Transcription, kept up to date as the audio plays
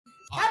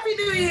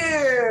Happy New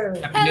Year!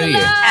 Happy New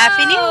Year.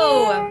 Happy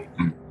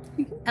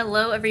New!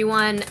 Hello,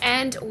 everyone,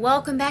 and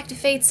welcome back to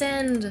Fate's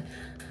End.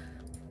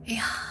 A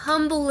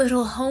humble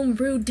little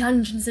homebrew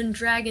Dungeons and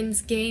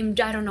Dragons game.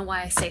 I don't know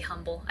why I say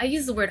humble. I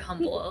use the word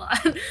humble a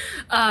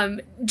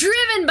lot.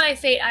 Driven by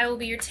fate, I will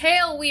be your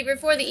tale weaver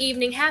for the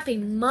evening. Happy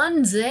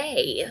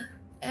Monday,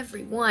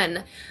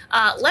 everyone.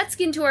 Let's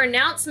get into our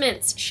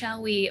announcements,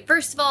 shall we?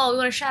 First of all, we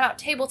want to shout out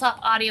Tabletop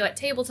Audio at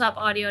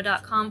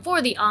tabletopaudio.com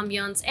for the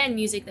ambiance and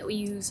music that we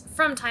use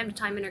from time to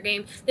time in our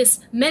game. This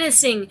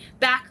menacing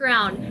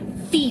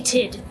background,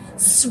 fetid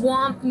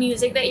swamp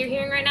music that you're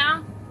hearing right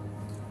now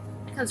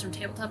comes from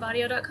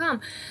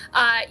tabletopaudio.com.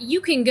 You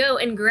can go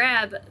and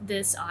grab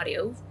this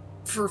audio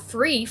for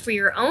free for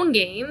your own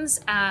games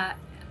at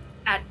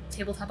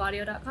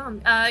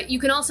tabletopaudio.com. You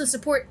can also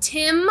support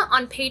Tim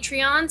on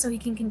Patreon so he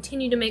can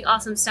continue to make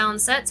awesome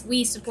sound sets.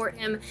 We support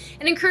him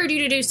and encourage you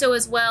to do so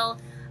as well.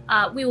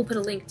 We will put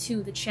a link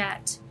to the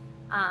chat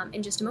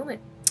in just a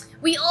moment.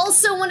 We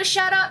also want to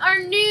shout out our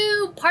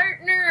new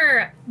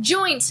partner,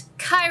 Joint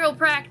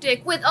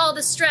Chiropractic. With all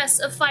the stress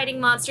of fighting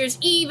monsters,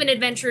 even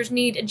adventurers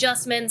need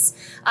adjustments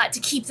to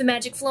keep the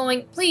magic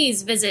flowing.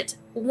 Please visit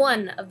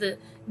one of the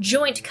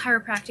Joint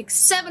Chiropractic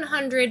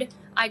 700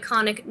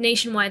 iconic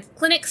nationwide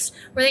clinics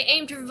where they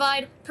aim to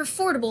provide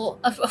affordable,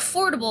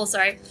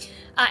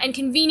 and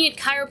convenient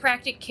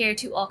chiropractic care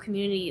to all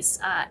communities.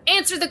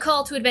 Answer the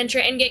call to adventure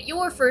and get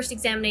your first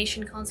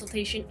examination,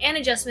 consultation, and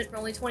adjustment for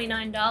only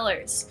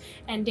 $29.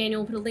 And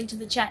Daniel will put a link to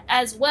the chat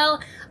as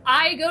well.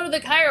 I go to the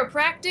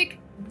chiropractic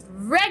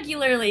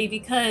regularly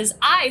because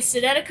I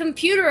sit at a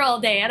computer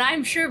all day, and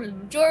I'm sure the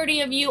majority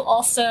of you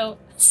also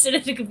sit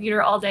at a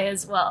computer all day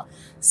as well.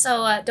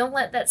 So don't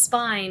let that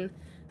spine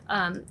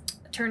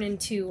turn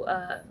into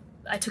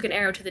I took an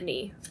arrow to the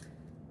knee.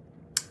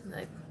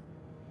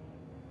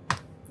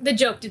 The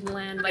joke didn't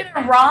land. Like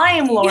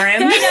rhyme,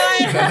 Lauren.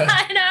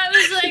 I know. I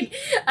was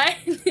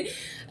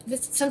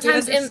like,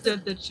 sometimes you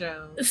understood the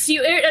joke.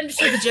 You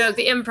understood the joke.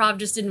 The improv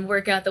just didn't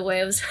work out the way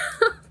I was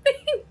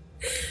hoping.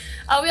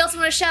 We also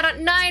want to shout out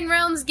Nine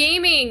Realms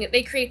Gaming.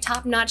 They create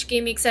top-notch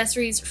gaming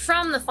accessories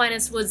from the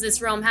finest woods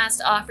this realm has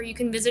to offer. You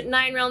can visit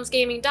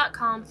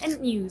ninerealmsgaming.com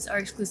and use our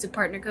exclusive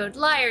partner code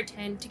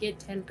LIAR10 to get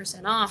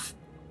 10% off.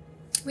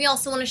 We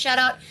also want to shout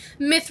out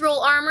Mithril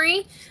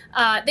Armory.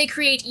 They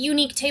create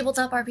unique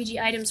tabletop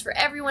RPG items for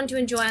everyone to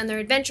enjoy on their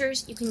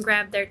adventures. You can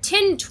grab their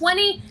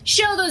 1020.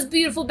 Show those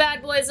beautiful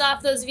bad boys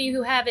off, those of you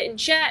who have it in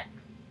chat.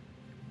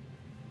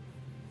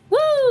 Woo!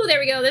 There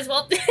we go. There's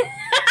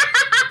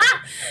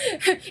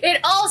it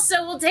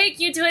also will take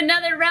you to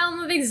another realm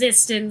of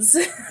existence.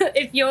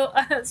 If you're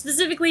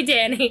specifically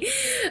Danny.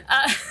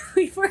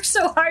 We worked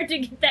so hard to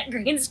get that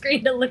green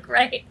screen to look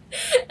right,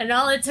 and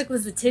all it took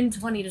was the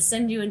 1020 to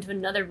send you into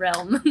another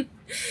realm.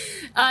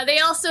 They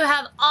also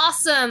have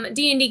awesome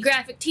D&D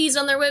graphic tees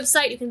on their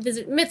website. You can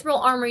visit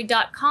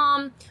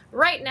mithrilarmory.com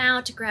right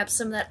now to grab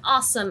some of that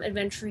awesome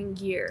adventuring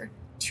gear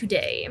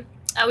today.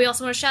 We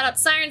also want to shout out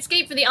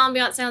Sirenscape for the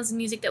ambient sounds and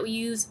music that we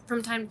use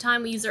from time to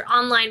time. We use their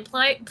online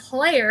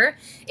player.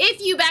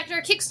 If you backed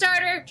our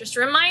Kickstarter, just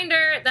a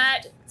reminder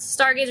that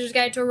Stargazer's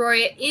Guide to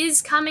Aurora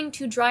is coming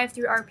to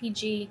Drive-Thru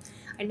RPG.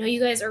 I know you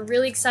guys are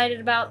really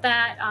excited about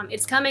that.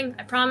 It's coming,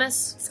 I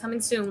promise. It's coming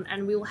soon,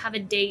 and we will have a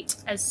date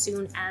as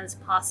soon as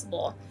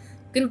possible.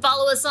 You can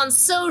follow us on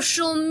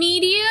social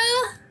media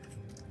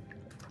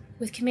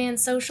with Command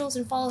Socials,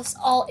 and follow us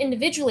all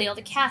individually, all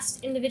the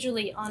cast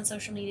individually on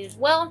social media as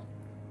well.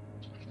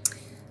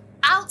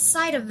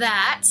 Outside of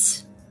that,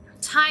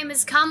 time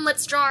has come.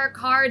 Let's draw our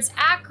cards.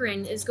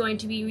 Akron is going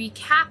to be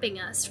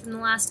recapping us from the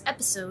last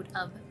episode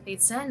of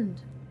Fate's End.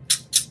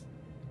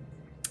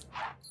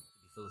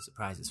 Full of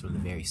surprises from the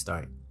very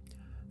start.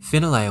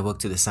 Finalai awoke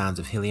to the sounds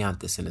of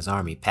Helianthus and his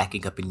army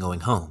packing up and going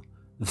home,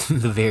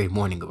 the very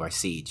morning of our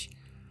siege.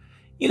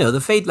 You know,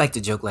 the Fade like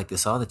to joke like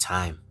this all the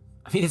time.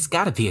 I mean, it's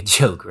gotta be a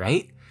joke,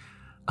 right?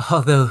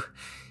 Although,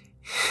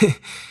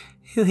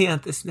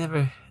 Helianthus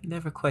never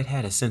quite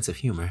had a sense of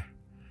humor.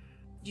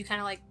 You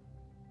kind of like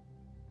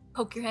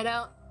poke your head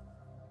out.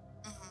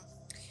 Mm-hmm.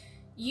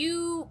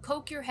 You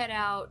poke your head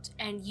out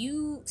and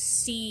you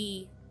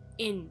see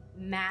in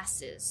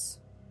masses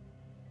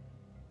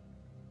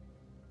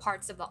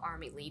parts of the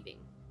army leaving.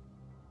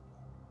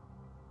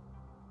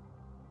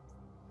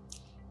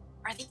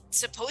 Are they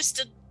supposed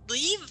to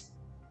leave?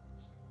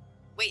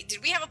 Wait,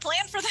 did we have a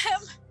plan for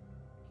them?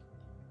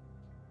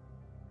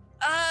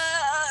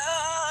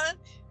 Are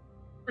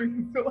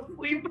you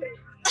leaving?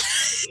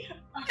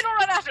 I'm gonna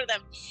run after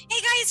them. Hey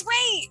guys,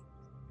 wait!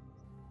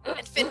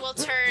 And Finn will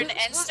turn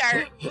and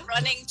start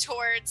running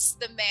towards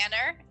the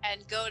manor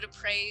and go to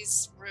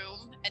Prey's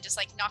room and just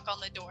like knock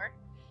on the door.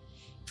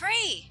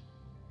 Prey!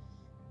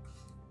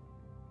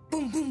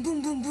 Boom, boom,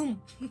 boom, boom,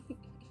 boom.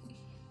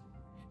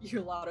 You hear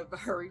a lot of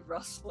hurry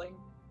rustling.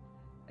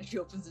 And she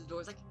opens the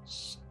door. It's like,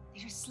 shh,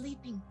 they're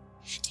sleeping.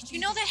 Did you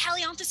know that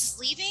Helianthus is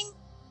leaving?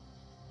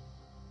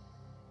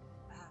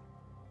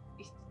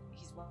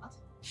 He's what?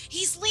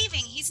 He's leaving.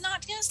 He's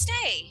not gonna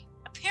stay.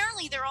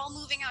 Apparently they're all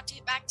moving out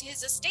back to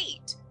his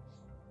estate.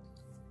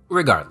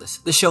 Regardless,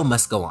 the show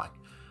must go on.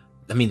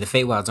 I mean, the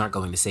Feywilds aren't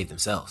going to save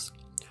themselves.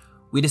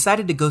 We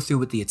decided to go through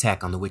with the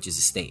attack on the witch's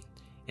estate,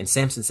 and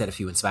Samson said a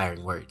few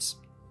inspiring words.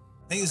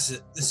 I think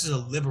this is a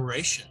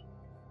liberation,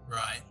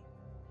 right?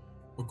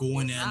 We're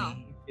going in. Wow.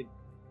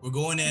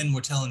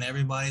 We're telling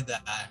everybody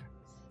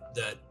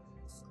that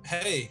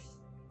hey,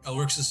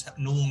 Elrixis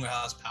no longer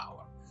has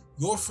power.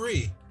 You're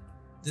free.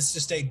 This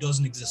estate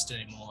doesn't exist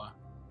anymore.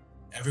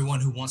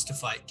 Everyone who wants to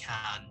fight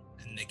can,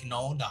 and they can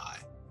all die.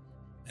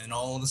 And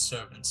all the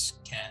servants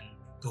can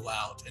go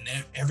out, and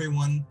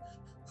everyone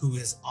who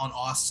is on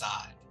our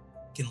side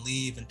can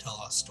leave and tell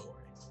our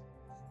story.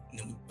 And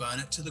then we burn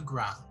it to the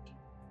ground.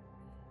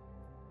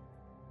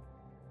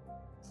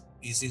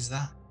 Easy as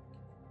that.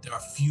 There are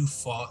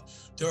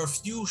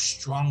few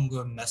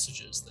stronger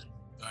messages than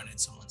burning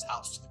someone's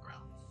house to the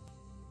ground.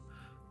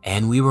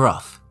 And we were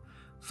off.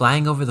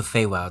 Flying over the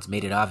Feywilds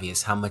made it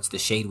obvious how much the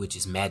Shade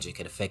Witch's magic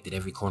had affected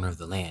every corner of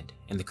the land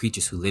and the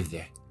creatures who lived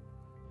there.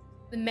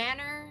 The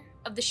manor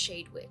of the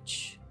Shade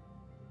Witch,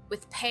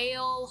 with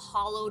pale,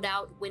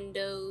 hollowed-out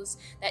windows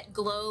that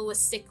glow a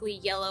sickly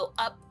yellow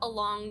up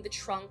along the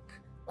trunk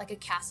like a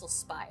castle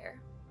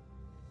spire.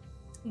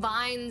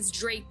 Vines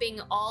draping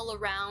all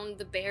around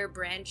the bare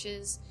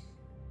branches.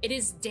 It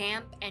is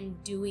damp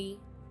and dewy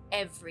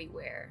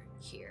everywhere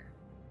here.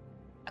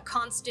 A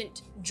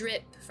constant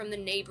drip from the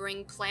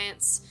neighboring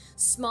plants,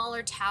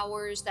 smaller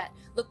towers that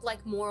look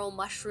like moral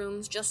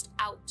mushrooms just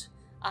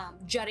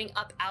jutting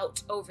up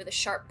out over the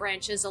sharp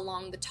branches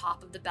along the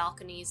top of the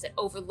balconies that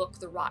overlook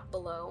the rot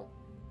below.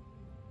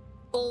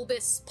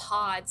 Bulbous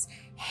pods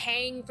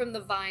hang from the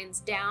vines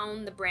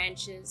down the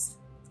branches,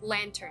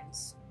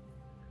 lanterns,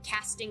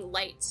 casting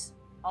light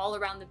all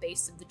around the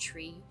base of the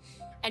tree,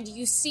 and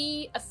you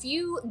see a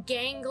few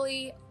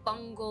gangly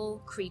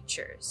fungal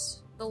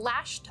creatures, the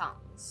lash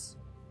tongues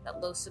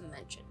that Losum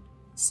mentioned,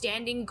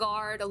 standing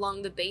guard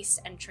along the base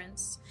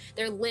entrance,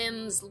 their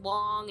limbs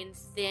long and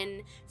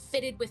thin,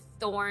 fitted with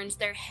thorns,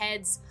 their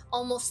heads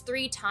almost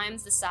 3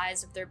 times the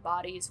size of their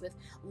bodies, with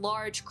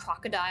large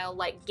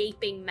crocodile-like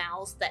gaping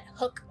mouths that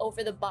hook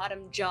over the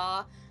bottom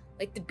jaw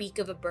like the beak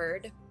of a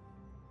bird.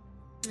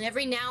 And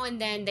every now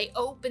and then they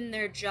open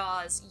their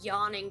jaws,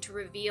 yawning to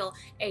reveal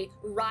a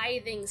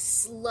writhing,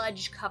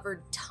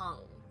 sludge-covered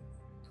tongue.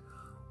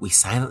 We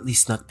silently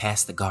snuck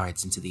past the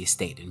guards into the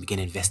estate and began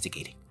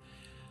investigating.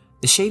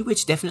 The Shade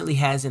Witch definitely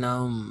has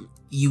an,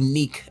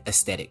 unique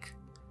aesthetic.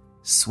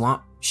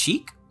 Swamp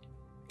chic?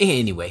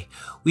 Anyway,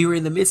 we were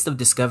in the midst of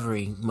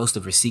discovering most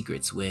of her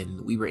secrets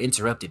when we were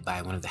interrupted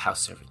by one of the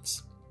house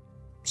servants.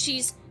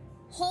 She's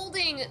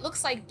holding, it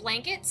looks like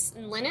blankets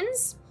and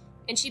linens,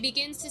 and she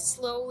begins to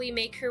slowly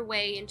make her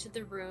way into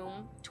the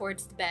room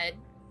towards the bed.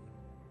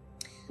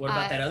 What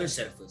about that other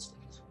set of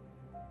footsteps?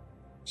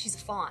 She's a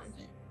fawn.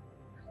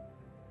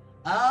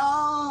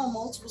 Oh,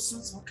 multiple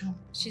sins will come.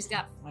 She's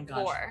got Oh my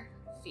gosh. 4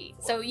 feet.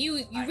 So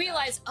you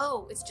realize,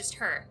 oh, it's just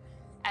her,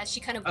 as she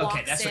kind of Okay,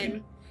 walks that's what you in,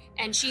 mean.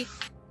 and she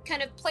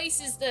kind of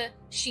places the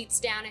sheets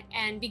down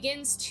and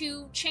begins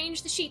to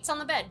change the sheets on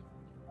the bed.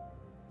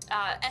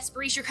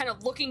 Esperice, you're kind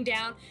of looking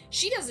down.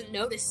 She doesn't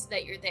notice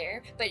that you're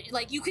there, but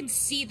like you can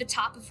see the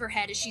top of her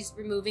head as she's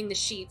removing the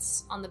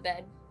sheets on the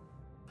bed.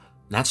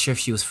 Not sure if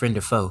she was friend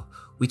or foe,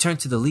 we turned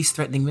to the least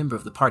threatening member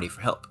of the party for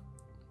help.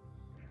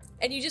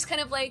 And you just kind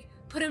of like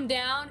put him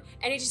down,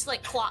 and it just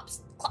like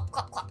clops, clop,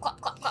 clop, clop,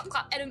 clop, clop, clop,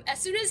 clop. And as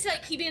soon as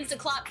like he begins to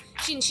clop,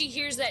 she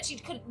hears that, she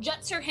kind of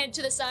juts her head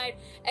to the side,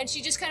 and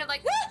she just kind of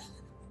like, ah!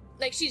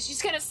 Like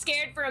she's kind of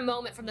scared for a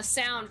moment from the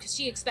sound because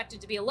she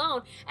expected to be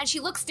alone, and she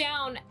looks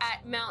down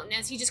at Mountain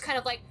as he just kind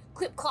of like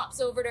clip clops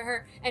over to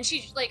her, and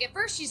she like at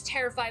first she's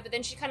terrified, but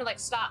then she kind of like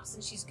stops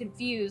and she's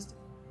confused,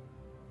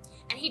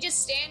 and he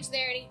just stands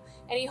there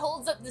and he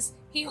holds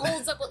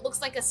up what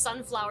looks like a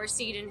sunflower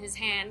seed in his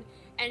hand,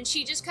 and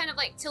she just kind of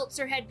like tilts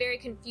her head very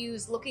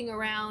confused, looking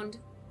around.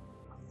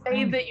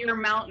 Say that you're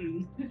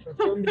Mountain.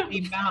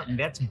 Mountain,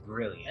 that's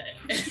brilliant.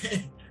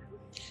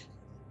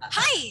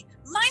 Hi,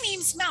 my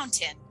name's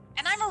Mountain,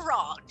 and I'm a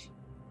Rog.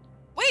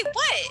 Wait,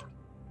 what?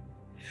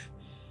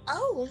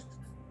 Oh.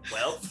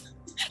 Well,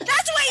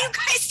 That's what you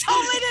guys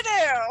told me to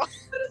do!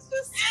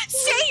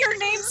 Say your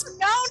name's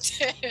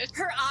Mountain!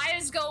 Her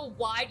eyes go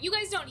wide. You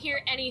guys don't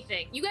hear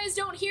anything. You guys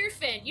don't hear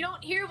Finn. You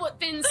don't hear what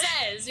Finn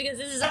says because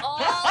this is all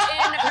in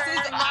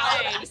her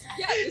mind.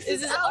 This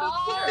is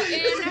all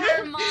in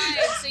her mind,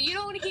 so you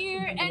don't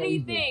hear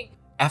anything.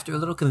 After a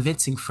little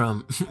convincing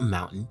from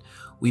Mountain,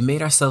 we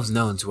made ourselves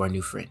known to our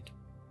new friend.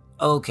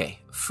 Okay,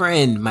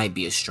 friend might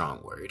be a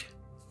strong word.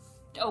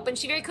 Open.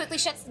 She very quickly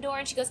shuts the door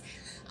and she goes,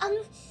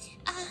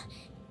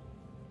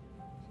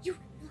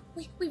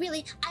 We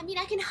really, I mean,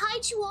 I can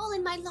hide you all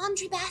in my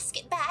laundry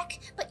basket back,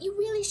 but you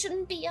really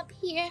shouldn't be up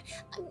here.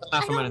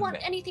 I don't want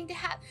anything to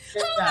happen.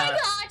 Oh my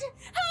god!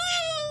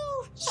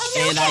 Oh!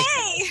 And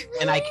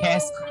Okay! I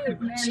cast.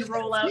 Men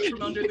roll out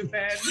from under the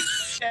bed.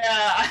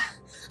 Yeah.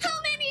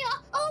 How many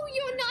are? Oh,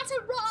 you're not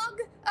a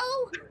Rog!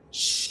 Oh!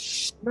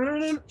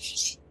 No.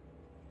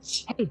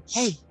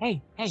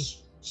 Hey.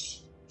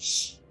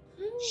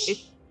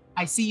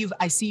 I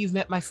see you've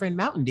met my friend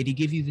Mountain. Did he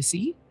give you the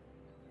seed?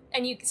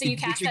 And you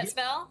cast that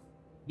spell?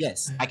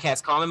 Yes, I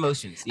cast Calm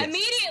Emotions. Yes.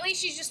 Immediately,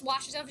 she just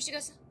washes over. She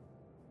goes,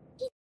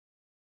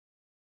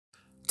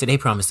 Today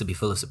promised to be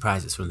full of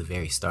surprises from the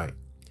very start.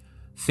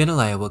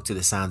 Finalai awoke to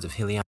the sounds of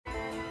Helion.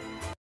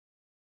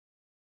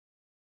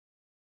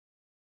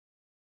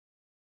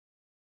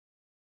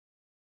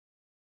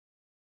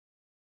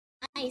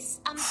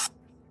 Nice.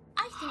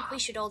 I think we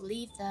should all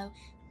leave, though.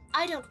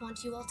 I don't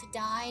want you all to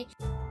die.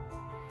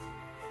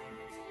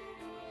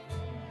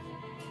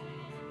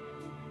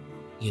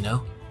 You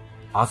know,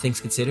 all things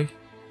considered,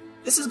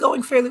 this is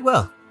going fairly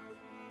well.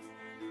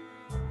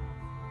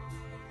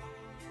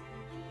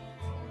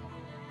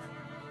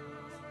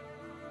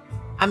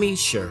 I mean,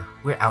 sure,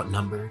 we're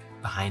outnumbered,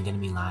 behind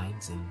enemy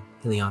lines, and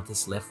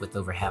Helianthus left with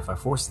over half our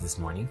force this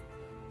morning.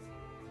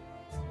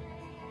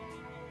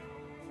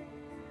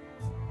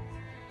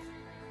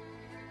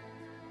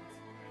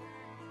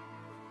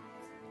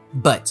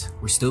 But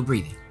we're still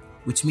breathing,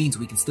 which means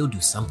we can still do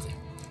something.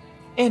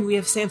 And we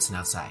have Samson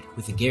outside,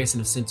 with a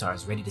garrison of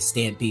centaurs ready to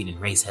stampede and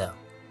raise hell.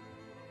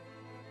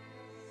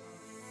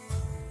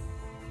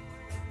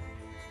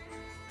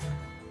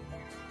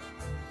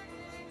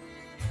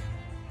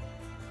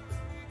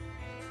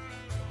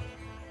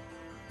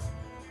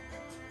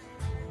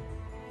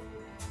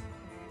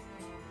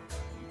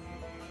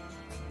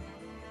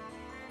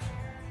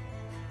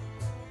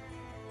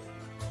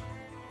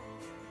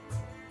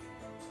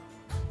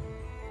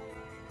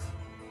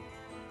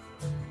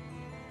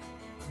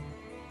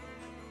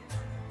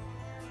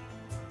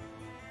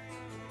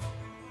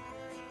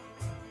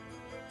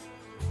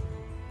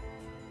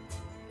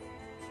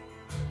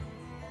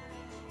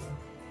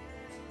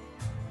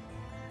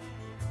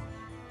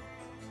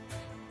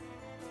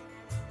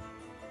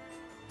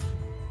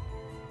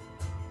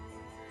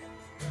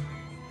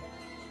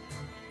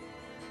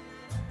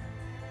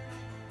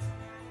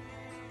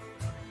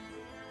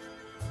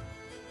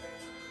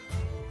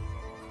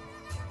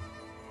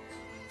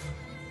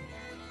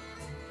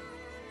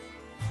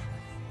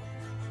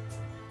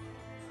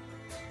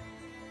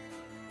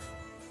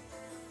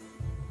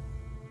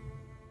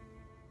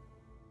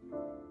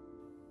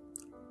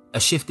 A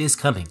shift is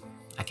coming.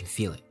 I can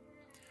feel it.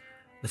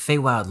 The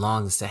Feywild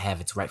longs to have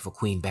its rightful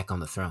queen back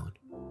on the throne.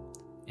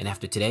 And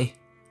after today,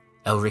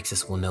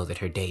 Elrixis will know that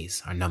her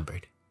days are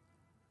numbered.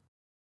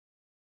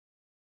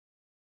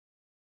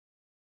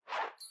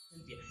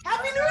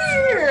 Happy New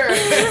Year!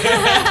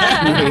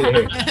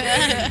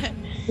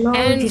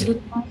 And did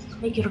we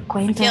make your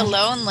acquaintance? Feel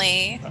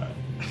lonely.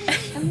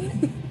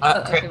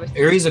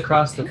 Ari's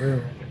across the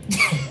room.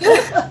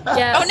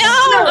 yeah. Oh no!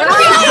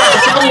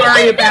 Don't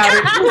worry about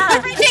it.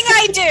 Everything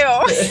I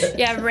do.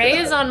 Yeah, Ray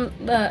is on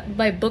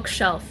my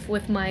bookshelf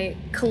with my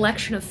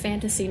collection of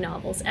fantasy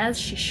novels, as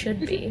she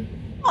should be.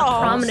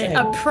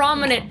 A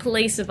prominent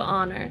place of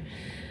honor.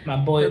 My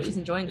boy, She's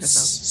enjoying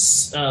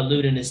herself.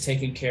 Ludin is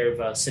taking care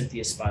of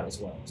Cynthia's spot as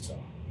well. So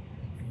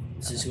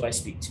this is who I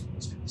speak to. I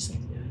speak to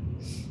Cynthia.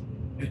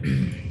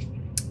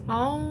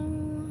 All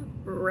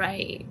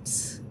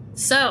right.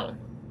 So,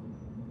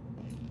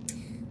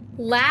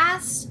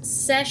 last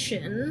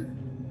session,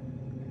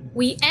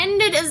 we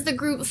ended as the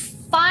group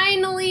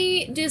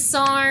finally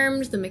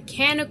disarmed the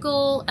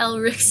mechanical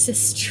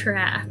Elrixis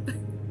trap,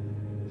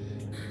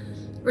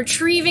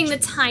 retrieving the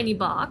tiny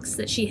box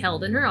that she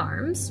held in her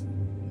arms.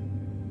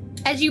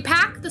 As you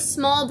pack the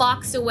small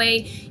box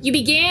away, you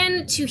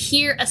began to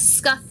hear a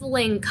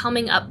scuffling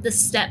coming up the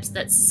steps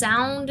that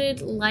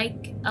sounded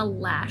like a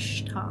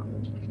lash tongue.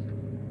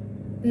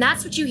 And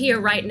that's what you hear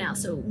right now.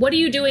 So what are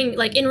you doing,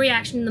 like, in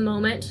reaction in the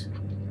moment?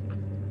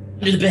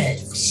 Under the bed.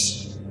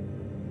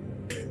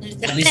 Under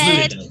At the least Ludin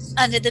bed. does.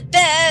 Under the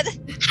bed.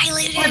 Hi,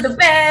 Ludin. Under the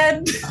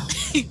bed.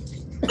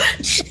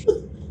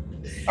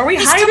 Are we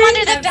Please hiding? come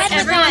under the bed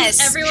with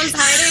us. Everyone's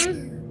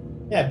hiding?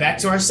 Yeah, back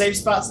to our safe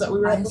spots that we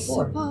were at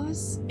before.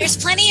 There's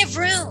plenty of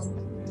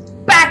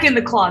room. Back in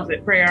the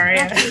closet,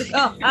 Priaria.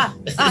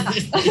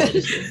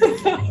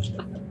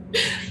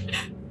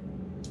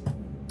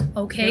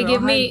 Okay,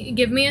 give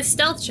me a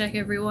stealth check,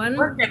 everyone.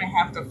 We're gonna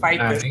have to fight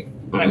this.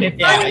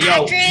 Yeah,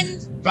 yo.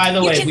 Adrin, By the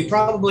you way, can- we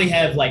probably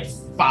have like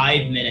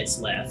 5 minutes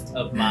left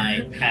of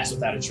my pass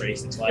without a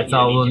trace until That's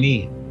all we'll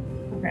need.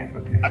 Okay.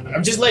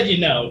 I'm just letting you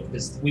know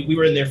because we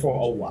were in there for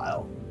a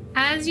while.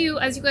 As you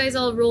guys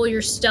all roll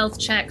your stealth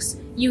checks,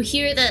 you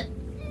hear the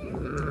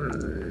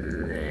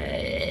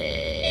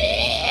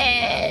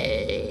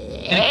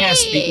Can I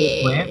cast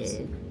Speak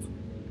with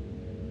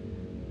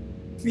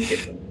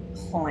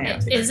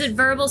Plants? Is it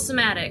verbal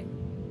somatic?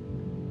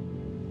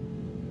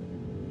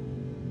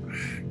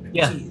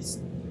 Yeah.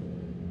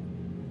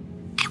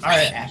 All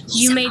right.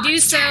 You may do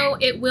so.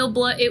 It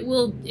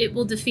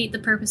will defeat the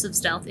purpose of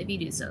stealth if you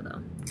do so,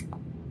 though.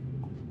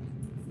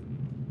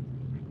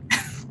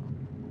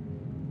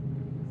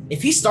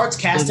 If he starts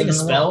casting a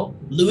spell,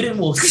 Ludin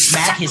will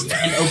smack his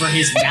pen over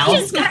his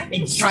mouth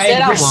and try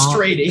and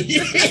restrain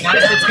it.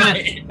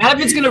 Not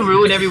if it's gonna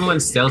ruin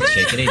everyone's stealth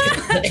check. It ain't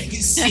gonna.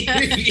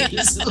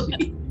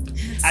 Seriously.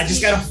 I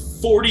just gotta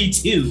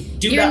 42.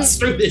 Do not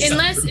screw this up.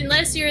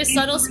 Unless you're a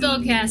subtle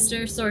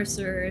spellcaster,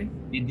 sorcerer.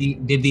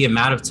 Did the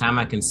amount of time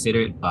I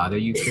consider it bother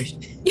you,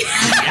 Christian?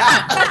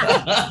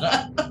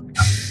 Yeah.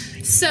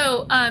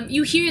 So,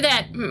 you hear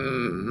that,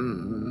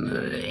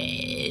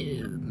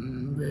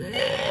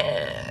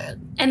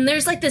 and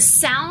there's like the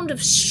sound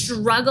of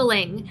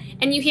struggling,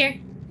 and you hear,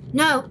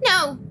 no,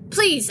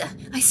 please,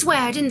 I swear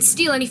I didn't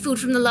steal any food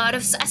from the larder.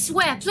 I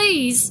swear,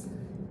 please.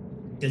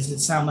 Does it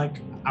sound like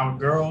our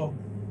girl?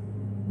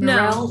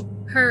 No,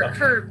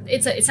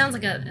 it sounds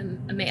like a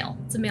male.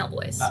 It's a male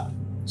voice. Oh.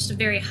 Just a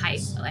very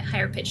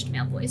higher pitched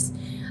male voice.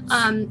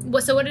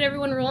 So what did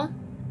everyone roll?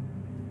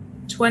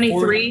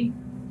 23.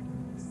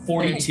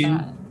 42.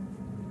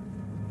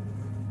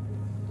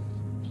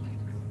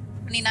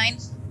 29.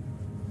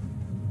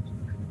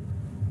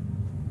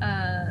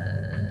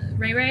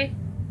 Ray?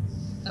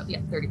 Oh, yeah,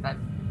 35.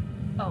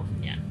 Oh,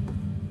 yeah.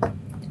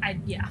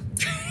 Yeah.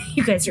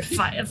 You guys are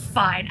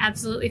fine.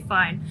 Absolutely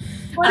fine.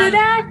 What did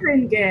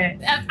Akron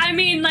get? I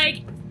mean,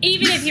 like,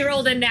 even if you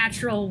rolled a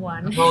natural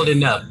one. Rolled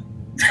enough.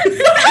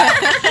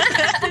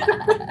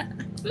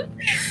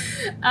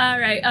 All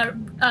right,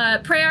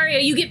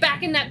 Praeria, you get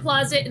back in that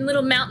closet, and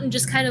Little Mountain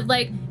just kind of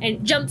like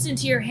and jumps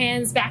into your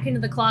hands back into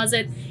the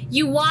closet.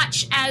 You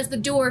watch as the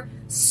door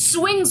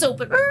swings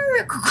open,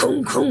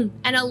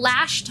 and a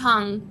lash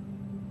tongue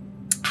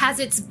has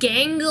its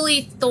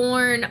gangly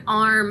thorn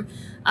arm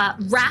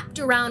wrapped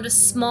around a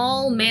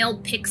small male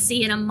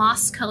pixie in a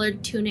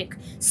moss-colored tunic,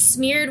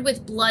 smeared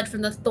with blood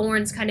from the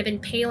thorns, kind of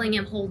impaling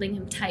him, holding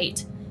him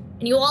tight.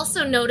 And you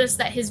also notice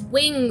that his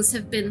wings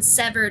have been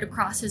severed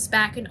across his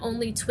back and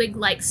only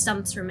twig-like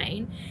stumps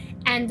remain.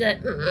 And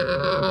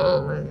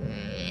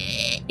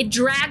it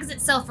drags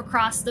itself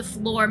across the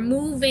floor,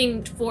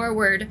 moving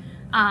forward.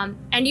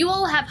 And you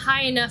all have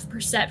high enough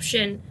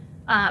perception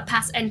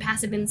and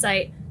passive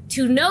insight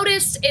to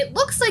notice it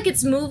looks like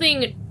it's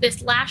moving,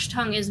 this lash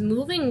tongue is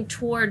moving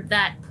toward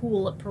that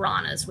pool of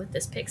piranhas with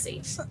this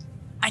pixie.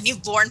 I knew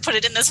Lorne put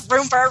it in this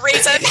room for a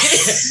reason.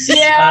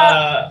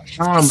 Yeah.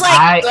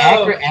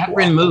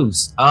 Akron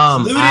moves. I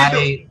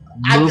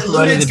move from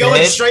under the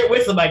going bed. straight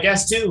with him, I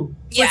guess, too.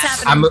 Yeah.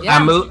 What's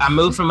happening? I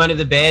move from under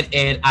the bed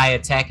and I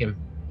attack him.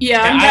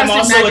 Yeah, I'm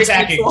also casting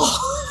attacking.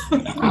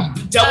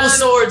 magic Double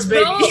swords,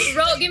 baby.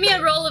 Give me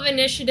a roll of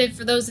initiative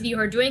for those of you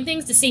who are doing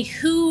things to see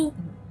who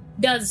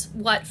does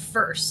what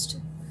first.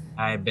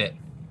 I bet.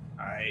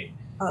 Alright.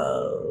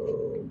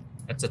 Oh.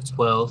 That's a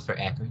 12 for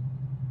Akron.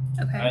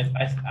 Okay.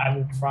 I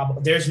will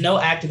probably. There's no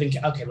active.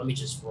 Okay, let me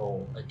just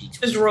roll a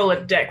d20. Just roll a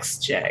dex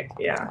check,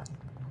 yeah.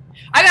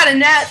 I got a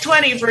nat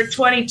 20 for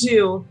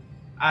 22.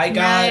 I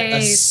got a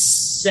Nice.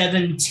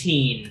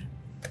 17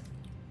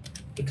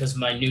 because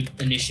my new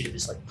initiative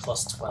is like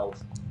plus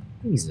 12.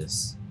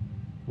 Jesus.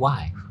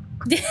 Why?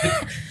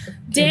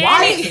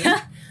 Danny,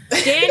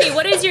 Danny,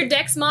 what is your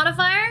dex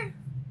modifier?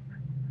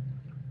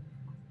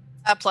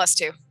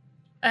 +2.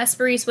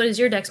 Esperise, what is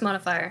your dex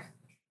modifier?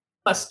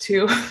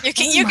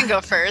 +2. You can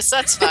go first.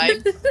 That's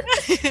fine.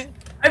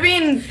 I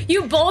mean,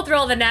 you both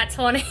rolled a nat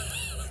 20.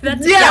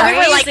 That's yeah, we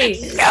were like,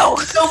 crazy. no.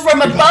 So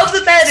from above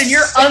the bed and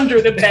you're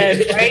under the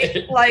bed,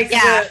 right? Like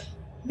Yeah.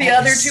 the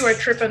other two are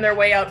tripping their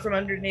way out from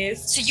underneath.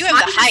 So you have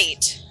the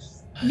height.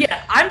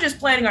 Yeah, I'm just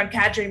planning on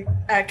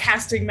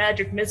casting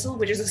magic missile,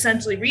 which is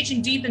essentially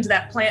reaching deep into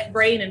that plant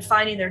brain and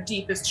finding their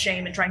deepest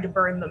shame and trying to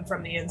burn them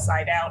from the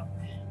inside out.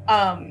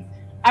 I'm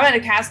going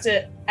to cast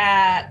it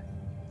at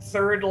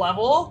 3rd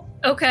level.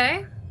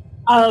 Okay.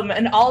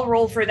 And I'll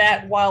roll for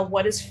that while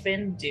what does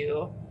Finn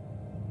do?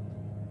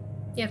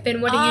 Yeah, Finn,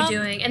 what are you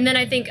doing? And then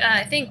I think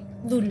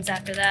Luden's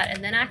after that,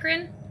 and then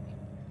Akron?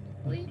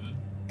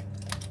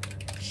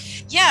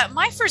 Yeah,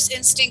 my first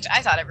instinct,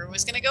 I thought everyone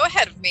was going to go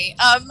ahead of me.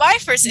 My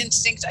first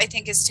instinct, I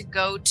think, is to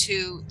go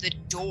to the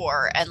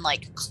door and,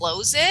 like,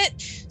 close it.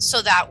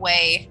 So that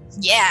way,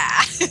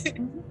 yeah.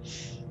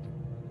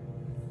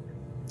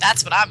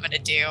 That's what I'm going to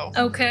do.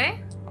 Okay.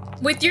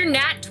 With your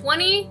nat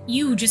 20,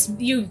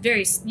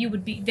 it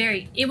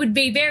would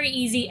be very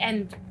easy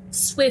and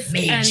swift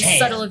and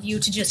subtle of you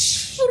to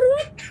just...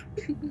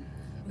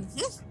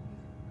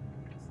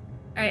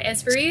 Alright,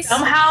 Esperise?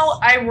 Somehow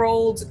I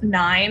rolled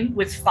 9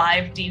 with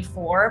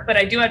 5d4, but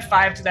I do add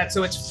 5 to that,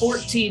 so it's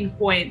 14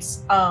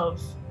 points of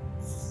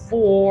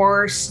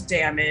force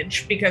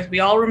damage, because we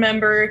all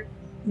remember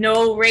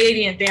no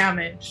radiant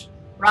damage,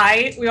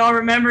 right? We all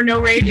remember no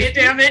radiant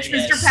damage,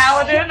 yes. Mr.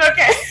 Paladin?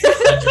 Okay.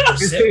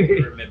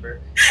 100% remember.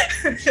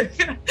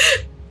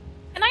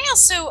 And I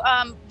also,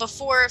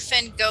 before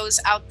Finn goes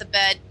out the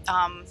bed,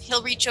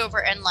 he'll reach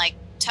over and, like,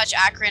 touch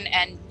Akron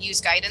and use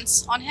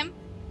guidance on him.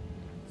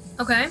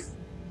 Okay.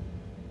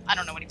 I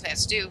don't know what he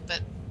plans to do,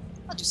 but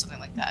I'll do something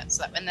like that.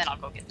 And then I'll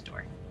go get the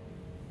door.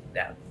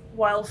 Yeah.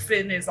 While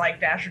Finn is like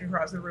dashing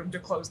across the room to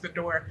close the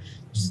door,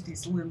 just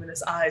these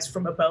luminous eyes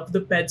from above the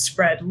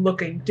bedspread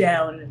looking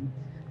down and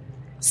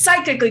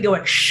psychically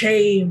going,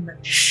 shame,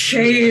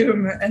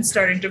 shame, and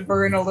starting to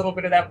burn a little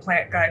bit of that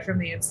plant guy from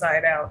the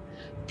inside out.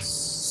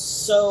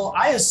 So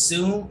I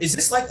assume, is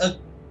this like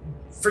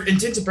for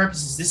intents and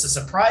purposes, is this a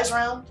surprise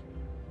round?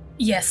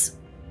 Yes.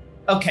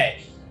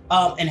 Okay.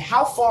 And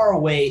how far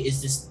away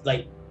is this,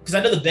 like, because I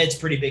know the bed's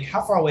pretty big.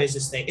 How far away is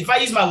this thing? If I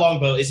use my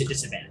longbow, is it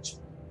disadvantage?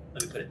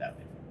 Let me put it that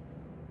way.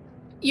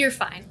 You're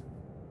fine.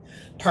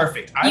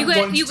 Perfect. You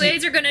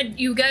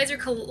guys are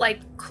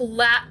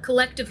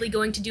collectively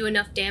going to do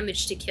enough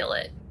damage to kill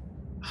it.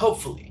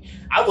 Hopefully.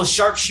 I will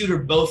sharpshooter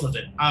both of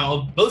it.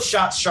 I'll both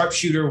shots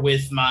sharpshooter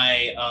with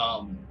my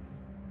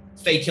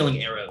fey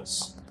killing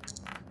arrows.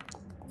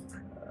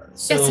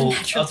 That's a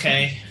natural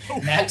okay,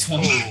 nat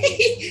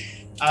 20.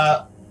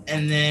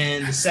 And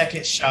then the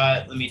second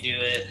shot, let me do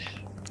it.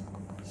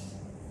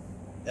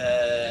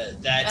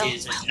 That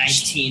is a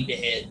 19 to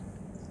hit.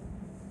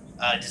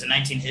 Does a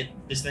 19 hit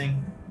this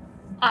thing?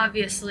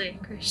 Obviously,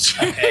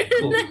 Christian. Okay,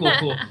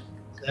 cool.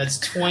 That's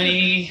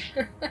 20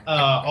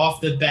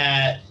 off the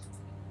bat,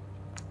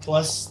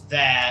 plus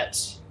that,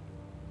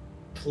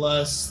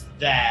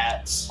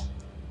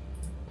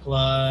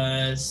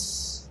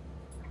 plus...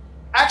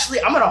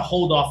 Actually, I'm going to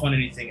hold off on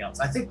anything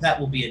else. I think that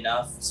will be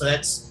enough. So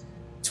that's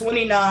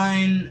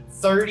 29,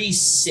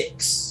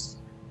 36.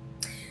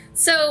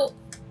 So,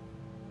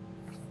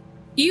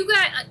 you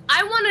guys...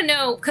 I want to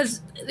know,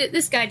 because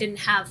this guy didn't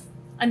have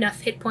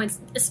enough hit points,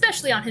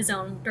 especially on his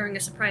own during a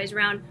surprise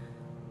round.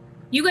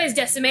 You guys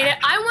decimated.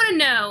 I want to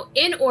know,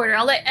 in order,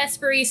 I'll let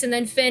Esperis and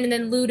then Finn and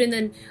then Luden and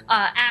then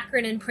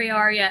Akron and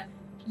Prearia,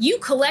 you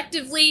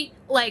collectively,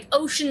 like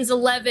Ocean's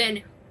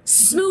 11,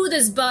 smooth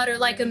as butter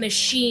like a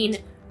machine,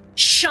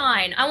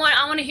 shine. I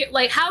want to hear,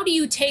 like, how do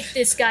you take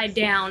this guy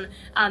down?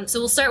 So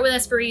we'll start with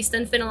Esperis,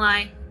 then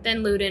Finalai,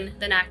 then Luden,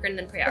 then Akron,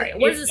 then Prearia.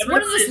 What does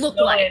this look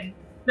like?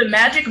 The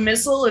magic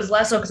missile is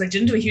less so because I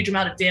didn't do a huge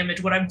amount of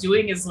damage. What I'm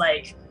doing is,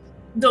 like,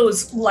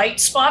 those light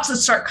spots that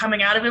start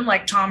coming out of him,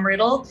 like Tom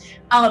Riddle,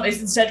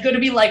 is instead going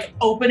to be like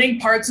opening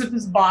parts of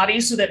his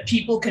body so that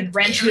people can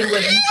wrench him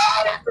with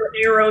their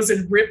arrows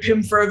and rip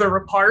him further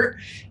apart.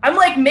 I'm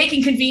like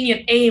making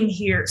convenient aim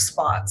here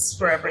spots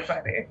for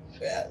everybody.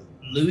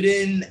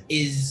 Luden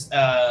is,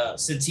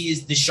 since he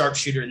is the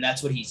sharpshooter and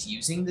that's what he's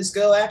using this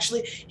go,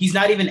 actually, he's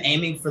not even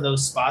aiming for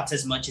those spots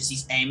as much as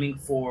he's aiming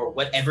for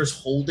whatever's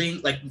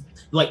holding, like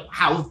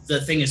how the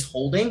thing is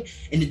holding,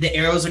 and the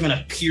arrows are going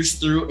to pierce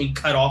through and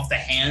cut off the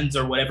hands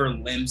or whatever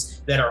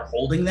limbs that are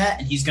holding that,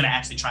 and he's going to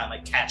actually try and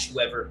like catch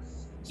whoever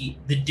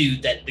the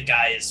dude that the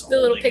guy is holding.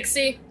 The little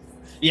pixie?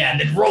 Yeah, and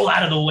then roll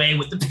out of the way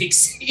with the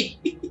pixie.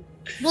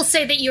 We'll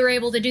say that you were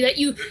able to do that.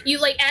 You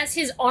like, as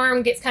his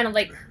arm gets kind of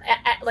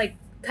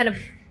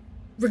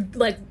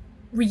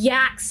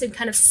reacts and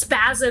kind of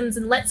spasms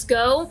and lets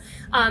go,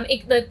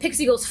 the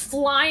pixie goes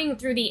flying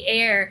through the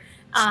air,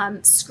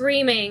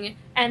 screaming,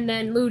 and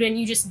then Luden,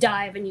 you just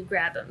dive and you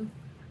grab him.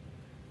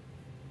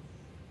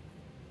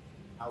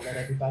 I'll let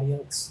everybody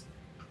else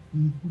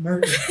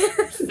murder.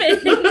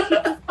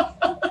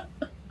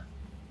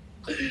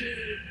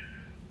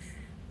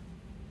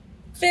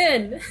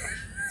 Finn.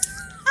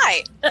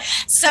 Hi.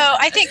 So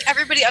I think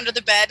everybody under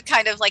the bed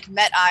kind of like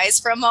met eyes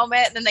for a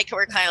moment, and then they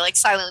were kind of like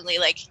silently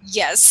like,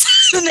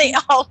 yes. And they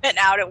all went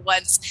out at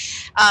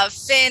once.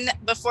 Finn,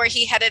 before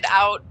he headed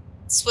out,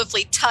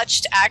 swiftly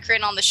touched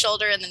Akron on the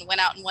shoulder and then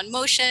went out in one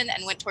motion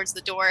and went towards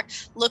the door,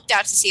 looked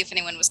out to see if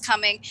anyone was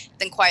coming,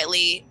 then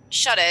quietly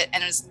shut it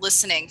and was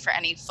listening for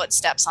any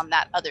footsteps on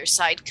that other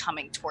side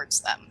coming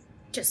towards them.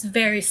 Just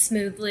very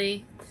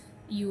smoothly,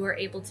 you were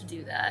able to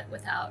do that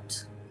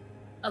without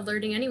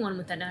alerting anyone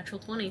with that natural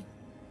 20.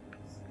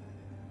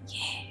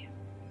 Yeah.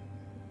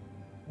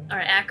 All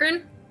right,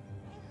 Akron?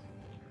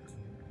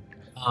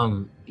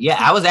 Yeah,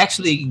 I was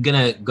actually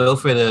gonna go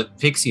for the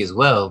pixie as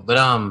well, but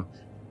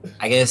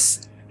I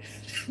guess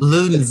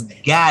Luden's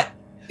got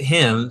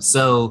him,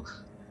 so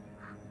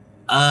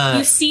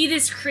you see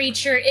this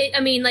creature,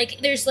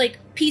 there's like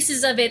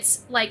pieces of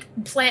its like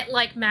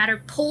plant-like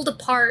matter pulled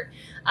apart,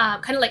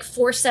 kind of like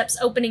forceps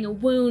opening a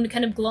wound,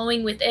 kind of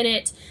glowing within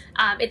it.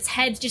 Its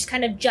head just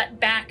kind of jut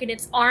back, and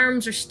its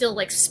arms are still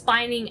like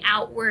spining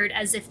outward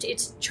as if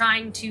it's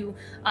trying to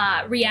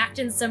react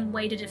in some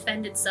way to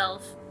defend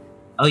itself.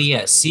 Oh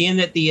yeah, seeing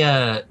that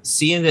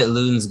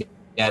Luden's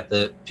got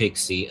the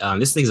pixie,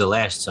 this thing's a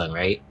lash tongue,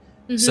 right?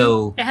 Mm-hmm.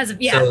 So it has a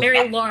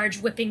very large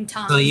whipping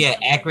tongue. So yeah,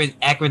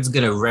 Akron's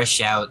gonna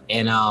rush out,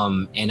 and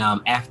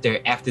after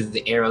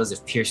the arrows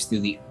have pierced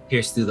through the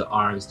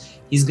arms,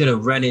 he's gonna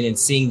run in, and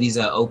seeing these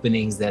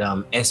openings that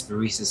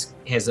Esperis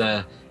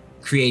has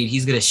created,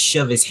 he's gonna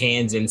shove his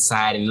hands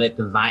inside and let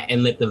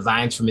the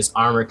vines from his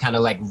armor kind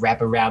of like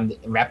wrap around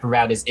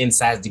his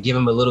insides to give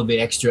him a little bit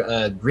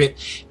extra grip,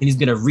 and he's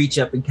gonna reach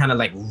up and kind of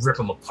like rip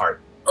them apart.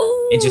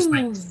 Ooh. And just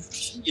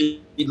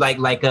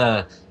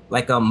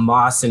like a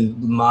moss and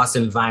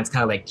vines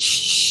kind of like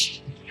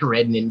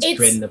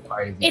shredding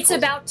apart. It's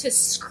about to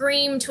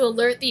scream to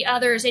alert the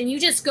others, and you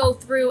just go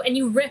through and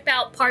you rip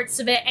out parts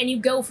of it, and you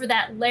go for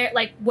that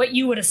like what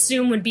you would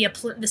assume would be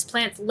this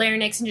plant's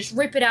larynx, and just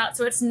rip it out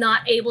so it's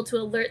not able to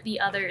alert the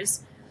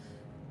others.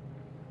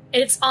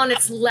 And it's on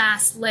its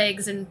last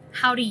legs, and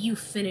how do you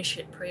finish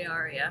it,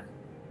 Prearia?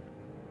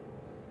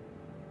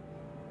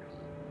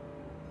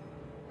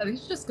 I think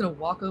he's just gonna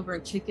walk over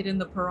and kick it in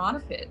the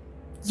piranha pit.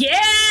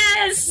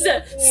 Yes!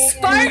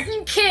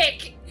 Spartan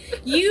kick!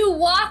 You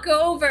walk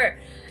over,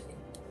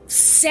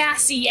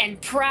 sassy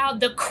and proud,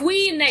 the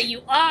queen that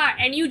you are,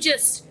 and you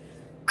just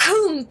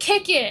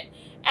kick it,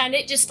 and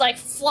it just like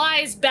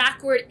flies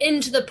backward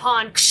into the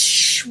pond.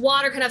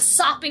 Water kind of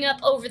sopping up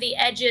over the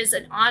edges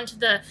and onto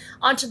the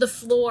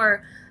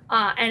floor,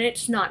 and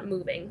it's not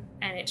moving,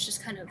 and it's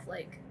just kind of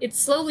like it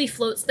slowly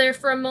floats there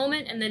for a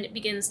moment, and then it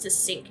begins to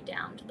sink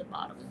down to the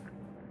bottom.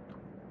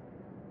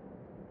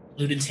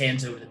 Ludin's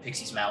hands over the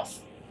pixie's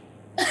mouth.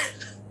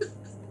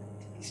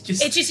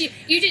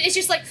 It's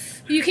just like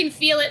you can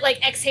feel it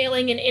like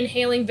exhaling and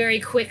inhaling very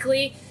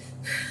quickly.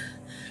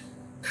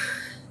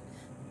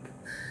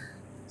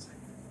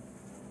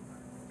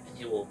 And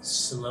it will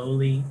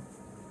slowly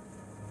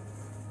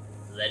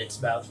let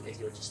its mouth, if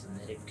you'll just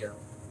let it go.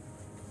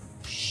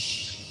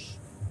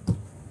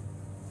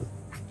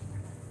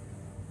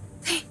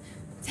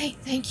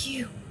 Thank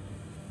you.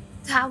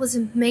 That was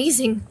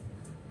amazing.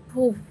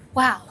 Oh,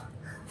 wow.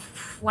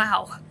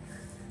 Wow.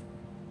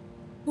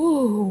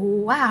 Oh,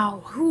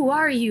 wow. Who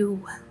are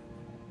you?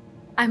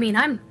 I mean,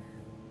 I'm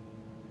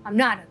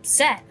not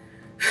upset.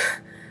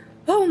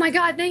 Oh my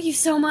god, thank you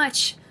so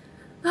much.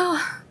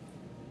 Oh.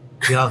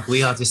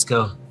 We all just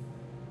go.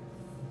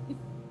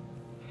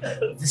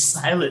 The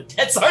silent.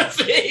 That's our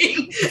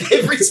thing.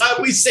 Every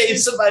time we save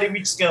somebody, we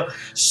just go,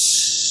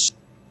 shh.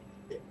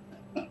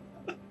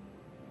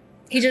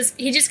 He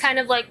just kind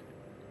of like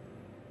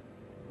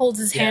holds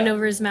his hand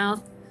over his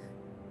mouth.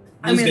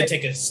 I'm going to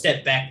take a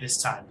step back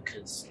this time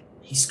because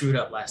he screwed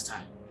up last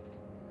time.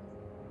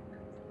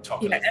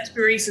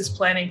 Esperise is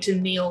planning to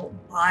kneel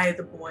by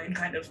the boy and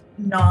kind of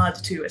nod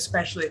to,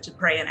 especially to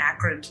Prey and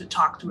Akron, to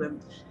talk to him.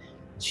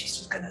 She's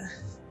just going to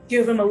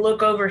give him a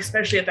look over,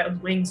 especially at those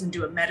wings, and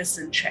do a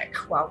medicine check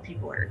while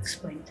people are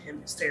explaining to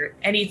him. Is there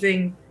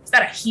anything, is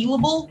that a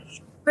healable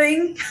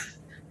thing?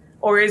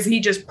 Or is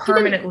he just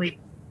permanently...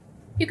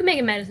 You can make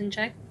a medicine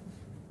check.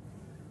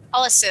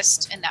 I'll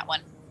assist in that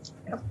one.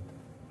 Yep.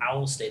 I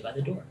will stay by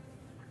the door.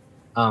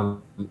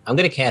 I'm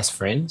gonna cast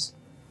Friends.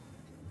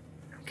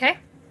 Okay.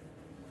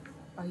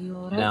 Are you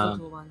alright, No.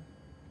 little one?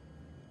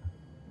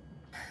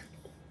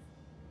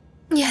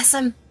 Yes,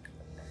 I'm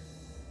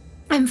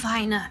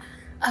fine.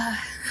 I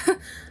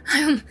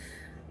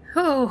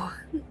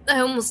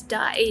almost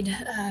died.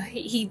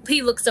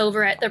 He looks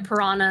over at the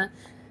piranha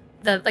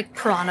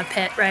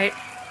pit, right?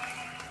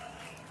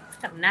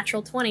 Got a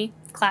natural 20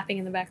 clapping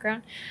in the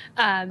background.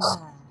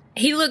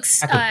 He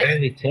looks. I can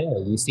barely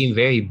tell. You seem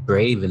very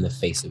brave in the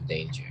face of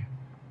danger.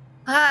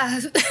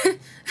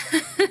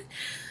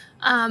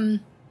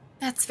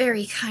 That's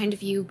very kind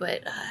of you,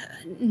 but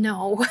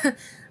no,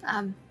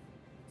 I'm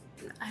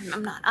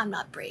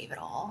not brave at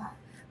all.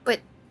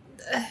 But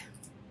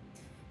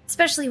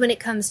especially when it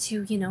comes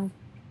to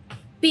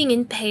being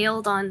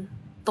impaled on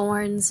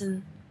thorns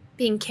and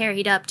being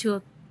carried up to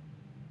a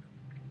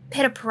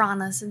pit of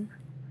piranhas, and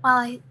while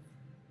I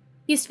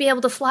used to be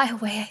able to fly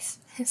away,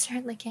 I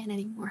certainly can't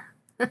anymore.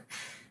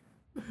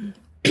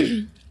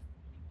 Did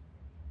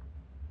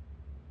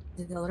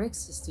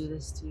Elrix just do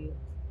this to you?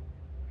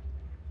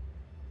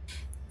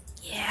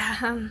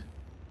 Yeah,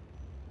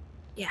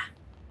 yeah.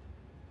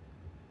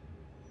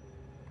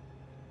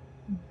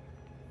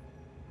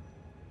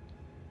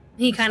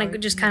 He kind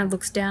of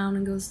looks down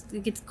and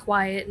it gets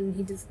quiet, and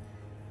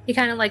he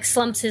kind of like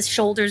slumps his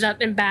shoulders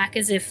up and back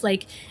as if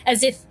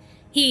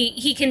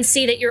he can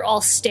see that you're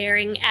all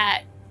staring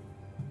at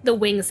the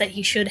wings that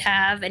he should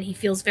have, and he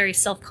feels very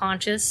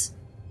self-conscious.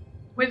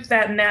 With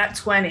that nat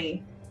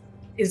 20,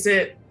 is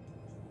it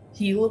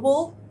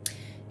healable?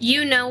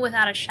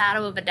 Without a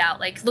shadow of a doubt,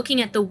 like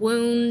looking at the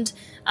wound,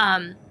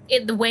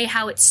 the way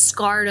how it's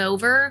scarred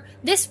over,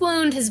 this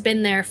wound has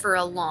been there for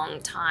a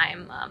long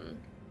time,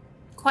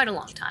 quite a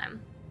long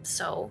time.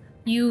 So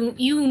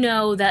you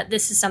know that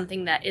this is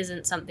something that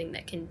isn't something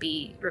that can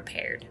be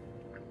repaired.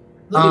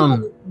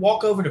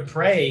 Walk over to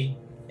Prey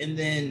and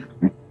then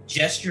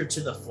gesture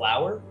to the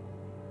flower,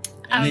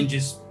 and then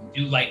just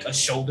do like a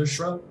shoulder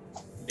shrug.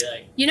 Be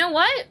like, you know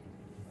what?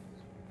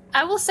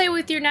 I will say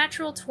with your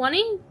natural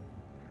 20,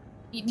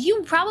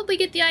 you probably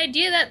get the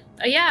idea that,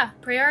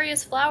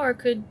 Prearia's flower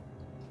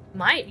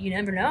you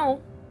never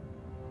know.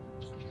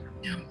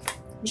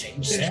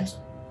 Change that.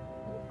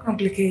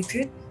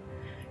 Complicated.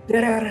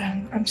 There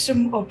are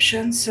some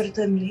options,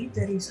 certainly.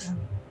 There is...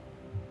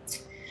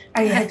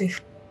 I had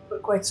it for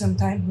quite some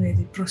time with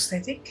a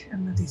prosthetic,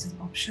 and that is an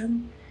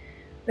option.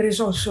 There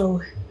is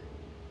also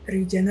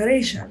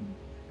regeneration.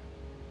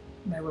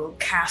 I will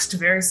cast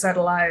very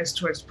subtle eyes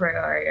towards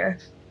Prearia.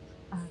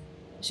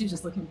 She's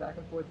just looking back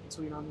and forth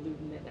between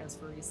Ludin and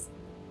Esperise.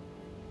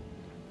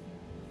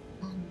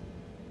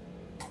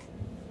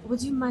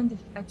 Would you mind if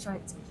I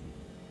tried to?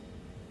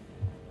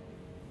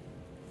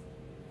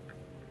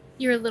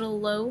 You're a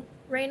little low,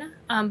 Reyna.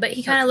 But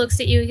he kind of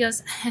looks at you. He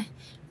goes,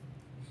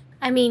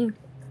 I mean,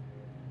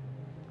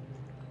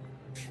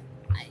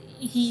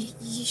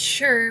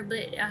 sure,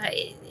 but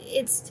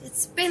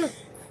it's been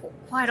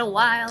quite a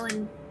while,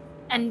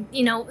 and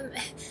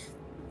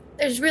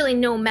there's really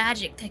no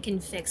magic that can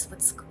fix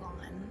what's gone.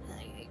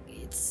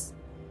 It's...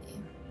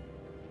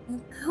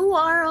 Who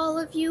are all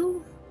of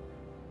you?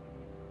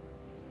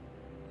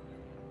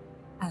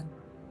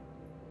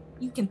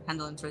 You can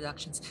handle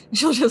introductions.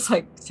 She'll just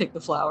like take the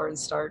flower and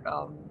start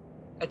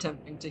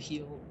attempting to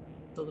heal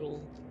the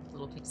little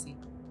pixie.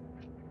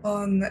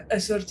 On a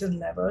certain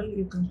level,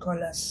 you can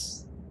call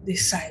us the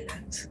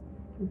silent,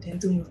 who tend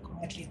to move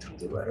quietly through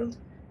the world.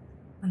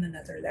 On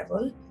another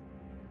level,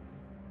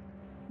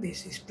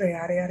 this is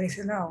Prearia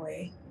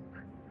Ritinawe.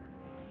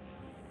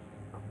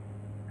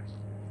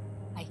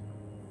 Hi.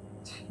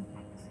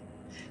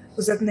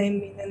 Does that name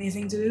mean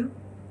anything to you?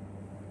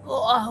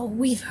 Oh,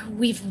 we've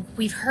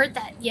heard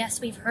that.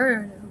 Yes, we've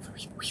heard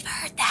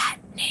that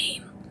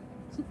name.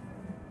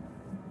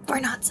 We're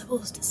not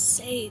supposed to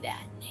say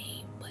that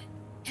name, but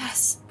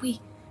yes,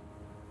 we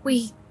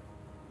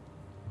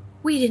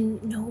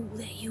didn't know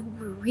that you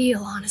were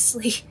real,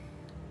 honestly.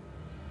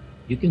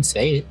 You can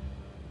say it.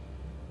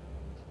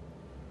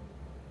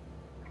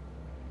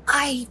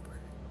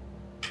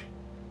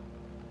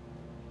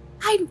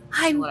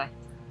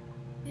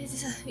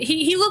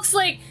 He looks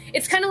like,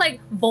 it's kind of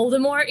like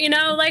Voldemort, you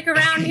know, like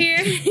around here.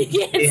 He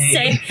can't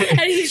say, and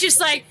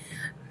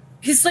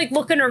he's like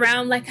looking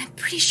around like, I'm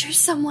pretty sure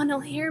someone will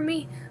hear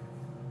me.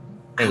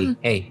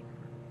 Hey,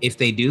 if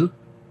they do,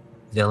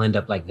 they'll end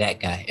up like that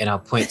guy, and I'll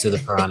point to the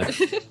piranha.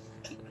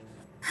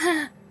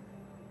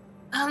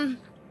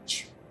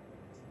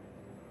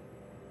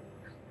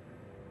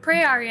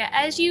 Prearia,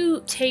 as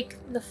you take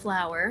the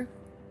flower,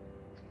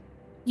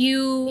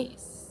 you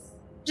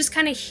just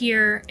kind of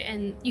hear,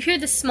 and you hear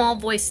this small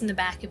voice in the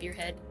back of your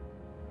head.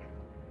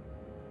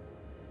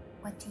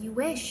 What do you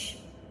wish?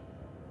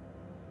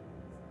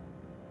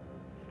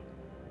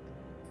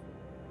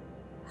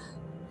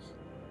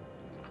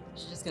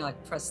 She's just gonna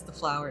like press the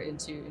flower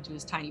into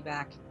his tiny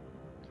back.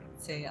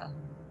 Say,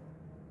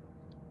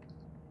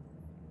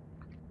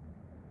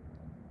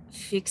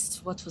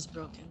 fix what was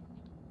broken.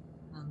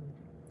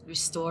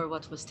 Restore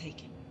what was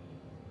taken.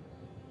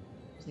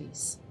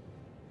 Please.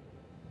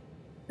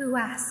 Who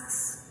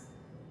asks?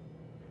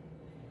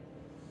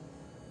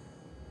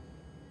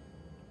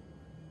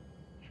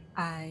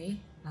 I,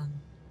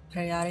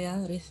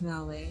 Prearia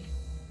Rithnawe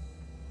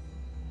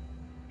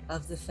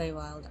of the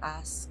Feywild,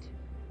 ask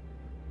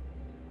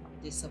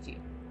this of you.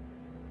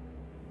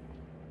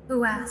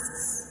 Who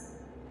asks?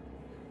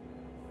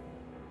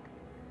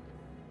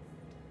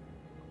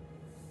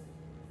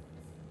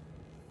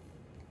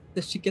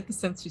 Does she get the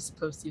sense she's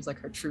supposed to use like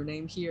her true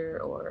name here,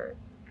 or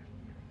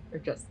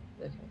just?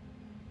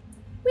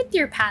 With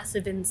your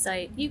passive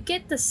insight, you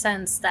get the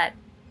sense that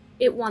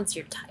it wants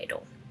your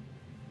title.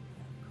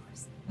 Of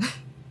course.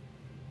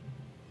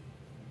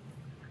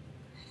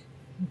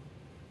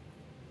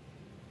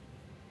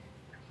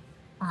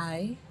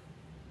 I,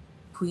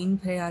 Queen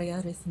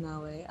Prearia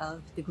Rithnawe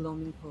of the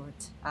Gloaming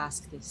Port,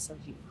 ask this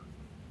of you.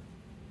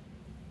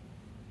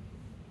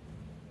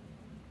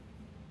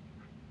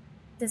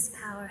 This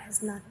power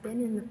has not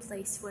been in the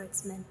place where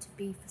it's meant to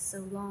be for so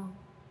long.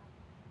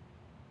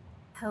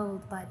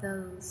 Held by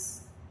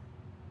those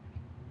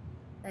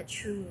that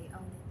truly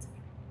own it.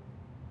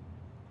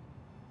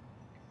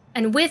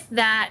 And with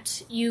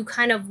that, you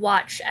kind of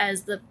watch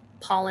as the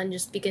pollen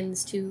just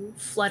begins to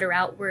flutter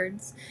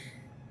outwards,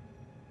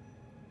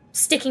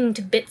 sticking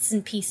to bits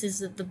and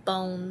pieces of the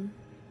bone.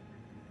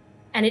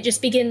 And it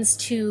just begins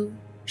to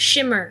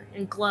shimmer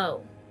and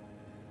glow.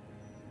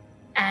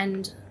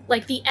 And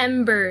like the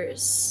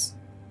embers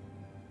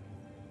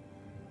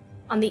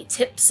on the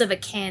tips of a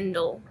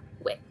candle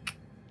wick,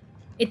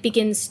 it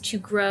begins to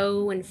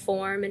grow and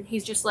form, and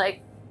he's just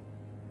like,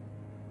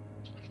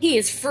 he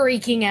is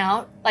freaking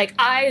out, like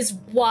eyes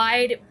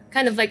wide,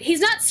 kind of like,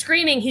 he's not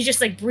screaming, he's just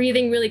like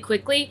breathing really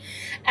quickly,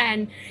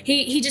 and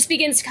he just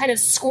begins to kind of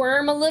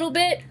squirm a little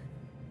bit,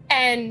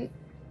 and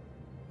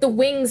the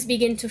wings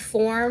begin to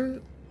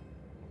form,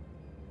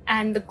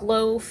 and the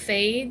glow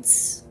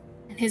fades,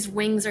 and his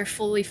wings are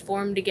fully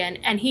formed again,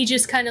 and he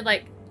just kind of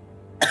like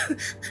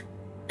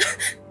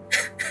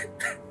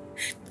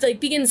like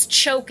begins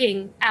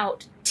choking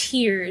out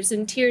tears,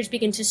 and tears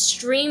begin to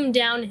stream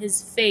down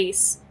his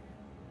face.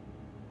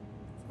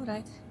 All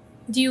right.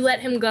 Do you let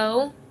him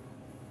go?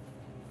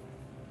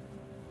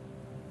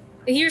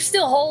 You're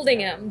still holding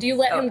him. Do you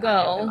let him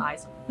go?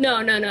 No.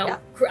 Yeah.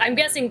 I'm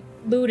guessing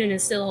Ludin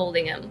is still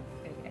holding him.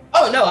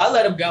 Oh, no, I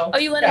let him go. Oh,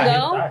 you let him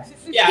go?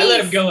 Yeah, I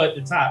let him go at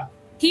the top.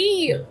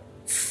 He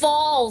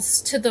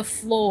falls to the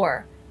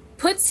floor,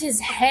 puts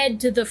his head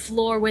to the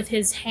floor with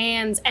his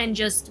hands, and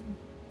just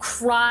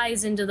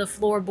cries into the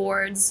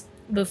floorboards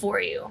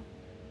before you,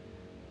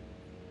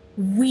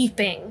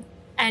 weeping,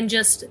 and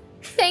just,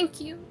 thank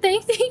you.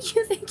 It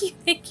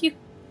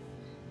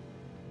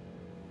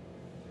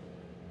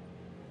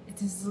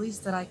is the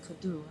least that I could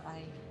do.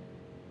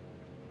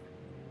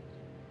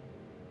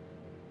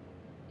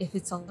 If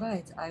it's all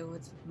right, I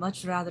would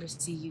much rather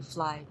see you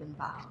fly than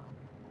bow.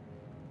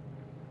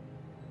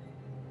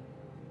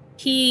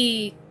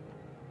 He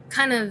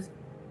kind of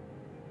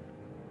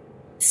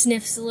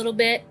sniffs a little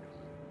bit,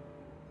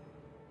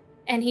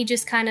 and he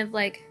just kind of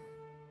like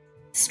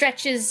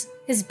stretches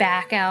his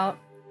back out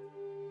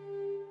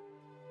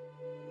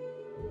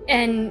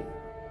And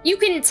you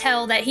can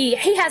tell that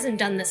he hasn't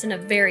done this in a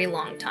very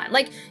long time.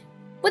 Like,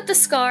 with the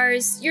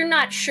scars, you're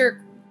not sure,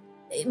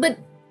 but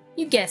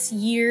you guess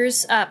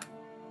years up.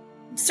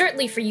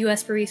 Certainly for you,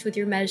 Esperise, with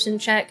your medicine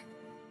check,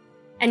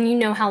 and you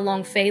know how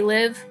long Fae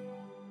live,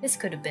 this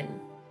could have been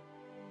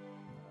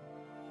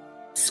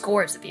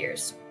scores of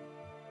years.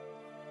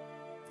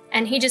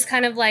 And he just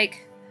kind of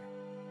like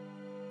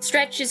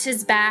stretches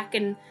his back,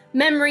 and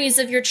memories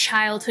of your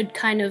childhood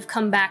kind of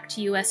come back to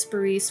you,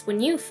 Esperise,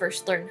 when you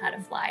first learned how to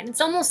fly. And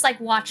it's almost like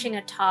watching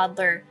a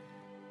toddler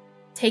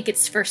take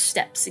its first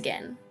steps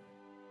again.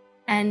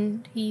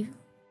 And he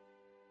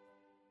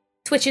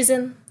twitches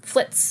him,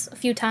 flits a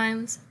few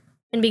times,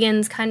 and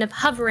begins kind of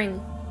hovering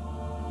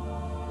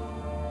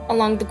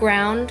along the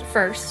ground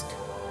first.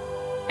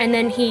 And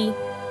then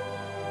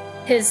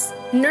his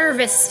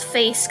nervous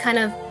face kind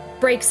of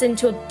breaks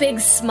into a big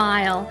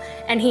smile,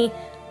 and he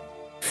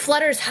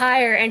flutters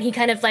higher, and he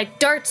kind of like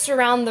darts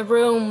around the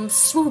room,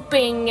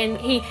 swooping, and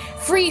he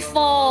free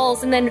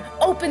falls and then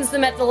opens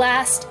them at the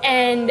last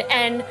end,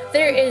 and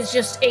there is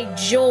just a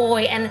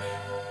joy, and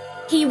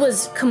he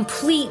was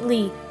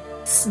completely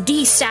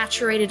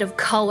desaturated of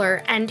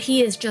color, and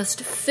he is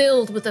just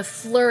filled with a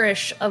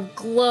flourish of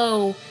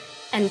glow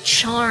and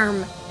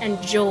charm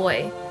and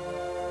joy.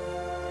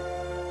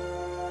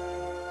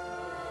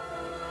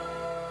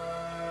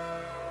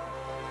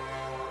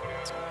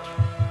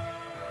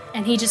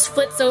 And he just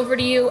flits over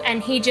to you,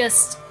 and he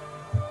just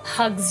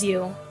hugs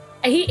you.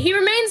 He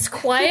remains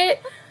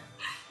quiet.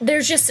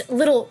 There's just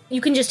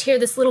you can just hear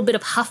this little bit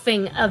of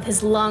huffing of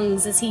his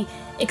lungs as he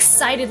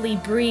excitedly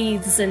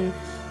breathes, and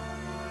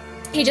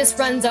he just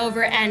runs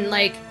over and,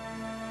 like,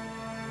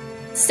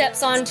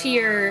 steps onto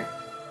your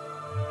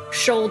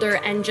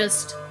shoulder and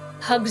just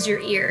hugs your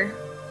ear.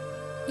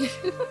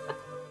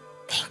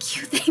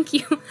 Thank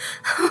you.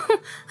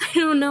 I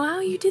don't know how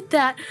you did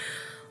that.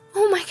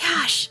 Oh my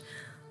gosh.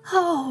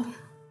 Oh.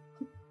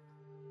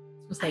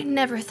 I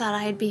never thought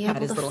I'd be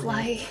able to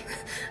fly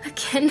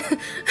again.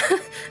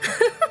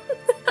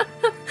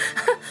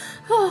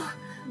 Oh,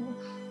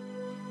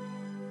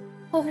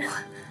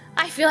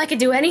 I feel I could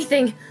do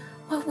anything.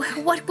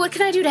 What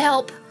can I do to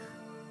help?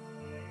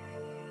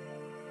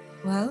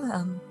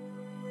 Well,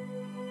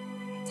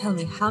 tell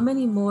me, how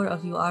many more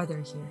of you are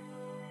there here?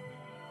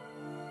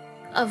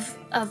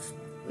 Of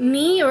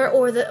me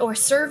or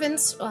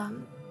servants?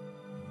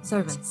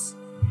 Servants.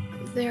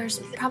 There's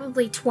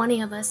probably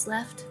 20 of us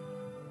left.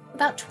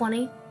 About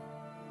 20.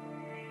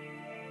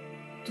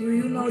 Do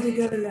you know the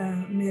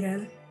girl,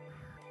 Mirel?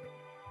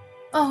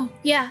 Oh,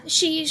 yeah,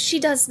 she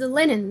does the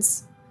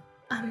linens.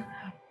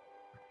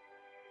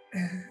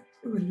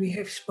 Well, we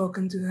have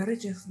spoken to her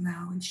just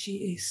now, and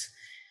she is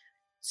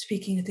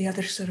speaking to the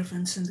other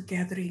servants and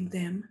gathering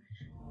them.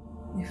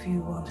 If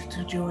you want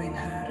to join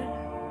her.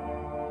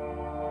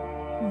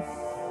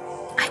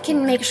 I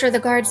can make sure the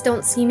guards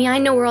don't see me. I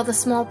know where all the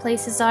small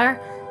places are.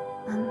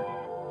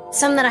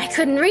 Some that I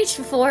couldn't reach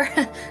before.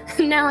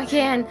 Now I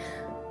can.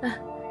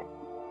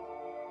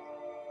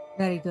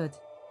 Very good.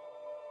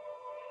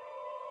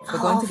 We're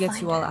going to get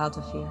you all out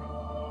of here.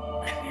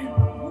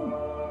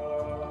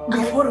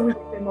 Before we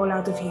get them all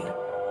out of here,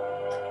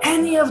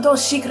 any of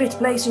those secret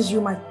places you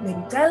might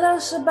maybe tell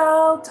us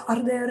about?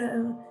 Are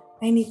there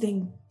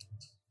anything?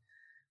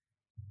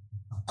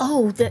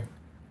 The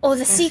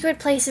secret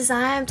places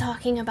I am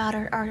talking about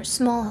are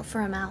small for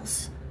a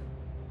mouse.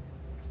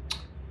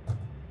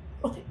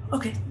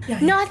 Okay. Yeah.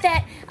 Not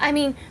that, I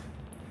mean,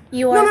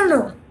 you are...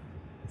 No.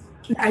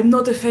 I'm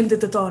not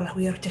offended at all.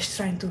 We are just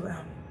trying to,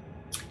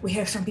 we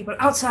have some people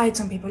outside,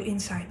 some people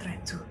inside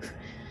trying to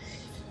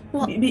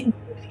be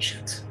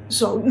efficient.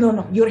 So,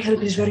 no, your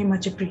help is very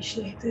much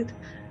appreciated.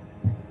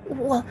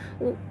 Well,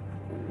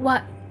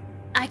 what?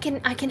 I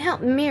can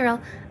help,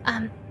 Mirel.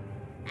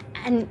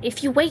 And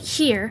if you wait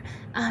here,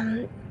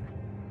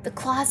 the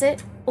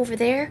closet over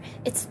there,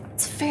 it's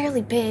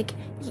fairly big.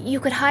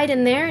 You could hide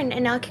in there,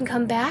 and I can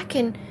come back,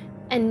 and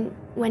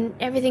when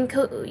everything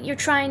you're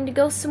trying to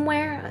go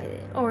somewhere,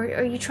 or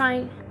are you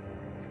trying?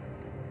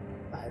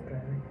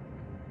 Library.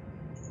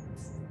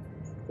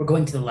 We're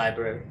going to the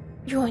library.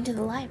 You're going to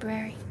the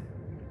library.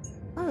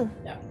 Oh.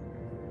 Yeah.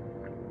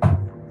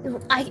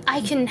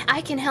 I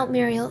can help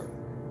Muriel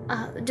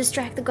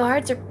distract the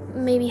guards, or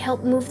maybe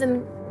help move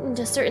them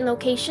into a certain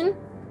location,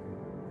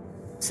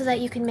 so that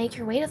you can make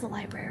your way to the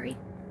library.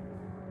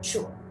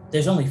 Sure.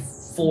 There's only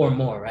 4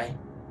 more, right?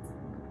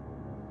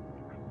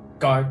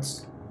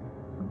 Guards.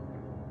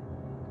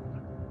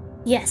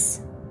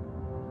 Yes.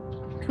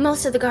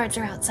 Most of the guards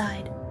are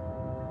outside.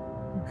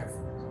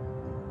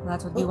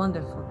 That would be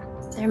wonderful.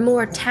 There are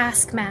more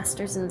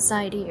taskmasters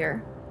inside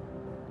here.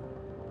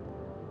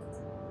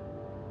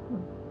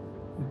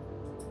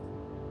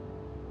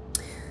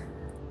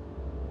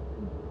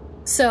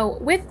 So,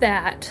 with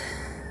that,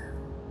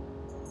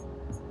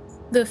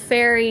 the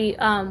fairy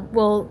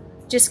will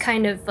just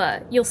kind of,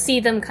 you'll see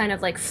them kind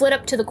of like flit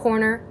up to the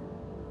corner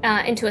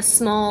into a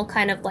small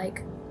kind of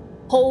like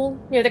hole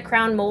near the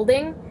crown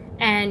molding,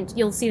 and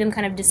you'll see them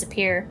kind of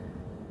disappear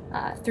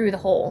through the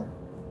hole.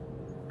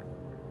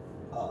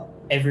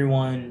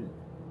 everyone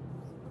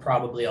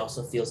probably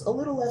also feels a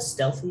little less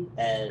stealthy,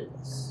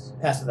 as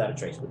Pass Without a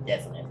Trace would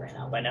definitely have ran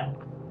out by now.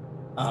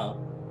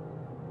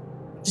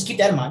 Just keep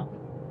that in mind.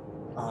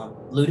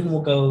 Ludin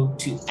will go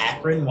to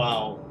Akron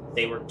while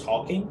they were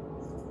talking,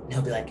 and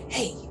he'll be like,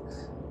 "Hey,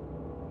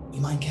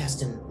 you mind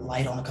casting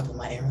light on a couple of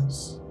my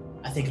arrows?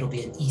 I think it'll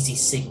be an easy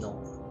signal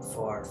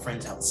for our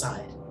friends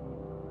outside.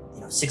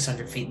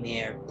 600 feet in the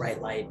air,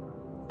 bright light.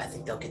 I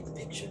think they'll get the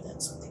picture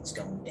that something's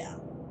going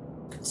down,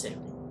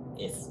 considering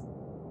if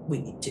we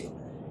need to.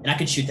 And I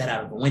could shoot that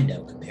out of a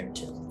window compared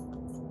to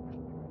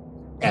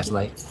Cast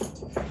light.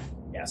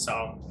 Yeah,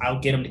 so I'll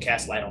get him to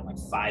cast light on like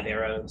 5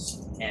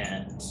 arrows.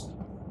 And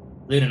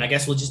Ludin, I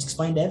guess we'll just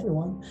explain to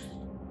everyone,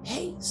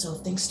 hey, so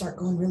if things start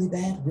going really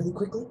bad really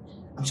quickly,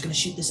 I'm just going to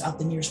shoot this out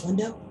the nearest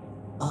window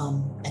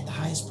at the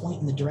highest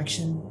point in the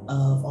direction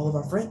of all of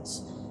our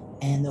friends,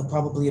 and they'll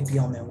probably be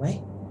on their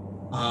way.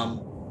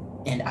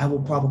 And I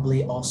will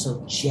probably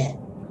also jet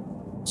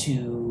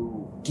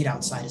to get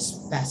outside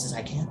as fast as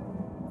I can.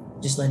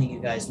 Just letting you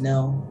guys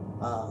know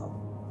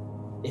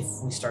if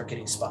we start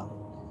getting spotted.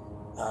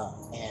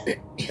 And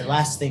the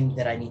last thing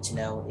that I need to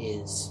know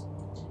is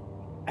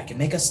I can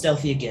make us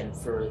stealthy again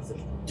for the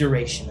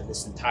duration of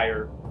this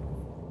entire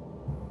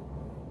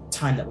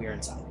time that we are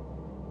inside.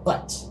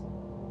 But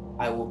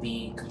I will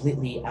be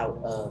completely out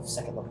of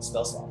second level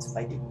spell slots if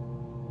I do.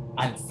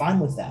 I'm fine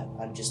with that.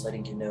 I'm just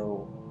letting you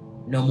know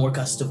no more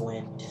gust of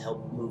wind to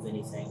help move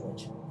anything,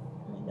 which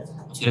doesn't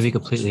help. To be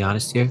completely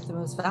honest here, The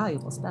most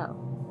valuable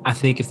spell. I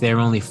think if there are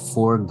only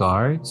 4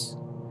 guards,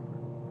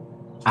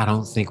 I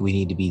don't think we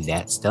need to be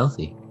that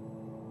stealthy.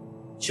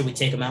 Should we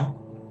take them out?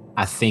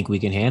 I think we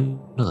can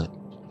handle it.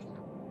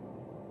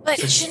 But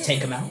So just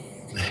take them out?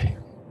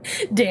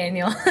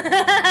 Daniel.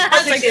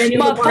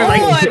 Daniel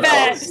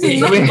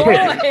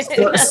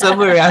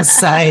Somewhere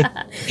outside,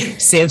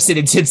 Samson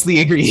intensely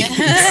agreed.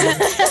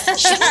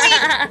 shouldn't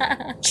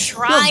we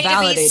try to be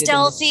validated in this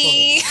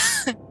stealthy?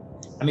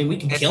 I mean, we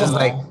can It's kill them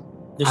like, all.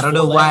 There's I don't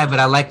 4 know why, left. but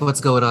I like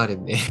what's going on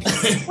in there.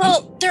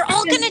 Well, they're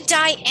all gonna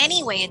die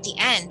anyway at the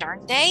end,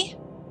 aren't they?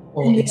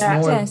 Well, it's Yeah.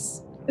 more...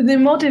 Yes. The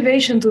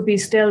motivation to be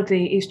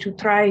stealthy is to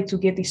try to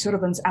get the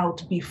servants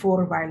out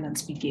before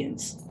violence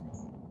begins.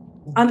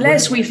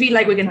 Unless we feel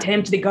like we can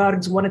tempt the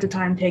guards one at a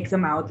time, take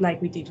them out like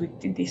we did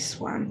with this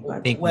one. I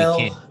But think Well,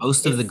 we can.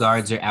 Most of the if-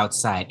 guards are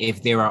outside.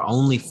 If there are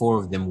only 4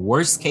 of them,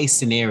 worst case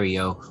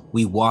scenario,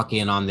 we walk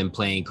in on them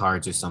playing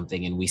cards or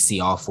something, and we see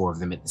all 4 of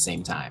them at the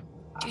same time.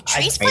 Do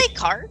trees play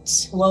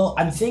cards? Well,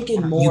 I'm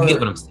thinking more You get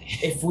what I'm saying?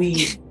 if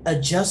we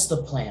adjust the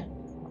plan,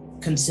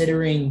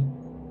 considering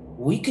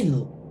we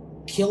can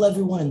kill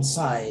everyone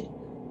inside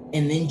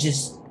and then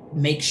just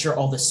make sure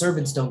all the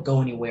servants don't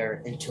go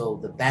anywhere until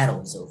the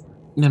battle is over.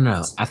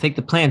 No. I think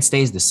the plan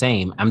stays the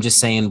same. I'm just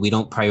saying we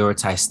don't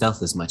prioritize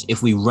stealth as much.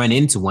 If we run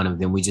into one of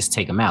them, we just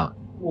take them out.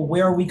 Well,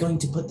 where are we going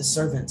to put the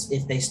servants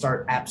if they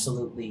start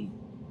absolutely,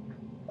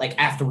 like,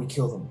 after we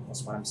kill them?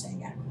 That's what I'm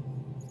saying.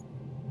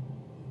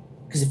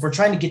 Because if we're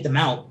trying to get them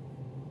out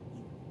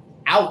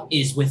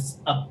is with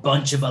a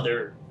bunch of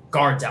other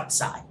guards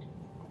outside.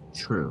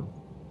 True.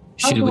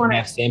 I Should we wanna-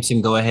 have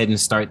Samson go ahead and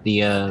start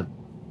the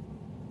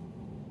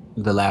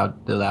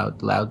loud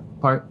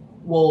part?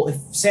 Well, if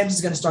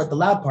Samson's going to start the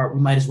loud part,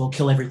 we might as well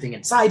kill everything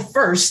inside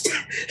first.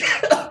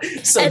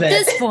 so At that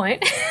this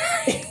point.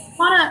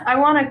 I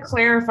want to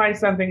clarify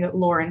something that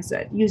Lauren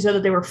said. You said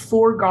that there were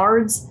 4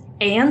 guards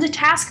and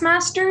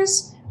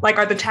taskmasters. Like,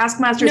 are the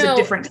taskmasters No. a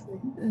different?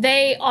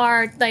 They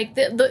are like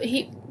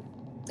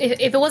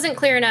if it wasn't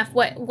clear enough,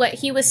 what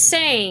he was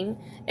saying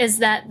is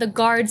that the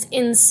guards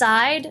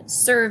inside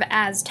serve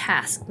as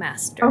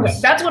taskmasters. Okay,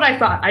 that's what I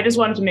thought. I just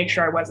wanted to make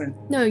sure I wasn't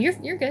No, you're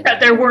good. that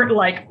there weren't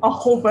like a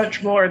whole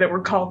bunch more that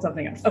were called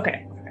something else.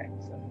 Okay.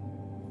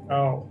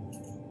 Oh.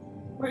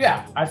 Well,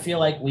 yeah, I feel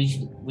like we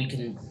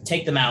can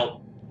take them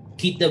out,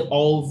 keep them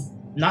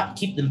all, not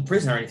keep them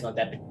prisoner or anything like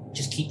that, but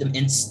just keep them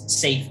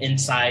safe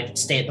inside,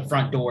 stay at the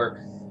front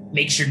door,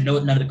 make sure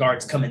none of the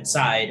guards come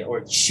inside,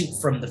 or shoot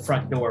from the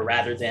front door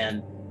rather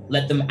than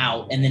let them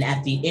out. And then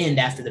at the end,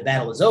 after the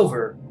battle is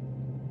over,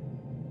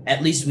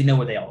 at least we know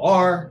where they all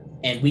are,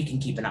 and we can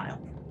keep an eye on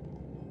them.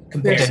 They're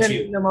Compared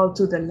sending to... them all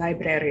to the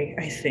library,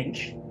 I think.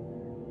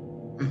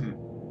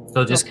 Mhm.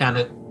 So just kind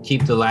of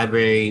keep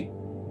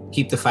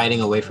the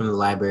fighting away from the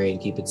library and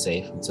keep it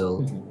safe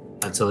until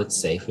it's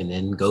safe, and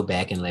then go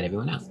back and let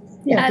everyone out.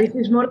 Yeah, this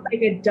is more like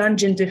a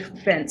dungeon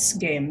defense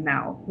game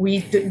now.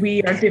 We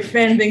are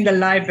defending the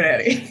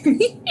library.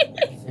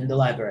 In the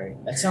library.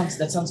 That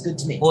sounds good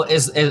to me. Well,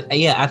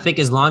 I think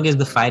as long as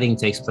the fighting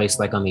takes place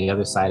like on the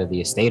other side of the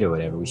estate or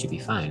whatever, we should be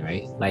fine,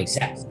 right? Like,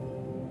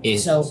 Exactly.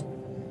 So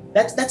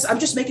that's I'm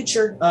just making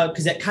sure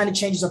because that kind of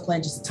changes our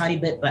plan just a tiny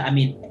bit, but I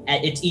mean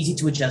it's easy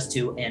to adjust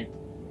to, and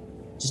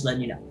just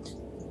letting you know.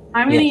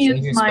 I'm going to Yeah,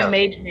 use your my spell.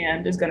 mage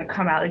hand is going to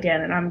come out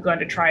again, and I'm going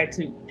to try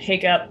to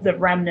pick up the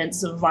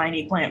remnants of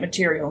viney plant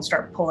material and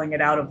start pulling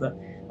it out of the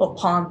little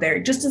pond there,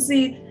 just to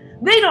see.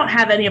 They don't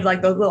have any of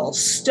like those little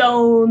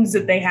stones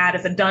that they had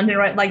at the dungeon,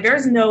 right? Like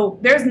there's no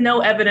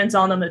evidence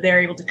on them that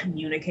they're able to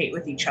communicate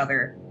with each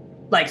other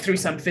like through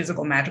some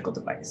physical magical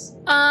device?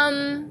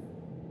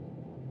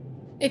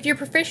 If you're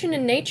proficient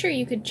in nature,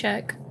 you could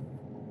check.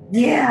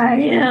 Yeah, I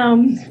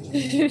am.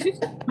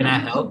 Can I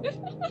help?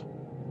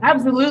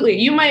 Absolutely.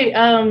 You might.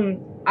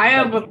 I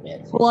have a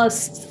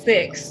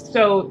 +6,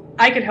 so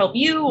I could help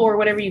you or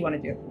whatever you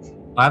want to do.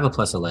 I have a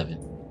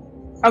 +11.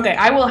 Okay,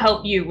 I will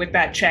help you with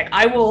that check.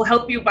 I will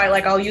help you by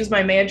I'll use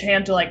my mage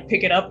hand to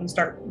pick it up and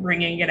start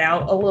bringing it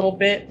out a little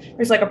bit.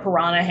 There's a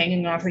piranha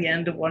hanging off the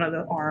end of one of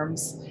the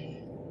arms.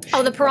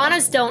 Oh, the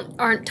piranhas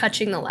aren't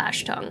touching the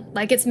lash tongue.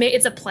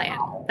 It's a plant.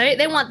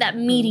 They want that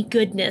meaty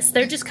goodness.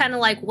 They're just kind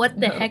of what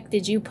the heck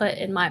did you put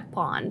in my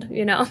pond?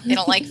 They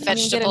don't like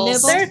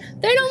vegetables.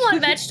 They don't want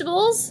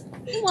vegetables.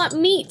 They want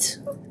meat,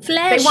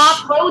 flesh. They want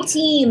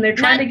protein. They're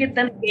trying to get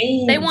them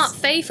gains. They want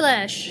fey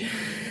flesh.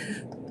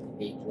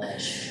 Fey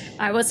flesh. All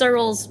right, what's our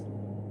rolls?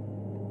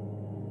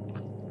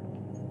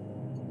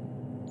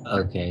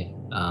 Okay.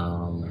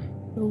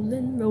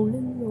 Rolling.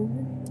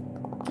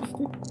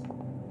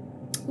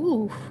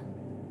 Ooh.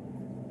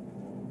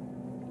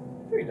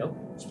 There you go.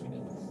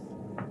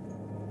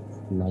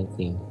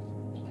 19.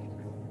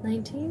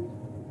 19.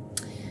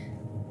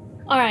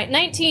 All right,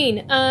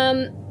 19.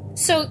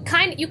 So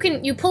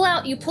you pull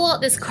out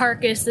this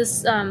carcass,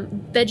 this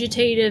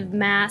vegetative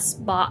mass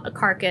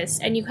carcass,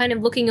 and you kind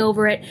of looking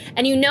over it,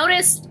 and you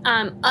notice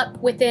up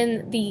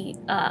within the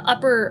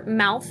upper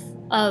mouth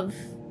of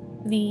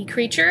the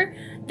creature,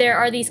 there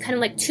are these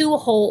kind of 2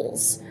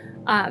 holes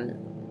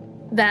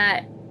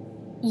that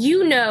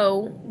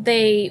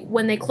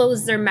when they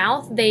close their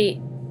mouth,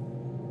 they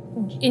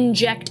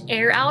inject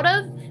air out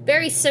of,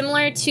 very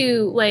similar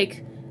to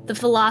the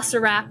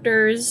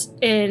velociraptors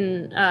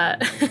in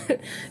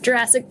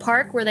Jurassic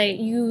Park, where they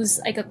use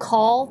a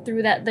call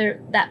through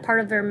that part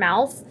of their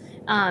mouth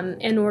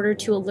in order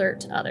to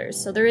alert others.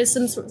 So there is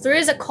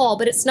a call,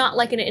 but it's not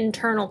an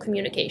internal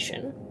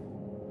communication.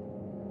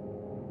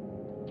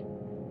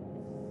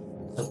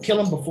 So kill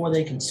them before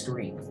they can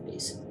scream,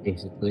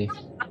 basically.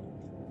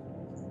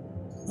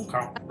 Okay.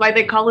 That's why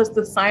they call us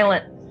the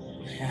silent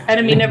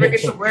enemy. Never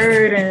gets a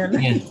word in.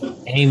 Yeah.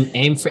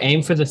 Aim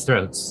for the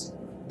throats.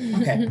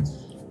 Okay.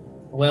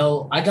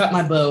 Well, I got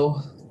my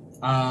bow.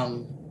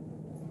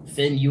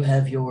 Finn, you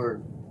have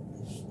your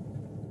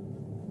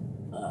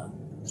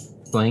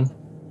Sling.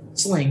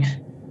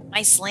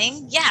 My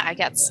sling? Yeah, I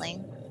got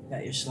sling.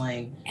 Got your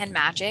sling. And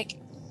magic.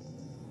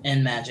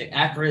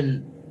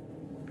 Akron.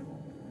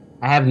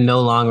 I have no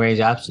long range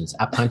options.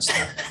 I punch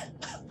them.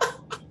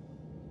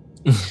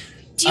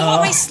 Do you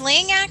want my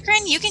sling,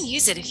 Akron? You can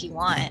use it if you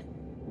want.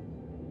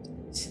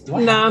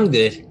 Nah, I'm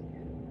good.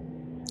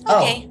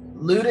 Okay.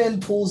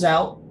 Ludin pulls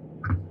out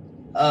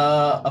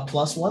a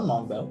 +1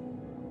 longbow,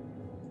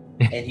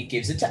 and he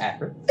gives it to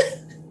Akron.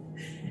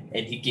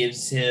 And he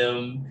gives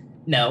him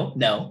no.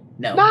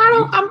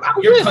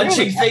 Your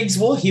punching things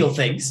will heal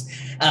things.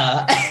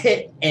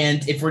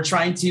 And if we're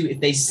trying to, if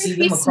they see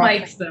them across,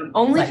 smites them.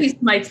 Only if he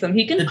smites them.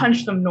 He can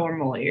punch them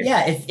normally.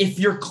 Yeah, if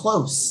you're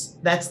close,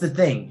 that's the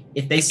thing.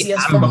 If they see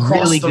us from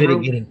across really the good room,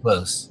 at getting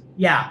close.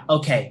 Yeah,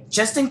 okay.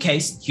 Just in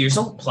case, here's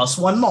a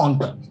 +1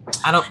 longbow.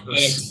 And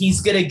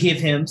he's gonna give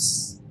him.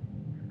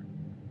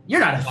 You're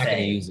not a I'm not gonna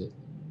Fae. use it.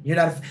 You're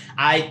not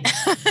a.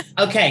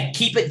 Okay,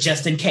 keep it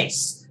just in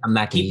case. I'm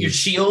not gonna keep your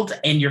shield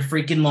and your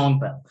freaking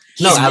longbow.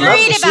 He's I love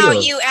worried the about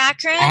shield. you,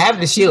 Akron. I have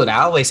the shield.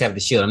 I always have the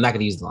shield. I'm not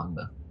gonna use the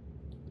longbow.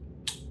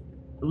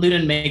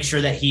 Ludin makes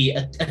sure that he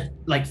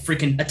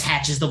freaking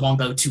attaches the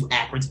longbow to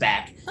Akron's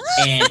back,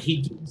 and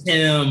he gives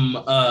him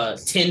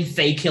 10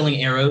 Fae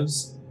killing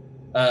arrows,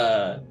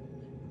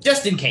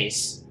 just in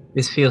case.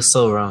 This feels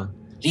so wrong.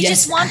 He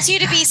just wants you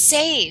to be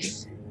safe.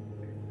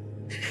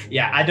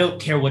 Yeah, I don't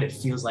care what it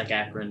feels like,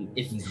 Akron.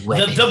 If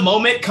the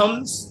moment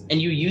comes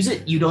and you use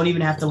it, you don't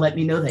even have to let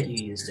me know that you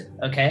used it.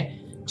 Okay,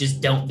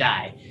 just don't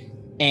die.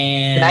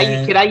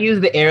 And Could I use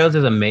the arrows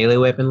as a melee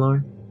weapon,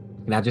 Lauren?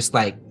 Can I just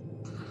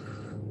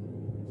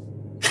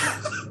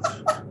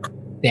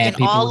You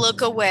can all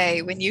look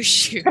away when you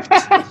shoot.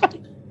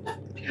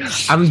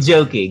 I'm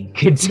joking.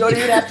 You don't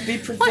even have to be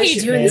proficient. Why are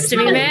you doing this to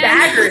me, man?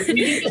 Daggers.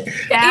 You can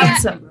just stab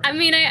someone. I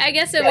mean, I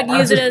guess I would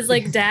use it as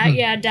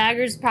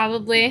daggers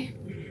probably.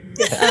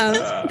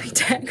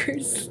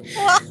 Daggers.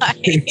 Why?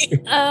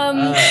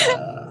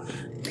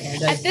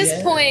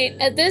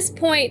 At this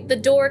point, the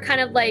door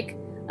kind of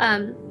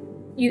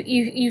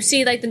you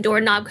see the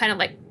doorknob kind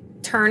of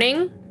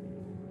turning,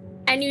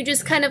 and you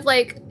just kind of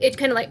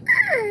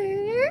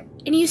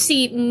and you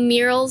see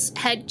Muriel's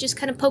head just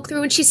kind of poke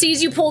through, and she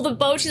sees you pull the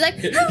bow. She's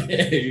like,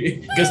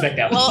 goes back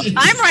down. Well,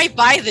 I'm right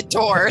by the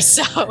door,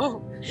 so.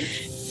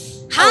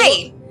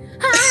 Hi.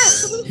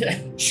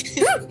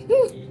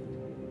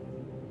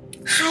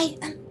 Hi.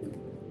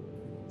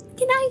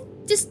 Can I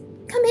just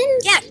come in?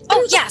 Yeah.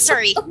 Oh, yeah.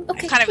 Sorry. Oh,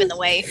 okay. I'm kind of in the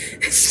way.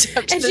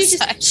 and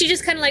she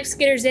just kind of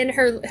skitters in,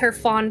 her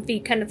fawn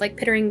feet kind of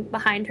pittering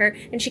behind her,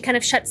 and she kind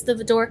of shuts the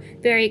door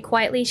very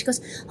quietly. She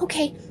goes,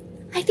 "Okay,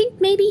 I think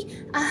maybe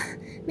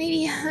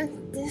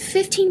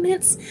 15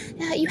 minutes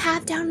you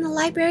have down in the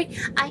library.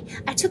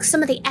 I took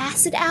some of the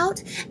acid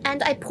out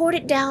and I poured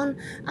it down.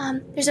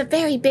 There's a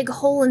very big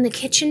hole in the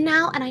kitchen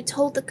now, and I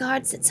told the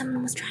guards that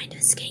someone was trying to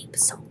escape,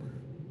 so...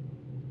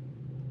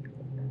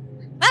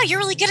 Wow, you're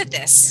really good at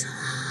this.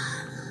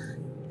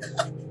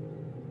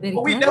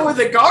 Well, we know where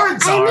the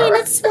guards are. I mean,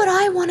 it's what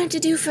I wanted to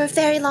do for a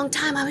very long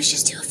time. I was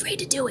just too afraid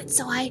to do it,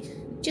 so I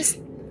just...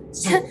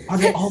 So, are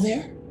they all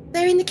there?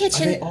 They're in the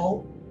kitchen. Are they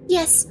all?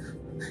 Yes.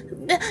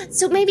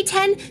 So maybe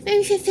 10,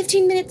 maybe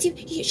 15 minutes.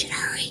 You should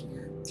hurry.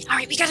 All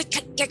right, we gotta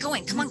get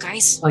going. Come on,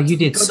 guys. Oh, you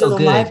did Go so to the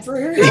good.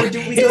 library, or do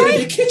we go to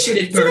the kitchen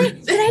and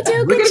burn? Did I do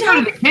a We're good gonna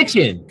job? go to the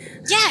kitchen.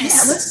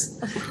 Yes.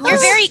 Yeah, let's. You're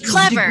very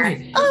clever.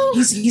 Oh,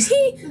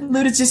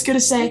 Luda's just gonna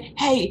say,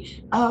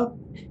 "Hey,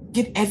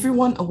 get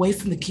everyone away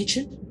from the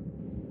kitchen.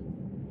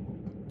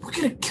 We're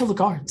gonna kill the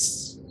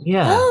guards."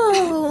 Yeah.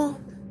 Oh,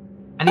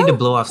 I need to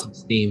blow off some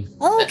steam.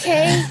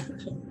 okay.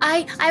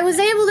 I was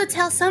able to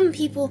tell some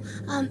people,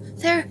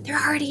 they're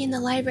already in the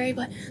library,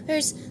 but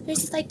there's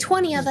just like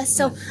 20 of us,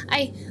 so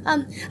I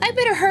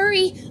better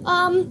hurry.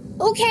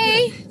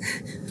 Okay.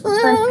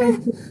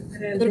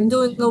 They're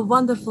doing a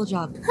wonderful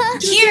job.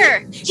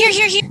 Here.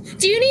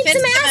 Do you need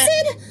some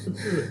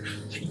acid?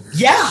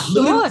 Yeah,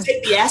 Sure. Luda,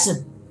 take the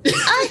acid.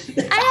 I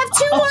have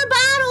 2 more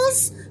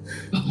bottles.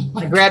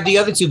 I grabbed the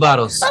other 2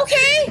 bottles.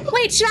 Okay.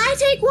 Wait, should I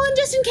take one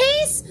just in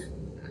case?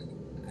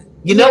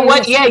 You know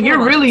what? Yeah,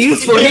 you're really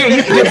useful here.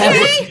 You can have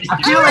it.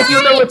 I feel like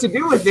you'll know what to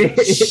do with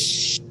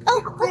it.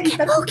 Oh,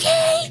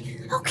 okay.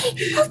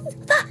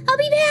 I'll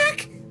be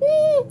back.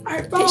 All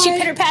right, bye. She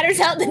pitter-patters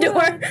out the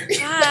door.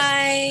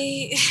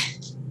 Bye.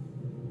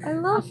 I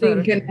love her.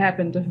 Nothing can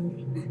happen to her.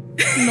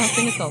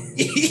 Nothing at all.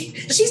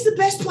 She's the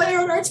best player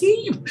on our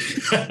team.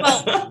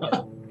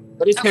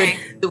 What is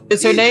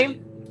what's her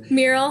name?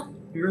 Meryl.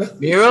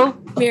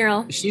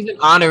 Meryl? She's an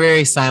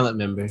honorary silent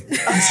member.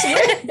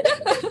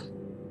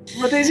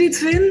 What is it,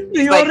 Finn?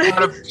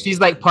 She's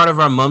like part of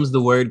our Mums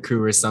the Word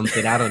crew or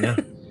something. I don't know.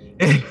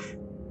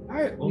 All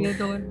right, well, We're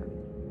going.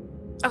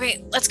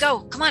 Okay, let's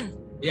go. Come on.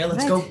 yeah,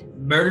 let's go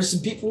murder some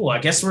people. I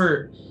guess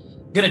we're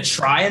gonna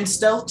try and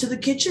stealth to the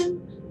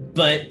kitchen,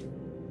 but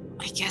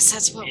I guess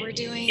that's what we're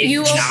doing. If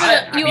You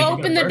not,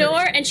 open the murder. door,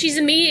 and she's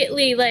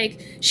immediately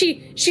like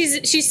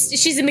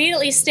she's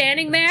immediately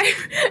standing there,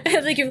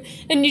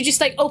 and you just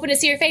like open to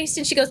see her face,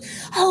 and she goes,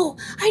 Oh,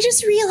 I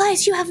just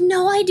realized you have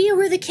no idea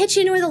where the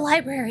kitchen or the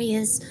library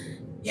is.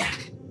 Yeah.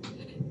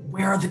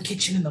 Where are the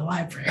kitchen and the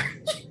library?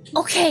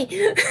 Okay.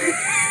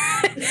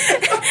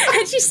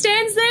 and she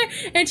stands there,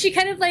 and she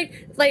kind of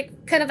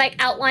like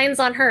outlines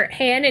on her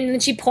hand, and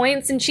then she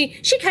points, and she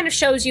kind of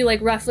shows you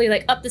like roughly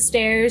like up the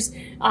stairs,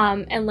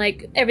 and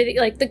like everything,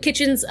 like the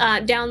kitchen's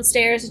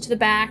downstairs to the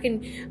back,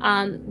 and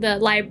the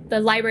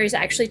library is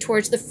actually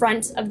towards the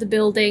front of the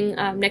building,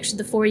 next to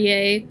the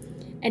foyer.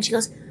 And she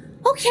goes,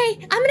 Okay,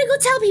 I'm gonna go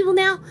tell people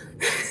now.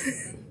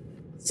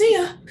 See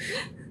ya.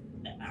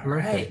 All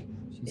right.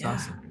 She's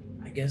awesome.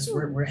 I guess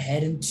we're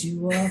heading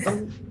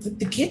to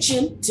the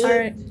kitchen. To, all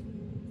right.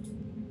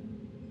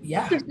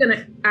 Yeah. I'm just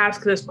gonna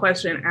ask this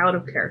question out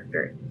of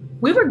character.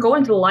 We were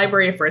going to the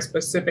library for a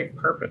specific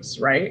purpose,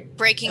 right?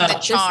 Breaking the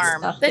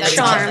charm. The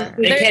charm.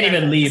 They can't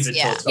even leave until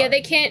Yeah. it's Yeah, on.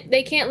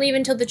 they can't leave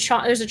until the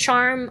charm. There's a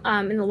charm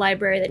in the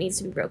library that needs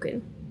to be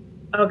broken.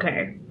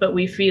 Okay, but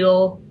we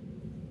feel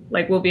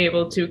like we'll be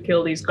able to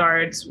kill these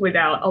guards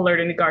without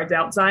alerting the guards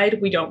outside.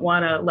 We don't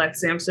want to let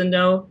Samson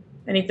know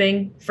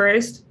anything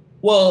first.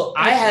 Well,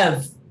 I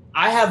have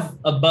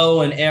a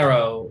bow and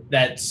arrow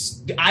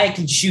that's I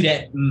can shoot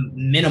at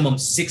minimum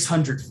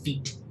 600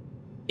 feet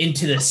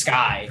into the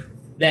sky.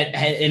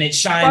 And it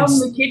shines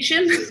From the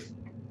kitchen?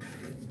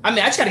 I mean,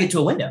 I just got to get to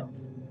a window.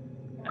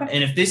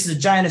 And if this is a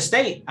giant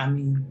estate, I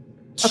mean,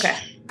 Okay.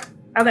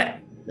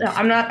 No,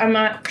 I'm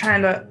not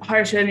trying to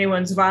harsh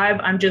anyone's vibe.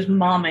 I'm just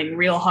momming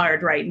real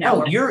hard right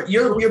now. no,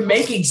 you're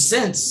making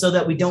sense so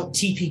that we don't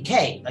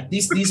TPK. Like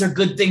these are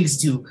good things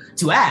to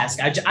ask.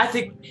 I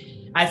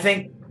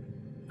think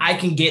I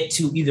can get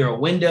to either a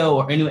window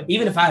or anywhere.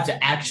 Even if I have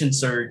to action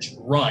surge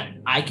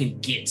run, I can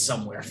get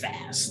somewhere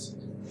fast.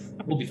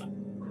 We'll be fine.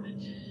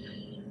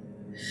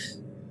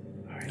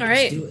 All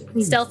right, let's do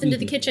it. stealth into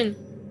the kitchen.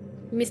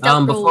 Give me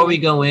stealth roll. Before we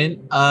go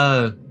in,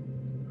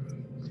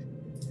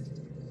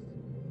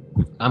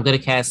 I'm gonna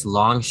cast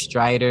Long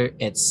Strider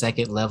at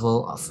 2nd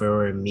level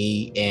for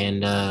me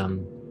and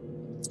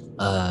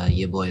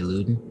your boy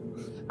Luden.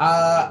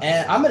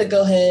 And I'm gonna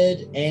go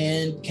ahead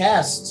and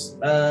cast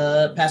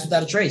Pass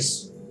Without a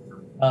Trace.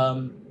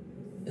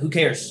 Who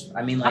cares?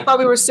 I mean, like, I thought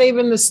we were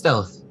saving the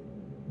stealth.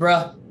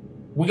 bruh,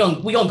 we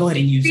gonna go ahead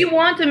and use We it.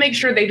 want to make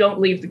sure they don't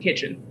leave the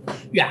kitchen.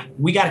 Yeah,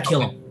 we gotta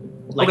kill him.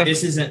 Like Okay.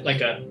 this isn't like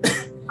a.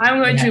 I'm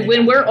going Yeah. to,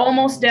 when we're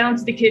almost down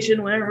to the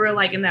kitchen, whenever we're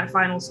like in that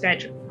final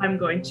sketch, I'm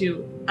going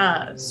to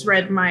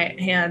spread my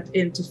hand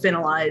into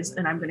Finalize,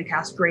 and I'm going to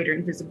cast Greater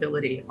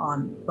Invisibility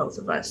on both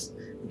of us.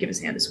 Give his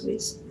hand a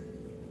squeeze.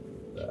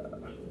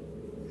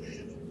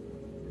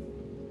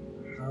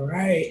 All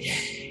right,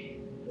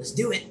 let's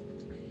do it.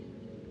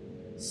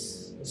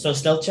 So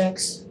stealth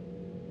checks.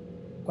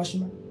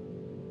 Question mark?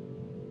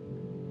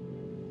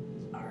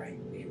 All right,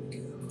 here we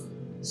go.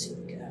 Let's see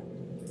what we got.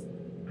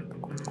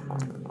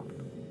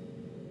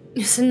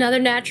 It's another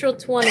natural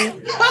 20.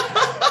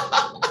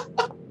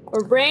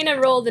 Orena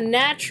rolled a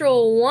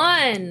natural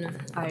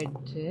 1. I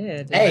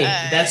did. Hey,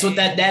 that's what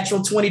that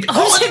natural 20.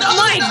 Oh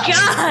my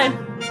god!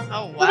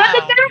 Oh wow.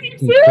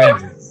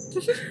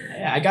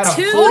 Yeah, I got a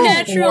 2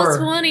 natural 44.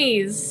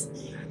 20s.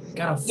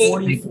 Got a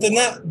 44.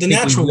 The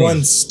natural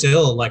one's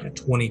still like a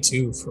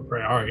 22 for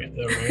Praeria,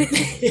 though, right?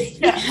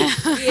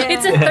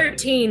 It's a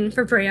 13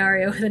 for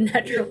Praerio with a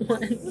natural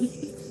 1.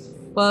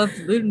 Well, if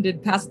Ludin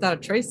did pass without a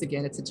trace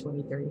again, it's a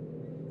 23.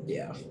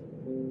 Yeah.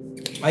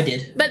 I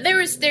did. But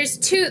there's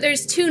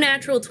two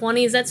natural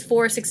 20s. That's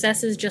 4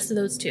 successes just of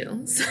those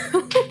 2. So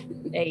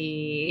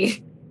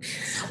Hey.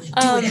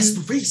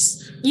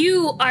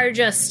 You are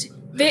just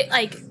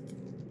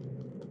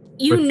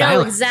you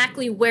know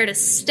exactly where to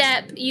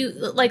step. You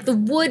like the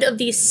wood of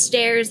these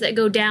stairs that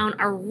go down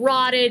are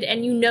rotted,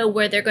 and you know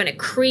where they're going to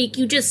creak.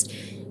 You're just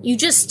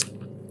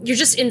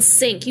in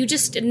sync. You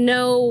just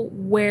know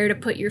where to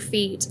put your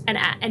feet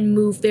and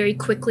move very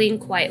quickly and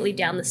quietly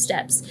down the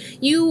steps.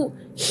 You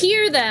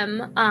hear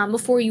them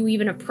before you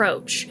even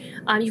approach.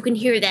 You can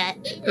hear that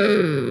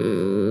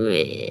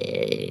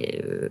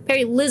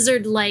very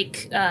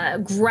lizard-like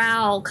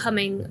growl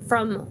coming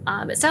from.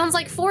 It sounds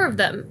like 4 of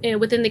them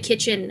within the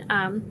kitchen,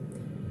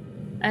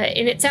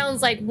 and it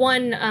sounds like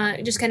one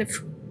just kind of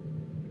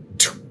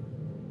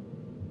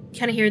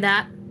hear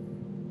that.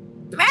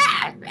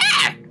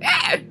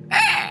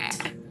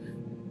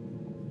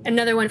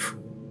 Another one.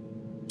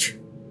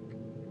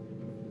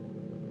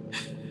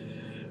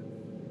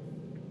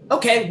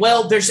 Okay,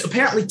 well, there's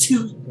apparently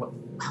 2. Well,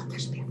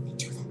 there's apparently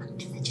 2 of them.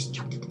 That just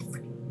jumped into the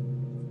frame.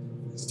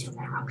 There's 2 of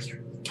them up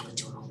here. Kill the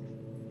 2 of them.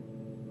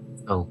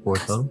 Oh, 4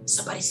 total?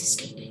 Somebody's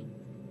escaping.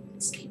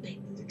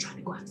 They're trying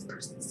to go after the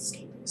person that's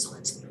escaping. So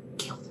let's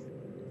kill them.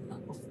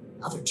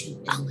 The other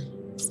 2.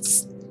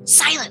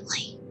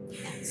 Silently.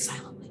 Yeah,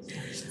 silently.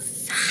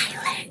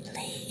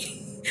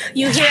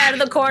 You hear out of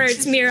the corner,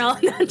 it's Muriel.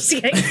 No, I'm just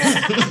kidding.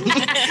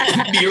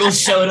 Muriel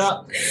showed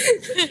up.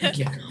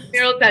 Yeah.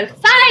 Muriel says,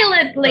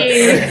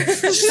 silently!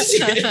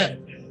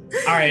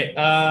 All right,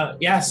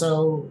 yeah,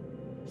 so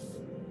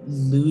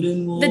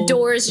Ludin will... The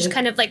doors just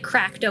kind of like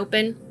cracked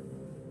open.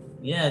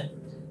 Yeah,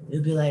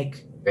 it'll be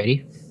like...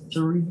 Ready?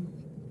 3,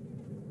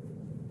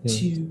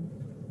 2,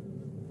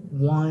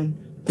 1...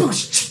 Boom!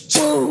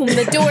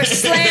 The door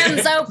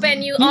slams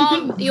open. You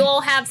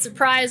all have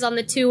surprise on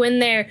the 2 in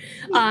there.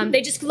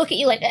 They just look at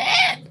you like,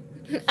 and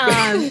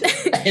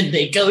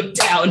they go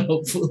down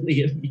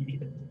hopefully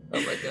immediately.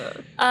 Oh my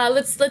god.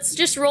 Let's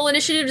just roll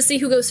initiative to see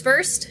who goes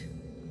first.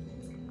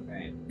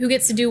 Right. Who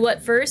gets to do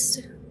what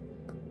first?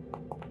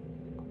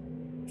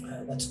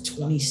 That's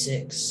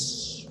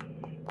 26.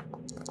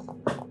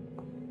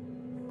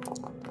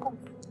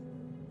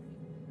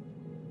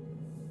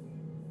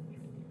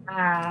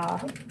 Wow.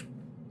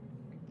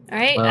 All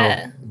right,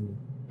 Well,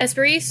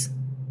 Esperise.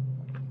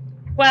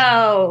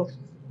 12.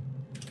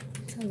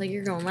 Sounds like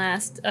you're going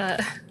last.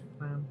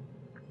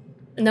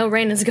 No,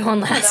 Raina's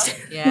going last.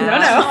 Yeah.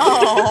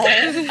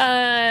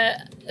 No.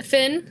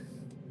 Finn.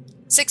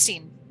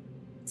 16.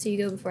 So you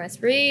go before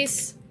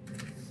Esperise.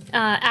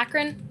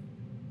 Akron.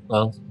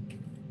 Well,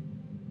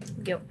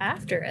 Go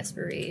after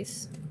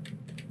Esperise.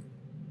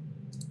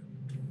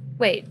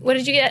 Wait, what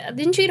did you get?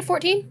 Didn't you get a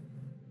 14?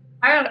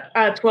 I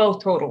got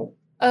 12 total.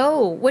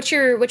 Oh, what's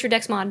your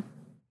dex mod?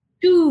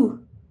 2.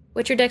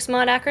 What's your dex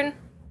mod, Akron?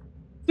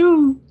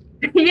 2.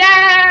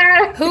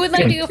 Yeah! Who would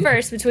like to go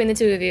first between the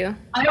 2 of you?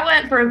 I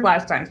went first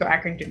last time, so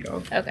Akron can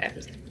go. Okay.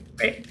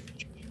 Right.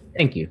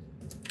 thank you.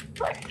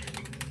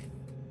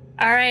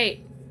 All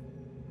right.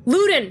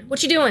 Ludin,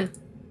 what you doing?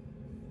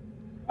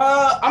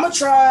 I'm gonna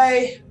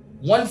try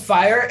 1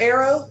 fire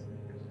arrow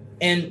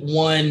and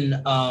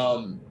one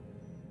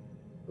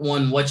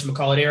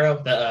whatchamacallit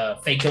arrow, the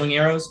fake killing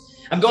arrows.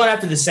 I'm going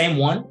after the same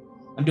one.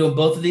 I'm doing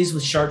both of these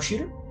with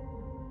sharpshooter.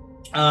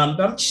 But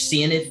I'm just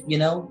seeing if,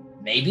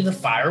 maybe the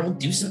fire will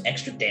do some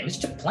extra damage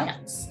to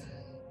plants.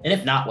 And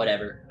if not,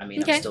 whatever. I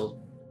mean, Okay. I'm still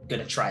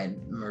gonna try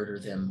and murder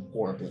them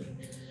horribly.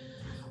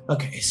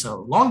 Okay,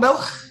 so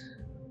longbow.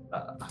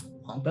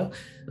 Longbow.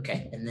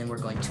 Okay, and then we're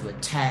going to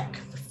attack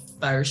the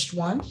first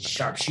one.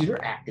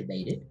 Sharpshooter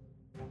activated.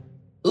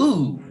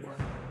 Ooh,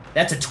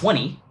 that's a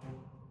 20.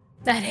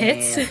 That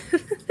hits. The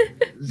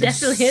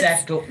Definitely hits.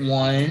 second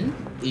one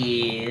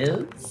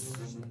is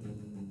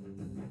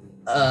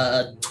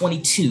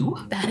 22.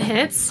 That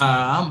hits.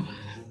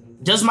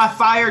 Does my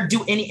fire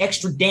do any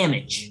extra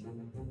damage?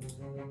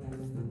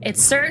 It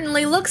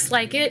certainly looks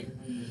like it.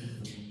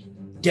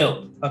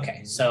 Dope.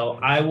 Okay, so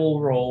I will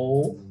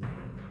roll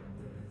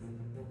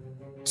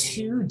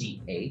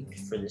 2d8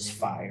 for this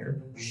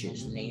fire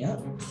Shiznia.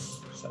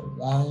 So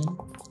 1,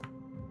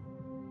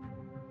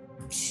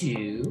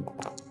 2.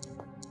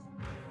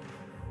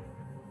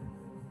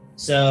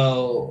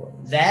 So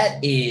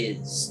that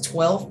is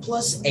 12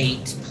 plus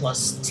 8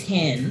 plus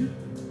 10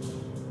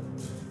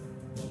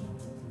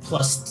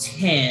 plus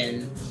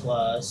 10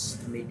 plus,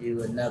 let me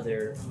do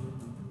another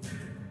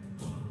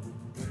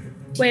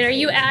Wait, are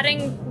you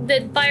adding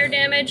the fire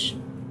damage?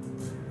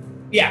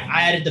 Yeah,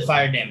 I added the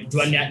fire damage.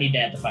 Do I not need to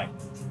add the fire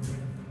damage?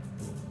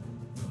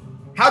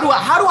 How do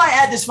I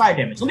add this fire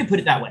damage? Let me put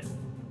it that way.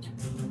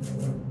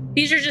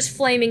 These are just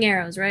flaming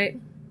arrows, right?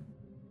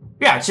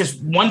 Yeah, it's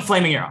just one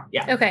flaming arrow.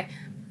 Yeah. Okay.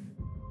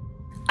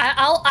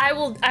 I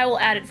will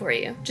add it for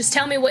you. Just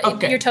tell me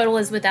what your total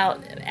is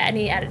without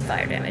any added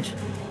fire damage.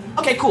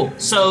 Okay, cool.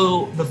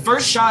 So the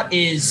first shot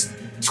is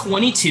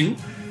 22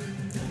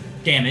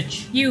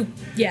 damage. You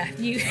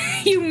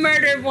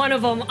murdered one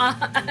of them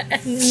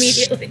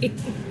immediately.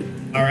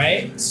 All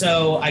right.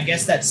 So I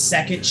guess that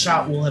second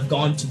shot will have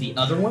gone to the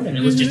other one, and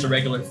it was just a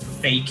regular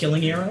Fey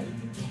killing arrow.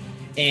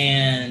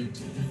 And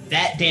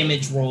that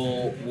damage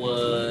roll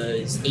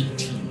was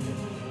 18.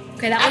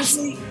 Okay, that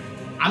actually,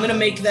 I'm gonna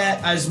make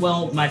that as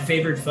well my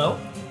favorite foe.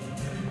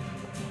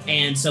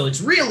 And so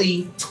it's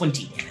really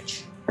 20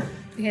 damage.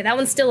 Okay, that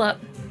one's still up.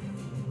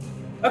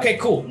 Okay,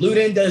 cool.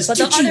 Ludin does. But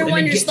the other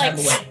one just like.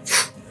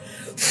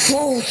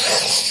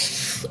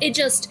 It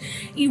just,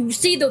 you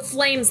see the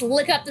flames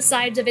lick up the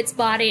sides of its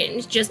body, and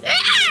it's just,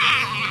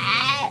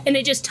 and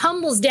it just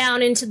tumbles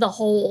down into the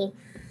hole,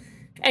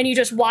 and you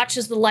just watch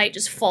as the light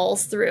just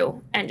falls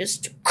through, and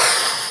just,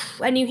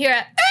 and you hear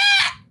it.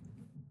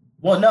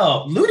 Well,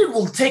 no, Ludin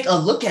will take a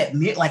look at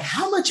me like,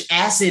 how much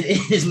acid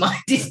is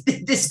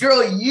this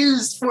girl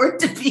used for it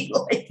to be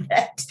like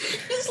that?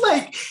 He's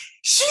like,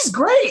 she's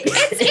great.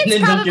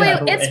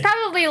 It's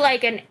probably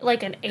like an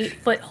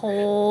 8-foot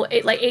hole,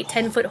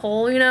 8-10 foot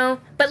hole, you know.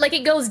 But like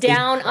it goes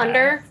down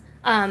under,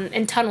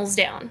 and tunnels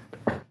down.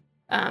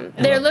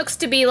 There looks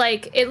to be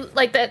like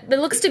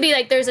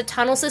there's a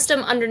tunnel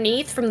system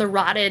underneath from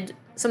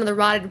some of the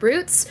rotted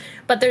roots,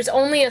 but there's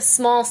only a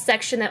small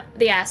section that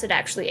the acid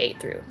actually ate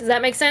through. Does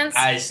that make sense?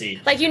 I see.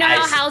 Like, you know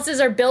how houses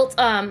are built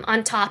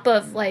on top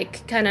of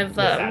like kind of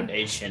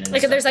foundation,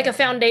 like there's like a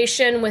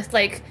foundation with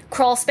like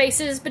crawl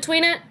spaces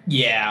between it.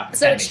 Yeah.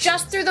 So it's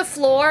just through the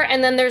floor,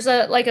 and then there's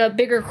a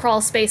bigger crawl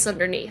space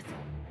underneath.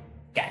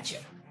 Gotcha.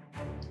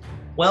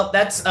 Well,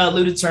 that's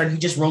Ludin's turn. He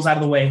just rolls out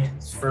of the way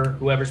for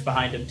whoever's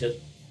behind him to.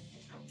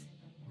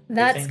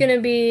 That's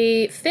gonna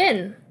be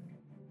Finn.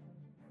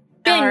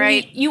 Finn, all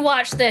right. You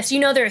watch this.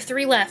 You know there are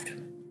 3 left.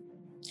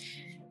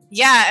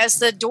 Yeah, as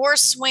the door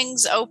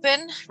swings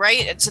open,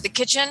 right, into the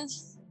kitchen,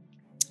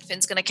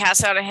 Finn's going to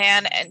cast out a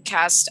hand and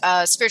cast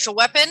a spiritual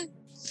weapon.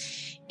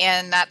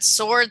 And that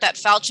sword, that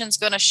falchion's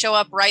going to show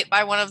up right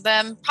by one of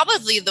them.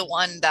 Probably the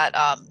one that,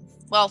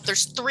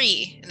 there's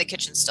 3 in the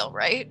kitchen still,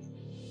 right?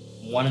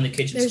 One in the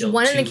kitchen There's still.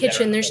 One in the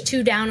kitchen. There's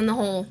 2 down in the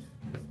hole.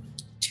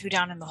 2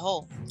 down in the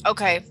hole.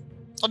 Okay.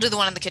 I'll do the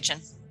one in the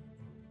kitchen.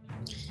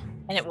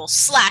 And it will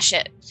slash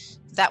it.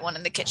 That one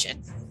in the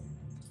kitchen.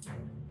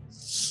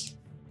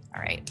 All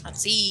right,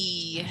 let's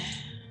see.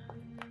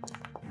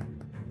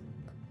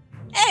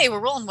 Hey,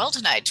 we're rolling well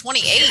tonight.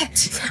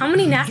 28. How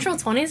many natural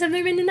 20s have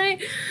there been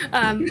tonight?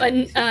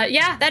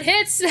 Yeah, that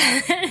hits.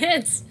 That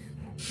hits.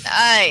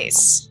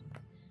 Nice.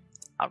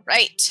 All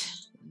right.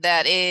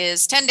 That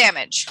is 10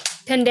 damage.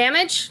 10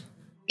 damage?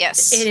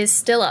 Yes. It is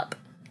still up.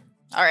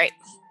 All right.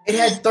 It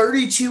had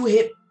 32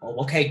 hit.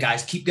 Oh, okay,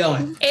 guys, keep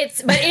going.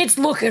 It's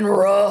looking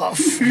rough.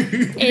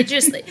 It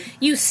just,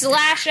 you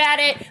slash at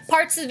it,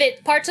 parts of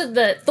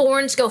the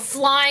thorns go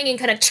flying and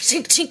kind of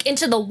chink chink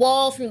into the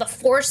wall from the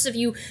force of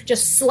you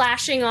just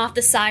slashing off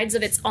the sides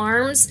of its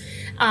arms.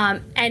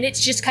 And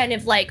it's just kind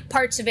of like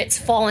parts of it's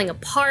falling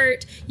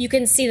apart. You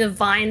can see the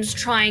vines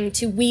trying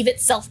to weave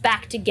itself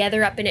back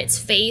together up in its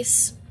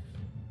face.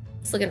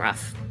 It's looking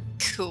rough.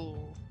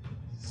 Cool.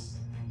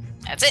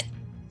 That's it.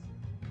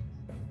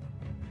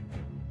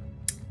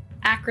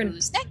 Akron.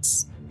 Who's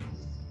next?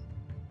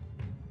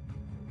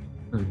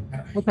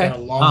 Okay.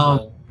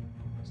 A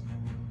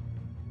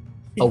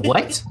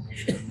what?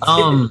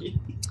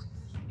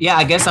 Yeah,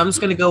 I guess I'm just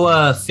gonna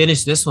go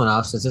finish this one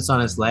off since it's on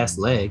its last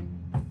leg.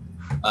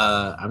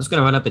 I'm just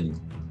gonna run up and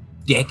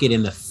deck it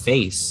in the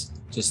face,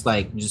 just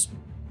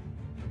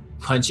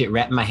punch it,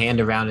 wrap my hand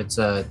around its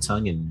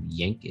tongue, and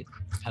yank it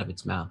out of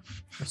its mouth.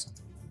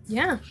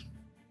 Yeah.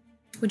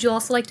 Would you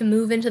also like to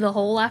move into the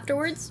hole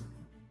afterwards?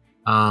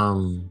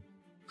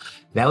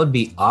 That would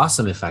be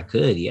awesome if I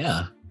could,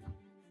 yeah.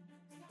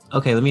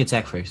 Okay, let me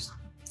attack first.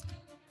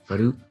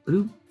 Ba-doop,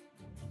 ba-doop.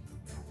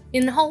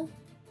 In the hole.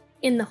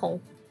 In the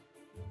hole.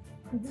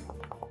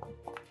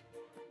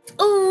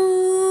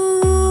 Ooh.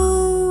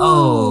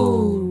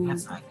 Oh.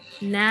 That's not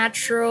good.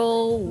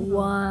 Natural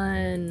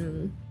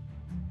 1.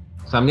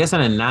 So I'm guessing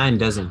a 9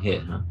 doesn't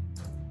hit, huh?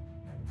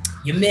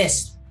 You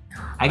missed.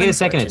 I get a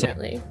second attack.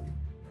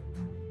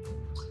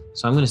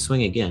 So I'm going to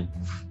swing again.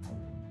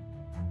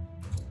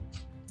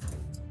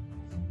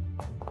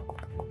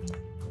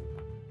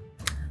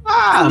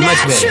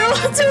 Natural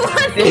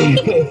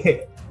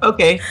 20.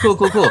 Okay, cool.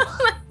 Oh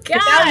my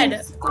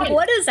god,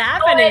 what is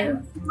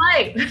happening?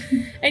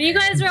 And you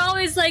guys are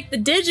always like the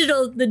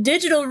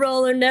digital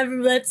roller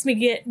never lets me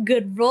get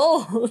good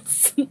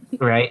rolls.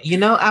 Right. You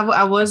know,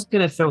 I was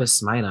gonna throw a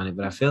smite on it,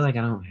 but I feel like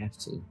I don't have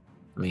to.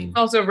 I mean,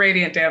 also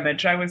radiant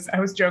damage. I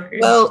was joking.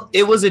 Well,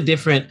 it was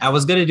I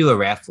was gonna do a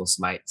wrathful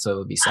smite, so it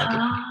would be psychic.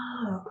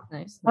 Oh,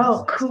 Nice.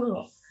 oh,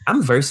 cool.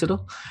 I'm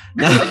versatile.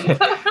 Yeah,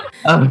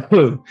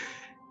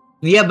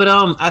 but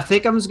I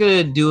think I'm just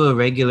gonna do a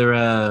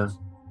regular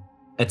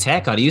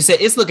attack on it. You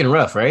said it's looking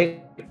rough,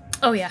 right?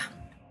 Oh yeah.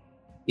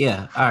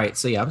 Yeah. All right.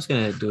 So yeah, I'm just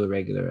gonna do a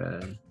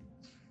regular.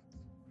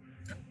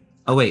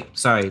 Oh wait,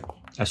 sorry.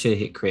 I should have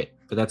hit crit,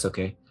 but that's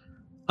okay.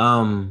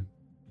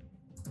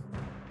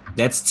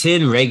 That's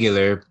 10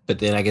 regular, but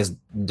then I guess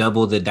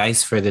double the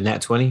dice for the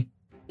nat 20.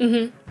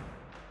 Mm-hmm.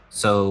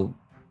 So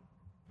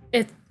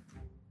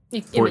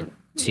You 14,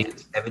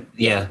 7,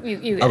 yeah.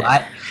 You get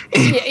it.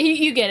 Yeah,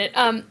 you get it.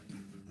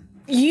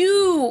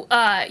 You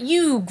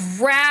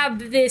grab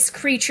this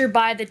creature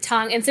by the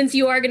tongue, and since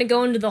you are going to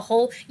go into the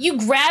hole, you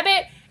grab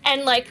it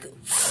and like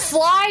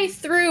fly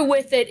through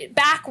with it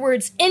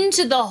backwards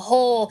into the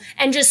hole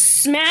and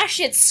just smash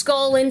its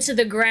skull into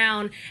the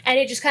ground, and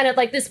it just kind of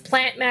like this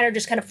plant matter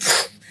just kind of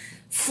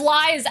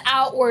flies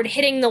outward,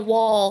 hitting the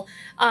wall,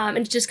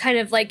 and just kind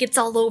of like gets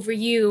all over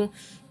you,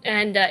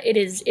 and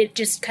it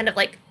just kind of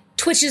like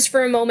twitches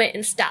for a moment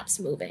and stops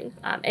moving,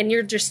 and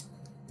you're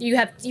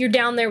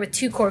down there with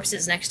 2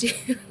 corpses next to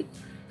you.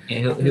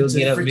 Yeah, he'll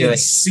get up and be like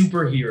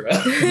superhero.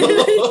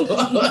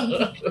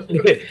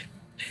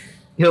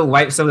 He'll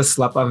wipe some of the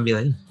slop off and be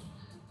like,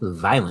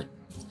 violent.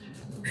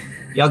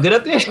 Y'all good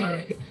up there?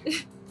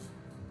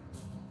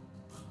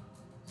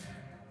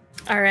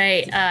 All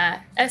right,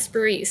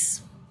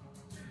 Esperise.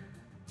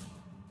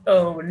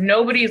 Oh,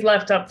 nobody's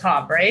left up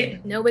top,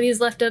 right?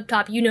 Nobody's left up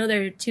top. You know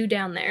there are 2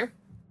 down there.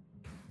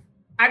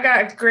 I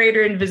got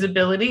greater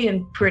invisibility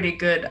and pretty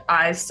good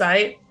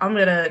eyesight. I'm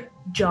gonna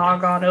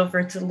jog on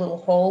over to the little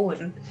hole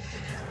and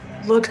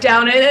look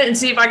down in it and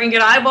see if I can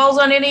get eyeballs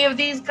on any of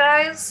these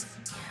guys.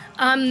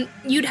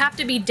 You'd have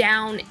to be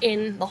down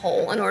in the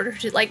hole in order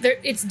to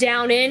it's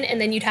down in, and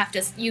then you'd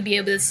be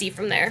able to see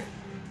from there.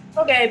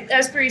 Okay,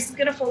 Esperise is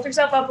gonna fold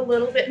herself up a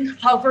little bit and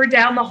hover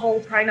down the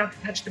hole, try not to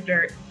touch the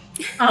dirt.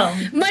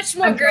 Much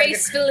more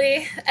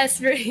gracefully,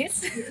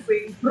 Esperise.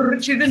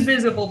 She's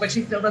invisible, but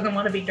she still doesn't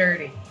want to be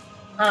dirty.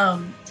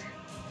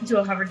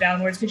 To hover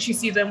downwards. Can she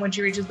see them when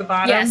she reaches the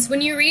bottom? Yes,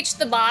 when you reach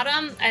the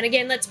bottom, and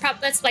again, that's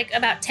like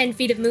about 10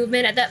 feet of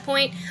movement at that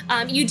point.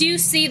 You do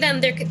see them.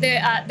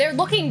 They're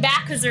looking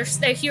back because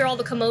they hear all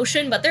the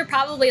commotion, but they're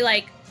probably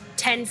like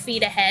 10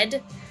 feet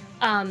ahead.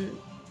 And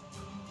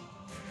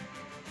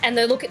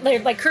they're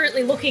like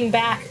currently looking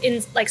back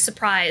in like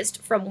surprised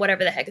from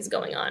whatever the heck is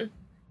going on.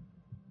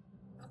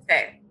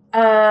 Okay.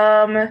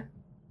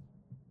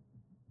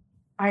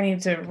 I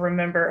need to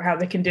remember how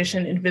the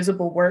condition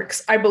invisible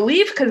works. I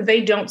believe because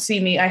they don't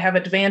see me, I have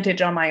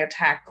advantage on my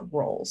attack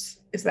rolls.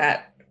 Is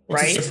that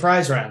right? It's a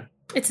surprise round.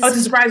 It's a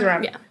surprise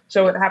round. Yeah.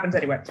 So it happens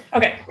anyway.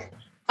 Okay.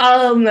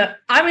 I'm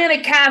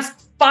gonna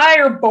cast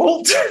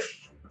Firebolt.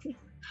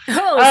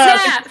 Oh,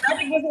 snap! I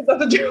think this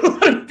doesn't do a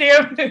lot of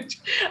damage.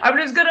 I'm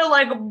just gonna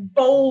like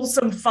bowl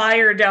some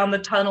fire down the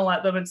tunnel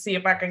at them and see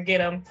if I can get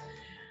them.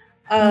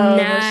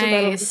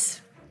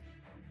 Nice.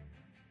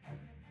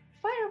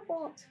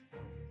 Firebolt.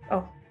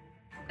 Oh,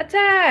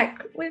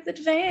 attack with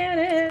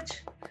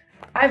advantage.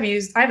 I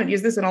haven't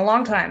used this in a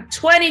long time.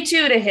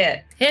 22 to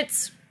hit.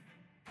 Hits.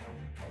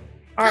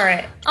 All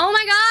right. Oh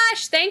my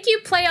gosh! Thank you,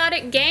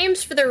 Playotic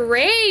Games, for the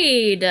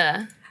raid.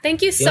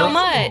 Thank you so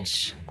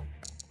much.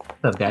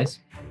 What's up, guys?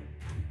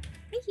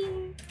 Thank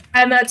you.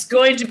 And that's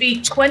going to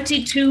be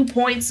 22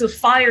 points of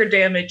fire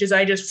damage as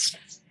I just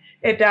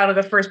it down to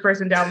the first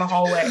person down the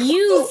hallway.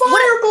 You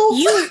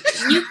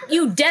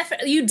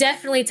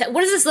definitely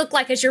what does this look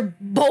like as you're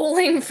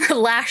bowling for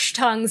lash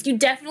tongues? You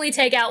definitely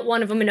take out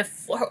one of them in a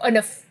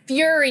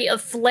fury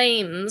of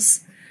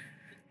flames.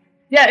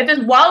 Yeah,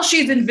 while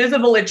she's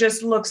invisible, it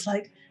just looks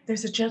like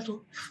there's a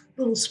gentle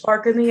little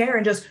spark in the air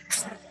and just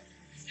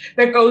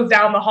that goes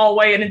down the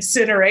hallway and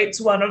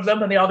incinerates one of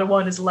them, and the other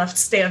one is left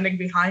standing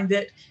behind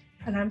it.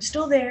 And I'm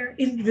still there,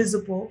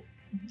 invisible,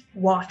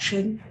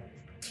 watching.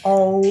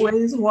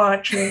 Always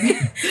watching.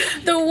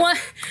 The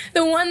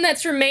one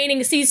that's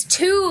remaining sees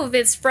 2 of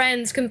its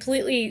friends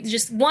completely,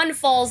 just one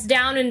falls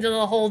down into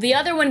the hole. The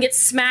other one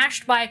gets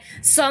smashed by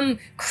some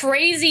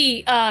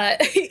crazy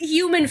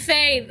human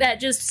fae that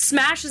just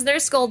smashes their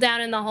skull down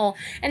in the hole.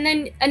 And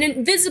then an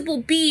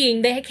invisible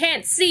being, they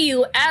can't see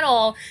you at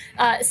all,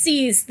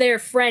 sees their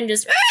friend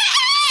just...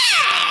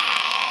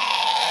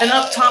 And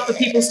up top, the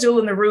people still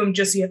in the room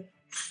just see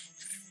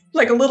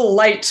like a little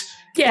light.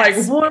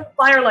 Yes. Like one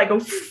fire, like a...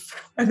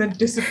 and then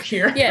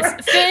disappear.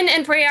 Yes, Finn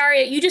and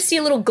Prearia, you just see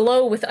a little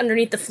glow with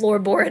underneath the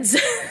floorboards.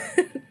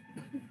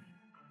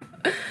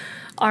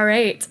 All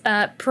right,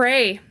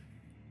 Prey.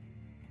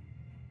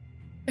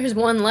 There's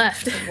one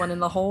left. One in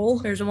the hole.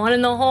 There's one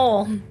in the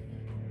hole.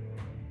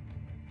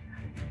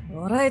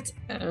 All right,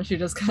 and she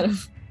just kind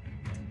of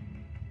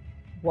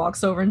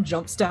walks over and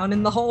jumps down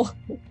in the hole.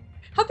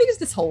 How big is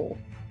this hole?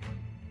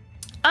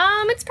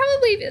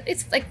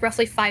 It's like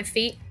roughly 5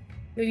 feet,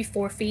 maybe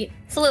 4 feet.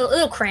 It's a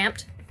little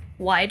cramped,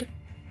 wide.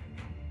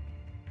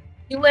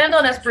 You land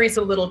on Esperise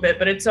a little bit,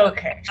 but it's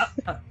okay.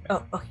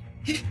 Oh,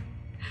 okay.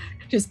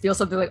 Just feel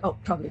something like, oh,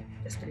 probably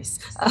Esperise.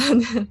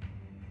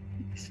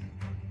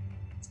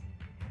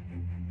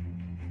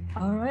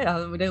 All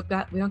right, we don't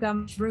got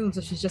much room,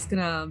 so she's just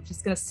gonna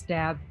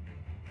stab.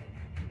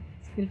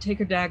 She's gonna take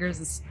her daggers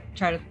and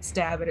try to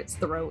stab at its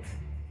throat.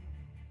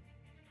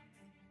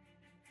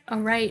 All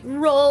right,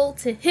 roll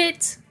to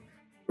hit,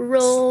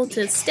 roll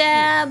to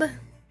stab.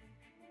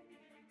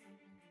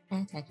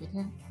 Attack.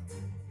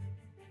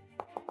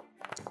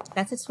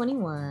 That's a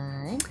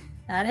 21.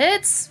 That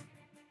hits.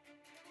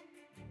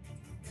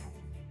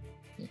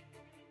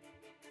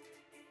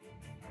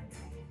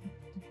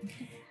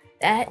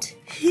 That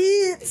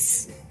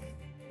hits.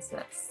 So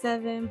that's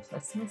 7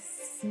 plus my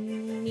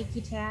sneak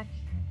attack.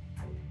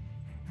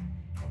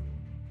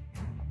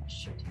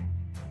 Shoot.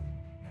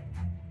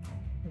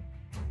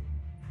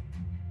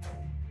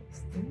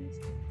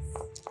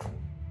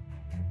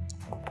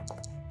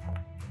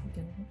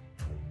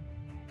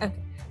 Okay,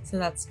 so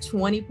that's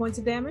 20 points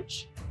of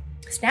damage.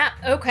 Snap.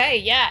 Okay,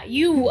 yeah.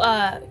 You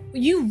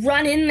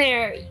run in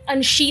there,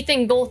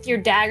 unsheathing both your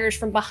daggers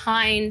from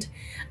behind,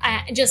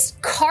 just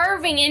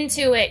carving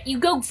into it. You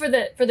go for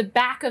the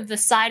back of the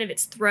side of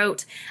its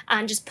throat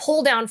and just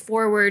pull down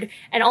forward,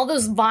 and all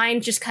those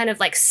vines just kind of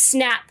like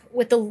snap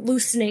with the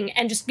loosening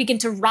and just begin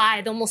to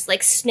writhe almost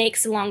like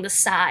snakes along the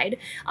side.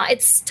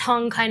 Its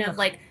tongue kind of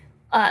like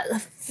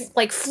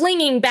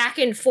flinging back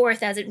and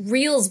forth as it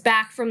reels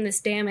back from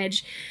this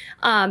damage.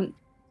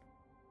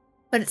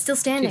 But it's still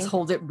standing. She just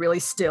holds it really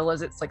still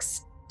as it's like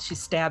she's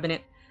stabbing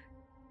it.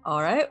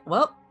 All right,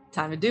 well,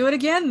 time to do it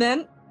again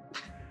then.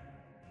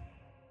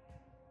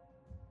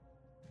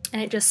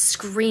 And it just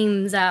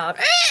screams out.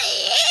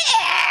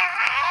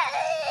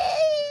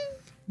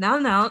 No,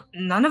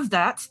 none of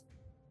that.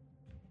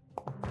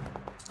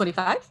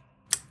 25?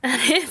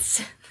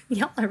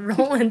 Y'all are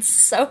rolling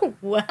so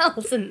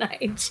well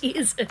tonight.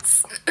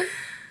 Jesus.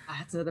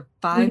 That's another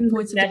 5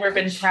 points. Never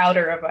been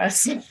prouder of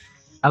us.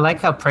 I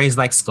like how Praise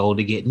like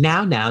scolding it.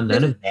 Now, none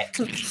of that.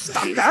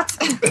 Stop that.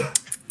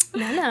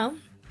 No.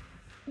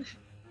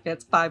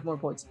 That's 5 more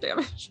points of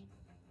damage.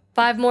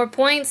 5 more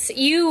points.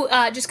 You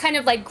just kind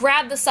of like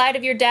grab the side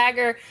of your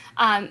dagger,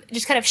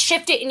 just kind of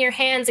shift it in your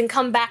hands and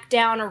come back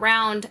down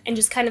around and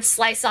just kind of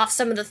slice off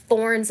some of the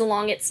thorns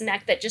along its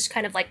neck that just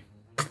kind of like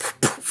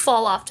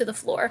fall off to the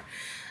floor.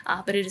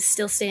 But it is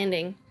still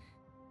standing.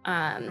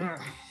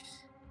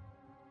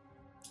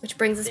 Which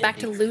brings us back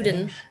to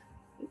Luden.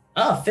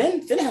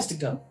 Finn has to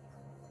go.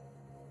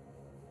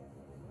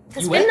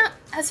 Has Finn not?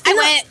 I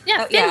went.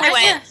 Yeah, Finn I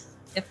went.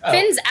 Yeah.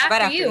 Finn's after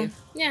right you. after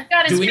Yeah.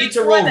 Do we need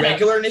to roll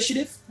regular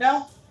initiative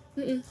now?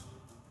 Mm-mm.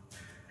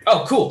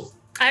 Oh, cool.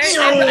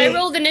 I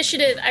rolled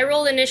initiative. I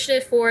rolled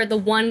initiative for the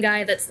one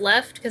guy that's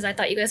left because I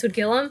thought you guys would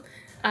kill him.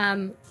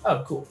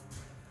 Oh, cool.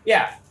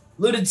 Yeah.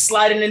 Luden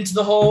sliding into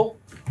the hole,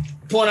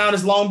 pulling out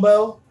his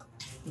longbow.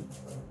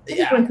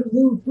 He's going to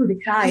move through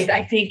the tide,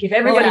 I think, if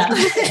everybody's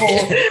going to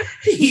hold.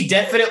 He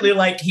definitely,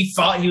 he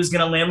thought he was going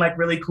to land,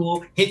 really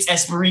cool. Hits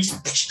Esperise.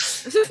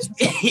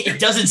 It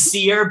doesn't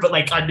see her, but,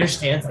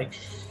 understands.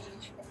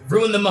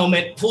 Ruin the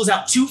moment. Pulls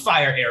out 2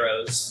 fire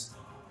arrows.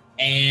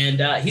 And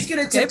he's going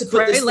to attempt to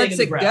put this thing lets in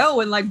the it ground. go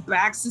and,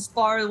 backs as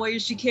far away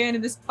as she can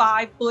in this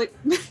 5-foot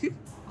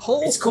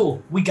hole. It's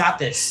cool. We got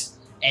this.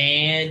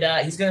 And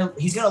he's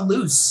gonna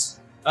loose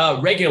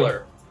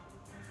regular.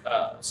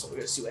 So we're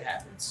gonna see what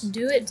happens.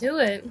 Do it.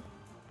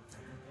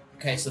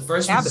 Okay, so the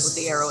first Stab one's it with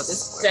the arrow at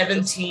this point.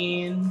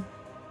 17,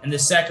 and the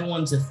second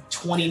one's a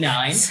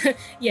 29.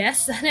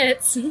 Yes, that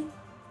hits. All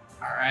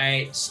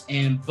right,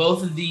 and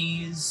both of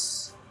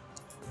these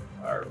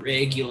are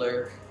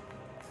regular.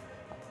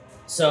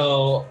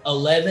 So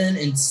 11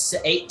 and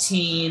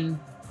 18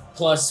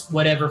 plus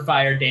whatever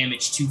fire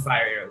damage, 2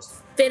 fire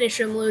arrows. Finish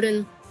him,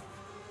 Luden.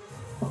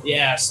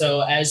 Yeah,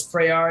 so as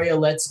Prearia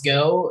lets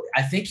go,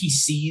 I think he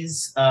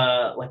sees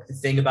the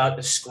thing about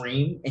the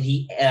scream, and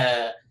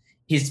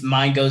his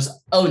mind goes,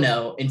 "Oh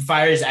no!" and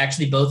fires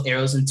actually both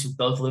arrows into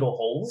both little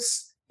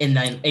holes, and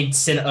then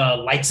lights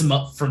him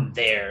up from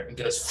there and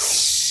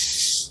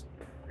goes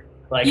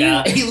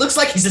he looks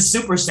like he's a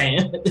Super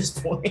Saiyan at this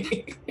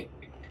point.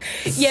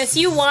 Yes,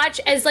 you watch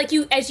as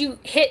you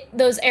hit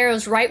those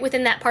arrows right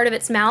within that part of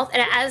its mouth,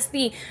 and as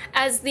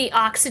the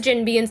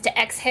oxygen begins to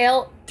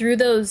exhale through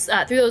those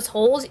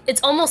holes,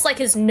 it's almost like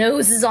his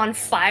nose is on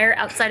fire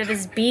outside of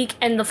his beak,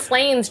 and the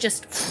flames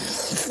just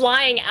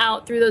flying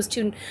out through those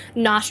 2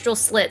 nostril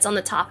slits on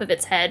the top of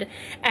its head,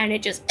 and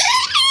it just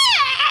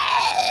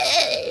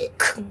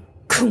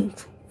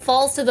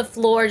falls to the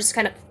floor, just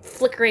kind of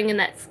flickering in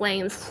that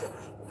flame.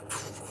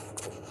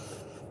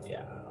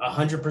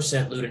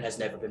 100% Luden has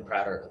never been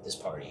prouder of this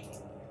party.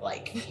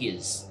 He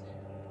is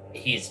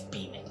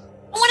beaming.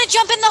 I want to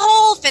jump in the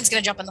hole. Finn's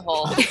gonna jump in the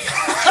hole.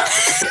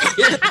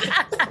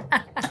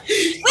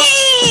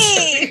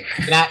 Whee!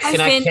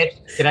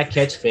 Can I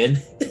catch Finn?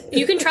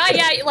 You can try,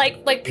 yeah,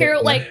 like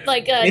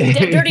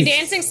Dirty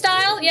Dancing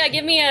style. Yeah,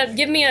 give me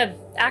a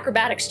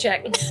acrobatics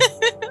check.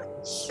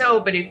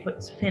 Nobody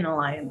puts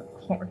Finalai in the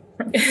corner.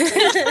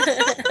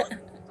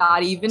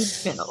 Not even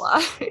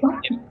Finalai.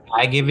 Am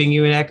I giving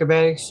you an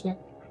acrobatics check?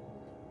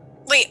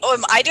 Wait,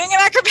 am I doing an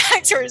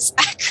acrobatics or is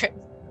Acro?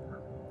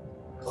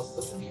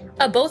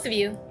 Both of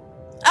you.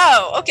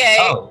 Oh, okay.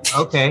 Oh,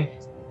 okay.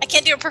 I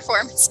can't do a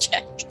performance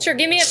check. Sure,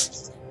 give me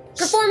a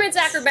performance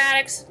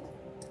acrobatics.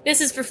 This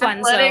is for fun,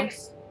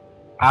 Athletics. so.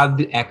 I'll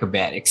do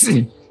acrobatics.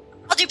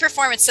 I'll do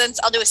performance since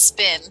I'll do a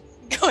spin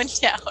going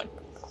down.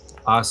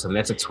 Awesome.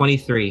 That's a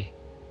 23.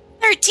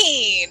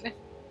 13.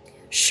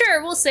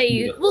 Sure, we'll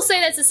say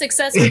that's a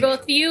success for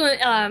both of you.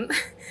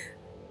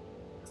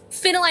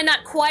 Finlay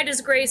not quite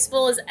as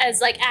graceful as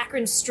like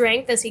Akron's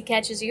strength as he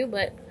catches you,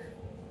 but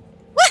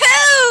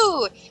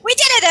Woohoo! We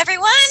did it,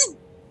 everyone!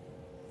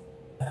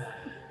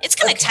 It's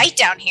kind of tight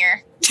down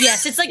here.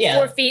 yes, it's like Yeah.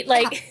 4 feet.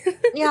 Like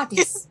Yeah,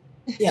 this.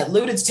 Yeah,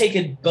 Ludin's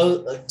taken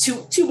both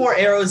two more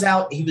arrows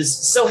out. He was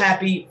so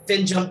happy.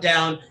 Finn jumped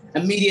down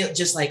immediately,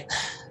 just like,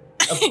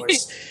 of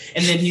course.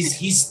 And then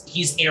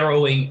he's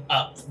arrowing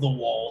up the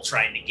wall,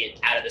 trying to get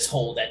out of this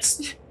hole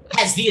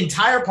has the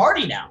entire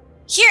party now.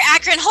 Here,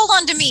 Akron, hold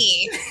on to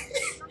me.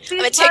 I'm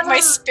gonna take my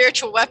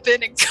spiritual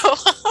weapon and go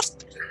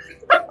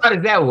up. How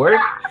does that work?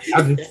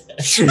 I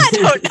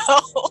don't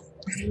know.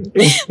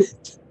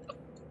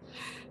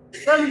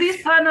 Well,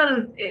 this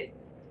tunnel,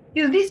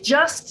 is this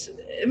just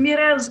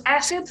Mirel's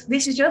acid?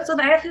 This is just an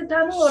acid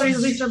tunnel, or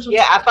is this some sort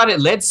Yeah, I thought it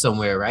led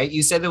somewhere, right?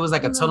 You said there was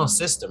like a tunnel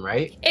system,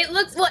 right? it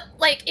looks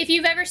like if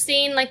you've ever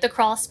seen like the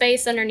crawl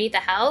space underneath the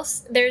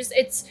house,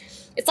 it's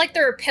like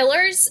there are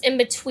pillars in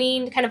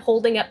between, kind of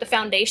holding up the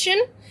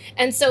foundation,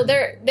 and so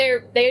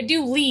they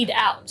do lead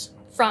out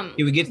from.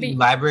 Can we get to the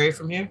library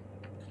from here?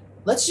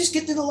 Let's just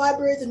get to the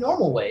library the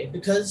normal way,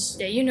 because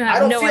Yeah, you know, I I have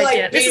don't no feel like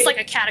idea. This is being-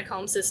 like a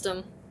catacomb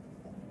system.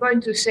 going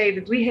to say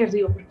that we have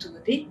the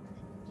opportunity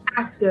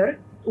after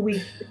we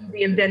see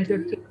the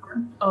indentured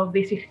servant of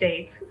this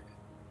estate,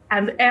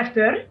 and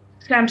after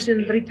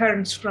Samson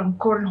returns from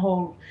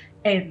cornhole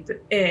and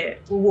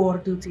war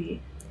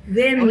duty,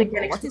 then we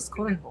can. What is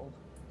cornhole?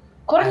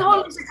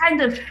 Cornhole is a kind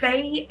of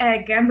fey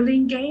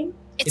gambling game.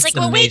 It's like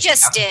the what we maze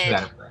just house you did,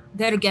 gotta play.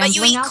 They're but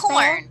you gambling eat out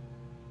corn.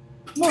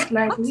 Most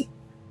likely.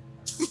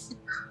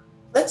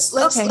 let's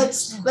Okay.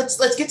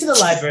 let's get to the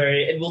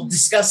library and we'll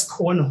discuss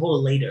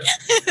cornhole later.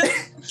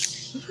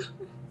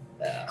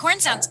 Corn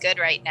sounds good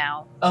right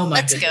now. Oh my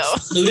Let's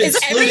goodness. go. Ludin's-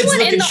 Is Ludin's everyone in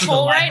looking the through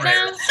hole right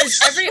library. now? Is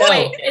every No.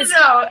 wait? Is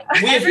No, We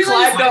have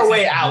Everyone's- climbed our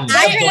way out.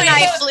 Akron and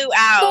I flew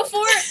out.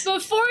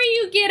 before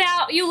you get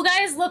out, you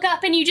guys look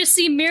up and you just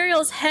see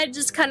Muriel's head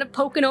just kind of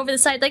poking over the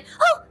side, like,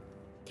 oh,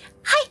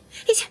 Hi.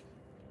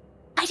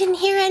 I didn't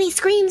hear any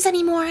screams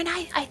anymore, and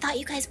I thought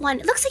you guys won.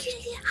 It looks like you.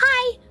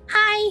 Hi.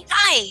 Hi.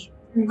 Hi.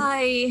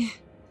 Hi. We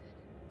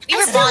I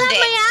were still bonding. have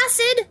my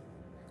acid.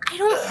 I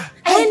don't.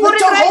 Hey, put it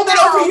don't right hold it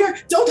now. over here.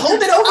 Don't hold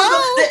it over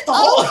the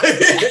hole.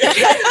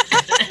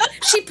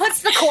 she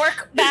puts the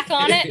cork back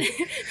on it.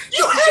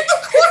 You had the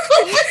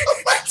cork.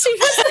 She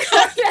puts the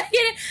cork back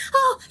in it.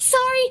 Oh,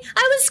 sorry.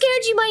 I was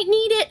scared you might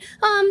need it.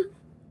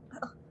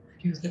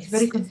 That's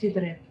very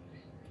considerate.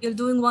 You're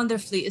doing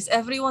wonderfully. Is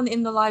everyone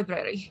in the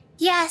library?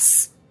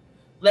 Yes.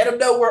 Let them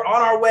know we're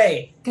on our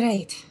way.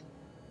 Great.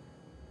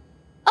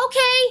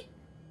 Okay.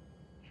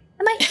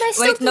 Am I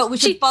still? Wait, no, we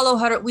should follow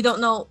her. We don't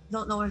know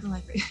where the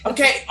library is.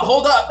 Okay,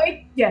 hold up.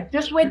 Wait, yeah,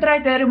 just wait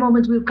right there a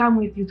moment. We'll come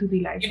with you to the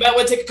You library. might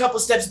want to take a couple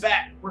steps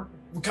back. We're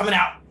coming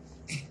out.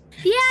 Yeah,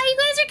 you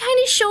guys are kind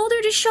of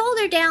shoulder to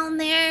shoulder down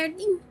there. Do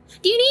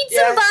you need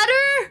Yeah. some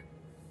butter?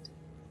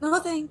 No,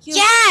 thank you.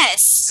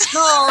 Yes.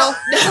 No.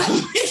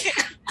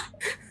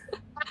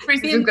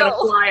 Priest is gonna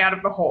No. fly out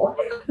of the hole.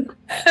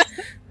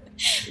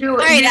 All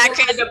right,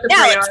 Akron.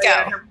 Now let's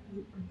go.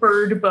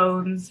 Bird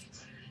bones.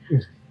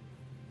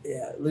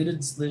 Yeah,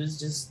 Ludin's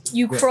just.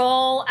 You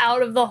crawl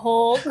out of the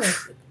hole.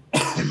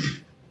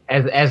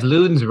 As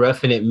Ludin's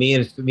roughing it, me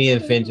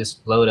and Finn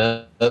just float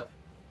up.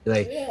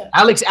 Like, Yeah.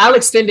 I'll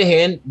extend a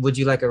hand. Would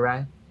you like a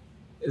ride?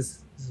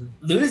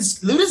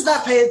 Ludin's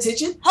not paying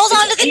attention. Hold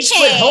on It's to the an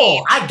 8-foot chain.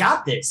 hole. I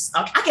got this.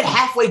 I can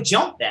halfway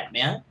jump that,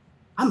 man.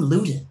 I'm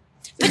Ludin.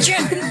 But you're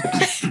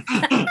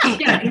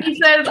Yeah, he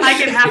says I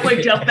can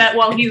halfway jump that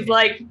while he's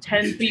like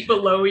 10 feet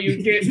below you.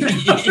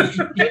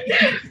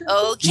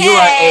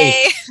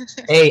 okay.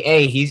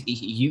 Hey,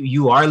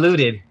 you are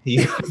Ludin.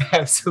 You're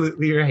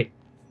absolutely right.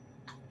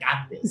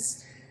 Got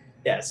this.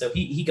 Yeah, so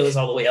he goes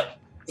all the way up.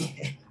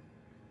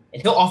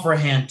 And he'll offer a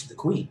hand to the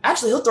queen.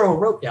 Actually, he'll throw a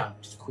rope down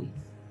to the queen.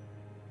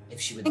 If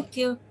she would like. Thank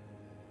you.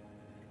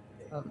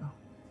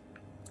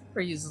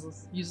 Or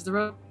uses the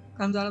rope,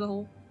 comes out of the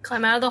hole.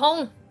 Climb out of the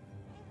hole.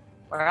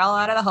 We're all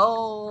out of the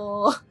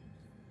hole.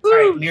 All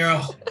right,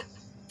 Nero.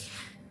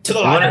 To the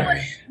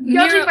library.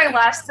 Judging by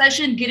last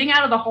session, getting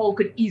out of the hole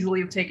could easily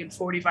have taken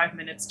 45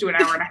 minutes to an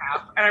hour and a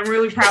half. And I'm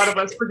really proud of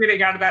us for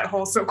getting out of that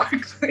hole so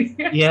quickly.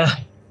 Yeah.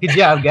 Good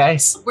job,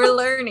 guys. We're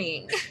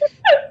learning.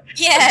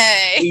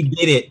 Yay. We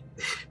did it.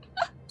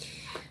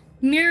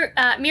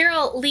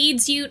 Muriel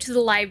leads you to the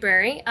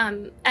library.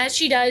 As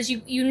she does,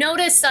 you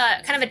notice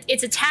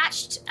it's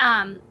attached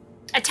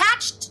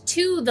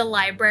to the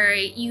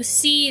library. You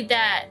see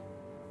that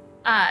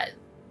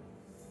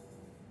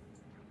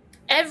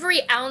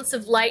every ounce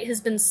of light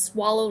has been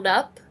swallowed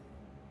up,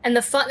 and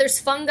there's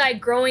fungi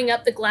growing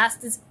up the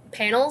glass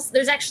panels.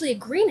 There's actually a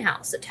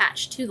greenhouse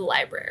attached to the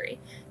library.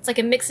 It's like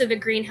a mix of a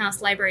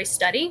greenhouse library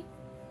study.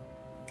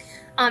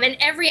 And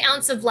every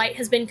ounce of light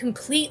has been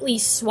completely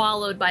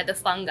swallowed by the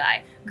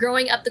fungi,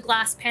 growing up the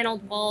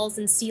glass-paneled walls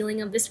and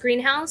ceiling of this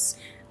greenhouse.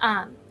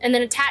 And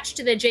then attached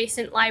to the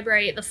adjacent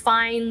library, the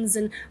vines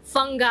and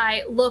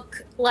fungi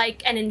look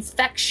like an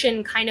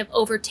infection kind of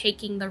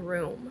overtaking the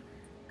room.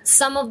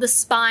 Some of the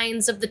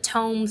spines of the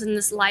tomes in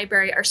this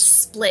library are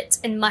split,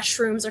 and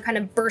mushrooms are kind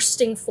of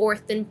bursting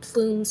forth in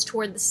plumes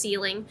toward the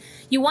ceiling.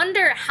 You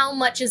wonder how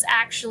much is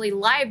actually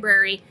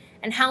library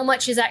and how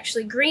much is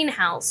actually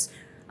greenhouse,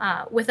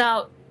 with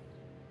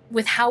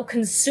how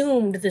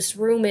consumed this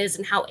room is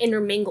and how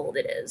intermingled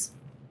it is.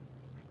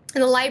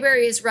 And the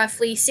library is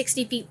roughly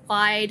 60 feet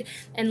wide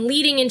and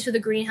leading into the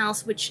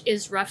greenhouse, which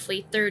is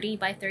roughly 30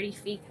 by 30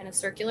 feet, kind of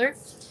circular.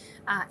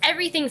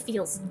 Everything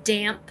feels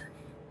damp,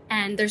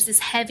 and there's this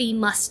heavy,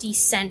 musty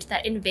scent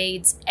that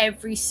invades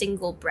every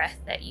single breath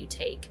that you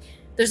take.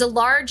 There's a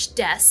large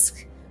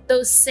desk.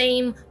 Those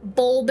same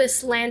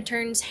bulbous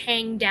lanterns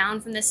hang down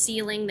from the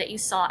ceiling that you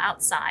saw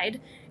outside,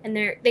 and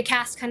they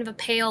cast kind of a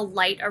pale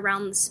light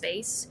around the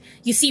space.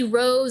 You see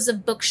rows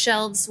of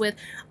bookshelves with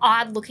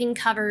odd-looking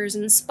covers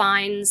and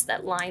spines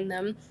that line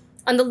them.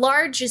 On the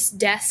largest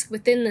desk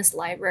within this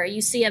library,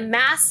 you see a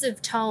massive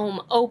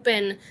tome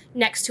open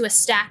next to a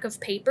stack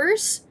of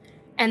papers,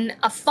 and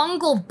a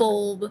fungal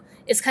bulb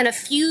is kind of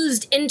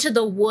fused into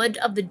the wood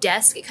of the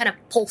desk. It kind of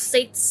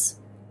pulsates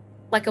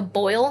like a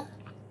boil,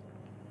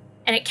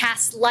 and it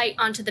casts light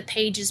onto the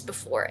pages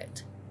before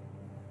it.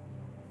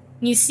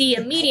 You see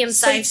a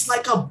medium-sized... It's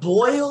like a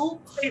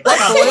boil?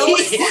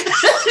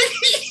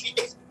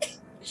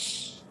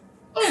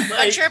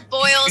 Aren't your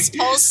boils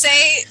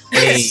pulsate?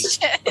 Hey,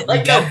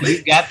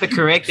 you got the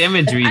correct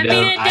imagery, I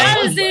though. mean, it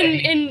does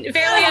in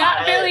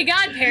Fairly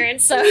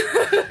Godparents, so...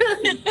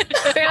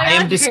 I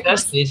am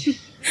disgusted.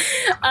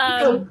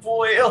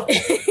 Boil.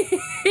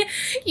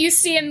 You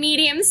see a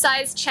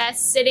medium-sized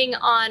chest sitting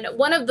on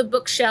one of the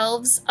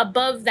bookshelves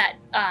above that,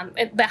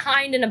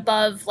 behind and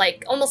above,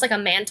 like almost like a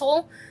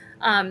mantle.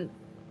 And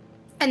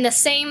the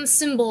same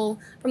symbol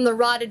from the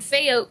rotted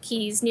Fayoak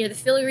keys near the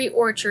Fillory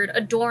Orchard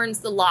adorns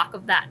the lock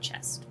of that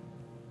chest.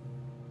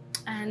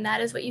 And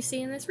that is what you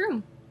see in this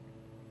room.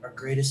 Our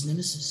greatest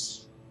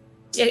nemesis.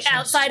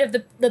 Outside of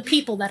the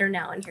people that are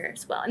now in here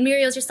as well. And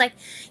Muriel's just like,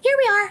 here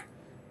we are.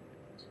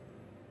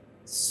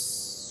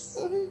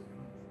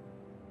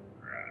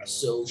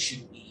 So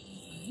should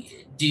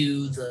we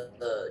do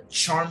the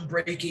charm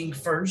breaking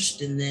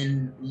first and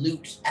then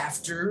loot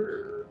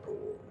after?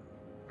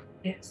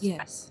 Yes.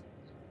 Yes.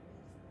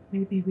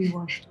 Maybe we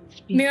want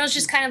to. Muriel's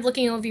just kind of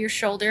looking over your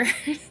shoulder.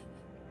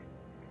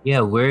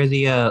 Yeah, where are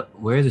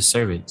the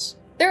servants?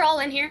 They're all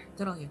in here.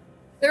 They're all here.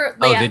 They're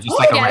just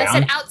like I around?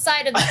 said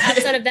outside of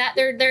that,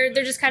 they're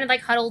just kind of like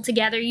huddled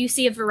together. You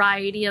see a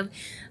variety of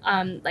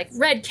like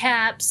red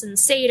caps and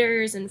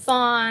satyrs and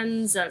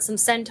fawns, some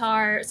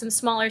centaurs, some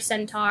smaller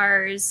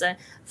centaurs,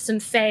 some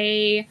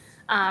fae.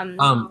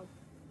 I'll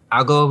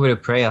go over to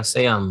Prey. I'll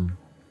say, are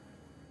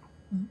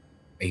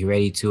you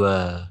ready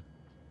to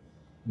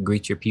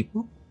greet your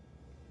people?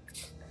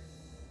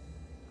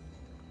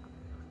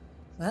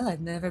 Well,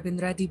 I've never been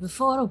ready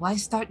before. Why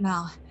start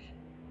now?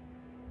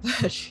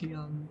 She,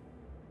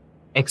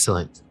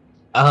 Excellent.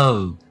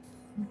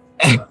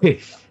 Akrid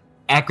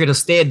will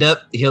stand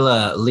up.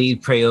 He'll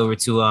lead Prey over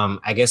to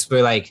I guess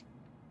we're like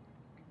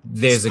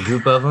there's a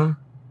group of them,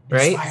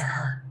 right?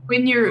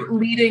 When you're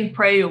leading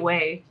Prey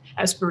away,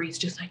 Esperie's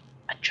just like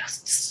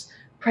adjusts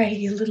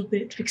Prey a little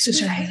bit, fixes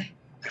her hair.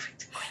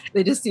 Perfect.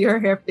 They just see her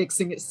hair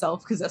fixing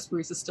itself because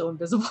Esperie's is still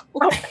invisible.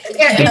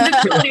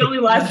 It literally only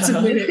lasts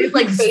a minute. It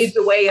like fades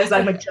away as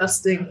I'm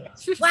adjusting.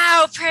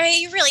 Wow, Prey,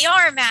 you really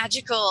are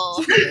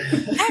magical.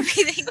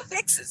 Everything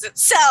fixes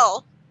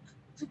itself.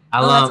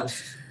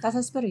 That's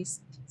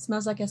Esperie's.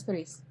 Smells like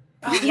Esperie's.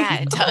 Oh,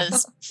 yeah, it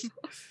does.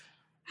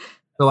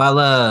 So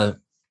I'll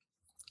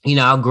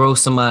grow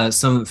some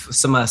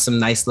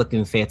nice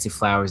looking fancy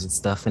flowers and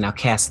stuff, and I'll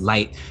cast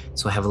light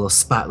so I have a little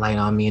spotlight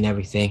on me and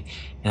everything,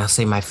 and I'll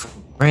say, my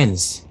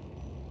friends,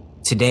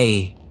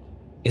 today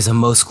is a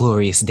most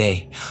glorious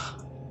day.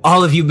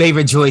 All of you may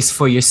rejoice,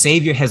 for your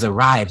savior has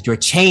arrived. Your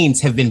chains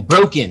have been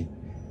broken,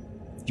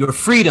 your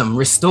freedom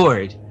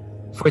restored.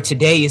 For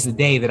today is the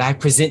day that I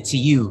present to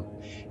you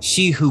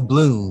she who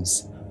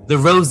blooms, the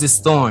rose's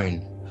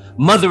thorn,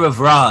 mother of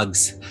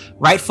Rogs,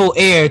 rightful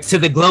heir to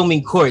the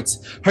gloaming court,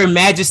 her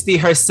majesty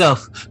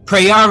herself,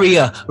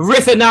 Praeria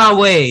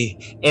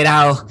Rithanawe. And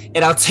I'll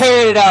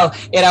turn it out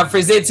and I'll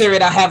present her,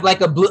 and I'll have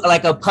like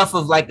a puff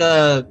of like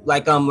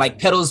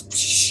petals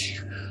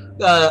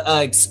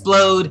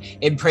explode,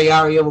 and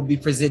Praeria will be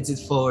presented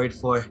forward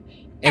for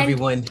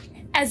everyone.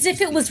 As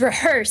if it was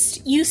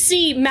rehearsed, you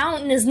see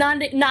Mountain is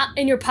not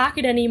in your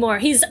pocket anymore.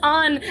 He's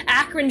on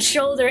Akron's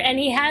shoulder, and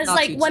he has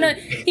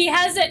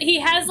he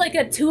has like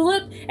a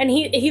tulip, and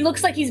he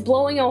looks like he's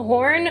blowing a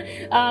horn.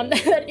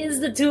 That is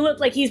the tulip,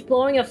 like he's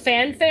blowing a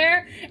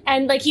fanfare,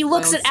 and like he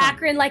looks at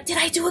Akron like, did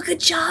I do a good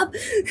job?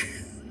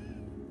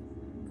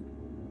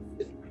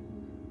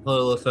 Hold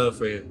a little photo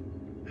for you.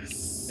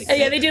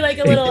 Yeah, they do like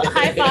a little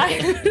high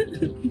five.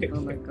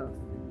 Oh my god.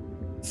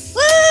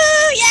 Woo!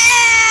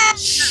 Yeah!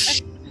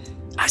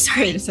 Oh,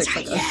 sorry.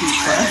 Sorry.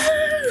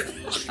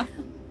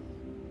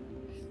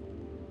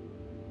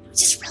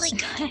 Just really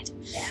good.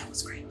 Yeah, it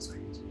was great.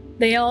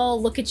 They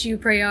all look at you,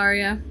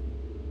 Prayaria.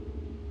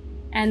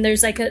 And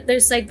there's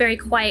very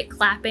quiet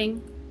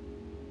clapping.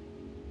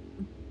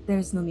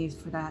 There's no need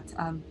for that.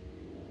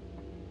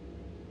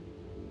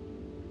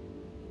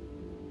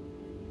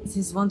 It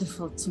is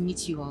wonderful to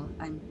meet you all.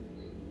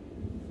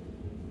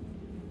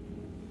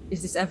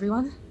 Is this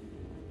everyone?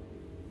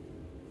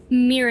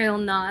 Muriel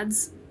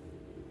nods.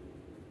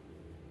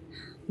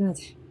 Good.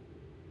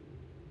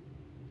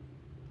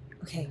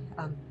 Okay,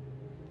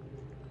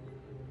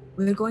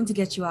 we're going to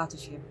get you out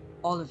of here,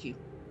 all of you.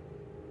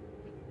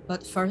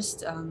 But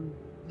first,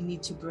 we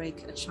need to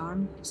break a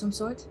charm of some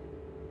sort.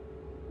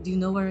 Do you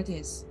know where it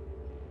is?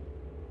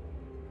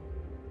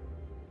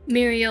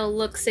 Muriel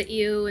looks at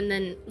you and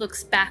then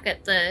looks back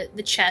at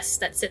the chest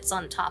that sits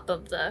on top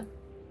of the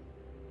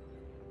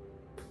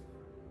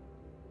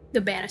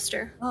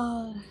banister.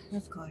 Oh,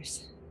 of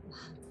course.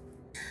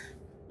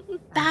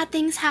 Bad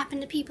things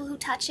happen to people who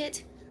touch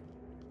it.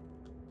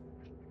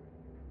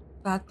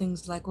 Bad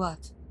things like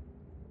what?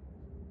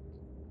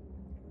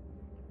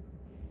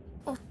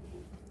 Oh,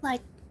 like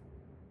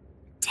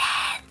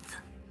death.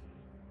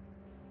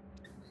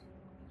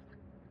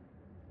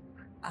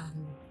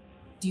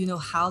 Do you know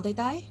how they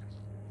die?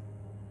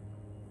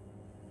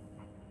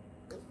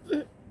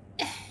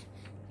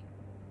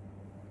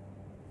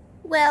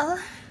 Well,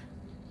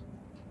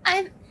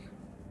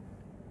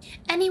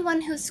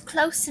 anyone who's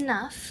close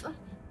enough.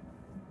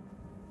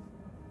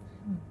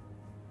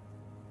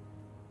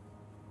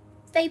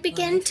 They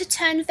begin to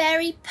turn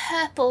very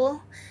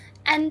purple,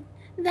 and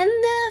then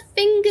their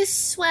fingers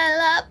swell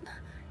up,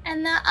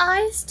 and their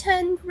eyes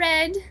turn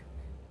red.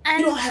 And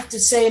You don't have to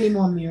say any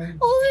more, Miriam.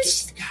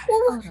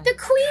 The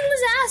queen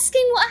was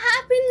asking what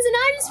happens, and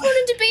I just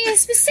wanted to be as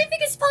specific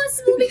as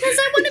possible because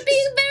I want to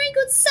be a very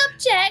good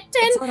subject,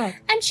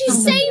 and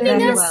she's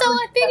saving us, so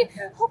I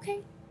figured,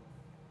 okay.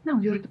 No,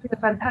 you're doing a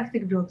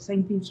fantastic job.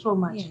 Thank you so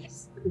much.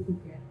 Yes.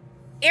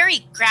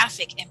 Very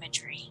graphic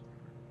imagery.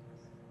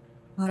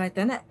 All right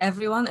then,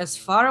 everyone as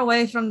far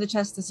away from the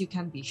chest as you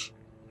can be.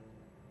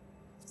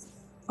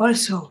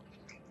 Also,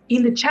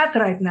 in the chat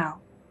right now,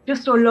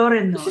 just so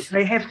Lauren knows,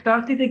 they have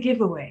started a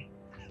giveaway.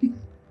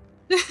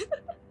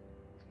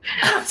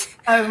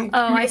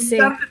 I see.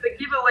 Started a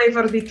giveaway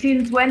for the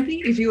Teen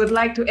 20. If you would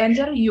like to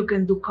enter, you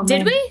can do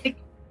comment. Did we?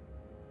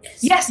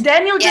 Yes,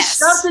 Daniel just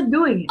started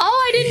doing it. Oh,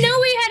 I didn't know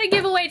we had a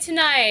giveaway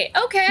tonight.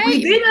 Okay.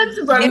 We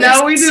didn't, but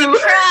now we do.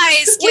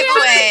 Surprise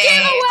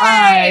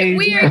giveaway!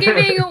 We are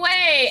giving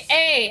away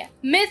a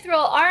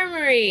Mithril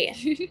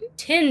Armory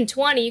Tin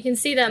 20. You can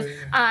see them.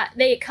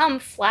 They come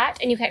flat,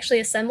 and you can actually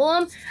assemble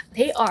them.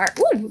 They are.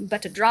 Ooh, I'm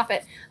about to drop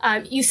it.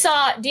 You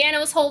saw Deanna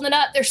was holding it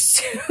up. They're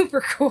super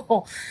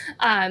cool.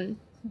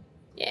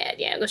 Yeah,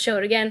 Deanna, go show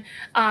it again.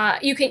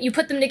 You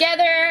put them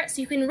together so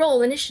you can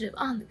roll initiative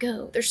on the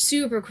go. They're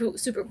super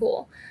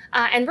cool.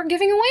 And we're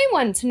giving away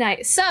one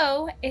tonight.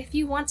 So if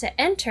you want to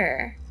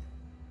enter,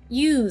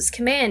 use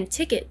command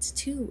ticket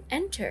to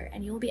enter,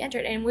 and you'll be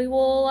entered. And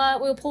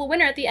we'll pull a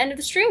winner at the end of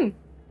the stream.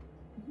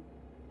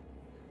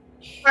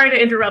 Sorry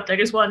to interrupt. I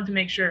just wanted to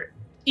make sure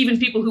even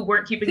people who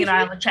weren't keeping an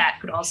eye on the chat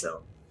could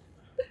also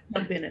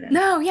jump in it.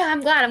 No, yeah, I'm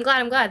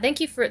glad.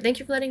 Thank you for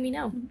letting me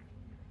know.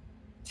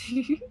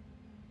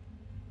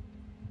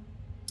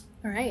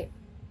 All right.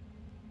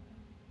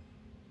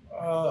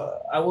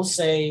 I will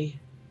say,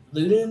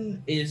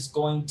 Ludin is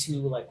going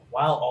to,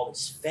 while all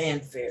this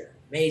fanfare,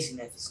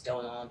 amazingness is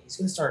going on, he's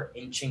going to start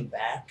inching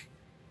back,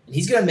 and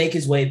he's going to make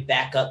his way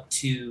back up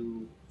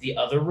to the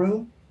other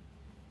room,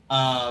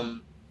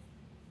 and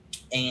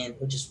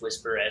he'll just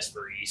whisper as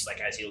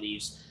he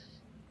leaves,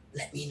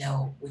 "Let me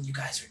know when you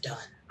guys are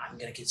done. I'm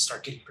going to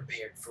start getting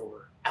prepared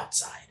for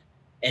outside."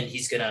 And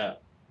he's going to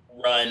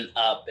run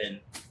up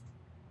and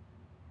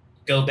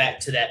go back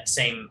to that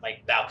same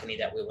balcony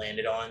that we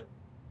landed on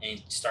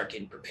and start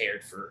getting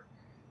prepared for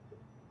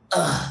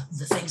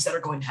the things that are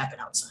going to happen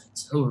outside.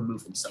 So he'll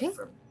remove himself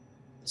from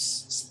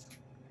this.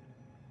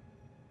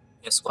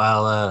 Yes,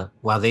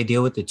 while they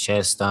deal with the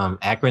chest,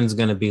 Akron's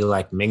gonna be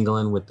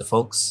mingling with the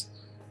folks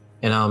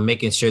and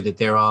making sure that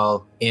they're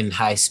all in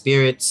high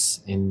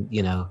spirits and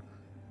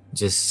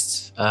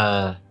just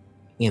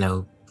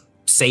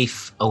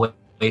safe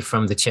away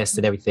from the chest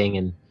and everything,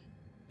 and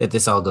that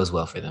this all goes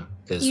well for them,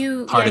 because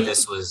part of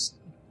this was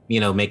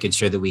making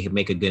sure that we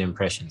make a good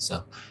impression.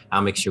 So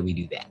I'll make sure we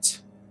do that.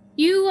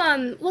 You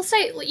we'll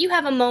say you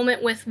have a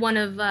moment with one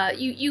of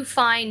you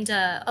find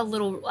a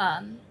little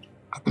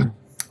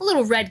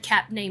red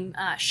cap named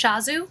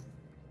Shazu,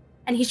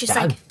 and he's just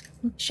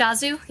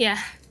Shazu,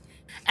 yeah,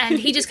 and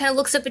he just kind of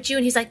looks up at you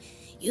and he's like,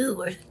 "You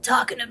were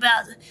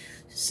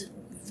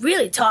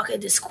really talking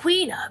this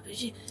queen up.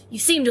 You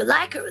seem to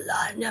like her a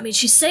lot. I mean,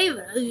 she's saving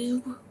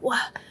her.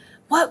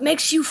 What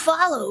makes you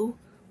follow?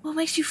 What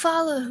makes you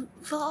follow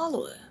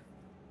her?"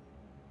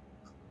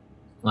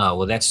 Oh,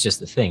 well, that's just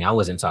the thing. I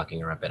wasn't talking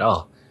her up at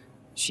all.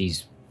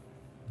 She's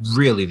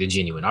really the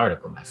genuine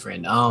article, my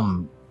friend.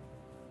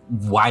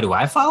 Why do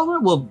I follow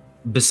her? Well,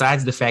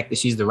 besides the fact that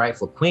she's the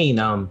rightful queen,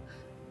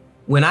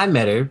 when I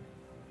met her,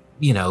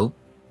 you know,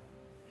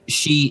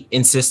 she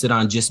insisted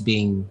on just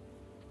being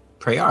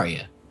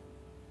Praeria.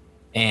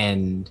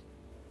 And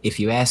if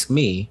you ask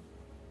me,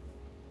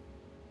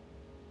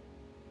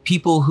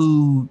 people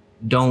who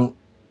don't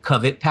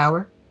covet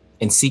power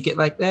and seek it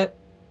like that,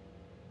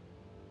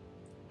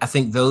 I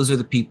think those are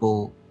the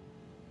people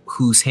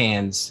whose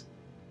hands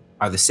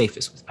are the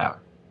safest with power.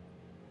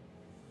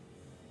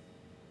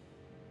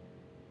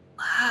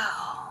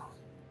 Wow.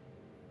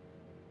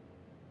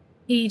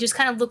 He just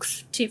kind of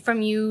looks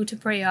from you to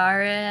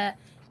Praeria,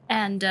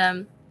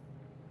 and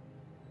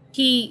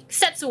he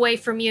steps away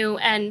from you,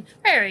 and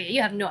Praeria,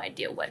 you have no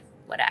idea what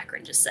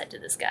Akron just said to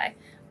this guy.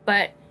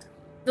 But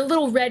the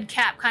little red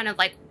cap kind of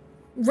like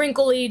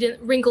wrinkled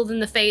in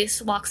the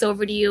face walks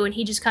over to you, and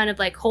he just kind of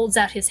like holds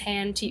out his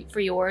hand for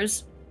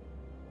yours.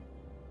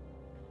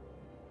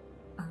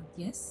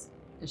 Yes.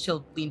 And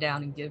she'll lean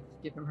down and give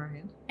him her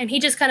hand. And he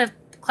just kind of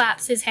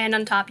claps his hand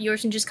on top of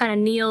yours and just kind of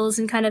kneels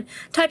and kind of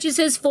touches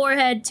his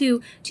forehead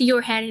to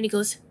your hand, and he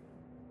goes,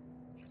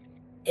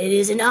 "It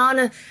is an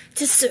honor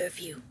to serve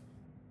you.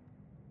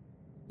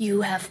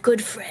 You have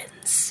good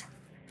friends.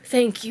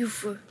 Thank you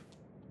for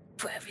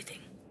everything."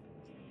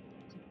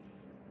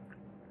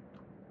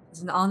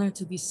 It's an honor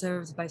to be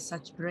served by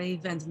such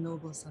brave and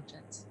noble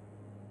subjects.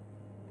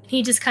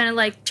 He just kind of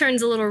like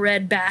turns a little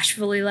red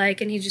bashfully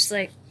and he just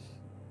like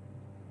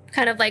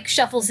kind of like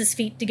shuffles his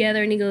feet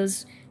together, and he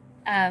goes,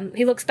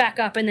 he looks back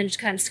up and then just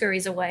kind of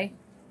scurries away.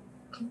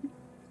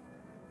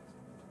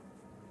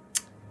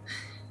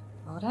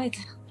 All right,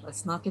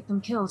 let's not get them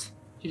killed,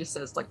 she just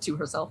says, like, to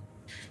herself.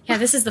 Yeah,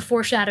 this is the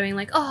foreshadowing,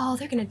 like, oh,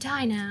 they're gonna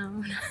die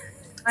now.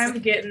 I'm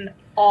getting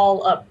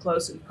all up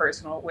close and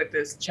personal with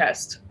this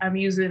chest. I'm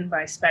using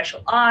my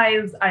special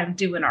eyes. I'm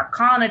doing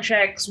arcana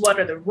checks. What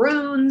are the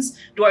runes?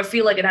 Do I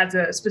feel like it has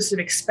a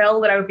specific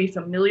spell that I would be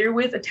familiar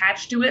with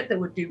attached to it that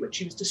would do what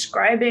she was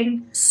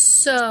describing?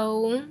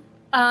 So,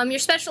 your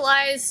special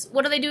eyes,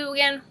 what do they do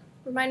again?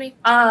 Remind me.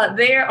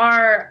 They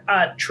are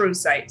true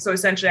sight. So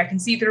essentially I can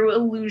see through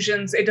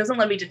illusions. It doesn't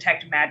let me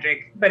detect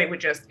magic, but it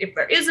would just, if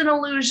there is an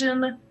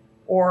illusion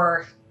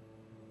or...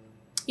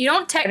 You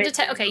don't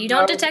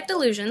detect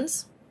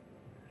illusions.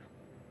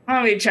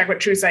 Let me check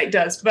what True Sight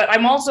does, but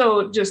I'm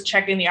also just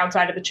checking the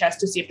outside of the chest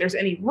to see if there's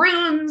any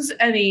runes,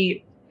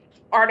 any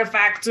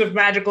artifacts of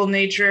magical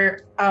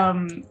nature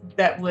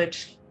that would,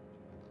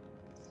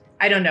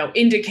 I don't know,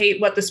 indicate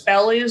what the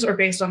spell is, or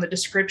based on the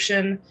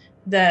description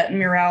that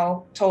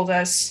Mirel told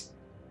us,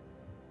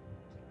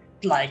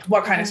 like,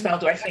 what kind of spell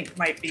do I think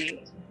might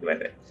be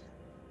with it?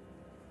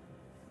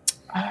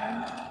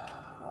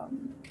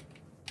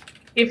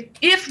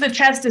 If the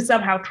chest is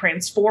somehow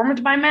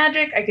transformed by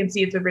magic, I can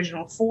see its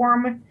original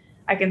form.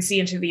 I can see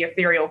into the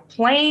ethereal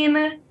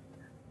plane.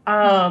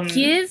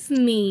 Give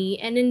me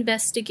an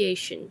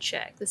investigation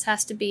check. This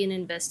has to be an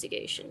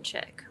investigation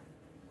check.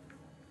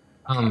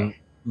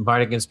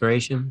 Bardic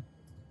Inspiration,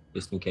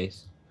 just in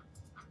case.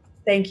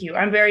 Thank you.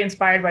 I'm very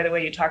inspired by the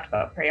way you talked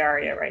about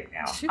Praeria right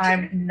now.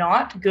 I'm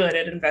not good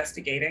at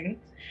investigating,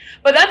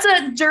 but that's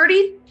a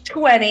dirty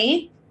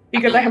 20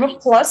 because I have a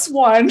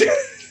 +1.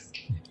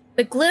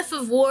 The glyph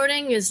of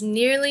warding is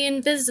nearly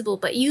invisible,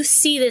 but you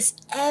see this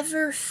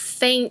ever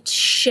faint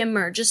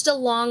shimmer just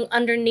along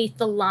underneath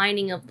the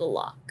lining of the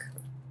lock.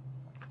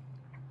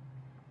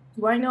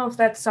 Do I know if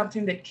that's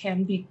something that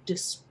can be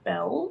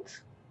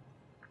dispelled?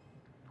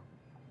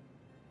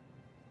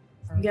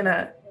 I'm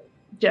gonna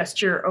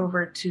gesture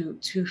over to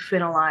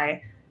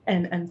Finalai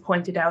and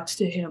point it out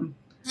to him.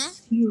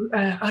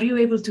 Are you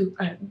able to,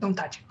 don't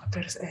touch it, but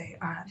there's a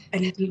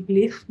little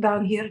glyph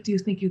down here. Do you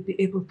think you'd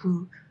be able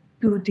to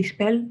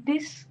dispel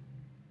this?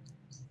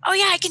 Oh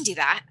yeah, I can do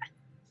that.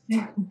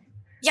 Yeah,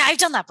 I've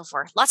done that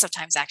before. Lots of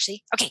times,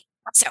 actually. Okay,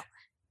 so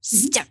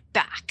step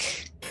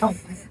back. Oh.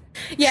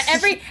 Yeah,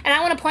 and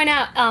I want to point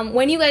out,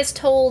 when you guys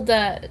told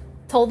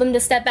them to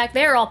step back,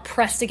 they're all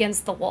pressed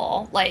against the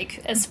wall,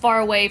 like, as far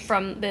away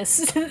from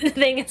this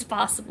thing as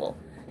possible.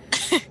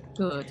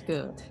 Good.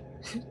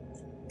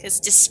 Because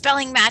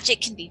dispelling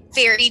magic can be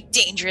very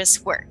dangerous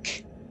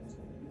work.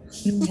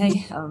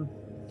 Hey,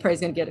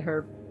 Prey's gonna get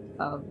her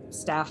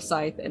staff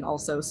scythe and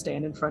also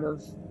stand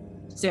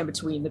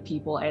between the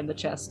people and the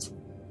chest.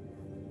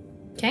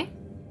 Okay.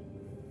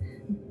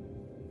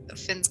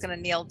 Finn's gonna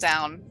kneel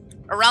down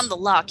around the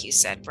lock, you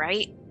said,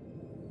 right?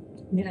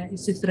 Yeah,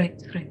 it's just right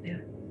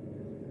there.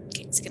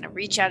 Okay, he's gonna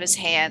reach out his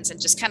hands and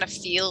just kind of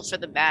feel for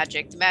the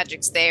magic. The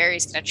magic's there.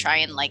 He's gonna try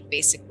and like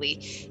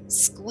basically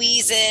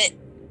squeeze it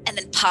and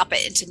then pop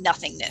it into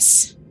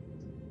nothingness.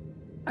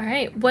 All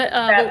right. What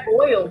that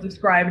oil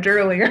described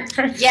earlier.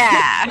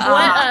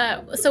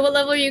 Yeah. So what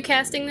level are you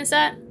casting this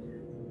at?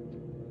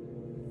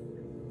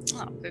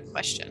 Oh, good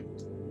question.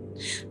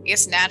 I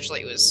guess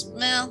naturally it was,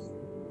 well,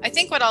 I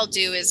think what I'll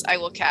do is I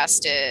will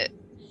cast it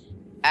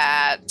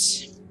at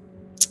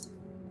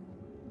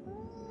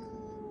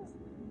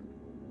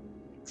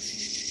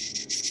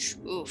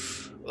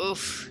oof.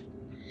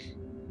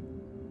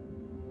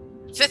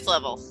 5th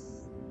level.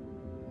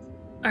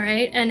 All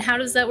right. And how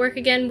does that work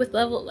again with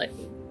level, like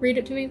read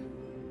it to me?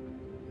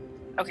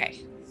 Okay.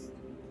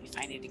 Let me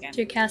find it again. So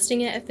you're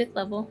casting it at 5th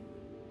level.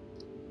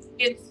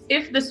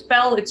 If the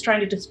spell it's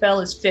trying to dispel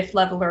is 5th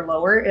level or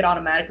lower, it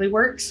automatically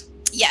works.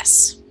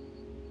 Yes.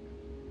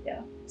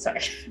 Yeah.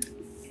 Sorry.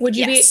 Would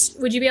you Yes.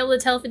 be able to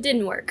tell if it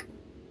didn't work?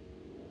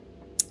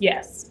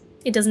 Yes.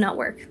 It does not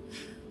work.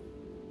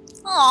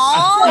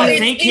 Aww. I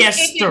think he has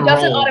if to it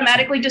doesn't roll.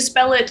 automatically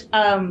dispel it,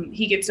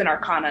 he gets an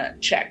Arcana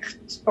check,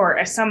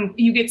 or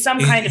you get some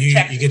kind of you,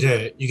 check.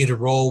 you get to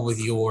roll with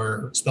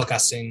your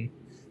spellcasting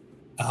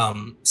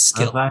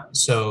skill. Modifier?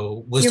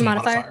 So wisdom Your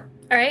modifier.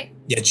 All right.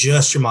 Yeah,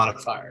 just your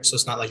modifier. So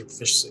it's not like your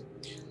proficiency.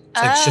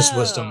 It's just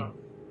wisdom.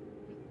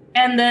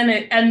 And then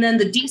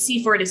the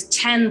DC for it is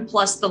 10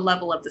 plus the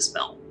level of the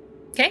spell.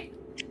 Okay.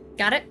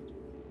 Got it.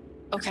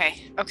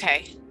 Okay.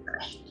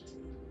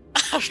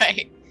 All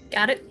right.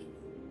 Got it.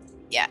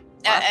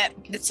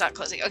 It's not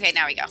closing. Okay,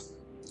 now we go.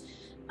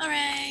 All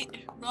right,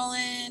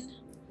 rolling.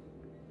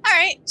 All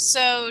right,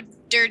 so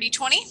dirty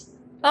 20.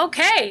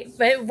 Okay,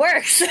 but it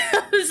works.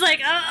 I was like,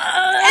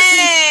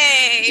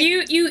 Hey!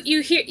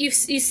 You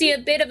see a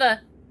bit of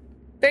a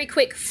very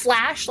quick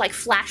flash, like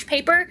flash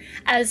paper,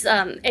 as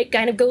it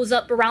kind of goes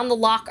up around the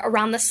lock,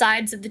 around the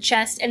sides of the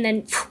chest, and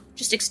then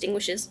just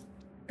extinguishes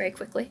very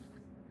quickly.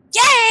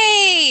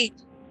 Yay!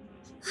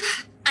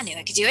 I knew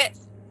I could do it.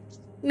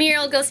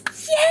 Muriel goes,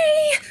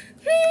 yay!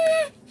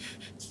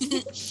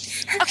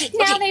 Okay.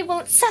 Now they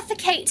won't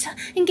suffocate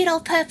and get all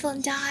purple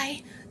and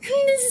die.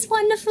 This is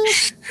wonderful.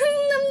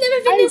 I've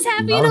never been this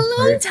happy in a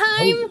long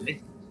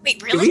time. Wait,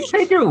 Can really? we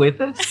take her with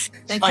us?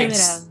 Thank Like, you,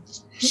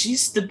 Miral.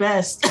 she's the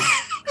best.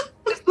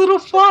 It's a little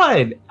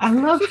fun. I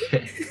love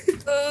it.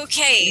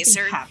 Okay, Anything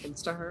so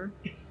happens to her.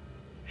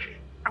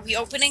 are we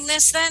opening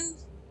this then?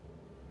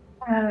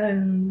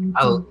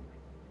 Oh,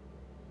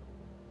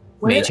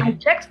 Well, Magic. I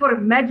checked for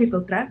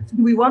magical traps.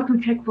 Do we want to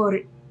check for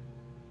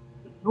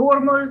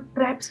normal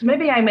traps?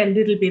 Maybe I'm a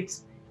little bit.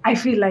 I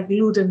feel like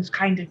Luden's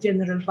kind of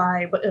general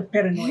vibe of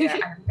paranoia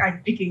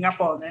I'm picking up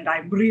on, and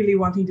I'm really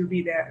wanting to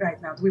be there right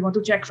now. Do we want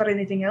to check for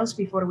anything else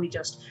before we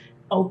just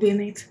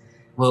open it?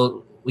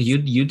 well,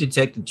 you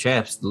detected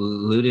traps.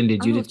 Luden,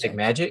 did you Oh, detect okay.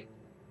 magic?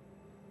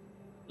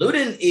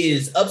 Luden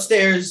is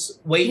upstairs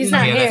waiting He's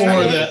not for here,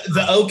 right?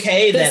 the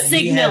okay The that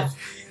signal. we have.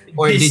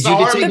 Or did you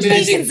disarmed detect The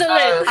magic? beacon's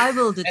alert. I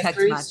will detect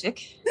F3s?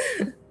 magic.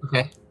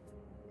 Okay.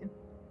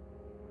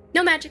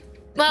 No magic.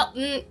 Well,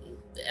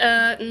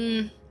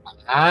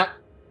 Ah,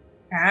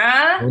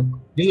 Huh?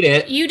 do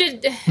that. you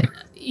did,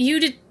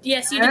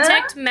 yes, you Huh?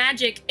 detect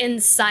magic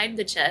inside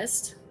the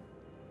chest.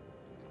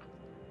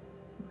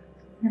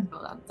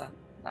 Oh,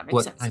 that makes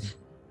What? sense.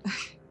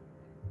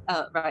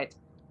 Right.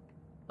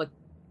 But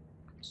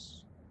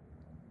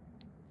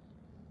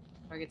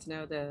I get to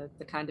know the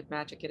kind of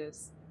magic it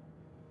is.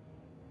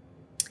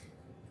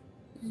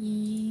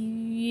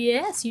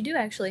 Yes, you do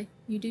actually.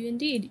 You do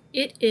indeed.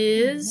 It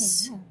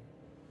is. Yeah.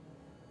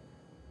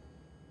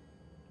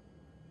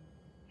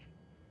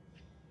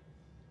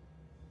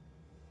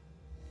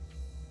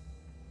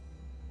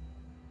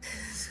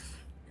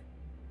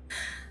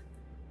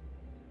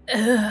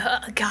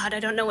 God, I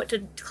don't know what to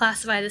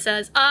classify this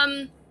as.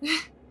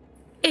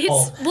 It's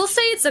Oh. we'll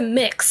say it's a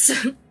mix.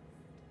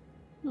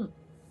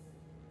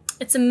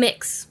 It's a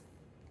mix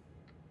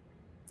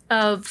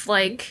of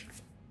like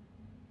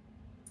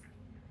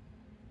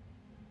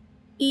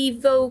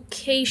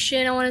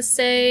evocation, I want to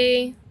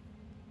say.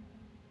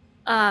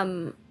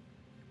 I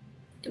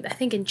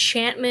think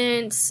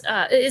enchantments.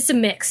 It's a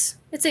mix.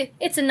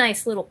 It's a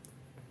nice little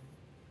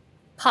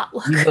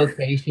potluck.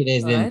 Evocation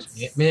is What?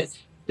 enchantment.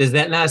 Does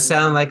that not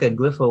sound like a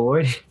glyph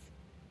word?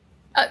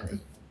 Uh,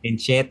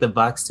 Enchant the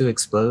box to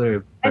explode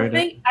or burn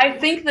up? I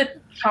think the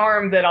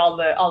charm that all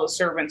the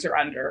servants are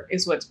under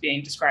is what's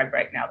being described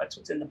right now. That's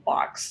what's in the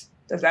box.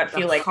 Does that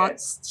feel The like hot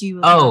it? stew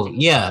of Oh,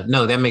 magic. yeah.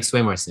 No, that makes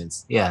way more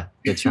sense. Yeah,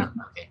 good charm.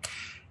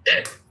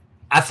 Okay.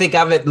 I think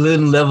I'm at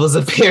Luden levels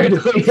of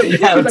paranoia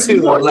now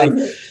too. I'm like,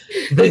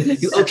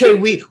 okay,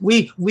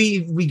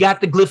 we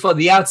got the glyph on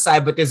the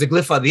outside, but there's a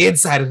glyph on the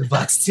inside of the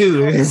box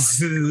too. And we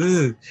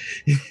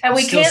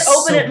Still can't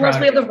open so it unless proud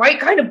we have of the right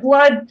kind of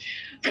blood.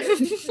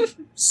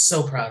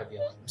 So proud of you.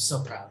 I'm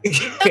so proud.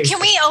 Oh, can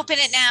we open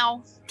it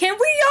now? Can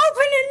we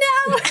open it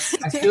now?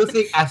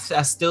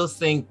 I still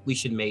think we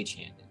should mage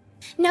hand it.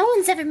 No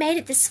one's ever made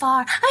it this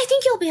far. I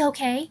think you'll be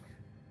okay.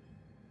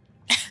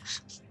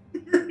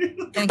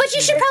 Thank But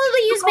you should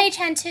probably use Mage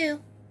Hand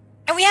too.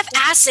 And we have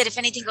acid if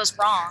anything goes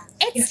wrong.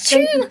 It's Yes,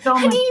 true. thank you so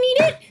Do much. you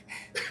need it?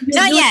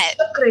 Not yet.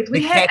 Great. We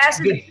The have cat's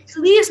acid. good.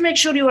 Please make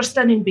sure you are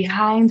standing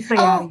behind Oh,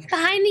 Freya.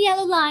 behind the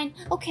yellow line.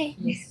 Okay.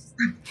 Yes.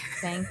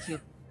 Thank you.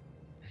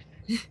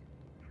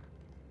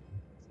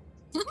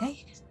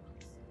 Okay.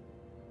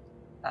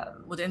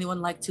 Would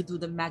anyone like to do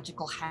the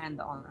magical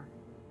hand on her?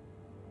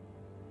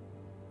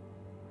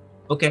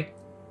 Okay.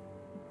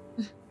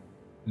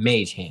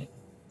 Mage hand.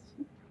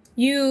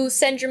 You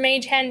send your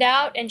mage hand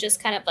out and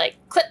just kind of like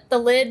clip the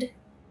lid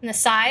and the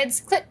sides,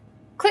 clip,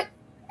 clip,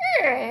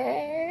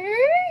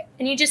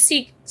 and you just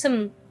see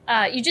some.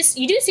 You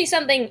do see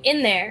something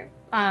in there.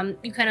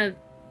 You kind of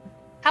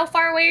How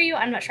far away are you?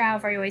 I'm not sure how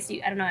far away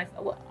you. I don't know if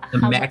The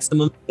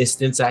maximum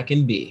distance I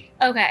can be.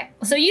 Okay,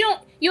 so you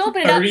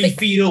open it up. 30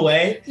 feet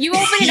away. You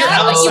open it You're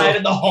up. outside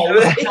of the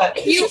hallway.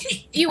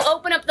 You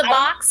open up the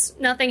box.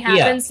 Nothing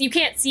happens. You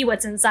can't see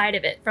what's inside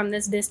of it from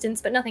this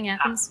distance, but nothing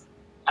happens.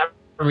 I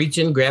reach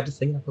in, grab the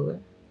thing, I pull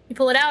it. You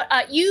pull it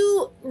out.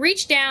 You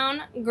reach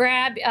down,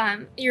 grab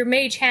your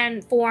mage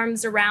hand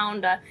forms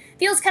around.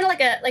 Feels kind of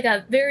like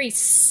a very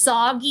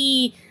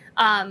soggy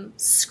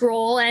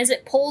scroll, and as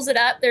it pulls it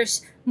up,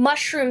 there's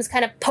mushrooms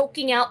kind of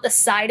poking out the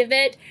side of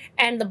it,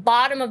 and the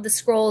bottom of the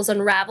scroll is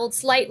unraveled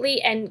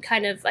slightly and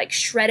kind of like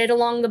shredded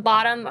along the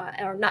bottom,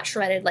 or not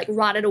shredded, like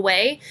rotted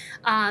away.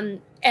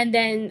 And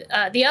then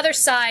the other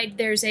side,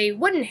 there's a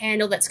wooden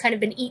handle that's kind of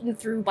been eaten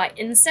through by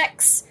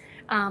insects,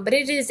 but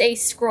it is a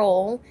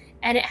scroll,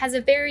 and it has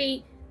a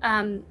very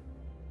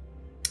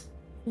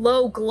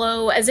low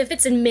glow, as if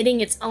it's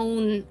emitting its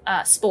own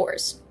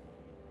spores.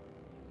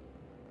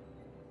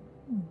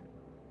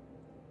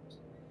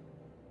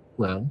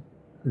 Well,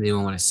 does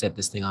anyone want to set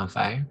this thing on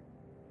fire?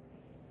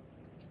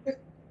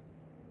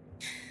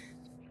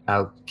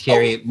 I'll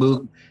carry it.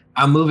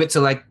 I'll move it to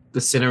like the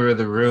center of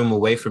the room,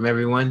 away from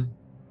everyone.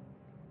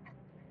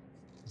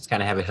 Just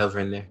kind of have it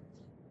hovering there.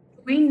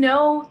 We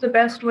know the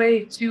best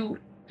way to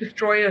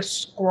destroy a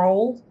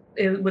scroll.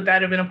 Would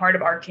that have been a part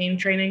of arcane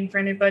training for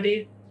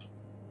anybody?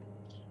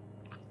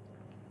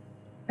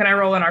 Can I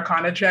roll an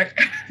Arcana check?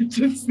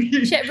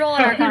 Shit, roll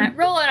an Arcana.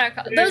 Roll an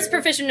Arcana. Those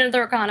proficient in the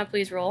Arcana,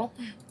 please roll.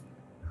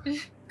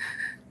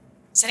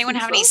 Does anyone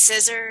have any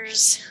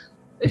scissors?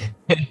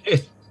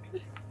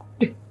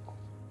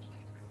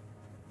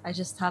 I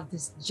just have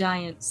this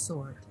giant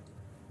sword,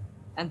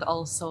 and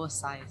also a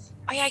scythe.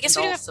 Oh yeah, I guess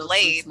and we do have also some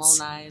blades. small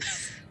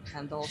knives,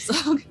 and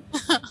also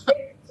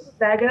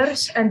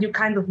daggers, and you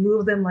kind of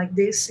move them like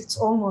this. It's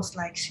almost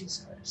like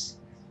scissors.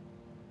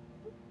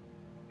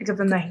 Pick up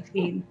the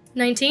 19.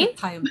 19?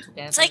 tie them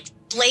together. It's like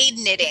blade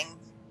knitting.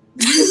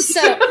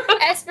 So,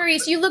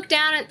 Esperis, you look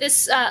down at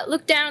this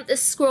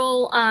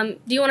scroll. Do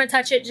you want to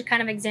touch it to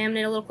kind of examine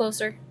it a little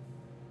closer?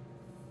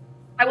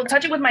 I will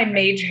touch it with my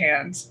mage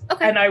hands.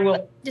 Okay. And I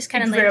will just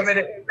kind of examine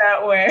it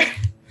that way.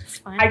 That's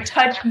fine. I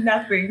touch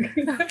nothing.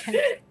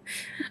 Okay.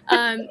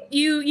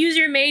 You use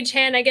your mage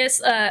hand, I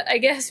guess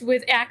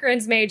with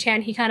Akron's mage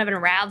hand, he kind of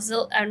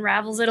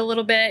unravels it a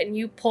little bit, and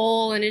you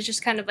pull, and it's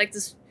just kind of like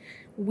this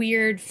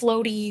weird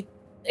floaty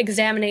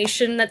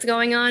examination that's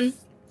going on.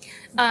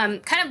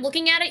 Kind of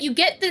looking at it, you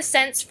get the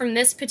sense from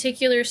this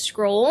particular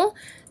scroll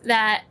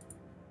that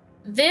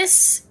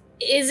this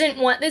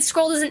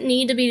scroll doesn't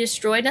need to be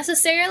destroyed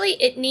necessarily.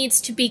 It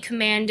needs to be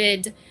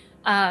commanded.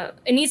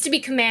 It needs to be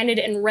commanded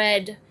and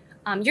read.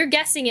 You're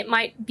guessing it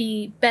might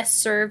be best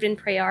served in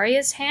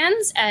Prearia's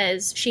hands,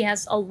 as she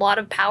has a lot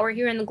of power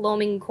here in the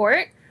Gloaming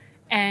Court,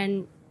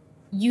 and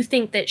you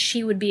think that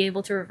she would be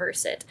able to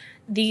reverse it.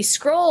 The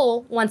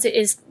scroll, once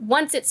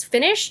it's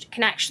finished,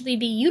 can actually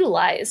be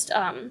utilized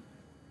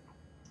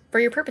for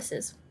your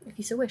purposes, if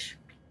you so wish.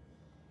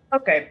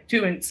 Okay,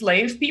 to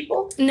enslave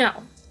people?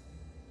 No.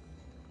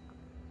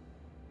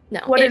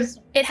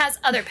 It has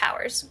other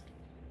powers.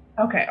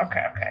 Okay.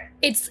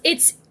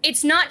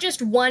 It's not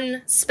just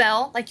one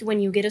spell, like when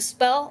you get a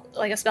spell,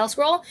 like a spell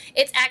scroll.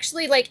 It's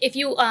actually like if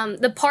you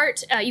the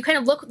part you kind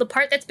of look, the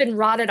part that's been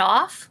rotted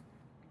off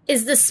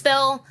is the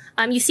spell.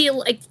 You see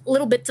like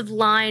little bits of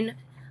line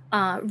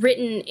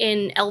written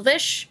in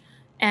Elvish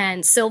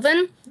and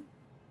Sylvan,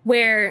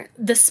 where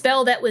the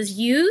spell that was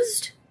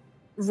used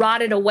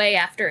rotted away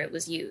after it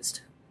was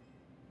used.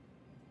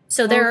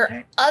 So there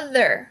are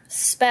other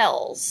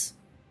spells.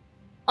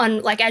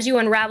 Like as you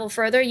unravel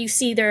further, you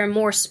see there are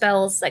more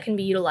spells that can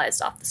be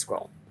utilized off the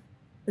scroll.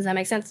 Does that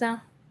make sense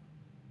now?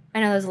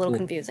 I know that was a little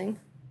confusing.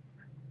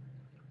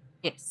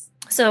 Yes.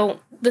 So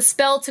the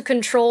spell to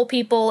control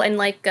people and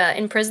like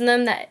imprison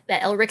them that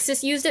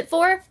Elrixis used it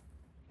for,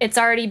 it's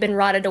already been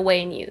rotted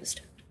away and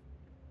used.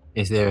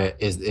 Is there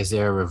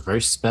a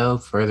reverse spell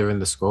further in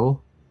the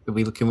scroll? Can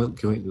we look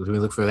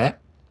for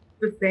that?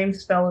 The same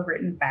spell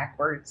written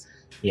backwards.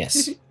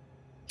 Yes.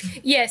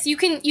 Yes, you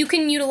can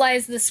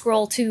utilize the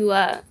scroll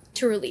to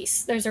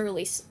release. There's a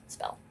release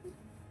spell.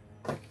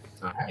 All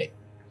right.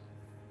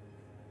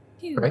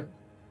 Right.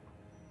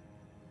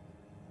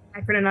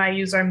 Akron and I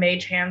use our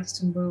mage hands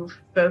to move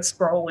the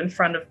scroll in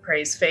front of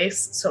Prey's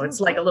face, so it's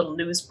like a little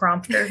news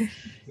prompter.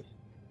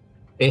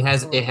 It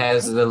has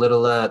the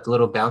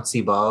little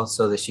bouncy ball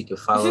so that she can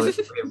follow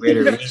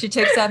it. She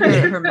takes out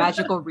her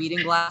magical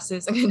reading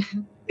glasses.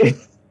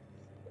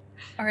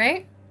 All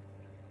right.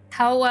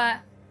 How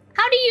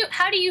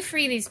do you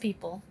free these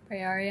people,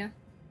 Prearia?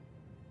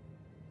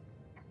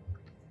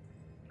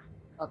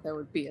 Thought there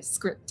would be a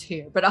script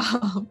here, but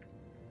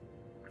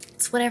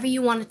it's whatever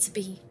you want it to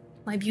be,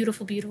 my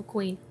beautiful, beautiful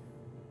queen.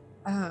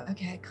 Oh,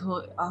 okay,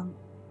 cool.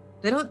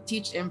 They don't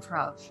teach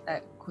improv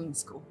at Queen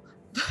School.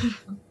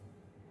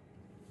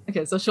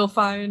 Okay, so she'll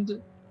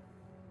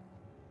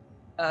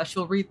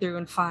read through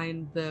and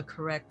find the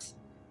correct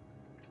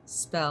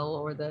spell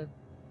or the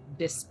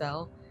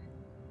dispel.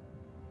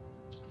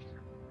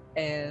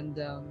 And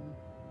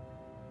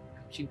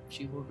she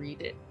will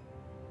read it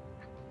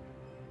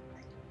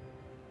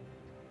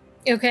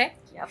Okay.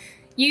 Yep.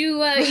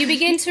 You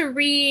begin to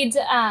read.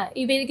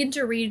 You begin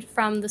to read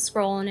from the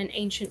scroll in an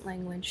ancient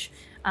language,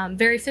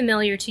 very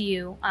familiar to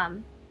you.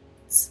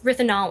 It's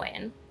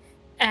Rithanawan.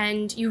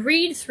 And you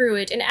read through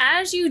it, and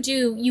as you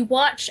do, you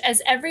watch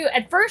as at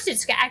first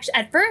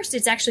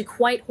it's actually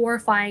quite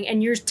horrifying,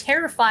 and you're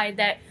terrified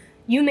that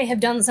you may have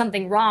done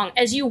something wrong.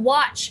 As you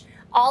watch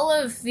all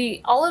of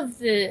the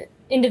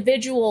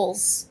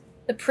individuals,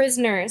 the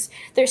prisoners,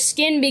 their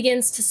skin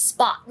begins to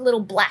spot little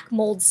black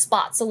mold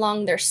spots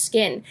along their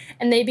skin,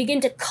 and they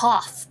begin to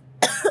cough.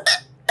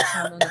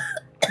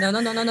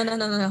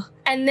 No.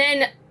 And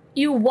then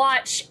you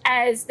watch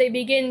as they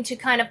begin to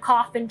kind of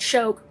cough and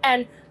choke,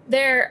 and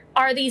there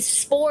are these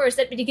spores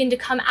that begin to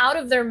come out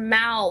of their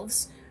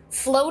mouths,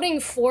 floating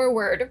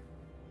forward,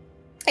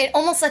 and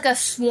almost like a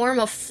swarm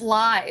of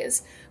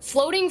flies,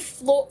 floating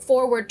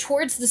forward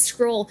towards the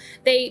scroll.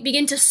 They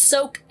begin to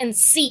soak and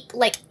seep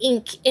like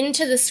ink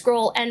into the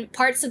scroll, and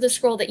parts of the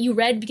scroll that you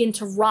read begin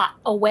to rot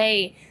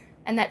away,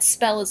 and that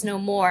spell is no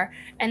more.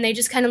 And they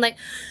just kind of like...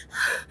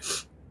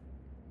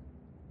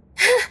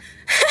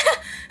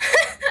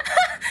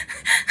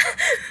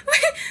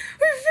 We're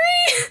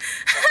free!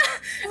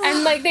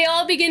 And like they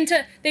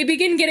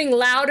begin getting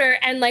louder,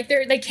 and like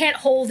they can't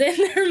hold in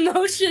their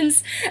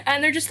emotions,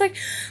 and they're just like,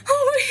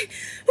 oh,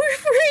 we're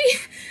free.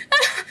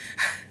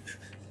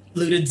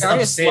 Ludin's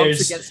Darius upstairs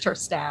slumps against her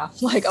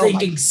staff, like, oh my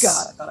thinking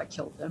god, I thought I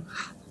killed them.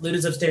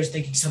 Ludin's upstairs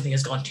thinking something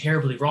has gone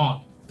terribly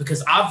wrong,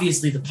 because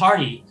obviously the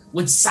party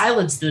would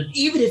silence them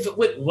even if it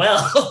went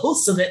well,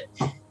 so that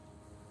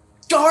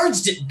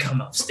guards didn't come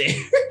upstairs.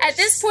 At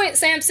this point,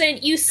 Samson,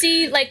 you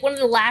see like one of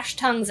the lash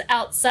tongues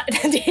outside.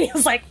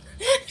 Daniel's like,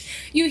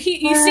 you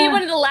see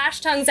one of the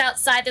lash tongues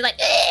outside. They're like,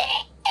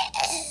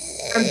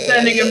 I'm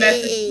sending a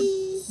message.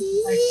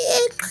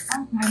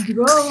 Time to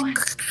go.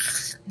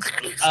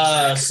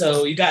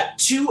 So you got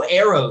 2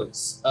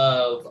 arrows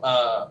of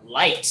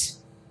light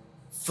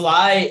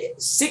fly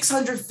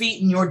 600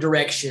 feet in your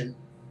direction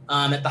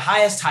at the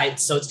highest height,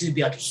 so it's going to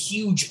be like a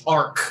huge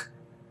arc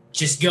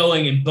just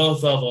going in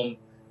both of them,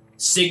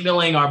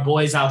 signaling our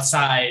boys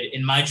outside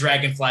in my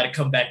dragonfly to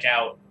come back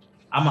out.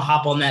 I'm going to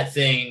hop on that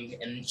thing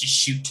and just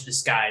shoot to the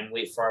sky and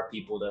wait for our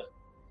people to...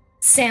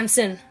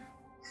 Samson,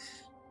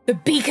 the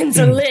beacons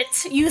are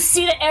lit. You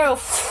see the arrow.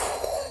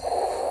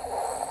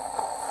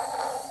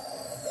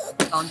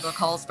 Condor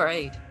calls for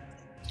aid.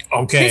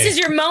 Okay. This is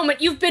your moment.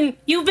 You've been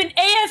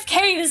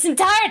AFK this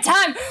entire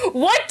time.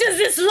 What does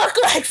this look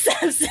like,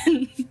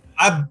 Samson?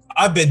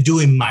 I've been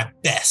doing my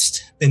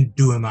best.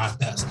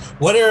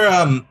 What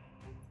are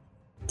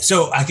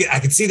so I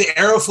can see the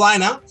arrow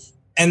flying out,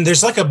 and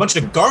there's like a bunch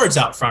of guards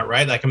out front,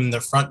 right? Like I'm in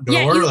the front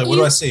door. What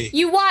do I see?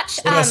 You watch.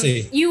 What do I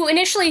see? You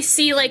initially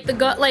see like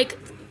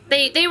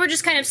they were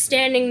just kind of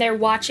standing there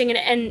watching,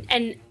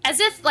 and as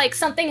if like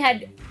something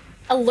had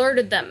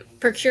alerted them,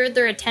 procured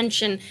their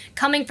attention,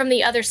 coming from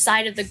the other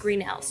side of the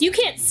greenhouse. You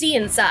can't see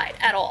inside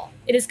at all.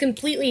 It is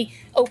completely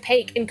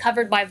opaque and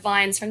covered by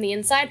vines from the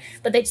inside,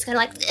 but they just kind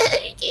of like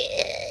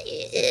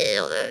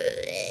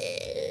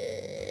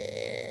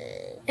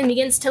and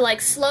begins to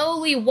like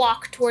slowly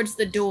walk towards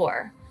the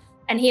door.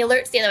 And he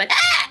alerts the other one,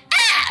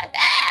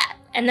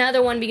 and the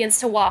other one begins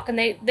to walk, and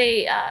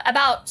they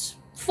about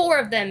 4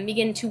 of them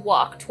begin to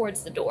walk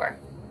towards the door.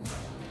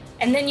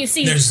 And then you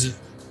see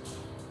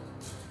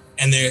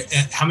how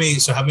many?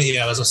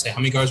 Yeah, I was gonna say, how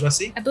many guards do I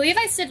see? I believe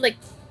I said like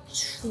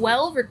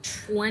 12 or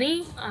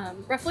 20,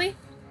 roughly.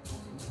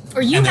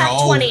 Or you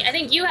have 20. I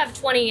think you have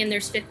 20, and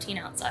there's 15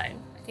 outside.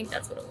 I think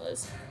that's what it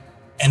was.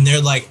 And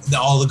they're like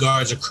all the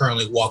guards are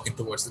currently walking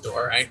towards the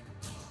door, right?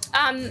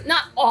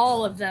 Not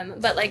all of them,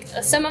 but like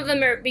some of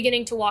them are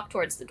beginning to walk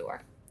towards the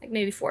door. Like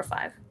maybe 4 or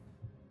 5.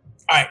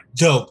 All right,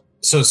 dope.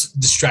 So it's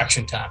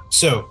distraction time.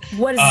 So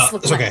what does this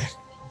look like? Okay.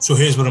 So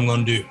here's what I'm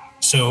gonna do.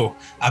 So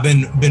I've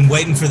been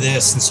waiting for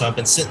this, and so I've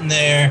been sitting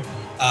there.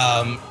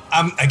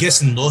 I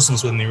guess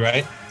Losum's with me,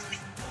 right?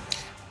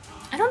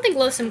 I don't think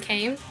Losum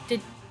came.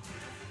 Did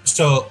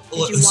you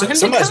want him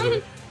to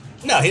come?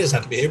 No, he doesn't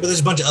have to be here. But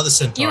there's a bunch of other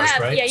centaurs,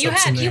 right? Yeah, you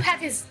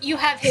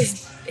have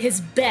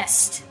his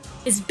best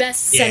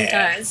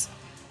centaurs.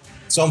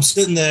 So I'm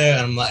sitting there,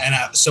 and I'm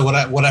like, so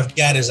what I've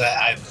got is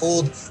I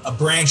pulled a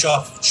branch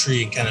off of a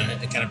tree, kind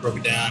of broke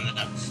it down,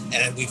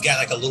 and we've got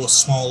like a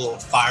small little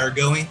fire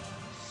going,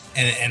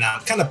 and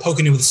I'm kind of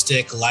poking it with a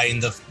stick,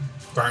 lighting the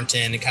burnt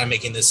end, and kind of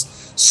making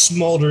this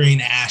smoldering,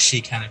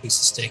 ashy kind of piece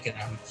of stick, and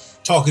I'm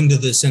talking to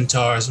the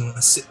centaurs, and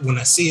when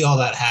I see all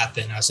that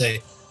happen, I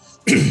say,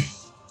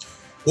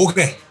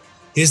 okay,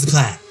 here's the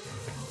plan.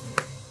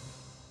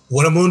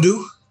 What I'm going to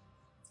do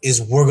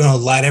is we're going to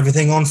light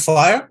everything on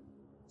fire,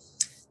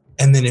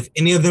 and then if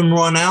any of them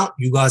run out,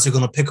 you guys are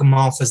going to pick them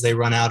off as they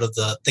run out of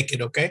the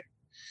thicket, okay?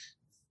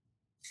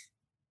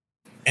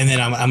 And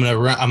then I'm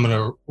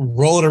gonna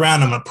roll it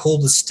around. I'm gonna pull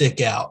the stick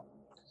out.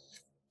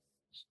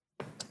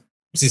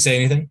 Does he say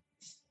anything?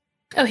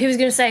 Oh, he was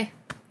gonna say,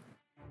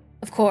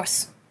 of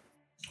course.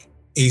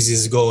 Easy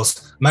as it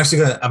goes.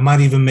 I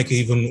might even make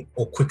a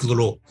quick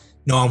little.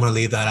 No, I'm gonna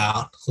leave that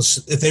out.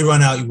 If they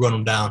run out, you run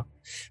them down.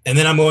 And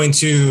then I'm going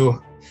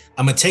to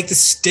I'm gonna take the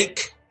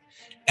stick,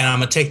 and I'm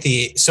gonna take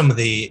I'm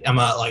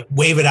gonna like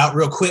wave it out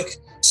real quick,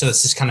 so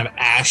it's this kind of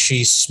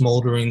ashy,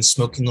 smoldering,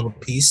 smoking little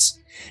piece.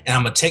 And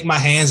I'm gonna take my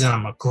hands and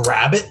I'm gonna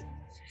grab it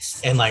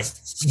and like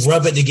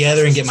rub it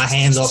together and get my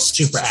hands all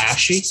super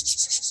ashy.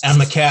 And I'm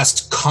gonna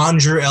cast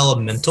Conjure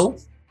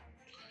Elemental,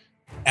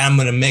 and I'm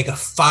gonna make a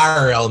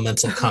fire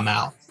elemental come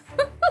out.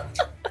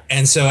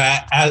 And so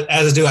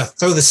as I do, I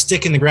throw the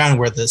stick in the ground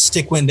where the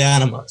stick went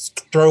down. I'm gonna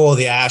throw all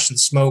the ash and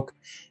smoke.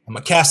 I'm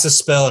gonna cast a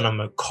spell, and I'm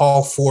gonna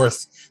call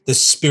forth the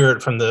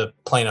spirit from the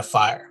plane of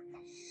fire.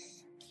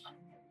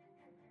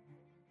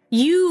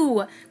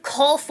 You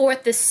call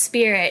forth the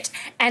spirit,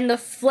 and the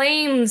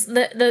flames,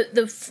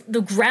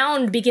 the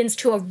ground begins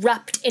to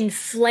erupt in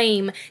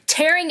flame,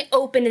 tearing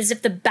open as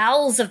if the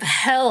bowels of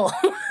hell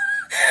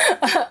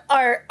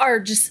are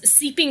just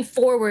seeping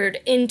forward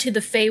into the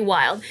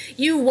Feywild.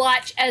 You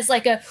watch as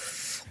like a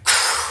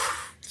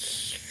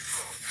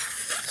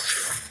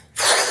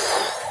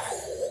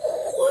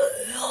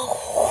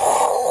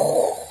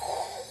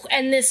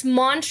and this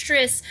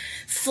monstrous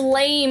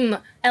flame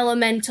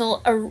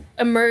elemental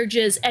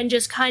emerges and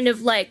just kind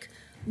of like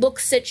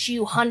looks at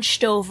you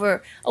hunched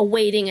over,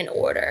 awaiting an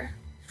order.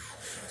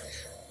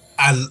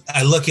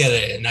 I look at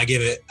it and I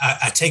give it,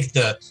 I take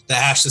the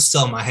ash that's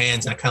still in my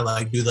hands and I kind of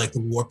like do like the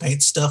war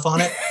paint stuff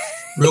on it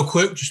real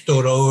quick, just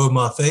throw it all over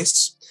my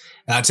face.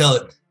 And I tell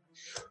it,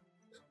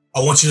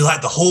 I want you to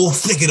light the whole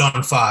thicket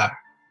on fire.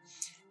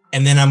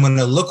 And then I'm going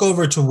to look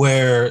over to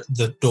where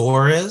the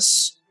door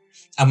is.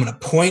 I'm going to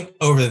point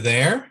over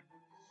there.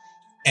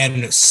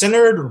 And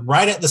centered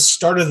right at the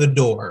start of the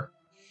door,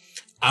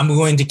 I'm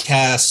going to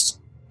cast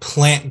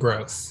plant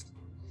growth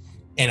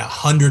in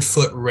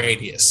 100-foot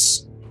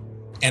radius.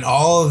 And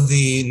all of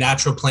the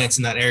natural plants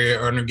in that area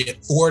are going to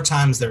get 4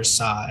 times their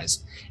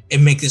size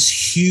and make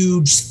this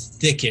huge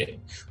thicket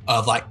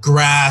of like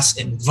grass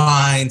and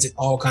vines and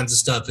all kinds of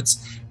stuff. It's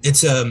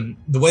the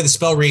way the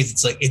spell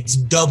reads, it's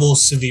double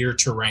severe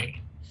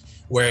terrain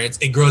where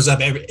it grows up.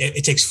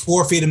 It takes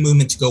 4 feet of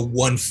movement to go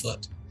 1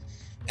 foot.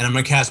 And I'm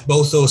going to cast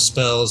both those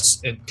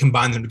spells and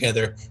combine them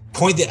together,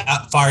 point the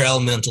fire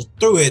elemental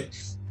through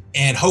it,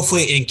 and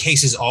hopefully it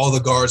encases all the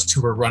guards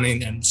who are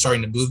running and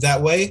starting to move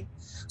that way.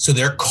 So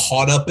they're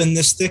caught up in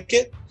this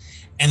thicket.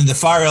 And the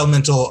fire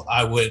elemental,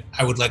 I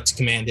would like to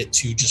command it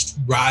to just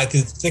ride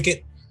through the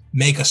thicket,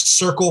 make a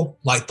circle,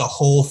 light the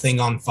whole thing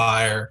on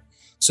fire,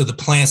 so the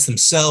plants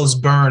themselves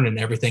burn and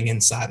everything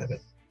inside of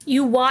it.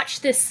 You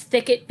watch this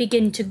thicket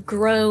begin to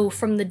grow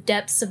from the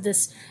depths of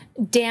this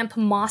damp,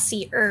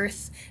 mossy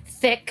earth.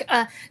 Thick.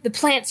 The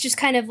plants just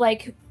kind of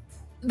like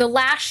the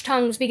lash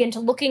tongues begin to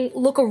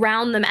look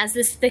around them as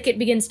this thicket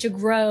begins to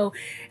grow.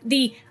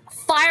 The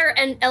fire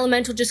and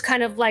elemental just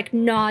kind of like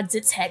nods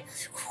its head.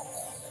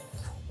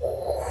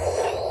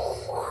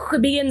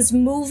 It begins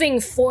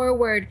moving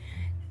forward,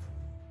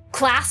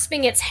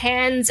 clasping its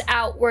hands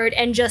outward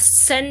and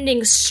just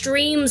sending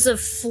streams of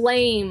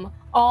flame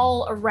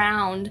all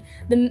around.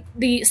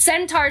 The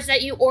centaurs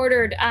that you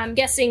ordered, I'm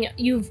guessing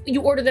you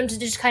ordered them to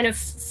just kind of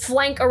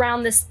flank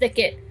around this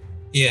thicket.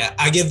 Yeah,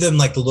 I give them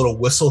like the little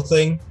whistle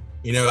thing.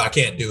 You know, I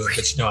can't do it,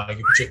 but you know, I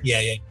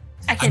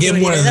give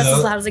one of those. That's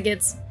as loud as it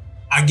gets.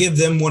 I give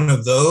them one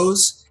of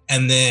those,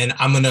 and then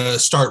I'm gonna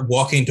start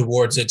walking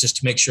towards it just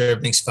to make sure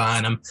everything's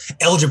fine. I'm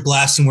Eldritch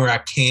blasting where I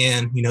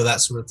can, you know, that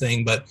sort of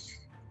thing. But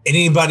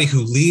anybody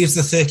who leaves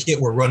the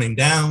thicket, we're running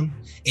down.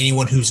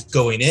 Anyone who's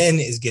going in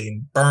is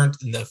getting burnt,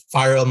 and the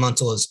fire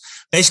elemental is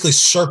basically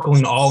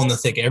circling all in the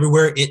thicket.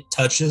 Everywhere it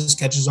touches,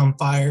 catches on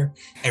fire.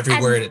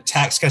 Everywhere it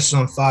attacks, catches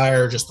on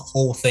fire. Just the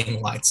whole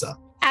thing lights up.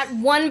 At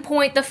one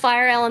point, the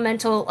fire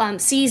elemental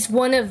sees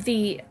one of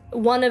the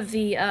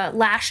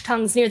lash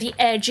tongues near the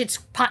edge. It's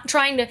on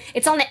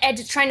the edge.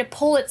 It's trying to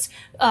pull its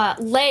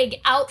leg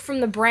out from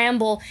the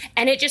bramble,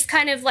 and it just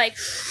kind of like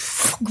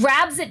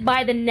grabs it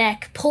by the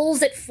neck,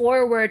 pulls it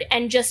forward,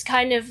 and just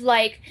kind of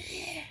like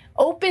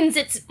opens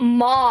its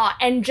maw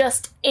and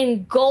just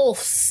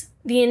engulfs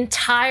the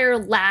entire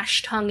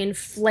lash tongue in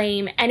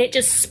flame, and it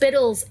just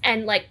spittles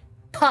and like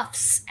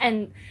puffs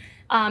and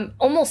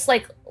almost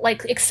like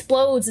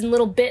explodes in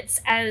little bits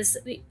as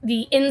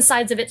the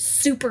insides of it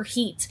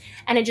superheat,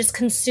 and it just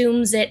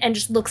consumes it and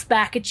just looks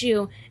back at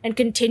you and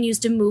continues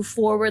to move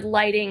forward,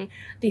 lighting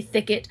the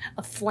thicket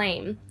of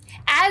flame.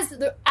 As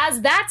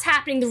that's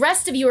happening, the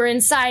rest of you are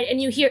inside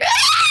and you hear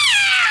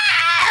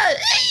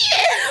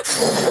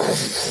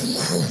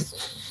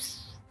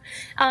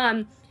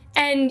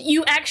and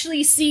you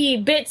actually see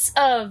bits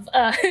of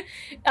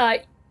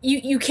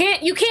you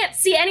can't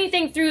see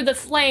anything through the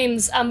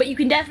flames, but you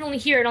can definitely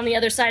hear it on the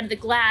other side of the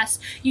glass.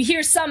 You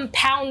hear some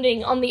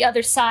pounding on the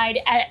other side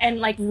and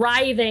like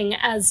writhing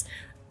as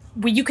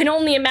you can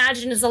only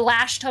imagine as a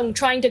lash tongue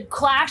trying to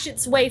clash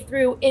its way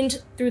through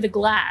the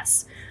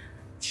glass.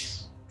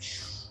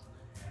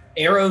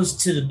 Arrows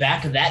to the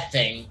back of that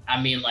thing.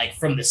 I mean, like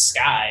from the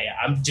sky.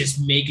 I'm just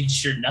making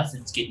sure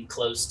nothing's getting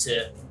close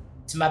to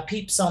my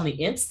peeps on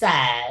the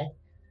inside.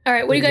 All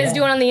right, what are you guys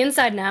doing on the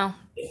inside now?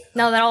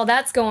 Now that all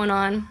that's going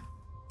on.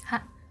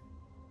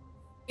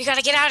 We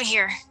gotta get out of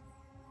here.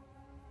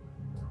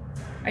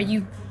 Are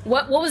you?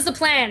 What was the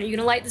plan? Are you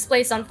gonna light this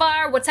place on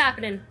fire? What's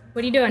happening?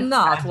 What are you doing?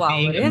 Not while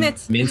we're in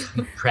it.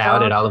 Immensely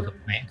proud at all of the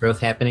plant growth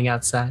happening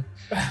outside.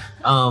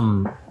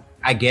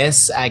 I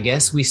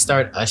guess we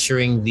start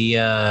ushering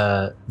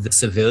the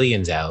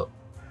civilians out.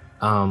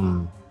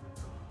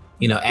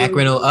 You know,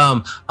 Akron.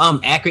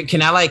 Akron.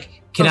 Can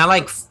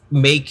I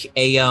make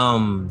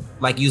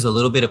a use a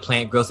little bit of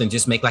plant growth and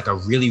just make like a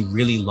really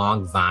really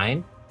long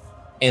vine,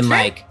 and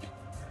like,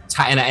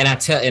 I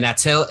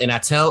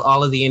tell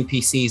all of the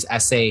NPCs, I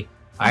say,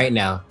 all right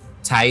now,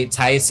 tie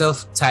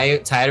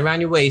it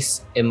around your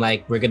waist, and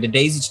like we're gonna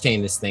daisy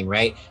chain this thing,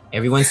 right?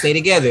 Everyone stay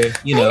together,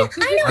 you know,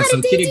 I know on how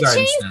some to daisy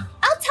kindergarten chain. stuff.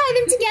 I'll tie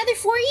them together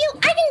for you.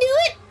 I can do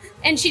it.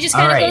 And she just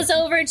kind of All right. goes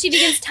over and she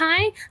begins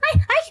tying.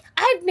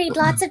 I've made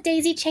lots of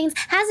daisy chains.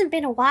 Hasn't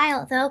been a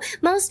while though.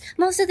 Most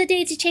of the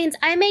daisy chains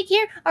I make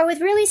here are with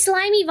really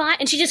slimy vine.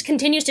 And she just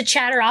continues to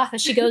chatter off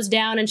as she goes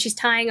down and she's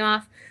tying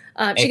off.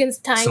 She begins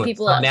tying Excellent.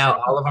 people So up.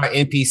 now all of our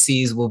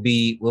NPCs will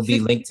be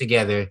linked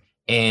together,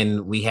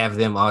 and we have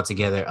them all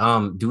together.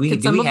 Do we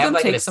Can some of have them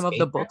like an take some of the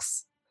escape route?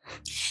 books?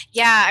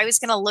 Yeah, I was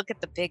gonna look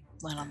at the big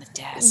one on the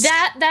desk.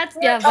 That's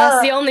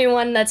the only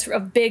one that's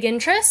of big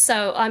interest.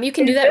 So you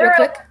can do Is that real there a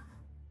quick.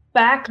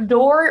 back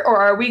door, or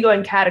are we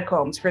going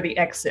catacombs for the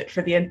exit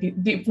for the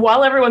NP?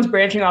 While everyone's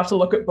branching off to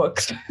look at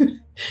books,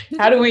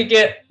 how do we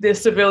get the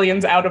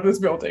civilians out of this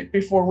building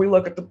before we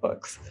look at the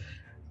books?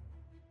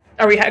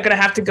 Are we going to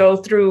have to go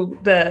through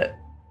the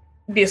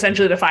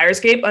essentially the fire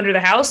escape under the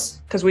house?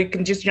 Because we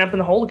can just jump in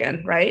the hole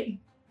again, right?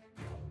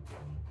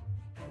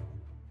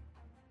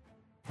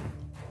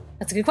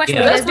 That's a good question.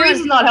 Yeah. What are you guys Esperise doing?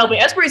 is not helping.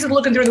 Esperise is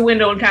looking through the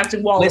window and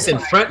casting walls. Listen,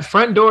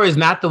 front door is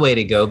not the way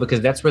to go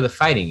because that's where the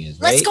fighting is,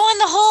 right? Let's go in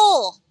the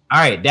hole. All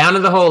right, down to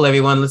the hole,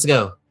 everyone. Let's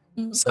go.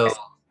 So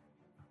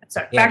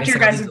Sorry, Yeah, I back to guess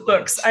your I'll guys' leave the-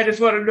 books. I just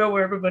want to know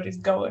where everybody's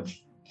going.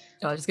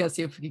 I was just gonna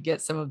see if we could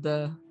get some of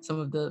the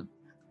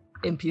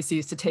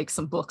NPCs to take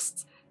some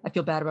books. I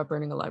feel bad about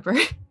burning a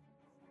library.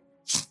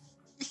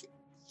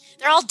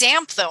 They're all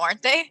damp though,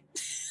 aren't they?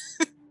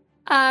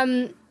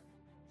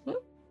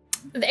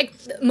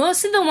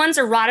 Most of the ones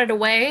are rotted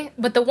away,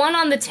 but the one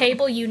on the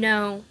table,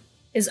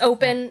 is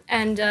open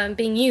and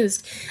being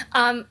used.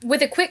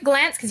 With a quick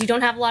glance, because you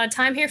don't have a lot of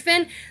time here,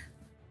 Finn,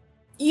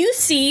 you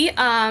see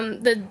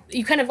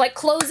you kind of like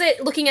close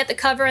it, looking at the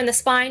cover and the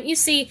spine. You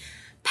see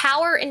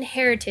Power and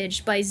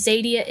Heritage by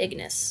Zadia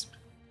Ignis.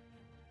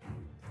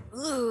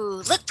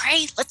 Ooh, look,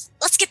 Prey.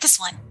 Let's get this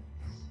one.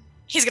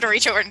 He's gonna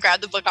reach over and grab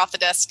the book off the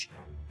desk.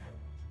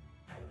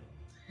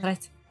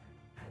 Right.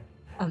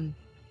 All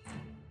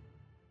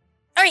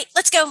right,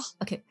 let's go.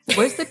 Okay.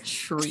 Where's the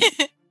tree?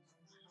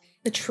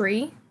 The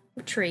tree?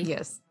 What tree?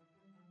 Yes.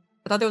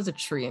 I thought there was a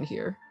tree in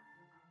here.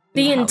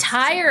 The house.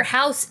 entire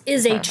house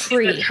is a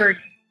tree.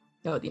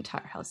 No, the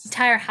entire house. The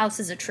entire house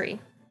is a tree.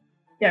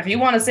 Yeah, if you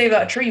want to save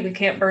that tree, we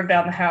can't burn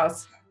down the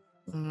house.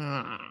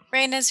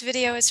 Raina's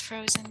video is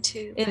frozen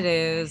too. It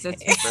is.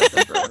 It's been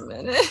frozen for a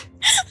minute.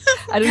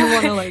 I didn't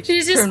want to like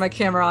She's just- turn my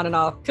camera on and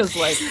off because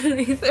like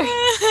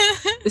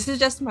this is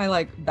just my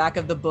like back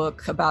of the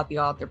book about the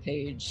author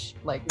page,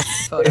 like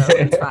photo.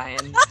 It's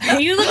fine.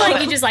 You look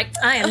like you just like,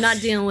 I am not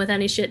dealing with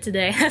any shit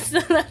today. That's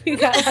the look you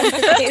got on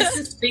your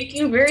face.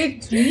 Speaking very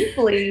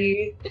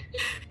deeply.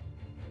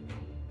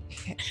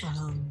 Okay,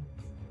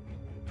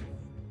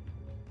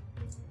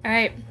 All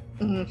right.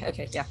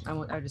 okay, yeah,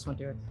 I just want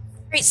to do it.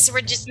 Great, so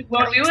we're just. You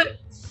want to do it?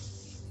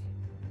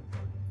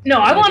 No,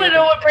 I want to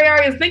know what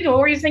Prayari is thinking. What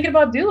were you thinking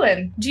about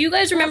doing? Do you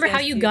guys remember how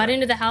ask you you. got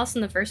into the house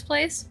in the first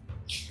place?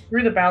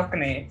 Through the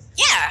balcony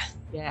Yeah.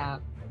 Yeah.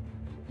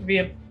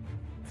 via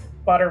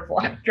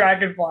butterfly,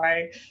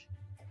 dragonfly.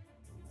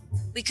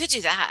 We could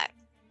do that.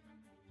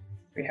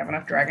 We have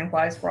enough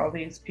dragonflies for all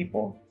these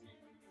people.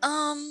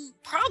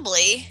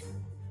 Probably.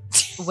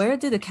 Where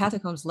do the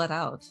catacombs let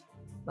out?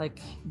 Like,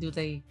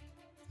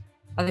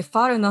 are they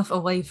far enough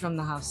away from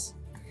the house?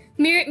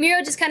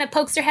 Miro just kind of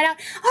pokes her head out.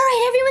 All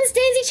right, everyone's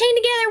daisy chained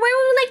together. Where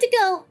would we like to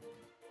go?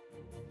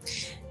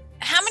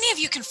 How many of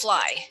you can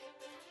fly?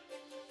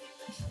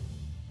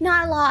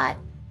 Not a lot.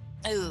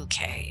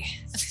 Okay.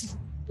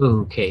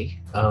 okay.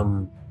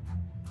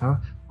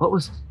 What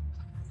was?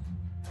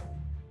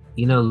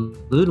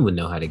 Luden would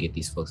know how to get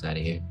these folks out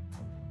of here.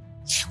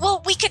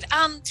 Well, we could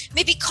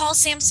maybe call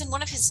Samson,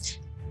 one of his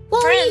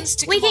Well, friends,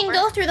 to we come can over.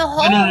 go through the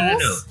holes. No.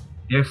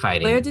 They're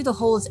fighting. Where do the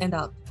holes end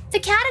up? The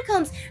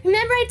catacombs.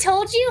 Remember I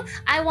told you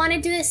I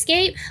wanted to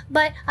escape,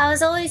 but I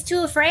was always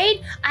too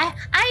afraid? I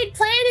had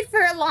planned it for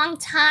a long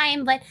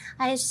time, but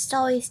I was just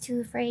always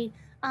too afraid.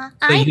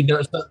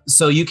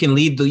 So you can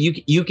lead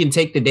you can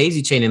take the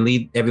daisy chain and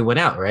lead everyone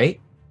out, right?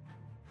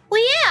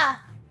 Well, yeah.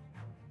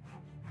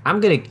 I'm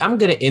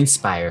gonna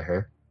inspire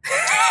her,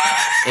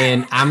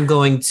 and I'm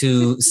going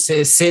to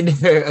send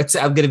her.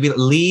 I'm gonna be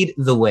lead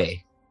the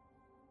way.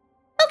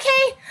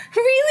 Okay.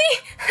 Really?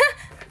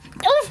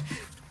 Oh,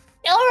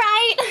 all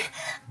right.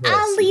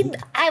 Yes.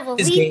 I will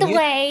This lead the game-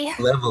 way.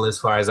 Level as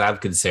far as I'm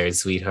concerned,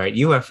 sweetheart.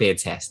 You are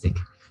fantastic.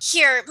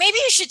 Here, maybe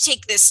you should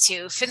take this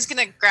too. Finn's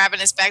gonna grab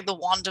in his bag the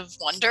Wand of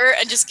Wonder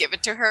and just give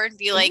it to her and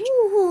be like,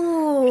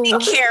 Ooh. be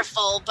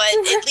careful, but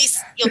at least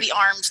you'll be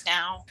armed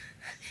now.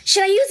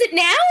 Should I use it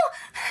now?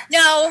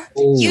 No,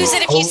 Ooh. use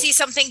it if you see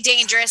something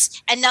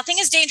dangerous, and nothing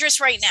is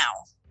dangerous right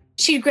now.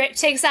 She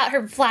takes out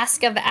her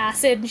flask of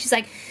acid and she's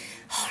like,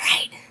 all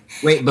right.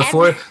 Wait,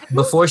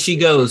 before she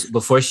goes,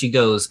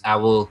 I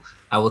will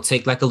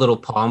take like a little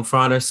palm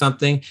frond or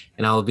something,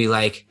 and I will be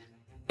like,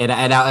 and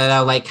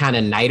I'll like kind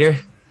of knight her.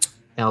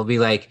 And I'll be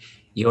like,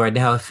 you are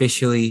now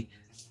officially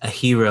a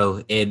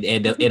hero in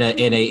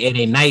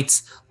a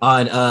knight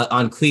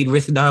on Queen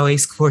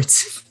Rithnaway's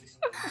courts.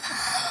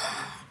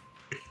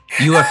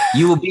 You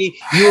will be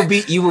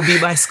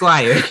my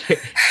squire.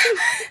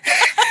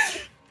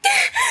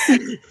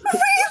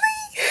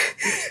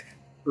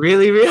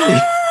 Really? Everyone,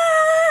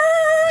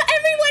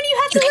 you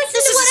have to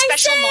listen to what I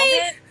say.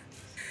 Moment.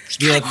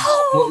 Be like,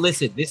 well,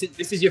 listen. This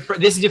is your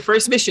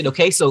first mission,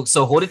 okay? So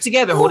hold it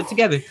together. All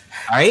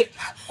right.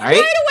 Right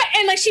away,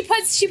 and like she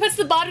puts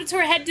the bottle to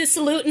her head to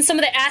salute, and some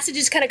of the acid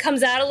just kind of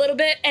comes out a little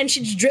bit, and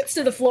she just drips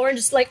to the floor, and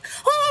just like,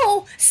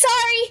 oh,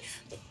 sorry.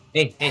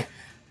 Hey.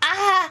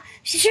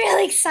 She's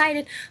really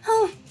excited.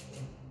 Oh.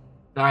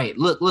 All right,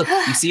 look.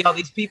 You see all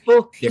these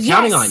people? They're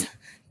counting on you.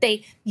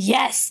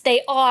 Yes,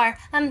 they are.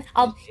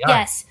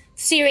 Yes,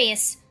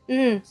 serious.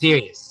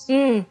 Serious.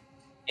 And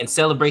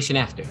celebration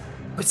after.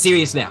 But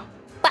serious now.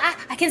 But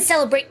I can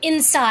celebrate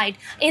inside.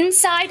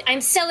 Inside,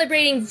 I'm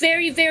celebrating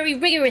very, very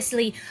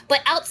rigorously. But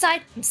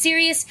outside, I'm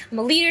serious. I'm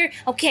a leader.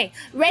 Okay,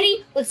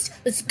 ready?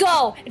 Let's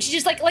go. And she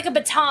just like a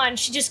baton.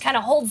 She just kind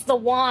of holds the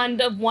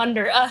wand of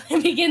wonder up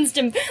and begins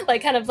to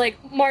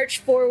march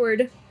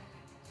forward.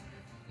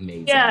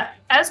 Amazing. Yeah,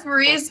 as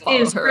Maurice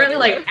is currently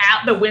like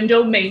at the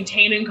window,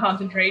 maintaining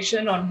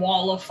concentration on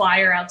wall of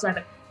fire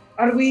outside.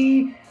 Are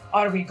we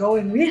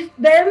going with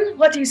them?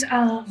 What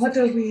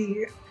are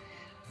we?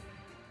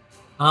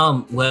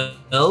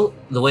 Well,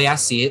 the way I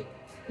see it,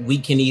 we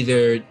can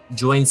either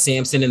join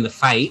Samson in the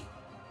fight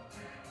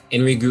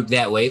and regroup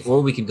that way, or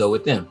we could go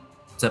with them.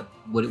 So,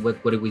 what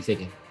are we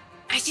thinking?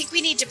 I think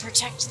we need to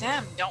protect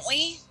them, don't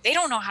we? They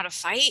don't know how to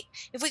fight.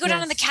 If we go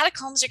down in the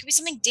catacombs, there could be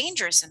something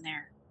dangerous in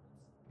there.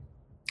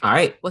 All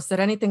right. Was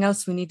there anything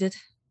else we needed?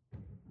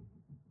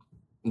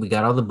 We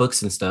got all the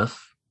books and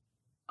stuff.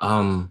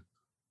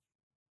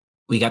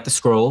 We got the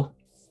scroll.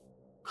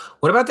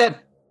 What about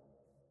that?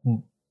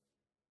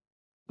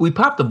 We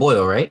popped the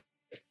boil, right?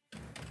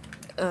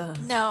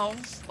 No.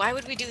 Why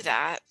would we do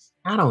that?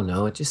 I don't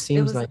know. It just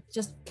seems like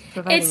just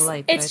providing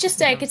light. It's just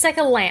like it's like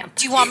a lamp.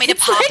 Do you want me to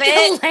pop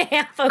it? A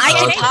lamp, okay. I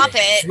can pop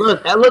it.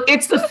 Look,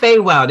 it's the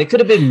Feywild. It could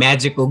have been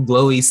magical,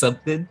 glowy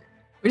something.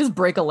 We just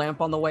break a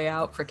lamp on the way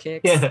out for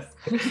kicks. Yeah.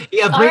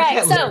 All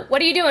right. So,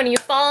 what are you doing? Are you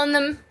following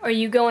them, or are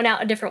you going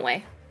out a different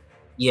way?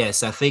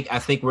 Yes, I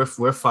think we're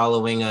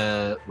following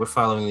the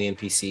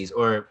NPCs,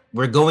 or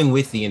we're going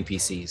with the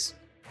NPCs.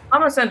 I'm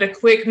gonna send a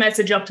quick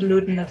message up to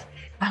Luton.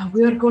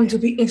 We are going to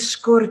be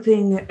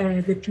escorting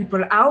the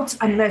people out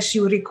unless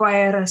you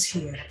require us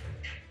here.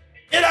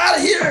 Get out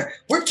of here!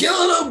 We're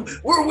killing them!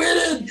 We're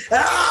winning!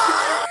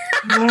 Ah!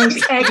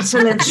 Yes,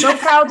 excellent. So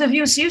proud of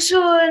you. See you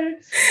soon.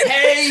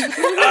 Hey,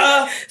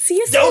 see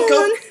you soon. Don't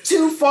go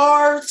too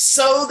far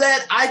so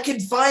that I can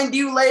find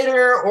you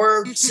later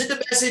or send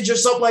a message or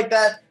something like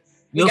that.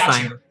 You'll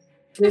find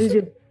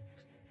you.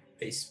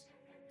 Peace.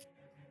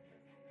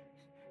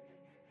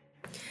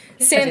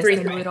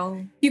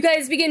 You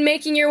guys begin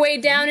making your way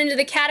down into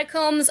the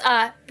catacombs.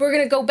 We're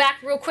gonna go back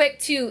real quick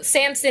to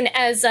Samson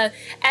as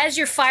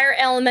your fire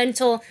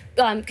elemental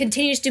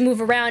continues to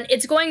move around.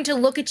 It's going to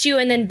look at you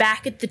and then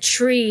back at the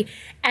tree,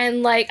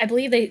 and like I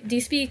believe do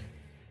you speak?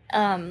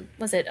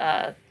 Was it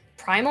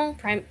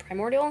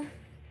primordial?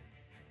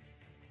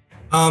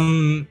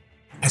 I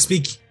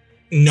speak.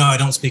 No, I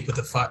don't speak with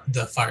the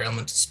fire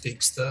elemental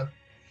speaks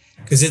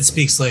because it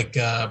speaks like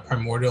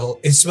primordial.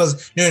 It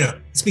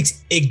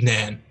speaks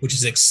Ignan, which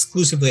is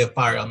exclusively a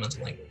fire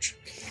elemental language.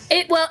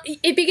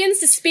 It begins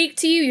to speak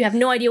to you. You have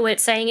no idea what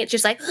it's saying. It's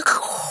just like,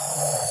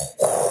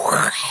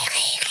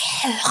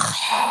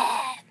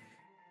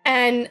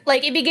 and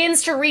like it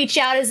begins to reach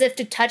out as if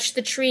to touch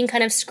the tree and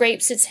kind of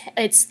scrapes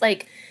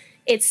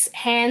its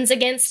hands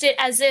against it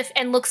as if,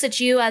 and looks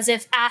at you as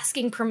if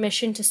asking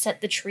permission to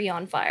set the tree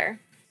on fire.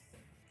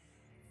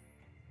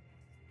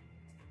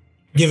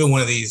 Give it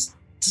one of these.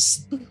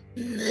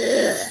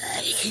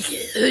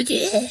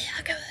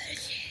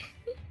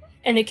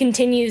 And it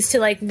continues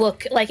to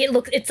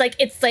it's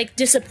like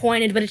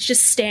disappointed, but it's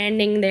just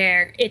standing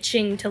there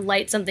itching to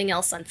light something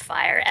else on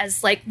fire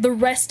as like the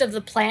rest of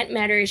the plant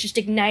matter is just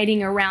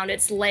igniting around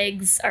its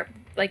legs, or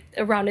like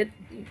around it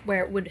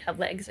where it would have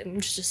legs.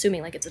 I'm just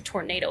assuming like it's a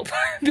tornado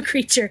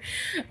creature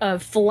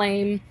of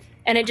flame,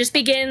 and it just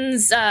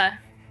begins it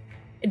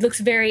looks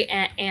very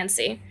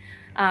antsy.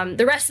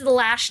 The rest of the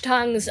lash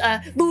tongues,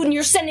 Boone,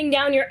 you're sending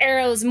down your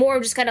arrows, more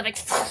just kind of like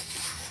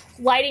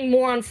lighting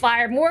more on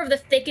fire. More of the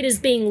thicket is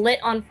being lit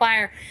on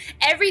fire.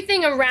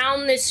 Everything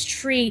around this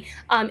tree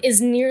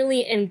is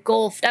nearly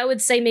engulfed. I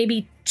would say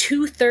maybe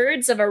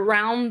 2/3 of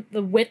around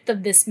the width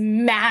of this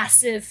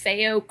massive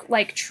fey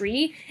oak-like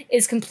tree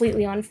is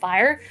completely on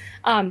fire.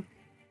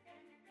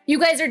 You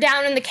guys are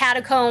down in the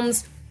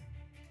catacombs,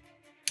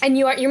 and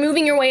you're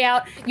moving your way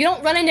out. You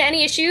don't run into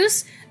any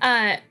issues.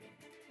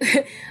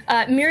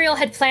 Muriel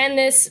had planned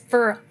this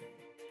for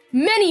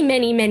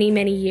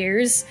many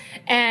years,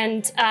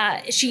 and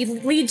she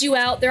leads you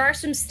out. There are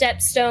some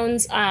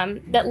stepstones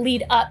that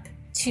lead up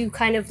to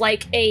kind of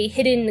like a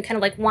hidden kind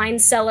of like wine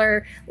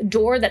cellar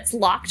door that's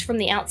locked from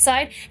the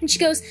outside. And she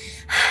goes,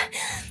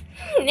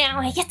 now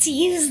I get to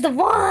use the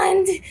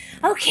wand.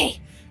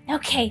 Okay. All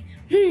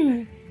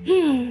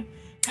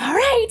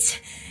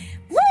right.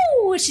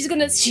 Woo! She's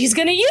gonna use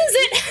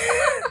it.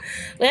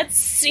 Let's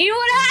see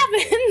what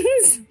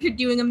happens. You're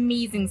doing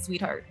amazing,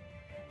 sweetheart.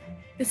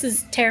 This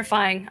is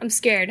terrifying. I'm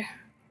scared.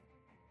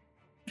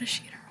 What is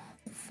she gonna roll?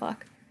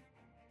 Fuck.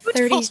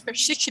 30.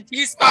 She could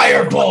use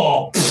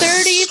Fireball.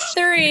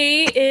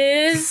 33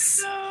 is.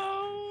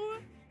 No.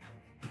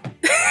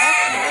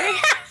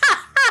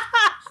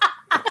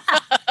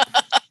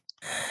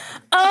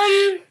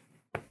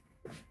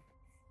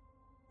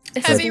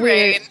 This Heavy is weird.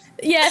 rain.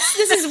 Yes,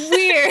 this is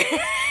weird.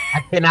 I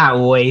cannot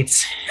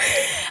wait.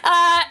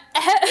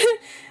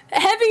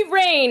 Heavy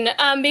rain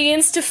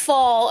begins to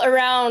fall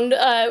around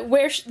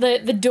where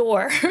the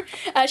door.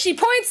 She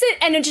points it,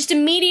 and it just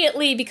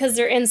immediately, because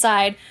they're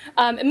inside,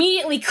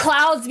 immediately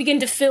clouds begin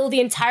to fill the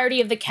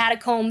entirety of the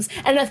catacombs,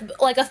 and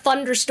like a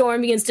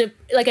thunderstorm begins to,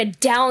 like a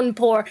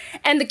downpour,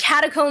 and the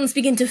catacombs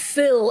begin to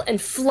fill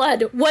and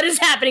flood. What is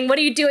happening? What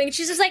are you doing?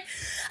 She's just like,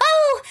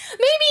 oh,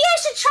 maybe I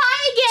should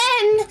try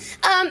again.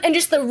 And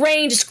just the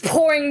rain just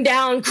pouring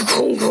down,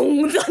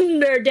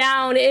 thunder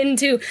down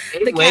into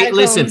the catacombs.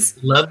 Listen,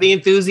 love the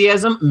enthusiasm.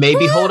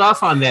 Maybe hold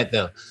off on that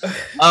though.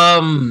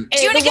 Doing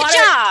a good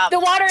job. The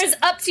water is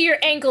up to your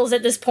ankles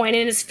at this point,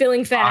 and it's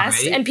filling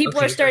fast, Right. and people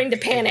are starting to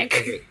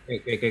panic.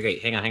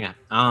 Great. Hang on.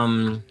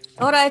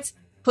 All right,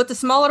 put the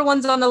smaller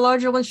ones on the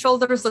larger one's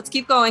shoulders. Let's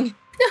keep going.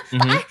 What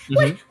if I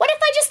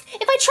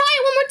try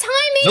it one more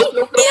time, maybe?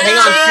 Nope. Hang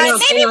on.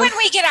 Maybe when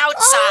we get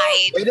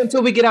outside. Wait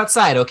until we get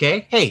outside,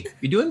 okay? Hey,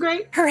 you're doing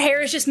great. Her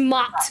hair is just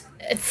mopped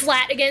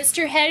flat against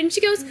her head, and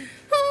she goes,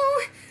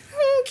 oh,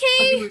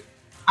 okay.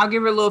 I'll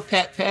give her a little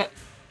pat.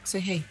 Say,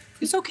 hey,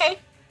 it's okay.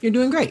 You're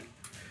doing great.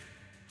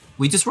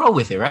 We just roll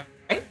with it, right?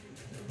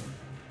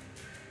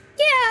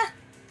 Yeah.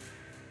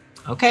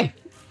 Okay.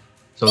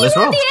 So let's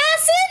roll. The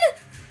acid?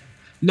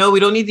 No,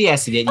 we don't need the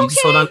acid yet. You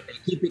just hold on.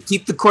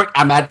 Keep the cork.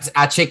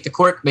 I check the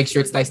cork. Make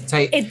sure it's nice and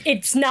tight.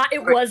 It's not.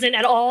 It wasn't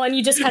at all. And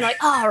you just kind of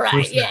like, all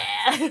right, yeah.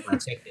 I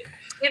checked it.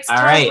 It's All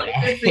tough right. like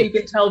this, so you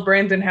can tell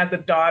Brandon had the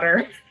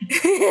daughter.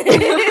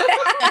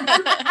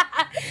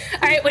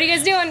 All right, what are you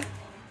guys doing?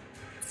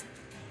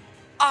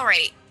 All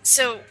right.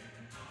 So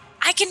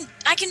I can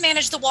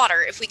manage the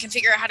water if we can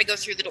figure out how to go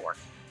through the door.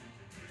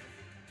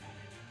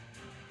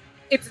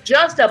 It's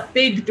just a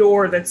big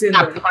door that's in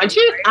there. Punch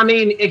it? I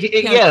mean,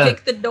 yeah.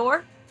 Kick the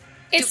door.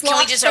 It's Can we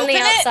locked just from the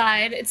open it?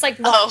 outside. It's like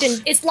locked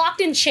in. It's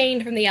locked and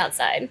chained from the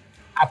outside.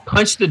 I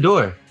punched the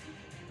door.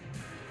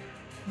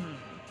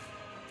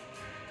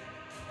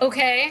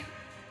 Okay.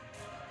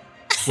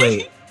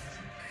 Wait.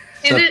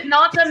 Is it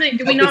not something?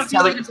 Do we not?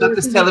 Something's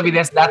telling me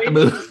that's not the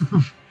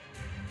move.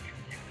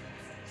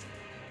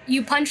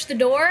 You punch the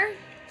door.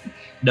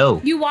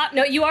 No. You walk.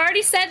 No, you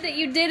already said that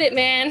you did it,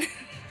 man.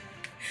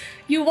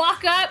 You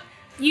walk up.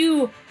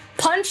 You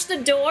punch the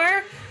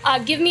door.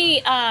 Give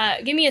me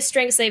a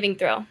strength saving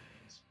throw.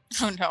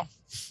 Oh no.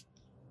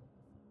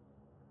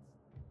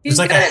 There's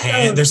like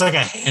a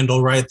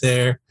handle right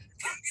there.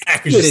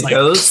 Hacker's just like,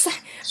 goes.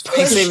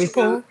 Saving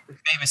throw.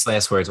 Famous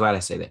last words. Why'd I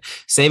say that?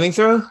 Saving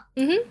throw?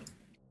 Mm-hmm.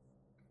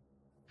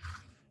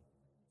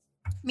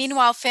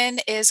 Meanwhile,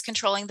 Finn is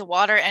controlling the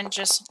water and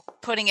just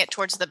putting it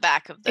towards the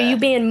back of the. Are you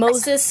being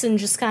Moses and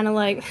just kind of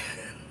like?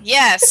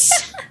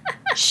 Yes.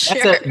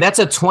 Sure. That's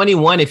a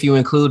 21 if you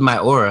include my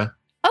aura.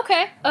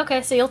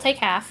 Okay, so you'll take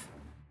half.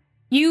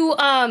 You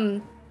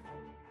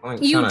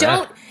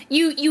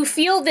you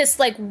feel this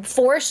like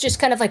force just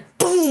kind of like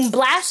boom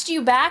blast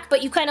you back,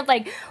 but you kind of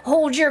like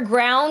hold your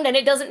ground and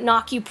it doesn't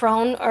knock you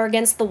prone or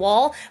against the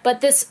wall.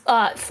 But this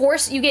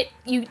force you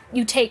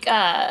take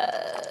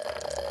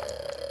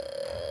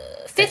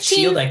 15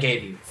 shield I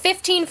gave you.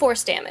 15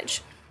 force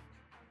damage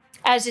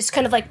as this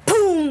kind of like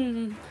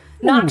boom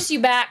knocks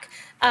you back.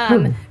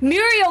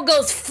 Muriel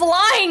goes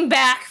flying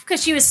back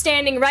because she was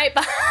standing right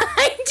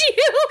behind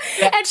you,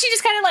 and she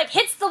just kind of like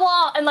hits the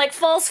wall and like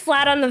falls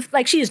flat on the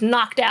like she's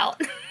knocked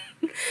out.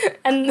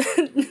 And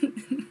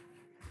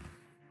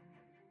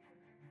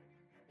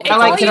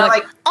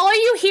all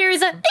you hear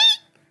is a.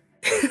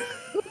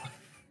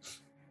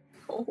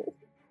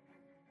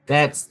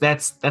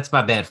 That's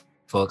my bad,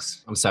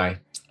 folks. I'm sorry.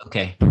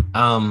 Okay.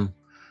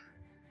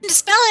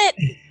 Dispel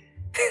it.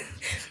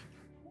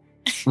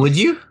 Would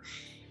you?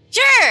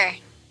 Sure.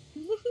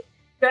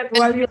 that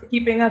while you're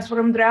keeping us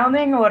from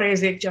drowning, or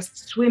is it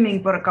just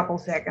swimming for a couple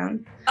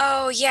seconds?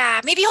 Oh,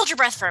 yeah. Maybe hold your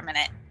breath for a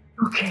minute.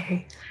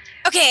 Okay.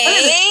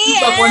 Okay.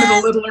 Keep up one of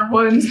the littler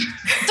ones.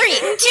 3,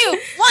 2,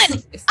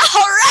 1. All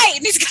right.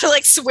 And he's gonna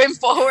like swim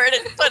forward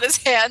and put his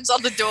hands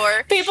on the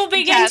door. People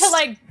begin to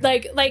like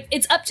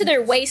it's up to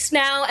their waist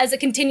now as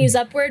it continues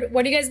upward.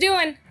 What are you guys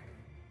doing?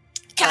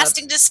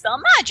 Casting Dispel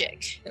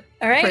Magic.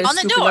 All right. Pray's On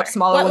the scooping door. up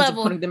smaller What ones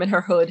level? and putting them in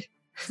her hood.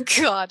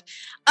 God.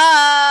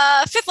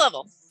 5th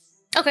level.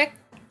 Okay.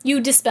 You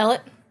dispel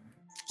it.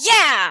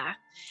 Yeah.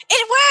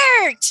 It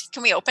worked.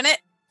 Can we open it?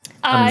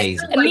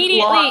 Amazing. Immediately,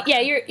 lock. yeah,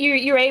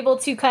 you're able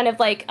to kind of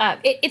like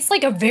it's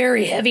like a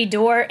very heavy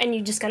door, and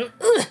you just kind of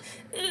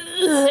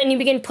and you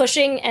begin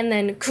pushing, and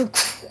then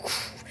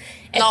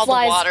And it all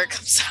flies. the water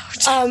comes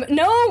out.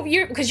 No,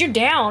 because you're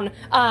down.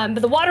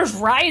 But the water's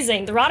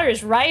rising. The water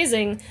is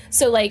rising.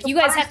 So like you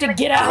guys have to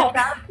get out.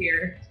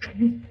 Here.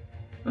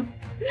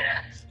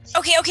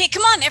 Okay,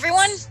 come on,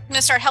 everyone. I'm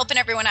gonna start helping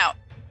everyone out.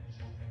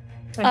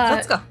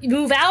 Let's go. You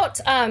move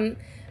out.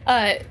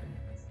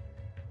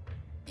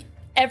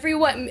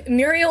 Everyone,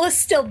 Muriel is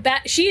still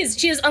back. She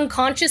is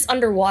unconscious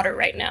underwater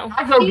right now.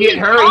 I go get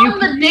her. Are you on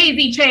the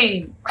daisy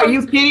chain. Are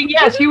you kidding?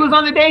 Yeah, she was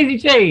on the daisy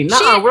chain.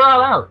 Nah, we're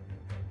all out.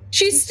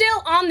 She's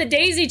still on the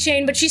daisy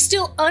chain, but she's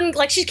still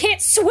she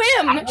can't swim.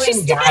 I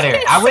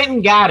went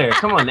and got her.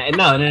 Come on.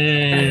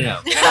 No.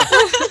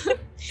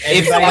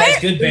 Everybody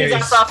has good berries. I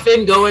saw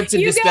Finn go into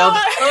dispel.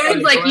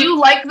 It's like, you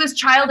like this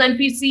child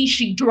NPC,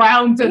 she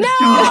drowns and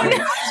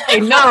dies. I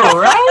know,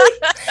 right?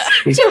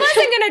 She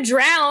wasn't gonna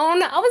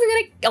drown. I wasn't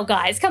gonna. Oh,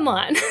 guys, come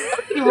on.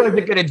 He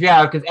wasn't gonna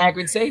drown because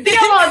Akron saved Come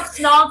him. on,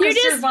 Snog You has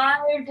just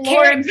survived.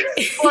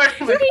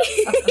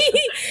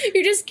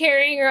 You're just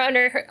carrying her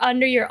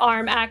under your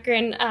arm,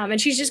 Akron, and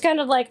she's just kind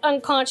of like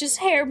unconscious,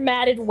 hair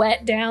matted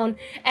wet down,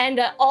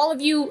 and all of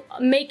you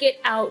make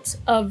it out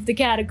of the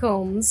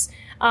catacombs.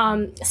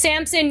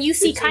 Samson, you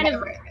see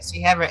Does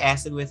she have her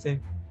acid with her?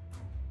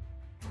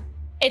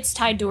 It's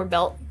tied to her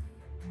belt.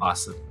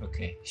 Awesome.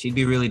 Okay. She'd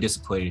be really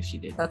disappointed if she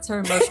did. That's her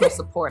emotional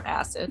support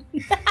acid.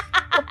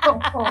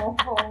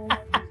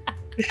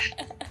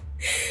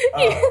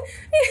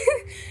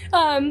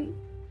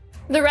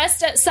 The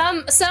rest,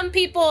 some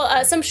people,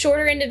 some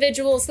shorter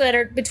individuals that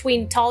are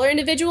between taller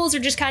individuals are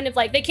just kind of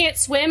like, they can't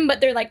swim,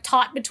 but they're like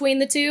taught between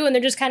the two, and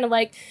they're just kind of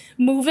like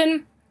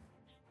moving.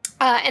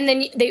 And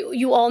then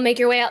you all make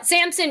your way out.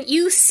 Samson,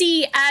 you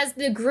see as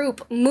the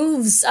group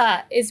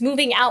is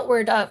moving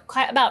outward,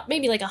 about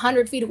maybe like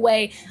 100 feet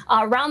away,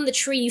 around the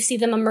tree. You see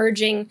them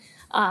emerging.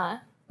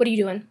 What are you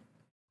doing?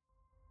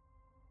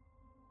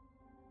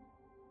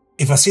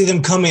 If I see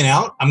them coming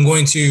out, I'm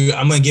going to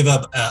give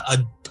up a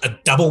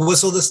double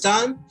whistle this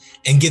time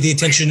and get the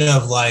attention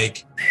of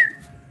like.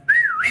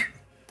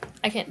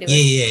 I can't do it.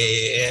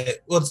 Yeah.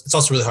 Well, it's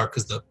also really hard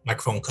because the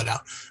microphone cut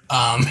out.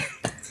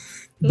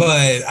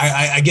 But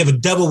I give a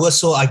double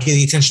whistle. I get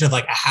the attention of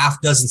like a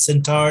half dozen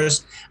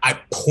centaurs. I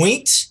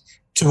point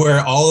to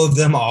where all of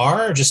them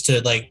are, just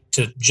to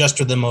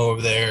gesture them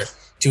over there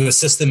to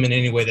assist them in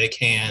any way they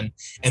can.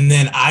 And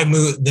then I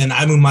move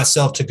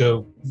myself to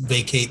go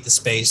vacate the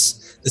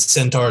space the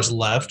centaurs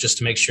left, just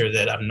to make sure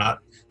that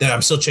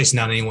I'm still chasing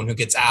down anyone who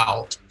gets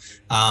out.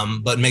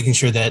 But making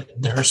sure that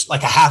there's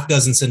like a half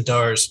dozen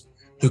centaurs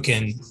who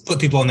can put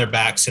people on their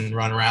backs and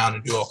run around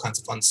and do all kinds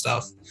of fun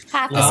stuff.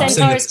 Half the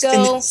centaurs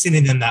go.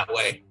 Sending them that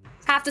way.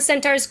 Half the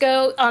centaurs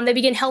go. They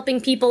begin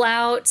helping people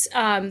out.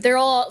 They're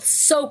all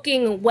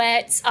soaking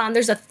wet.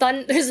 There's a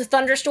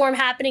thunderstorm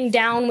happening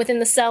down within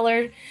the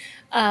cellar,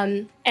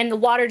 and the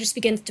water just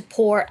begins to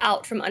pour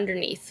out from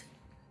underneath.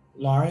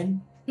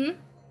 Lauren,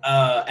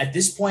 at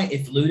this point,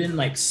 if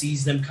Ludin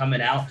sees them coming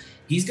out,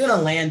 he's gonna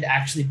land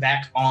actually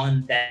back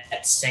on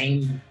that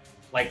same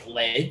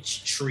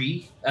ledge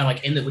tree,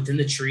 within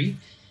the tree,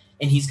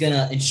 and he's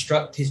gonna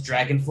instruct his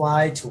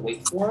dragonfly to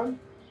wait for him.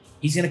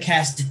 He's gonna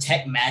cast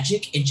Detect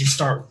Magic and just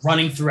start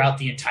running throughout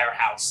the entire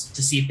house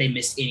to see if they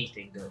miss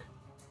anything good.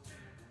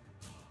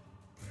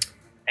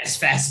 As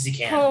fast as he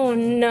can. Oh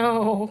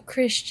no,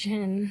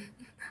 Christian.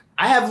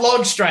 I have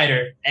Long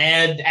Strider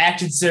and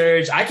Action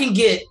Surge. I can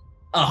get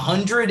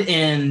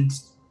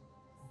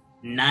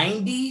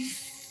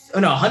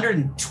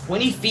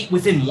 120 feet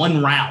within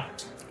one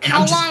round. And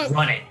I'm just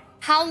running.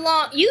 How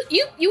long? You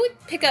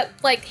would pick up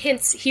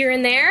hints here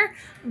and there,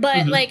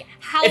 but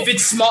how? If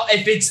it's small,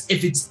 if it's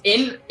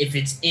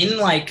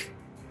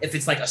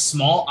a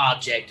small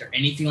object or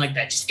anything like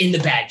that, just in the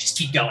bag, just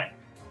keep going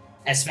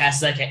as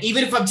fast as I can.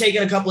 Even if I'm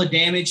taking a couple of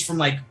damage from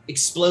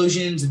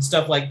explosions and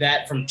stuff like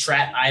that, from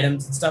trapped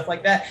items and stuff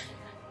like that,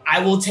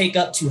 I will take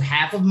up to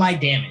half of my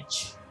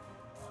damage.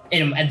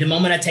 And at the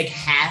moment I take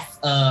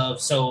half of,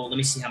 so let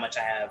me see how much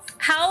I have.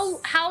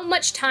 How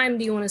much time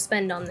do you want to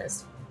spend on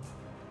this?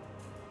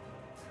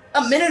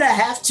 A minute and a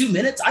half, 2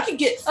 minutes. I can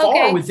get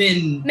far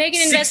within. Make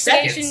an 6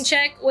 investigation seconds.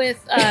 check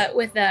with that.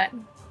 All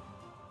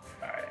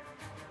right.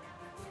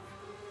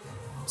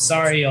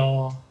 Sorry,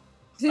 y'all.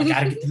 I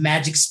gotta get the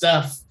magic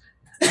stuff.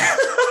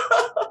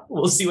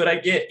 We'll see what I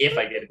get, if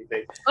I get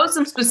anything.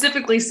 Osum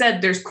specifically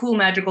said there's cool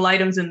magical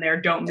items in there.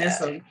 Don't miss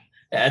them.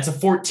 That's a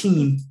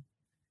 14.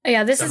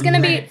 Yeah, this So is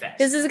gonna be lightning fast.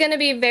 this is gonna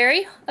be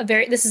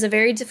this is a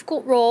very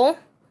difficult roll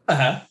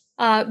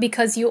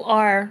because you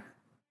are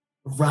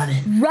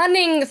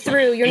running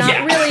through. You're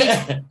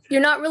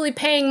not really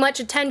paying much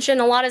attention.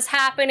 A lot is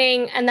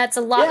happening, and that's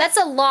a lot. Yeah. That's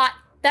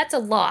a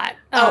lot.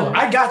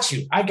 I got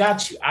you.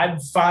 I'm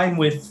fine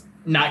with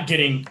not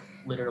getting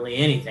literally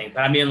anything,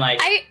 but I mean,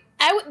 like,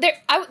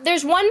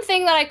 there's one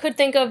thing that I could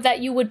think of that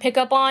you would pick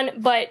up on,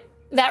 but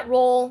that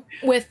roll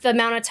with the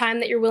amount of time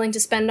that you're willing to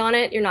spend on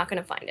it, you're not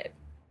going to find it.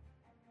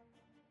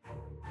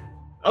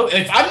 oh,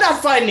 if I'm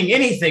not finding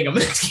anything, I'm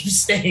gonna keep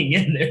staying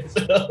in there.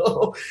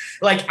 So,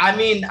 like, I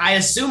mean, I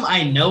assume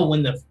I know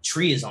when the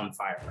tree is on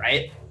fire,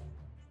 right?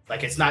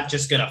 Like, it's not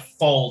just gonna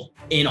fall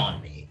in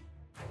on me.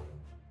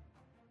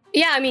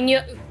 Yeah, I mean,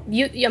 you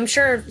I'm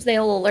sure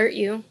they'll alert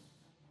you.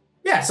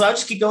 Yeah, so I'll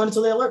just keep going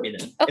until they alert me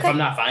then. Okay. If I'm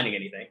not finding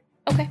anything.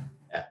 Okay.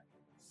 Yeah.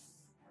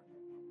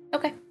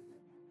 Okay.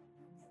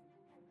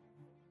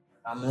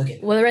 I'm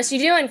looking. What are the rest of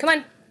you doing? Come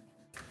on.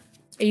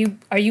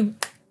 Are you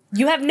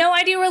have no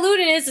idea where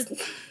Ludin is?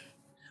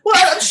 Well,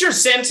 I'm sure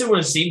Samson would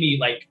have seen me,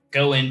 like,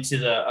 go into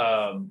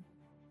the,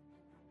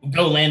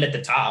 go land at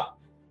the top.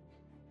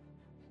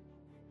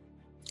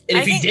 And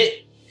if he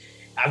did,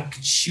 I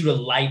could shoot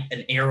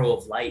an arrow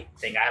of light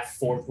thing. I have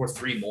 4 or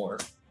 3 more.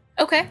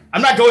 Okay.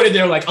 I'm not going in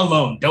there, like,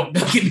 alone. Don't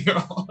get me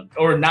wrong.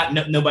 Or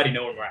nobody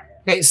knowing where I am.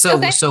 Okay, so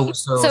you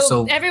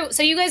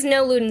guys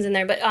know Ludin's in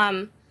there, but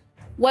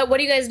what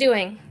are you guys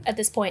doing at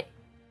this point?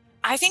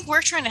 I think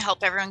we're trying to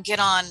help everyone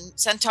get on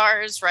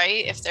centaurs,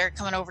 right? If they're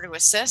coming over to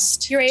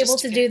assist. You're able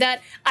to do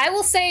that. I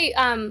will say,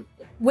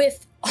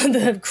 with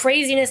the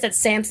craziness that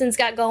Samson's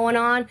got going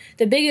on,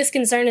 the biggest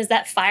concern is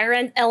that fire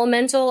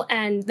elemental,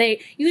 and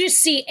you just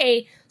see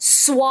a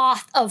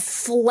swath of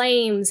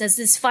flames as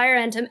this fire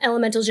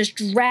elemental just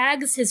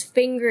drags his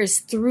fingers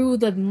through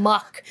the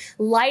muck,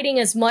 lighting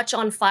as much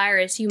on fire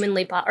as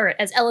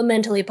as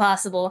elementally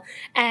possible.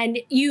 And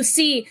you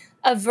see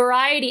a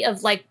variety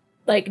of like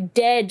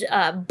dead,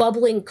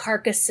 bubbling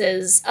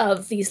carcasses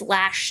of these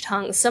lash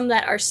tongues. Some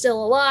that are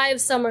still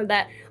alive, some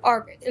that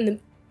are in the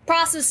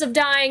process of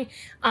dying.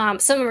 Some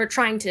of them are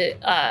trying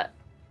to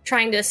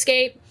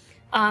escape.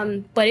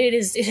 But it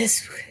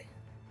is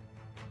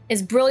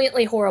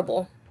brilliantly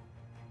horrible.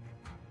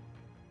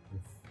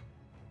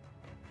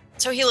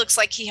 So he looks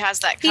like he has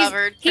that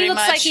covered. He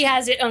looks like he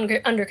has it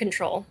under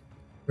control.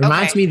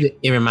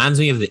 It reminds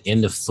me of the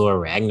end of Thor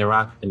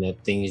Ragnarok, and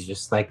that thing is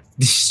just like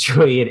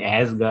destroying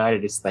Asgard.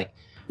 And it's like,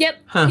 yep.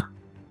 Huh.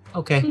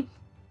 Okay.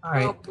 All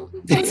right.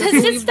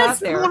 That's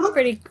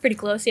pretty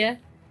close, yeah.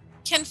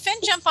 Can Finn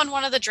jump on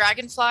one of the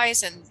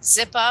dragonflies and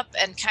zip up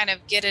and kind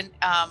of get an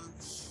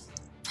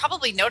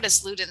probably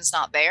notice Ludin's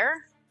not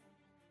there?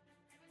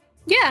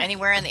 Yeah.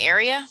 Anywhere in the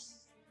area?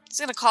 He's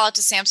gonna call out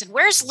to Samson.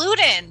 Where's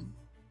Ludin?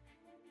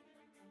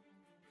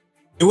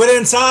 He went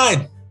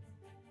inside.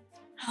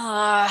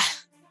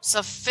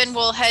 So Finn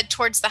will head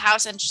towards the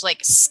house and just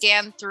like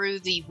scan through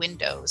the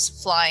windows,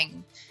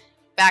 flying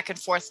back and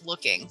forth,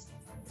 looking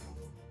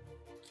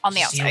on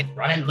the outside.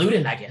 Running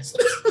Ludin, I guess.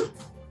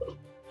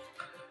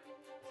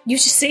 You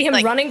should see him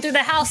running through the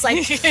house,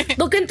 like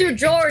looking through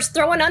drawers,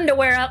 throwing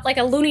underwear up like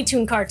a Looney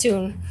Tune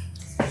cartoon.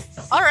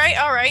 All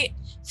right.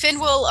 Finn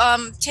will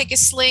take a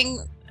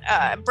sling,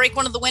 break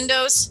one of the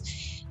windows.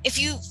 If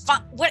you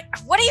what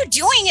are you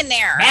doing in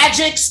there?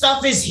 Magic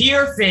stuff is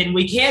here, Finn.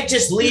 We can't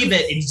just leave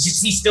it.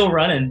 He's still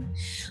running.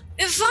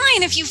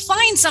 Fine. If you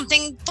find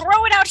something,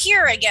 throw it out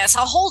here. I guess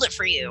I'll hold it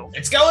for you.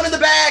 It's going in the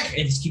bag.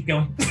 And just keep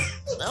going.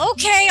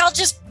 Okay, I'll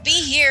just be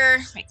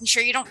here, making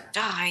sure you don't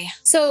die.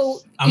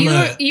 So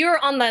you're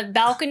on the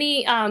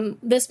balcony.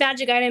 This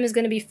magic item is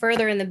going to be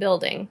further in the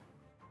building.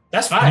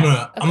 That's fine.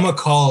 I'm gonna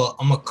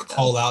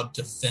call out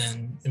to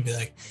Finn and be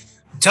like,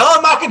 tell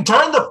him I can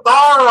turn the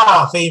fire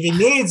off if he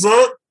needs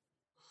it.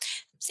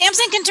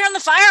 Samson can turn the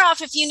fire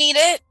off if you need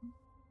it.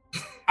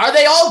 Are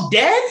they all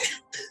dead?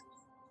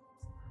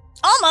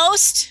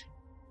 Almost.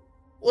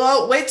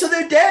 Well, wait till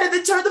they're dead and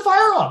then turn the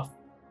fire off.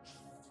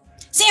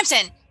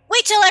 Samson,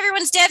 wait till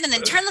everyone's dead and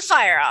then turn the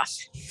fire off.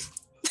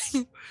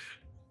 There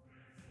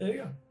you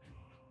go.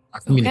 Our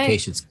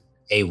communication's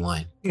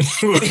A1. With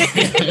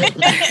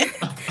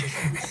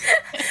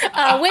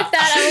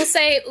that, I will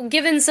say,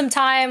 given some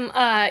time,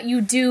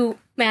 you do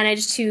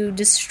manage to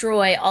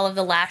destroy all of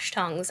the lash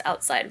tongues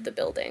outside of the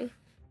building.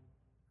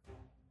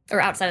 Or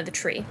outside of the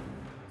tree.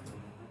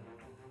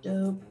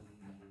 Dope.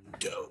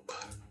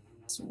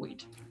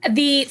 Sweet.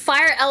 The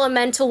fire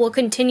elemental will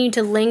continue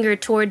to linger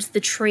towards the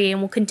tree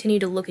and will continue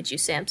to look at you,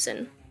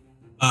 Samson.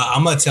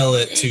 I'm gonna tell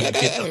it to get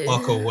the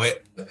fuck away,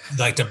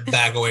 like to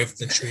back away from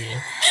the tree.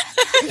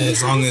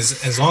 As long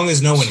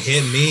as no one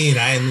hit me and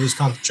I didn't lose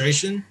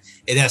concentration,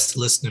 it has to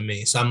listen to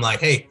me. So I'm like,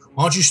 hey,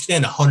 why don't you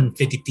stand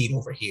 150 feet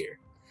over here?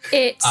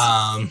 It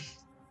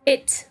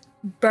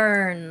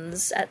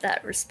burns at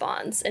that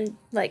response and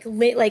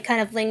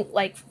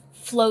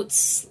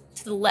floats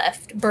to the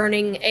left,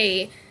 burning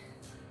a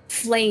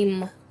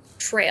flame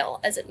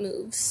trail as it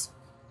moves.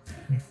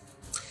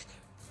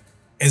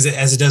 as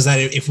it does that,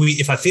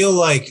 if I feel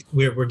like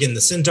we're getting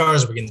the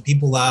centaurs, we're getting the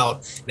people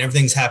out, and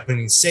everything's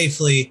happening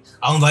safely,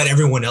 I'll invite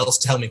everyone else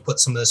to help me put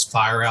some of this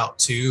fire out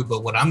too.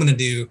 But what I'm going to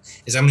do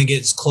is I'm going to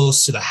get as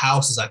close to the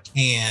house as I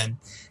can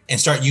and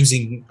start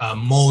using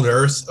mold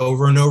earth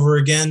over and over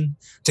again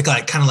to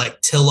kind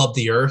of till up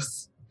the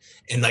earth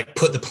and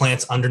put the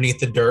plants underneath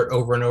the dirt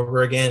over and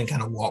over again and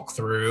kind of walk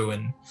through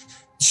and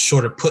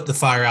sort of put the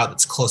fire out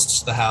that's closest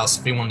to the house.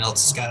 If anyone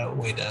else has got a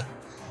way to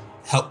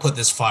help put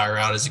this fire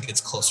out as it gets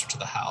closer to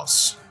the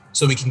house,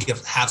 so we can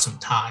have some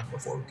time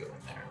before we go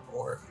in there,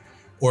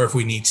 or if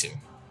we need to.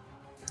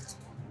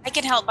 I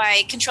can help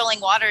by controlling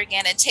water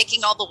again and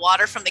taking all the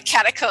water from the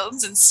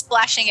catacombs and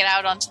splashing it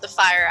out onto the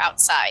fire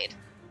outside.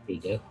 There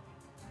you go.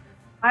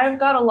 I've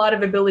got a lot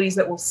of abilities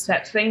that will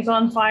set things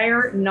on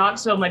fire, not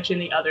so much in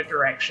the other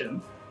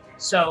direction.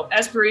 So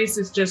Esperise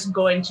is just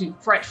going to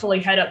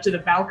fretfully head up to the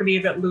balcony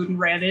that Luden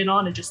ran in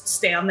on and just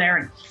stand there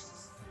and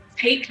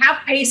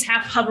half pace,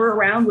 half hover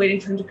around, waiting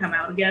for him to come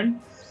out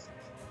again.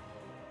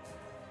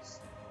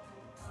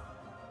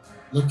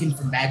 Looking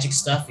for magic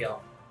stuff,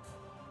 y'all.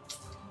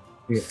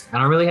 I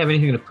don't really have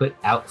anything to put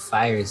out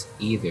fires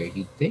either.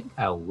 You'd think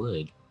I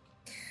would.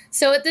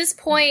 So at this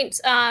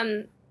point,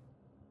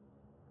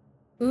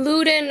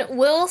 Luden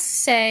will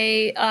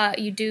say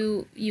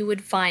you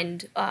would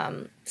find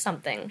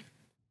something.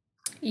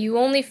 You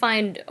only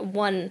find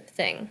one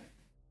thing.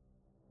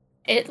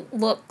 It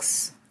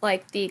looks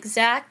like the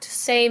exact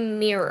same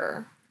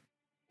mirror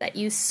that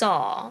you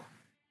saw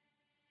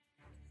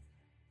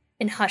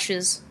in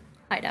Hush's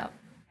hideout.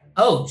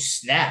 Oh,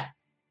 snap.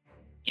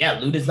 Yeah,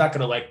 Luda's not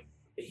gonna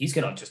he's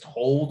gonna just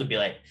hold and be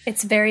like...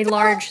 It's very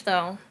large,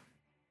 though.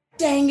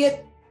 Dang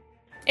it.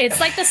 It's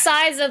like the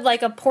size of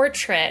a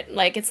portrait.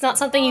 It's not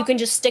something you can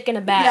just stick in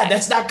a bag. Yeah,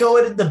 that's not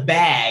going in the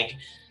bag.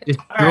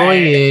 Destroy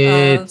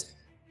it.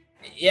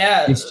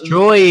 Yeah.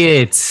 Destroy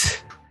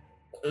it.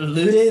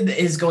 Luden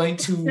is going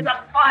to... It's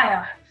a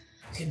fire.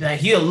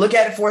 He'll look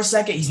at it for a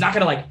second. He's not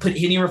gonna put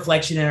any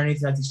reflection in or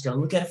anything like that. He's gonna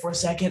look at it for a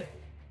second.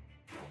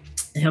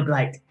 And he'll be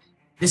like,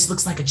 this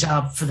looks like a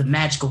job for the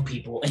magical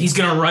people. And he's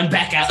gonna run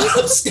back out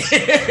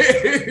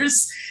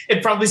upstairs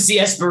and probably see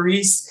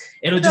Esperise.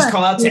 It'll just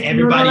call out to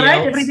everybody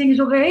else. Everything is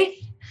okay?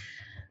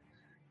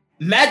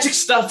 Magic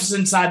stuff's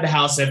inside the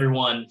house,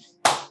 everyone.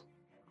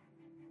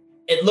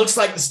 It looks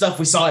like the stuff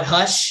we saw at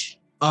Hush.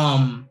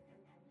 I'm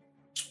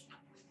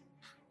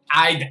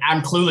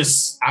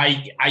clueless.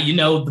 I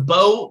the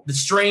bow, the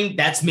string,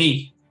 that's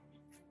me.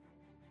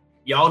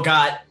 Y'all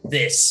got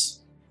this.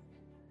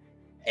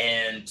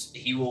 And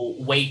he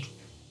will wait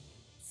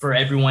for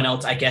everyone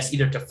else, I guess,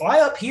 either to fly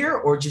up here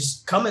or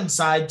just come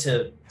inside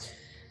to...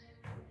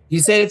 You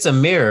said it's a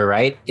mirror,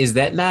 right? Is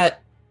that not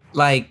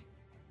Lady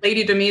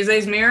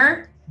Demise's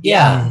mirror?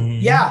 Yeah.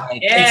 Yeah,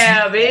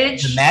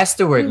 bitch. The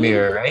masterwork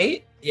mirror,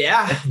 right?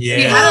 Yeah. He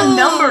had a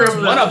number of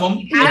them. One of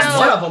them.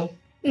 One of them.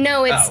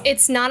 No,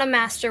 it's not a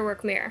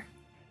masterwork mirror.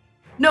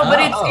 No, but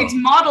it's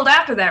modeled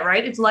after that,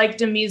 right? It's like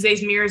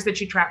Demise's mirrors that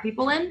you trap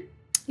people in?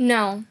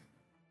 No.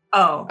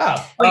 Oh.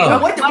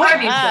 What are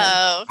these?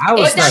 I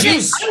was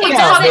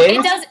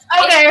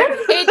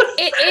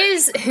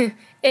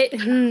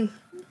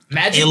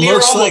It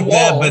looks like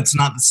that, but it's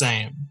not the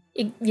same.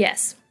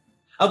 Yes.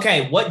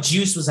 Okay, what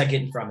juice was I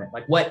getting from it?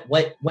 What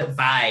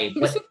vibe?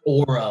 What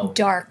aura?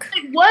 Dark.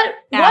 What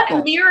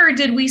mirror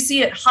did we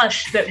see at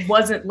Hush that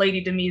wasn't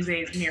Lady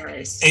Demise's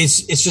mirrors?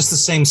 It's just the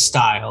same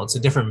style. It's a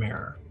different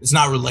mirror. It's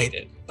not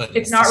related, but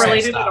it's not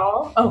related at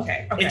all.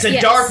 Okay. It's a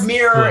dark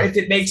mirror. If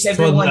it makes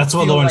everyone. That's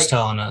what Lauren's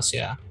telling us.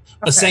 Yeah,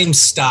 the same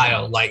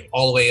style,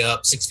 all the way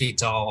up, 6 feet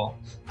tall.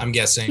 I'm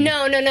guessing.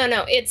 No.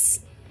 It's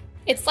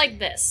like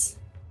this.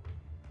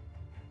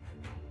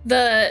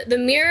 The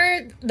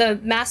mirror, the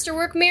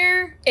masterwork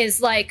mirror,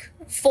 is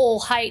full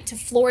height to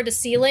floor to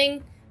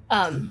ceiling,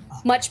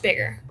 much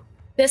bigger.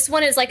 This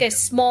one is a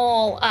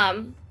small,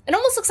 it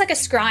almost looks like a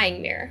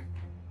scrying mirror.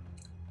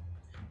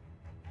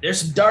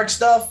 There's some dark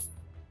stuff.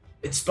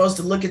 It's supposed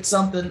to look at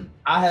something.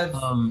 I have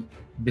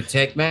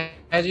detect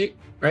magic,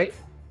 right?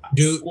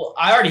 Well,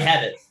 I already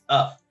have it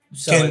up,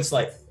 so it's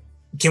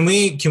Can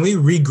we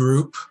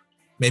regroup?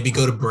 Maybe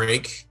go to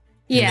break.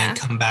 Yeah. And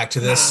then come back to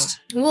this.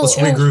 Let's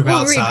regroup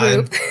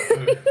outside.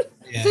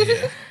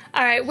 Yeah.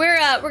 All right, we're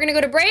gonna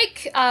go to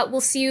break. We'll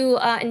see you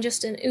in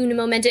just an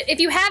moment. If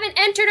you haven't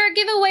entered our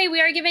giveaway,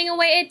 we are giving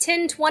away a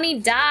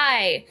 1020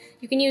 die.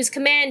 You can use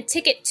command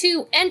ticket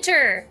to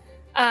enter.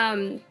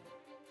 They're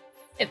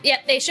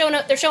showing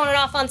it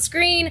off on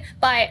screen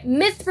by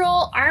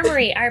Mithril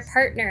Armory, our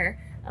partner.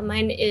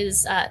 Mine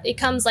is it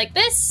comes like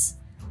this,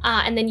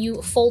 and then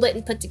you fold it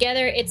and put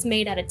together. It's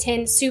made out of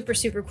tin. Super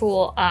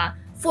cool.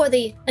 For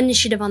the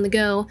initiative on the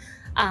go.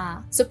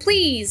 So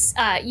please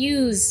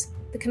use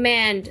the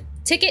command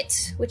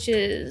ticket, which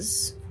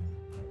is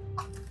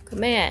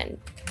command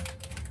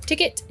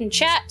ticket in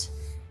chat,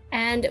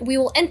 and that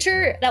will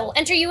enter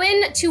you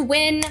in to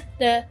win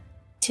the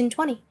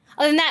 1020.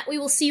 Other than that, we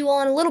will see you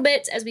all in a little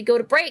bit as we go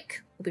to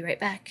break. We'll be right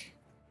back.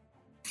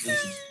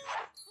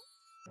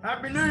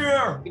 Happy New Year!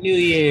 Happy New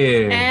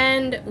Year!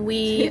 And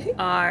we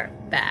are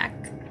back.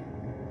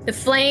 The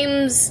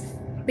flames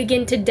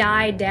begin to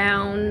die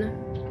down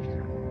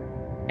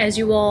as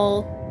you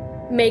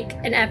all make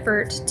an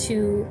effort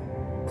to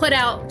put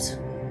out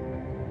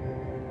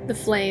the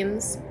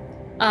flames.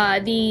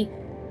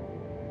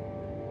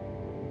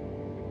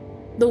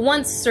 The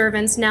once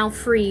servants, now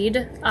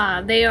freed,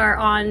 they are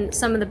on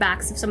some of the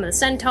backs of some of the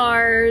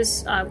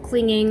centaurs,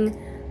 clinging,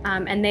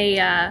 and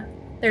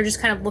they're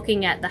just kind of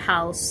looking at the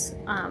house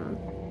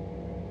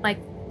like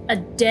a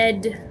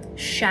dead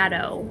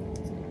shadow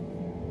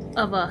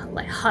of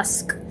a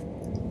husk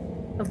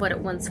of what it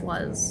once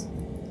was,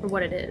 or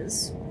what it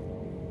is.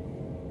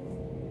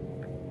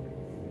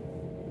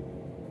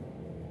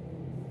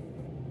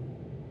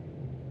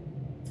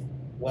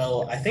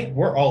 Well, I think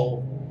we're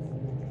all...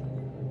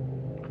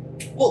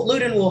 Well,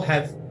 Ludin will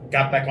have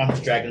got back on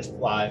his dragon's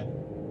fly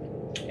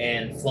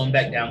and flown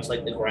back down to,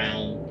 like, the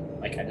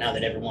ground, like, now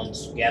that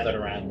everyone's gathered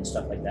around and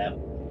stuff like that.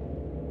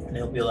 And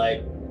he'll be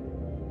like,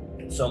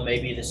 so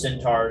maybe the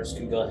centaurs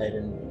can go ahead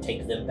and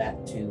take them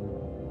back to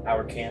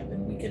our camp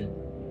and we can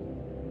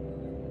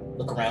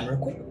look around real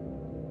quick.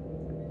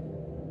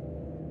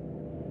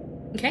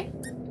 Okay.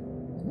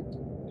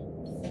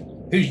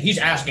 He's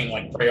asking,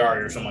 like,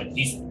 priority or something. Like,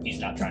 he's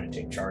not trying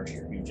to take charge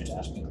here. He's just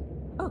asking.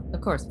 Oh,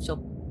 of course. She'll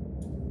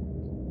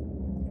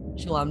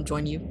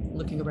join you,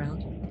 looking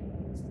around.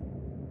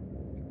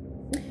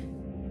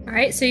 All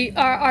right. So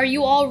are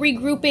you all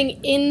regrouping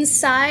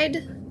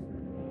inside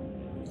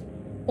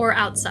or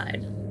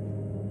outside?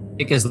 I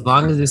think as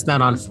long as it's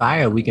not on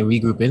fire, we can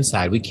regroup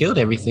inside. We killed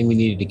everything we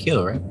needed to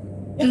kill, right?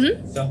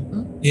 Mm-hmm. So,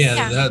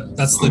 yeah.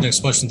 That's the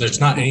next question.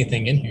 There's not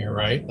anything in here,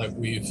 right? Like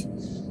we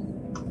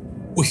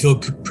feel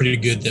pretty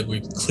good that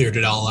we've cleared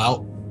it all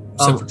out,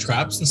 except for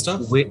traps and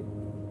stuff.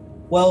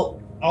 Well,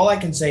 all I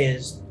can say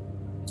is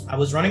I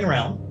was running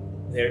around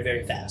very,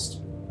 very fast,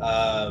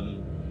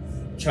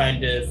 trying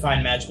to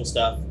find magical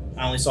stuff.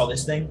 I only saw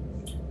this thing.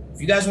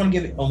 If you guys want to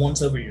give it a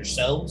once-over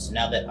yourselves,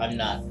 now that I'm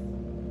not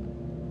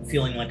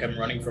feeling like I'm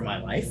running for my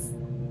life,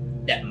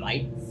 that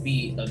might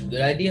be a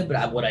good idea.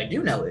 But what I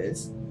do know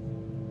is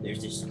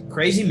there's this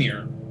crazy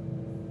mirror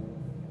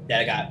that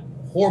I got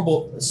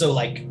horrible. So,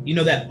 like, you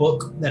know that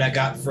book that I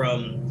got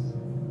from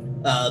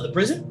the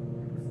prison?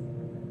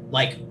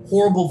 Like,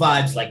 horrible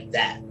vibes like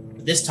that.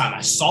 But this time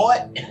I saw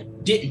it and I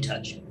didn't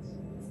touch it.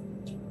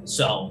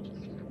 So...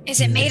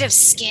 Is it made of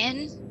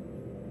skin?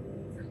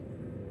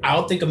 I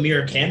don't think a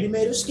mirror can be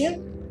made of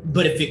skin,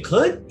 but if it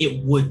could,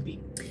 it would be.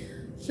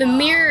 The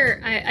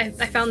mirror, I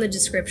found the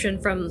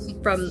description from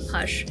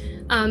Hush.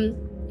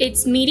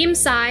 It's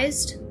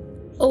medium-sized,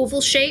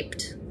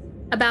 oval-shaped,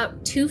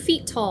 about 2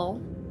 feet tall,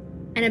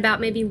 and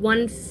about maybe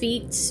 1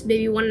 feet,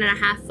 maybe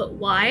 1.5 foot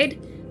wide.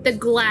 The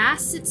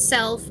glass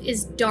itself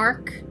is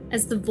dark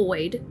as the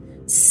void,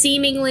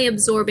 seemingly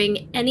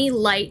absorbing any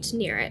light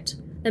near it.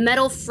 The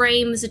metal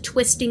frame is a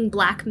twisting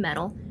black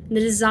metal, and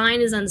the design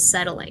is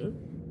unsettling,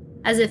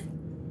 as if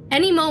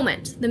any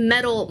moment the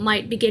metal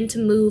might begin to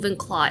move and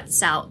claw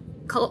itself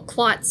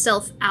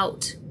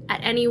out at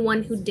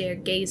anyone who dare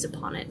gaze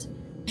upon it.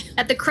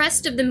 At the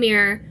crest of the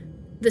mirror,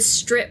 the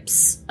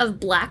strips of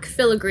black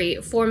filigree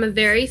form a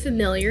very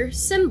familiar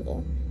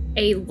symbol,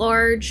 a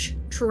large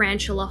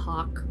tarantula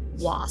hawk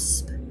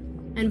wasp.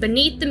 And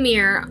beneath the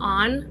mirror,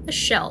 on a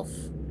shelf,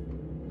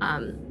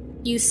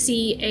 you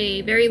see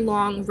a very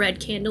long red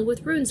candle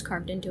with runes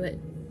carved into it.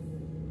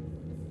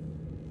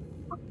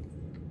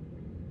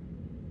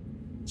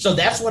 So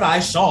that's what I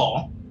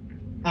saw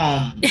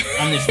on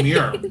this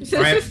mirror,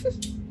 right?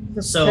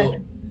 So,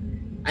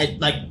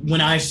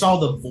 when I saw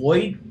the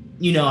void,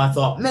 I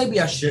thought maybe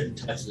I shouldn't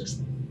touch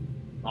this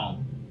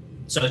one.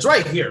 So it's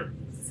right here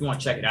if you want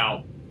to check it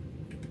out.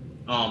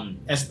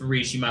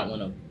 Esperise, you might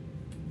want to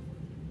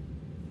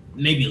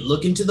maybe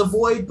look into the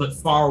void, but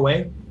far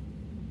away.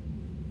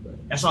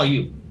 That's all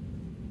you.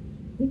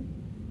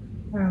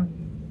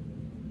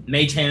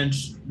 Mage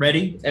hands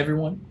ready,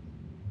 everyone?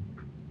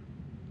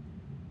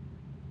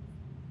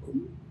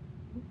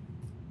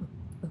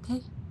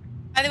 Okay.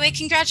 By the way,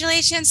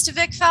 congratulations to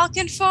Vic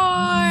Falcon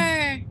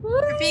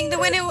for being the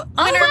winner of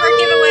our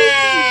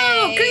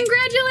giveaway.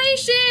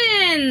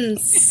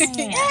 Congratulations!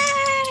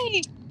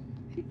 Yay!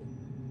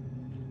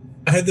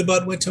 I had the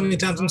button way too many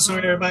times. I'm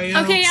sorry, everybody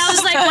else. Okay, I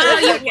was like,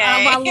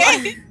 wow,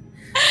 Okay.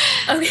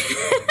 Okay.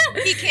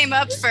 He came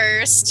up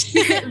first.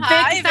 Vic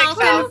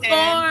Falcon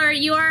 4,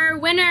 you are a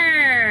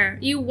winner.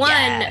 You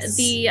won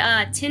the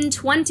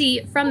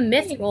 1020 from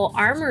Mithril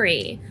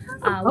Armory.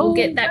 We'll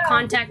get that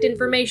contact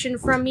information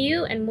from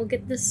you, and we'll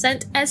get this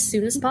sent as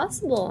soon as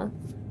possible.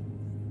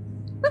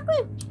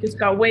 It's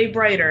got way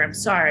brighter, I'm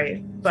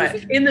sorry.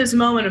 But in this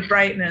moment of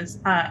brightness,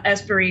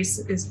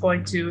 Esperise is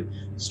going to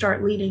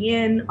start leaning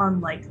in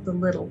on, like, the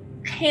little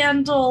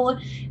candle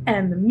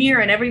and the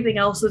mirror and everything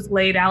else that's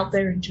laid out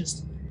there, and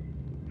just,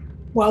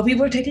 while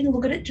people are taking a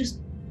look at it, just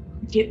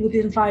get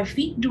within 5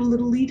 feet, do a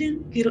little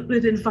lead-in, get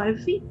within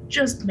 5 feet,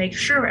 just make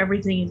sure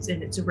everything is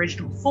in its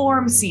original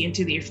form, see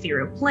into the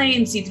ethereal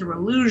plane, see through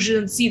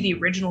illusion, see the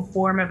original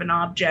form of an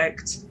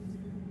object.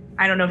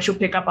 I don't know if she'll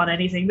pick up on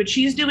anything, but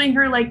she's doing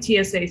her, like,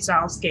 TSA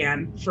style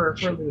scan for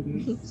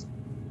Ludin.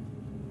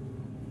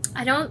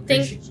 I don't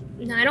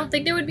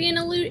think there would be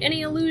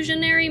any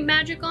illusionary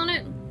magic on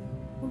it.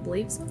 I don't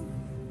believe so.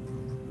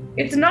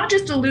 It's not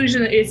just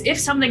illusion. It's if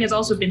something has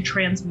also been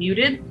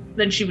transmuted,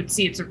 then she would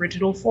see its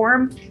original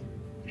form.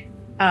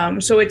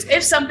 So it's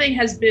if something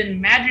has been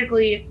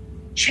magically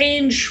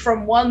changed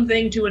from one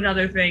thing to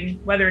another thing,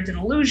 whether it's an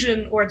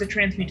illusion or it's a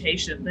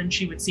transmutation, then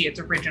she would see its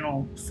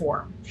original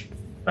form.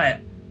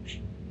 But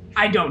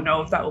I don't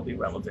know if that will be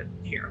relevant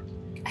here.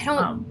 I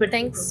don't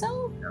think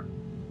so. I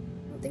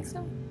don't think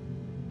so.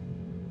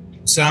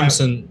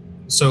 Samson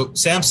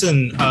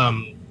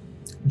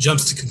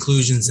jumps to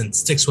conclusions and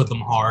sticks with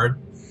them hard.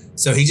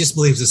 So he just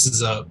believes this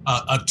is a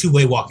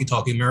two-way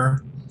walkie-talkie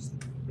mirror,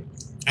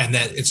 and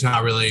that it's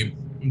not really,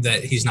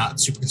 that he's not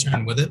super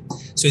concerned with it.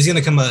 So he's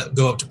gonna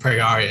go up to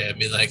Pregaria and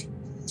be like,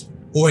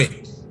 "Oi,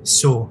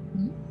 so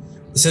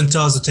the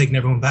Centaurs are taking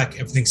everyone back.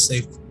 Everything's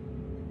safe.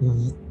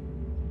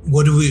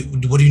 What do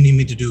you need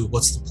me to do?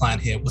 What's the plan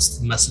here? What's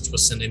the message we're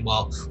sending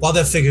while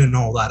they're figuring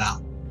all that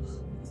out?"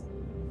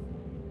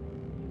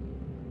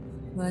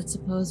 Well, I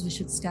suppose we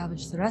should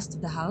scavenge the rest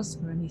of the house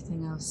for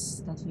anything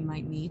else that we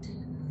might need.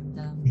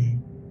 And,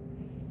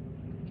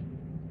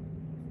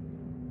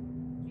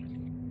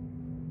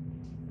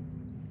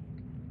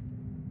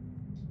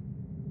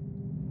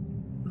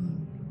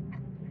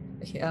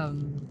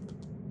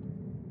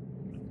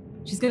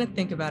 she's gonna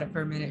think about it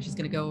for a minute. She's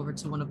gonna go over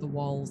to one of the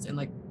walls and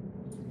like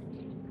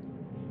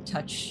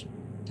touch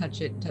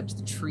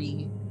the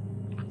tree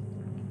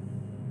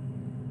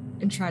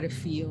and try to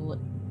feel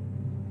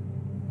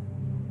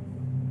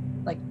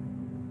like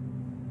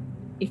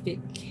if it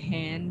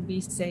can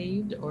be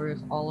saved or if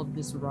all of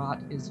this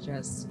rot is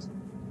just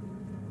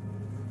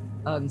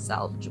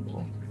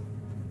unsalvageable.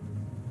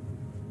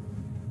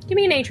 Give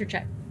me a nature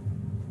check.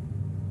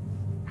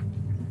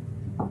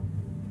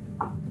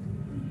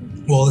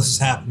 While this is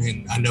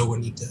happening, I know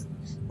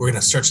we're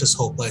gonna search this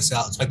whole place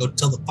out. So I go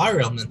tell the fire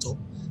elemental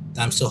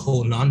that I'm still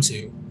holding on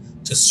to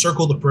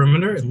circle the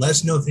perimeter and let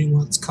us know if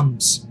anyone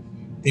comes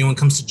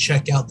to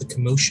check out the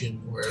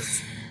commotion, or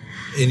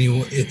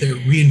if their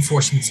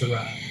reinforcements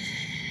arrive.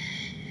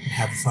 And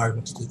have the fire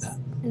elemental do that.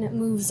 And it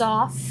moves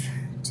off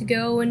to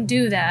go and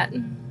do that.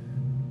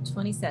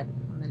 27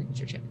 on the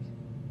nature check.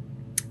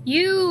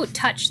 You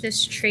touch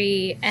this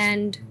tree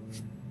and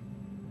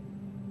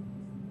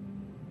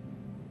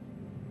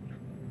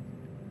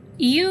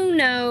you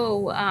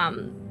know,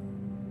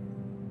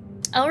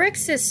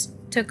 Elrixis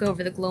took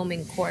over the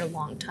Gloaming Court a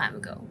long time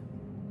ago.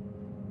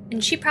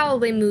 And she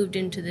probably moved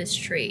into this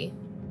tree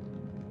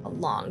a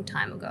long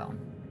time ago.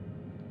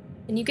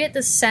 And you get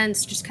the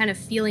sense, just kind of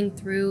feeling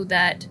through,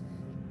 that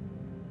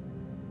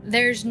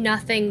there's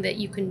nothing that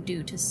you can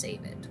do to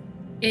save it.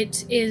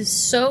 It is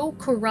so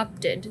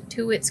corrupted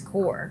to its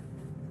core.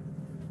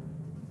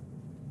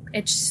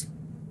 It's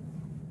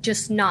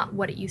just not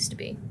what it used to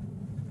be.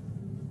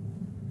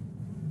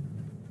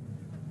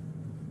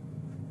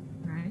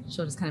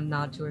 She'll just kind of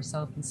nod to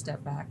herself and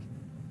step back.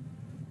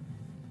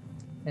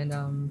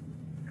 And,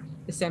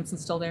 is Samson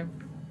still there?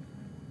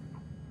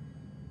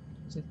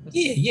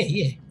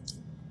 Yeah.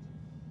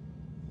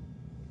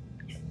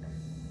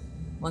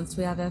 Once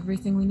we have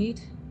everything we need,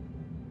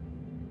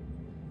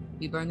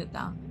 we burn it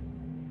down.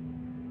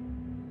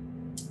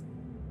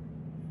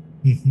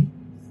 Mm-hmm.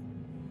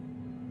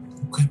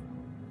 Okay.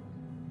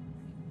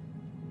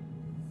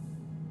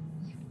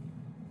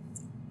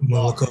 I'm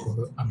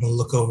gonna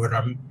look over at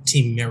our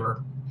team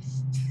mirror.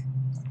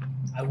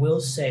 I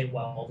will say,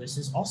 while this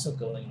is also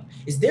going on,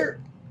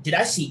 did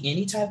I see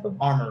any type of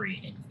armory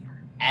in here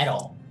at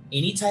all?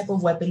 Any type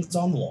of weapons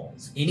on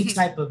walls? Any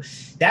type of...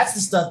 That's the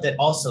stuff that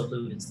also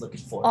Ludin's looking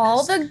for.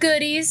 All the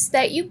goodies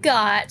that you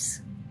got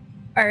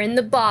are in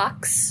the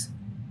box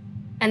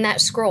and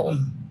that scroll.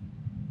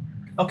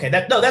 Okay,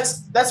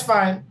 that's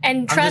fine.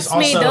 And trust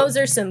me, those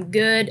are some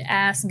good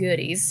ass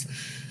goodies.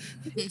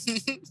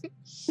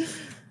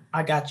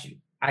 I got you.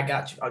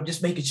 I'm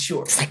just making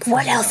sure. It's like,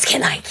 what else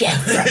can I get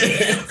from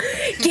you?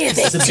 Give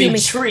it to me. It's a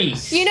big tree.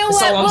 You know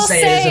That's what? all I'm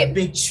saying. It's a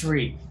big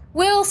tree.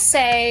 We'll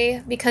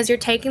say, because you're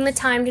taking the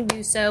time to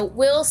do so,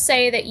 we'll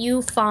say that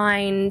you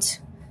find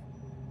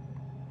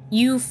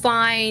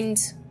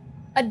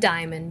a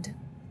diamond.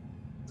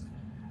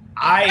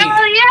 We buy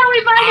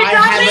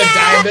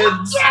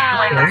a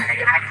diamond.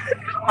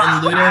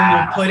 And Ludin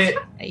will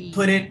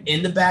put it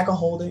in the bag of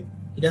holding.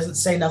 He doesn't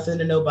say nothing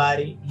to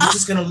nobody. He's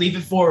just gonna leave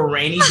it for a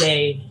rainy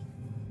day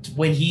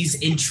when he's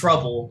in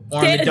trouble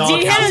or in the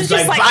doghouse. He's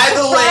like, by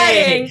the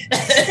way,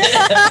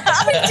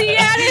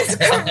 Deanna is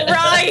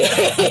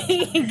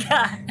crying.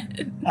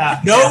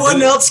 No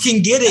one else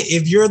can get it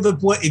if you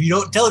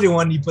don't tell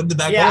anyone. You put in the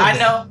back.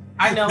 Yeah,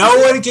 I know. No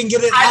one can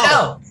get it. I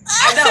know.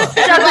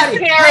 Doesn't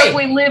care if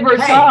we live or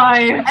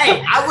die.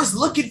 Hey, I was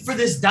looking for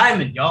this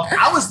diamond, y'all.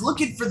 I was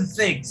looking for the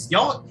things.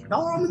 Y'all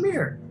are on the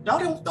mirror. Y'all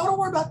don't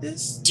worry about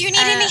this. Do you need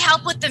any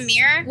help with the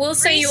mirror? We'll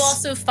say you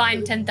also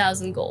find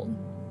 10,000 gold.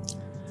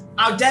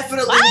 I'll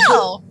definitely.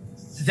 Wow.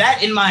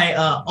 that in my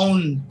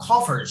own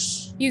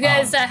coffers. You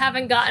guys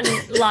haven't gotten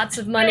lots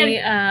of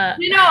money. I've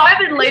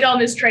been late on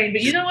this train,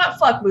 but you know what?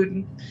 Fuck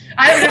Luton.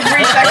 I have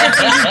 3 seconds.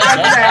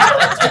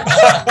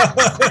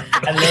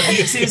 I love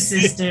you too,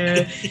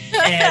 sister.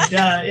 And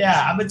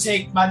I'm gonna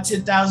take my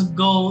 10,000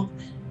 gold,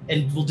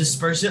 and we'll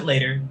disperse it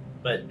later.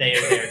 But they're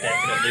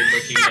definitely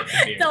looking at the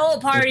mirror. The whole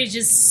party's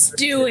just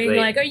stewing.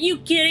 Like, are you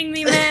kidding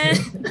me, man?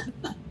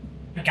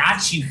 I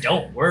got you.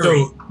 Don't worry.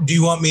 So, do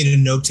you want me to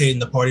notate in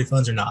the party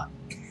funds or not?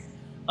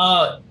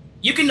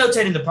 You can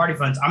notate in the party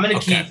funds. I'm gonna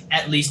keep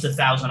at least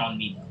 1,000 on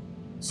me though.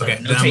 So okay,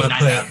 then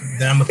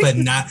I'm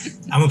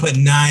gonna put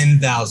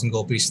 9,000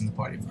 gold pieces in the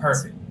party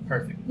funds.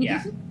 Perfect.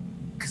 Yeah,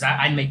 because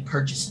I make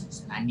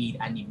purchases. I need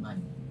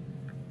money.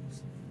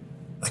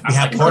 Like we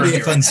have party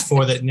funds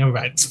for that. Never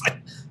mind. It's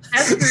fine.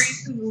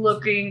 Asterisk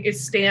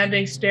is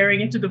standing,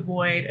 staring into the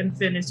void, and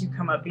Finn, as you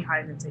come up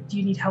behind him and say, "Do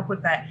you need help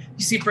with that?"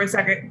 You see for a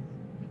second,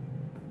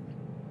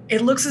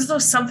 it looks as though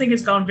something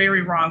has gone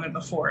very wrong in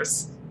the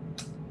force.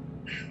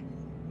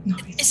 No,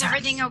 is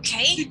everything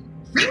okay?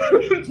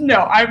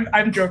 No,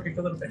 I'm joking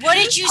a little bit. What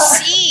did you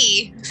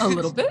see? A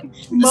little bit.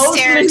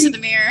 Stare into the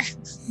mirror.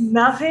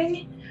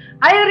 Nothing.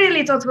 I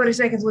really thought for a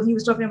second when he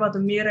was talking about the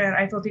mirror,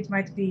 I thought it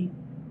might be.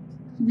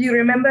 Do you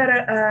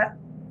remember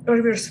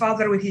Oliver's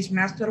father with his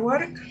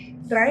masterwork,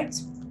 right?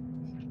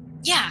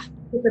 Yeah.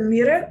 With the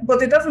mirror,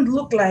 but it doesn't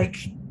look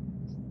like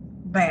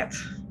that.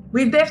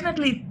 We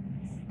definitely.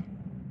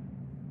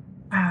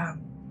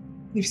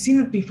 We've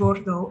seen it before,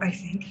 though. I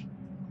think.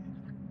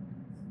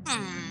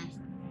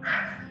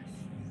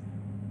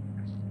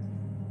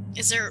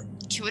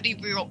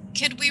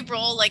 Could we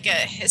roll like a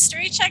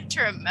history check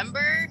to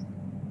remember?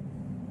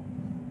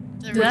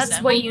 That's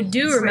what you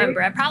do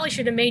remember. I probably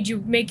should have make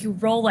you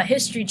roll a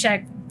history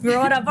check for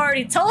what I've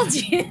already told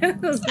you.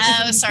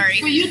 Oh, sorry.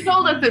 Well, you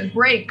told us at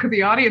break because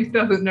the audience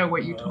doesn't know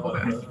what you told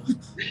us.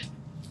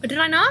 But did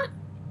I not?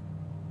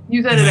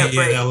 You said it at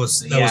break. That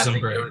was in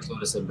break.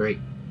 Told us at break.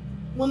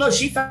 Well, no,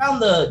 she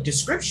found the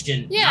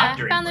description. Yeah,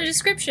 I found the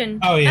description.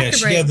 Oh yeah, after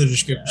she break. gave the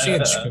description. She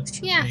had the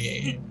description. Yeah.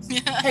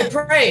 Hey,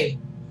 Prey,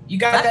 you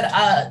got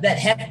that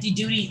hefty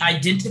duty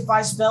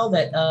identify spell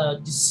that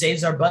just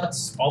saves our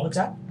butts all the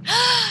time?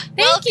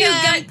 Thank you,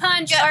 Gut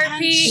Punch,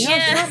 RP.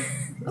 Yeah.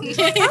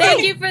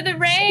 Thank you for the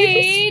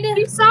raid.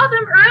 We saw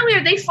them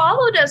earlier. They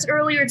followed us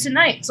earlier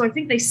tonight, so I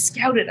think they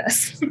scouted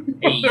us.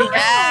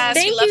 Yes,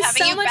 Thank we love you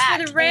having so you much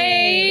back. for the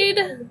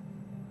raid.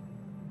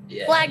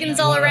 Yeah, Flagons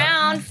all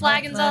around.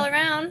 Flagons all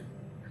around.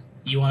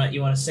 You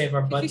wanna save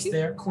our butts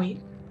there,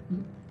 Queen?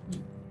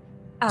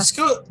 Just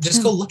go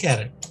look at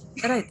it.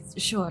 Right,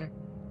 sure.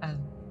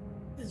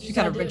 She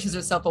kind of wrenches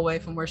herself away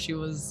from where she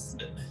was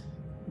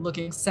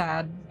looking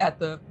sad at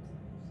the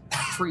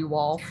tree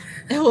wall,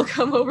 and we'll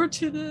come over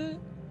to the.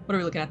 What are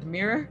we looking at? The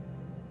mirror?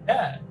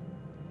 Yeah.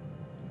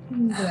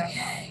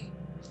 Okay.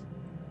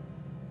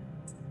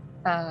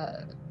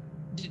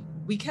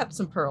 We kept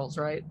some pearls,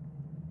 right?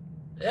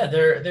 Yeah,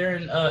 they're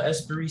in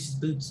Esperice's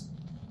boots.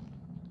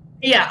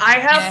 Yeah, I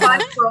have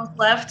 5 pearls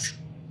left.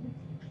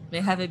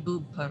 They have a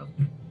boob pearl.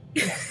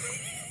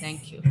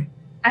 Thank you.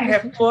 I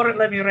have 4.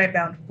 Let me write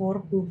down 4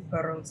 boob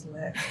pearls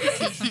left.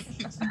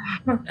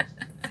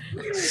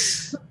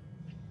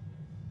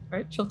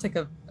 Right, she'll take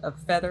a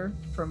feather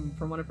from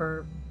one of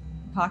her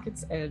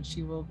pockets, and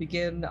she will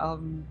begin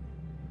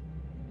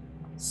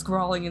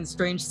scrawling in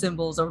strange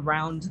symbols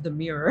around the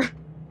mirror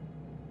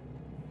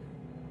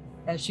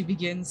as she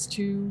begins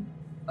to.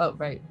 Oh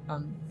right,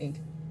 ink.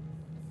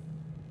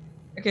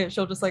 Okay,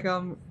 she'll just like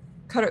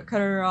cut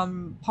her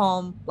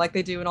palm like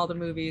they do in all the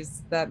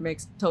movies. That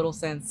makes total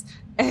sense,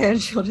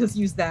 and she'll just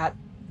use that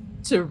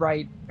to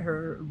write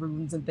her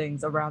runes and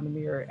things around the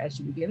mirror as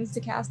she begins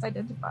to cast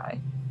Identify.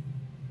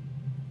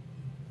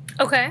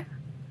 Okay.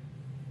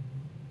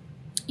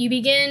 You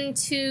begin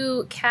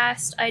to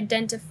cast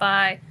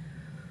Identify.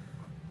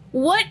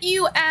 What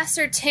you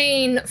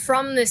ascertain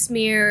from this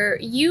mirror,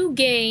 you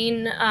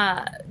gain,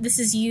 this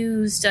is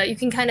used, you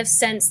can kind of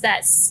sense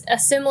that a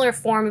similar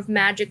form of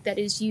magic that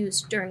is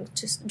used during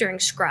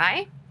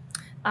scry.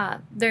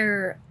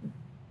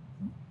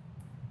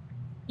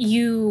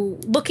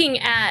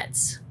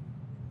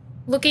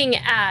 Looking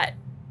at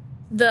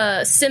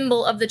the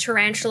symbol of the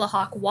tarantula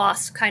hawk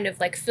wasp kind of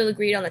like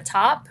filigreed on the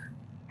top,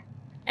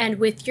 and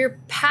with your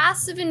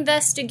passive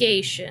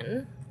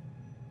investigation,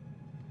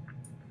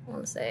 I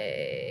want to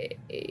say,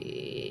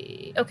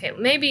 okay,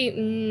 maybe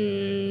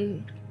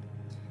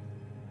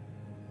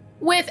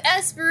with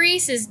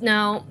Esperice's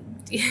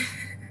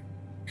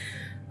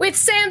with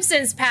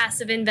Samson's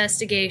passive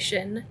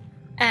investigation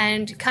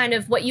and kind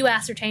of what you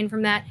ascertain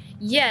from that,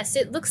 yes,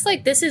 it looks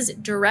like this is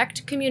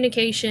direct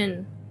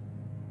communication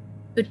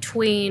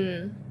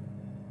between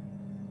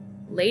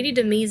Lady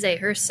Demise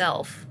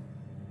herself.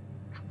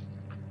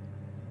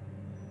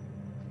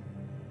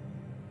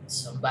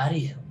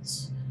 Somebody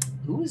else.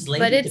 Who is Lady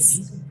But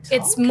Demise?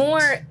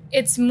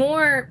 it's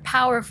more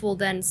powerful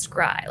than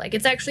scry. Like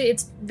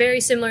it's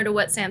very similar to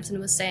what Samson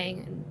was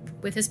saying, and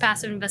with his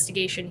passive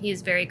investigation, he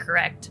is very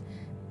correct.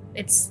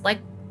 It's like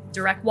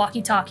direct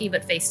walkie-talkie,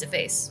 but face to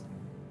face.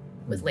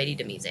 with Lady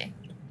Demise.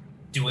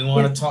 Do we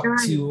want to talk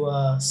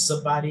to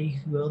somebody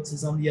who else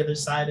is on the other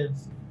side of...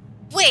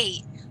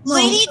 Wait,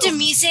 Lady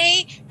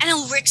Demise and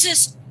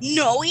Elrixis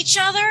know each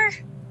other?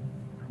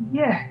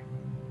 Yeah.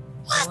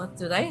 What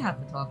do they have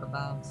to talk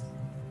about?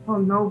 Oh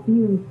no,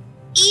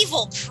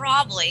 Evil,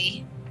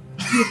 probably.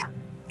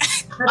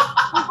 That's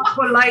more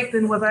polite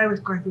than what I was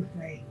going to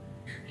say.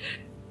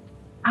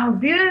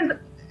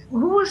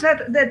 Who was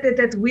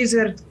that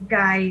wizard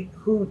guy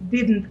who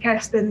didn't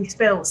cast any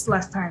spells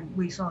last time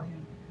we saw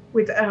him?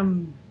 With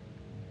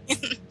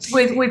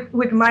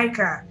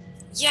Micah.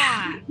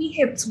 Yeah. He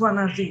hit one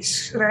of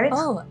these, right?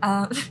 Oh,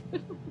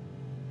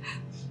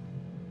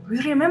 do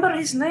you remember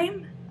his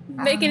name?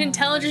 Make an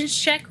intelligence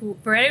check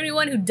for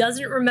anyone who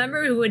doesn't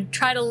remember, who would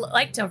try to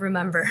like to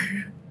remember.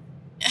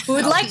 Who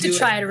would like to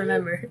try to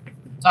remember.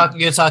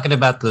 You're talking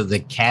about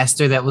the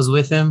caster that was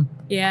with him?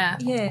 Yeah.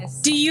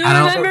 Yes. Do you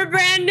remember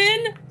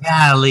Brandon?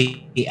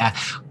 Golly.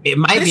 It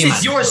might be. This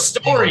is your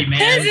story, man.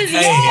 This is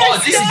your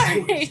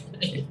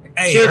story.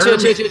 Hey,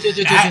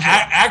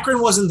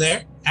 Akron wasn't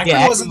there.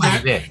 Akron wasn't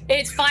there.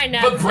 It's fine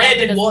now. But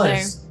Brandon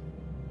was.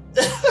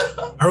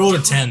 I rolled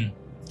a 10.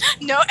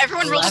 No,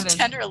 everyone 11. rolled a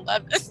 10 or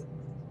 11.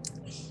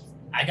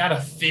 I got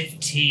a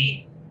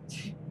 15.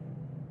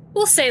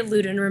 We'll say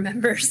Ludin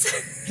remembers.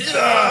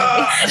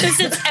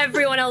 Since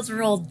everyone else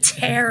rolled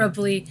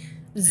terribly.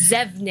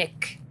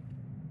 Zevnik.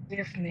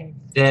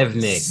 Zevnik.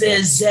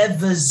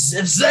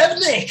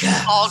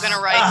 All gonna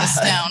write this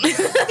down.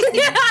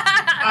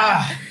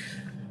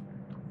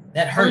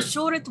 That Are hurt. you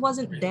sure it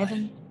wasn't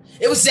Devin?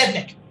 It was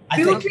Zevnik.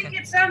 Do you think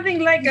it's something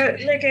like a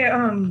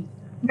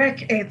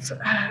back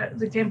at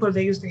the temple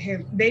they used to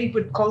have? They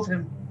would call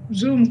them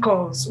Zoom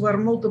calls where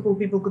multiple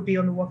people could be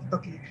on the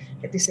walkie-talkie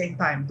at the same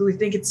time. Do we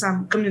think it's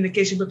some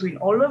communication between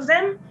all of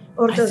them,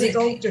 or does it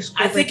all just?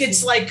 I think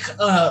it's like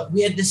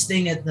we had this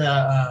thing at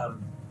the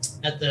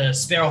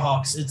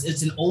Sparrowhawks.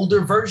 It's an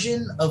older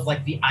version of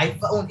like the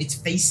iPhone. It's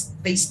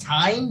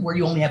FaceTime where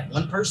you only have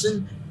one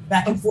person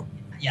back and forth.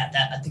 Yeah,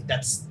 I think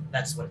that's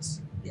what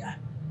it's. Yeah.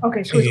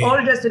 Okay, so it's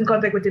all just in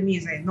contact with the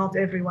Mise, not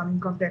everyone in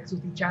contact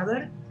with each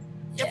other.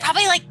 They're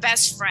probably like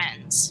best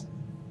friends.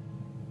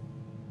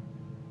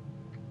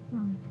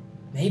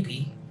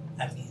 Maybe.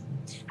 I mean,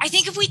 I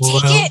think if we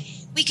take it,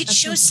 we could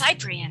show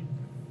Cyprian.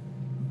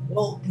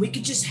 Well, we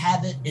could just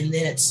have it, and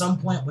then at some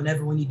point,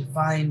 whenever we need to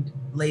find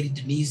Lady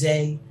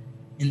Demise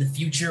in the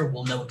future,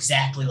 we'll know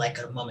exactly, like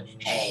at a moment,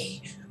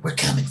 hey, we're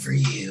coming for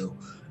you,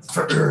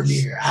 for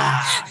Ernir,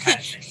 kind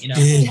of thing, you know?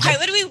 Why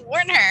would we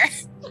warn her?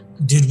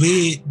 Did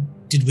we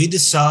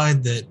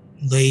decide that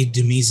Lady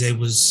Demise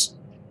was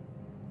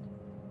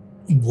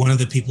one of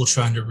the people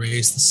trying to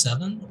raise the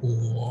 7,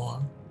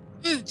 or?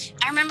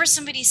 I remember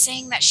somebody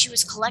saying that she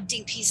was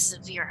collecting pieces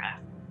of Vera.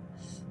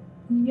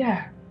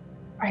 Yeah,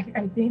 I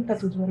think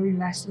that was where we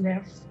last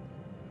left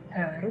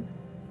her,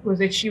 was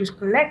that she was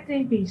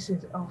collecting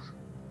pieces of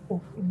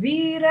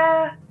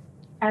Vera,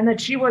 and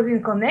that she was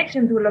in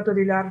connection to a lot of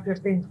the larger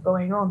things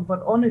going on.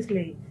 But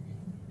honestly,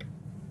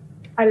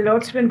 a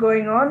lot's been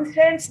going on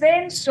since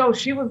then, so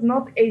she was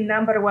not a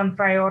number one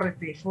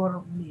priority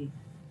for me.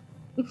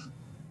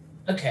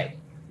 Okay,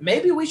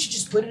 maybe we should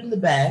just put it in the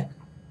bag.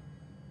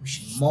 We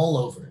should mull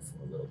over it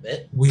for a little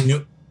bit. We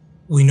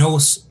know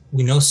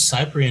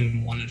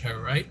Cyprian wanted her,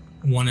 right?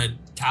 Wanted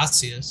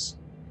Cassius.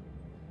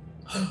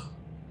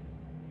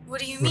 What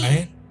do you mean?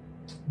 Right?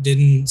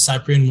 Didn't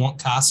Cyprian want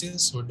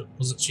Cassius, or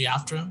wasn't she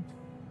after him?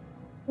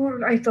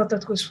 Well, I thought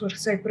that was for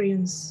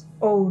Cyprian's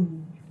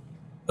own.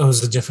 Oh, it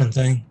was a different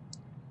thing.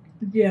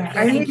 Yeah,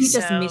 I think he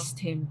just missed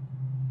him.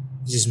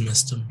 You just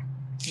missed him.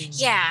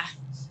 Yeah,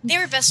 they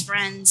were best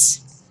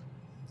friends.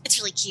 It's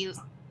really cute.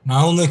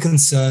 My only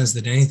concern is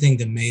that anything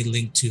that may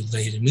link to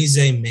Lady Mise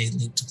may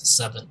link to the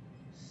 7.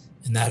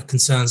 And that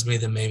concerns me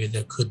that maybe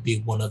there could be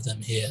one of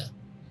them here.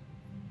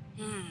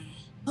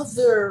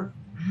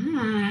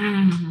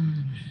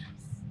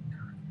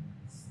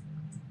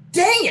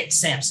 Dang it,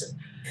 Samson.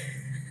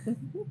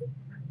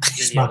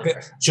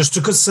 Just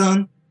a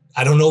concern.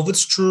 I don't know if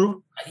it's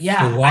true.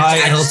 Yeah. But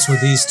why else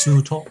would these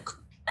two talk?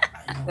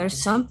 There's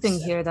something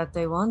here that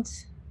they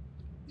want.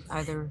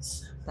 Either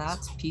that,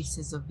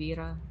 pieces of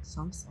Vera,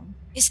 something.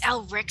 Is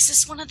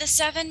Elrixis one of the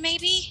 7,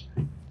 maybe?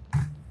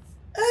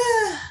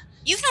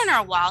 You've known her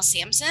a while,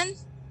 Samson.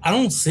 I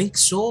don't think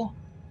so.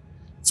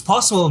 It's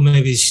possible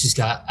maybe she's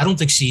got... I don't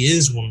think she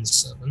is one of the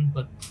 7,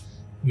 but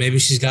maybe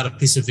she's got a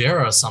piece of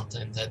Vera or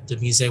something that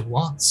Demise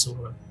wants,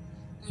 or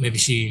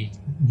maybe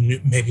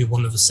maybe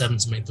one of the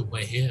 7s made the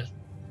way here.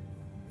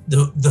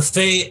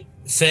 The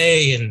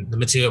Fae and the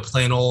material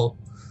plane all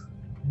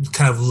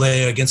kind of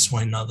lay against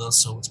one another,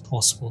 so it's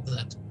possible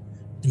that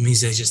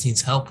Demise just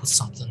needs help with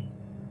something.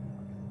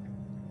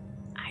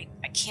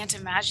 I can't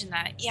imagine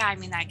that. Yeah, I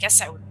mean, I guess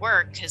that would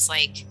work, because,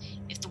 like,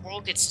 if the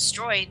world gets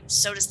destroyed,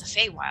 so does the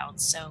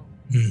Feywild, so...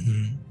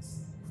 Mm-hmm.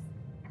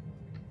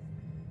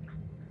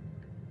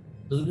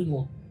 Ludin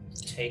will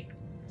take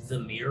the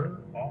mirror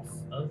off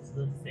of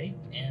the thing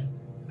and,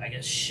 I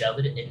guess, shove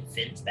it in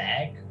Finn's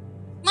bag.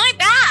 My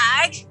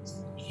bag?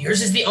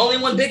 Yours is the only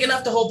one big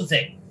enough to hold the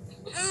thing.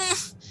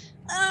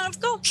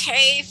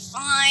 Okay,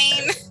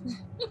 fine.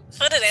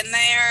 Put it in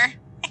there.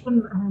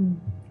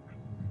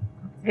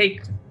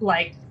 Take,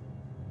 like,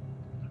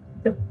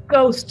 the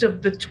ghost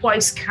of the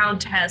twice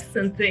countess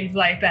and things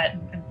like that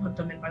and put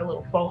them in my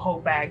little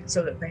boho bag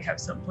so that they have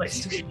some place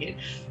to be.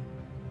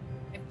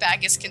 My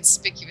bag is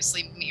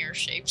conspicuously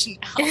mirror-shaped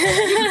now.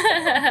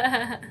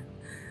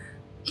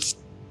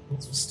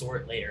 We'll store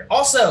it later.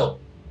 Also,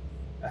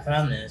 I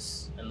found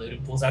this, and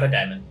Ludin pulls out a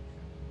diamond.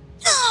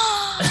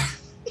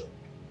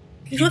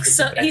 He's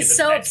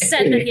so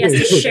upset that he has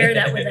to share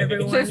that with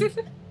everyone.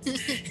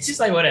 It's just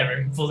like,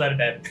 whatever. He pulls out a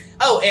diamond.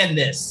 Oh, and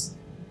this.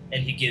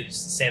 And he gives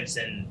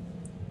Samson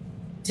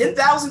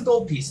 10,000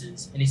 gold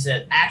pieces, and he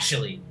said,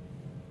 actually,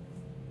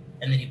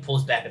 and then he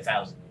pulls back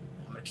 1,000.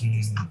 I'm going to keep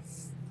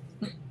this.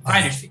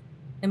 Finder's fee.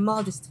 A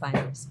modest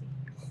finder's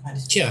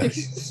fee. Yeah.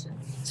 It's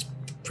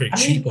pretty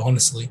cheap,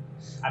 honestly.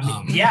 I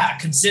mean, yeah,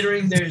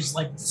 considering there's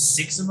like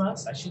 6 of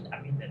us,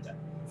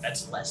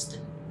 that's less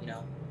than,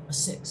 a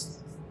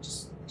sixth.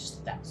 Just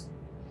 1,000.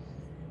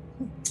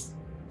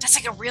 That's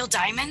like a real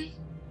diamond?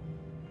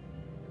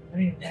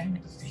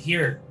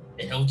 Here,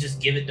 and he'll just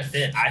give it to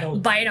Finn. I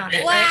don't bite on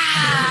it.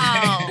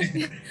 Wow.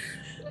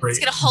 He's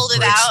gonna hold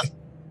it out.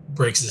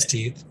 Breaks his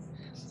teeth.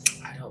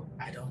 I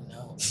don't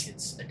know.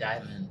 It's a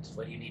diamond.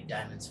 What do you need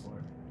diamonds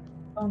for?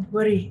 Don't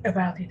worry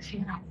about it.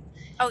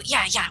 Oh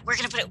yeah. We're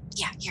gonna put it.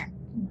 Yeah, here.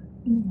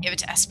 Give it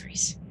to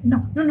Esprit.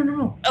 No.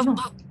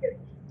 Oh.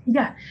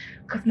 Yeah,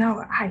 because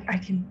now I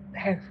can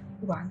have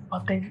one,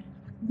 but then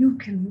you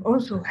can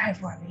also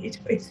have one. It's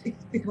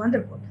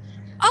wonderful.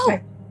 Oh,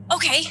 like,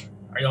 okay.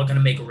 Are y'all gonna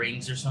make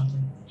rings or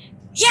something?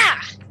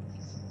 Yeah.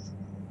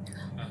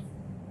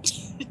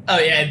 Oh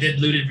yeah, and then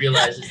Ludin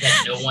realizes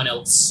that no one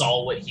else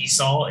saw what he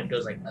saw and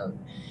goes like, oh.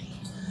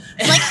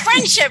 Like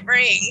friendship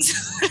rings.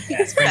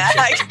 Yes,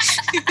 friendship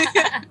rings.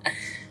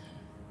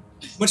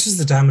 How much is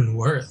the diamond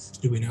worth?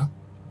 Do we know?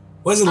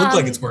 What does it look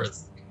like it's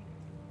worth?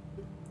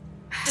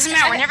 Doesn't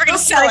matter. We're never gonna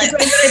sell it.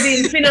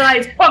 In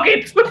Finalized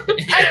pocket.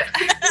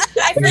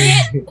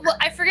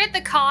 I forget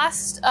the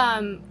cost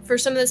for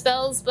some of the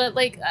spells, but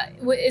like,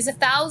 is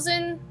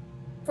 1,000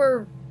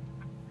 for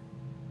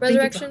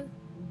resurrection?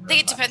 I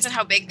think it depends on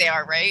how big they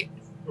are, right?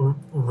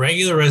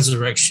 Regular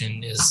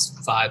resurrection is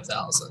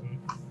 5,000.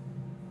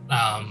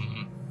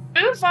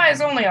 Revivify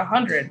is only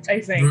 100, I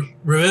think.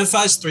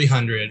 Revivify is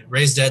 300.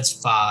 Raise Dead's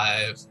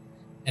 5,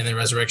 and then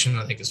resurrection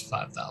I think is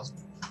 5,000.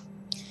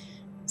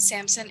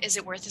 Samson, is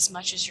it worth as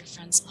much as your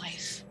friend's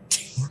life?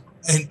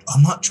 And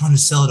I'm not trying to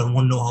sell it. I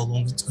want to know how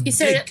long it's going to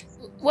take. You said,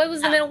 what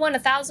was the middle one?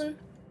 1,000?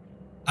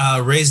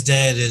 Raise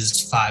Dead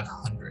is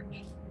 500.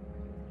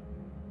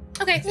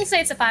 Okay, we'll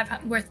say it's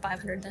worth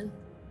 500 then.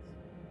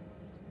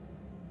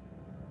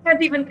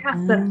 Can't even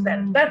cast that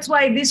spell. That's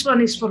why this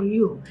one is for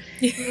you.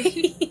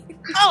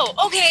 Oh,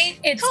 okay.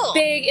 It's cool.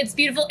 Big. It's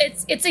beautiful.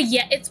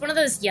 It's one of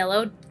those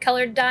yellow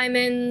colored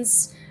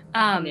diamonds.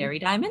 Canary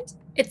diamond.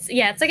 It's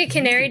like a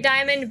canary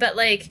diamond, but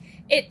like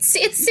it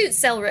suits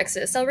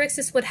Selrixis.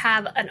 Selrixis would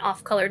have an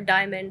off-colored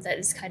diamond that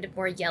is kind of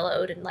more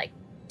yellowed and like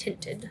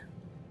tinted.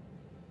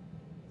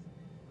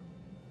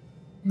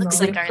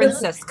 Looks like a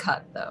princess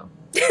cut though.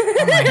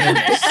 Oh my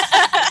goodness.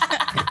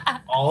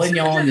 All in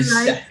y'all in this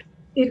set.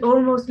 It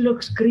almost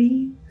looks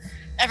green.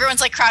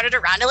 Everyone's like crowded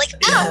around it, like,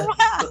 ow!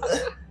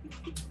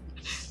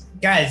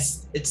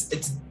 Guys,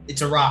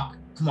 it's a rock.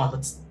 Come on,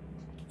 let's.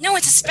 No,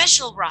 it's a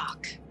special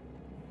rock.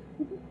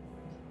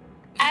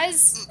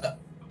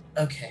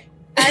 Okay.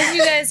 As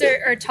you guys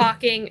are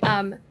talking,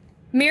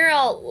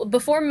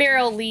 before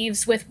Meryl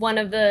leaves with one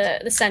of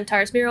the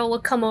centaurs, Meryl will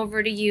come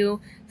over to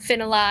you,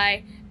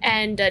 Finalai,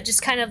 and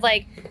just kind of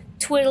like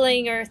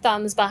twiddling her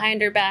thumbs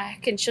behind her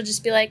back, and she'll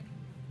just be like,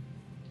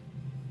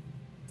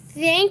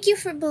 "Thank you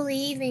for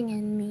believing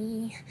in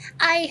me.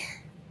 I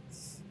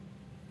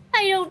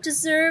don't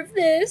deserve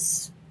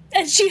this."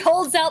 And she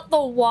holds out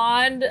the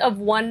wand of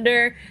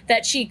wonder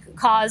that she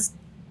caused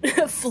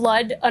a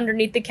flood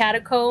underneath the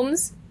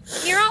catacombs.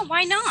 Mira,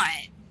 why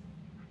not?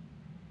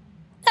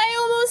 I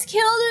almost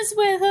killed us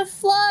with a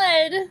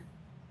flood.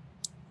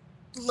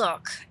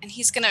 Look, and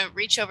he's gonna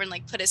reach over and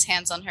like put his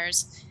hands on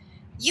hers.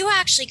 You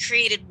actually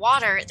created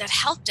water that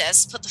helped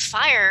us put the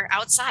fire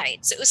outside,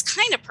 so it was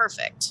kind of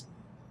perfect.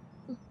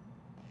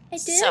 I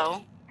did?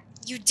 So,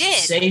 you did.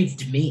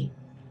 Saved me.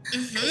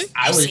 Mm-hmm.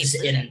 I was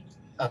in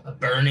a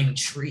burning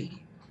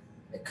tree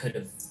that could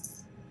have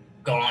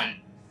gone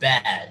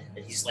bad.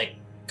 And he's like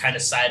kind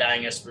of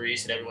side-eyeing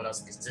Esprit and everyone else.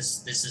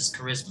 Because this is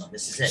charisma.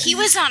 This is it. He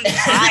was on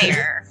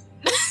fire.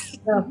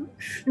 No,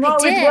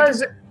 it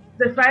was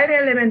the fire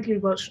elemental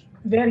was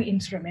very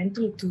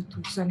instrumental to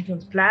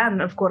Samson's plan,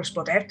 of course,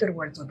 but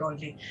afterwards, not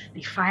only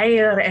the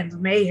fire and the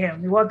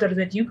mayhem, the water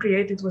that you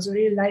created was a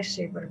real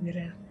lifesaver,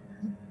 Mirel.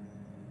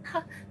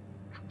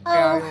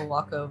 Farah will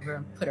walk over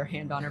and put her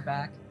hand on her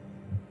back.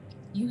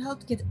 You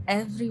helped get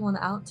everyone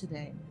out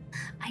today.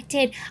 I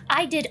did.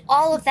 I did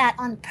all of that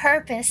on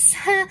purpose.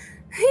 I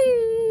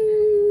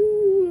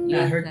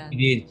heard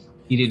you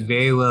did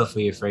very well for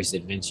your first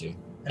adventure.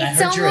 And I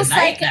heard you're a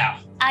knight now.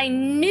 I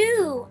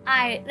knew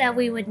that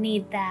we would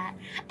need that.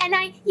 And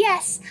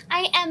yes,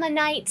 I am a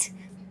knight.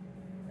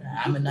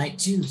 I'm a knight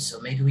too, so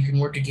maybe we can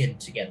work again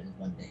together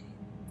one day.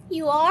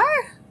 You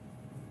are?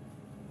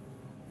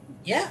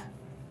 Yeah.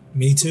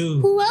 Me too.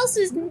 Who else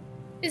is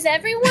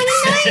everyone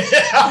a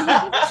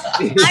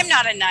knight? I'm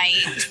not a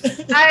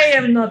knight. I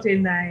am not a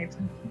knight.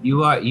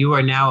 You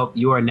are now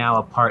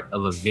a part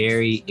of a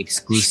very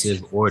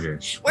exclusive order.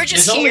 We're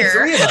just There's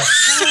here. only 3 of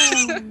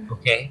us.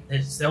 Okay.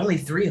 There's only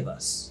 3 of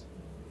us.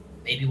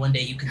 Maybe one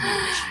day you can do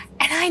this.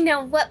 And I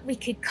know what we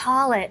could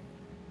call it.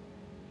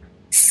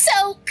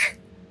 Soak!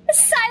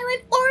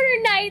 Silent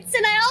Order Knights,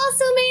 and I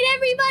also made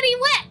everybody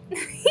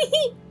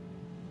wet!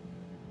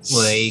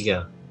 Well, there you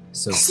go.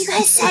 So You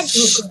guys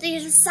said they're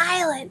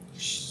silent.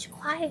 Shh,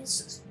 quiet.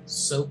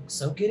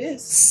 Soak it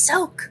is.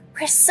 Soak.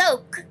 We're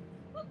soak.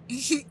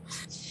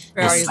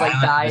 Ferrari's like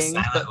silent- dying,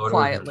 the silent but order.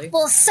 quietly.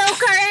 We'll soak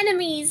our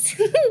enemies.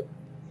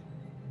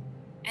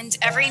 And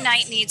every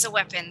knight needs a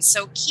weapon,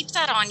 so keep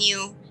that on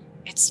you.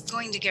 It's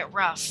going to get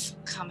rough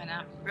coming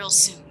up real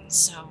soon,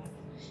 so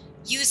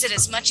use it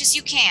as much as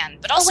you can,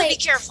 but also be wait.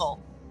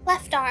 careful.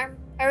 Left arm,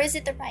 or is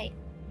it the right?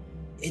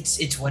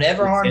 It's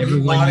whatever arm you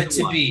Everyone want you it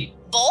to want. be.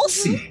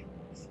 Both?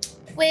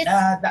 With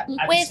I'd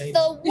with say-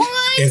 the wine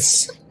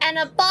It's and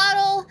a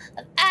bottle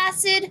of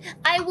acid,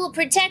 I will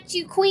protect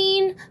you,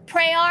 Queen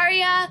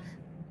Praeria.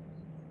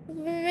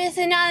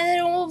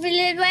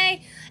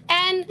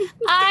 And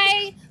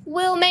I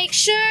will make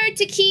sure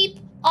to keep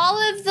all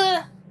of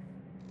the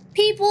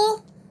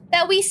people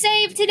that we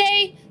saved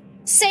today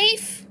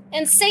safe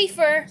and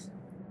safer,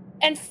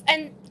 and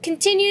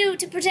continue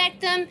to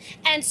protect them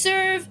and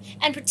serve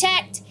and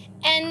protect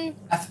and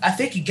I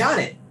think you got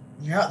it.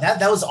 Yeah,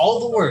 that was all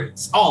the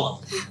words, all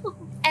of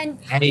them. and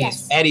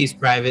yes. Eddie's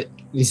private.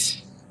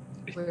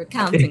 We're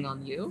counting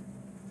on you.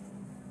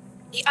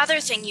 The other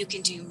thing you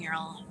can do,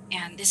 Muriel,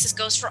 and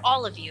goes for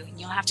all of you, and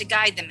you'll have to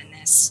guide them in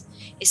this,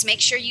 is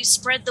make sure you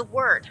spread the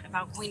word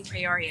about Queen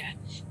Praeria.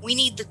 We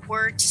need the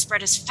word to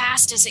spread as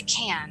fast as it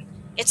can.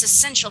 It's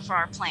essential for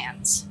our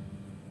plans.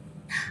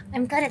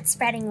 I'm good at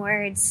spreading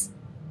words.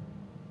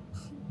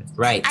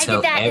 Right. I so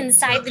did that ev-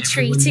 inside the so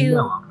tree, everyone you too.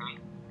 know, okay?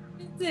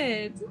 You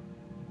did.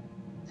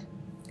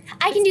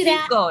 I can do Keep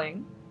that.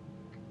 going.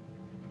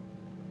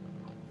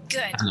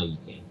 Good. I know you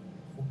can.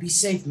 Well, be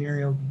safe,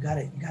 Muriel. You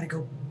gotta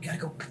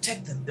go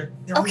protect them. They're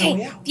on their way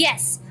Okay, out.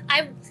 yes.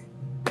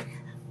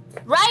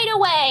 Right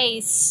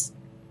away.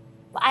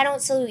 But I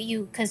don't salute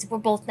you because we're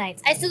both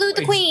knights. I salute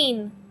the Wait.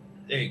 queen.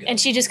 There you go. And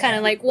she just kind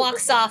of like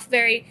walks off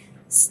very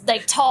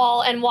like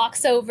tall and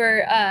walks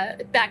over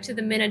back to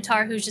the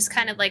Minotaur, who's just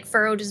kind of like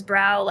furrowed his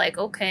brow like,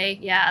 okay,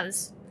 yeah,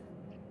 this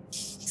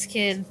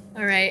kid,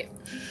 all right.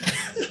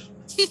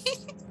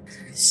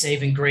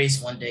 Saving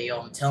grace one day, yo.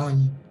 I'm telling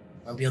you.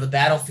 I'm gonna be on the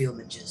battlefield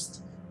and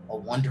just a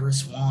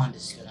wondrous wand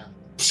is gonna.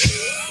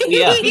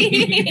 Yeah.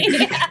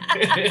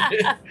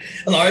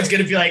 Lauren's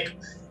gonna be like,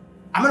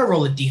 I'm gonna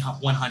roll a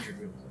D100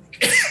 real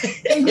quick.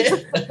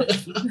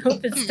 Hope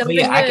it's But something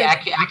yeah,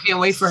 good. I can't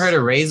wait for her to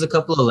raise a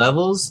couple of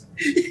levels.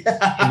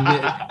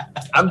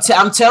 I'm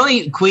telling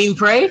you, Queen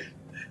Prey,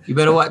 you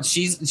better watch.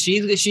 She's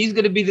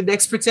gonna be the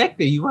next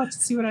protector. You watch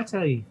and see what I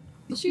tell you.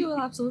 She will,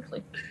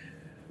 absolutely.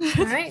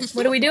 All right,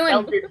 what are we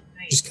doing?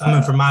 She's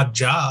coming for my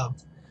job.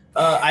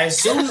 I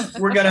assume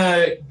we're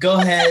gonna go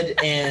ahead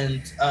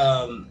and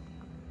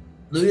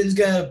Ludin's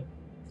gonna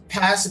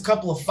pass a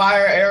couple of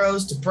fire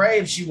arrows to Prey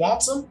if she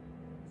wants them.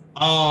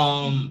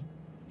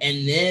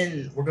 And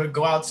then we're gonna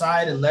go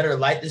outside and let her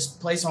light this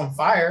place on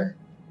fire.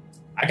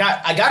 I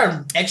got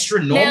an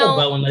extra normal Now-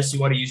 bow unless you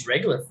want to use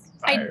regular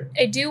fire.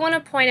 I do want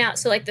to point out,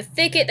 so like the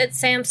thicket that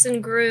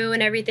Samson grew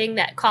and everything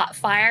that caught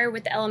fire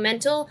with the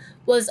elemental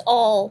was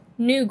all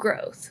new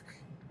growth.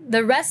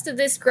 The rest of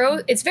this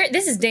growth, this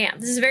is damp.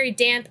 This is a very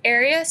damp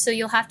area, so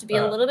you'll have to be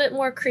a little bit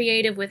more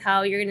creative with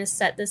how you're going to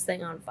set this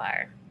thing on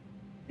fire.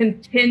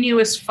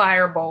 Continuous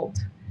firebolt.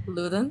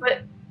 Luden,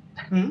 But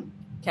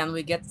can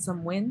we get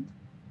some wind?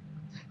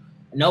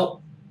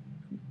 Nope.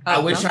 I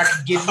Oh, wish no? I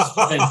could give you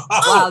something.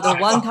 Wow, the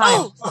one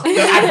time.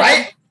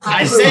 Right?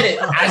 I said it.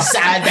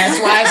 That's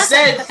why I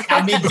said.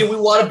 I mean, do we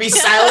want to be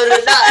silent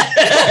or not?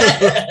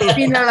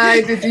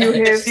 Finalai, did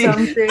you have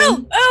something?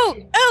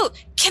 Oh,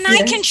 can I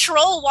Yeah.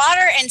 control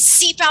water and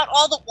seep out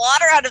all the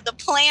water out of the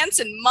plants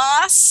and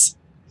moss?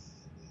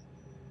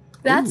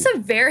 That's a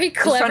very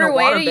trying clever to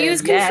way water to bend,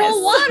 use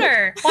control yes.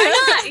 water. Why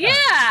not?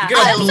 Yeah. You're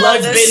gonna I love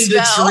blood this bend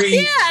the spell. tree.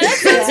 Yeah, that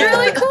sounds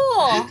really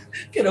cool.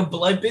 Gonna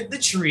blood bend the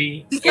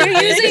tree. You're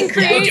using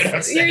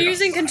Yeah, you're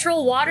using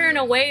control water in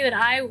a way that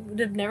I would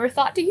have never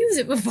thought to use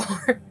it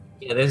before.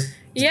 Yeah, that's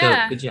Yeah.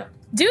 dope. Good job.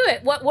 Do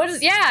it. What does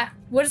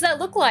that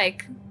look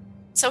like?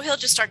 So he'll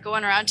just start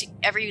going around to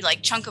every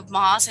like chunk of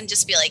moss and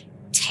just be like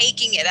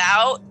taking it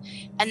out,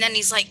 and then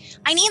he's like,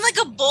 "I need like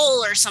a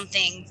bowl or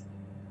something,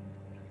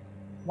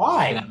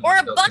 Why? or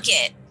a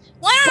bucket."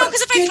 Well, I don't know,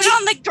 because if I put it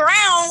on the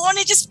ground, won't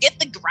it just get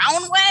the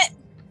ground wet?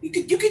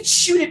 You could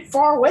shoot it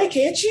far away,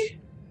 can't you?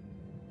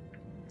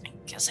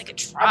 Guess I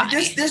could I try.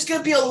 mean, there's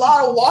gonna be a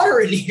lot of water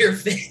in here,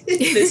 Finn.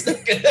 It's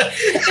not gonna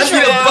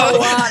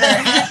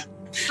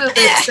True.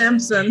 It's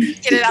Simpson.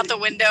 Get it out the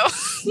window.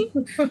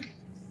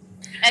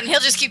 And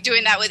he'll just keep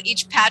doing that with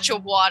each patch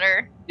of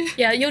water.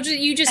 Yeah,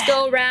 you just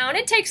go around.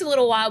 It takes a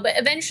little while, but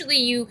eventually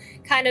you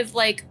kind of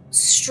like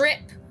strip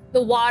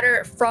the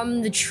water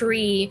from the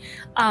tree,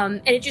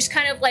 and it just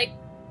kind of like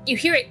you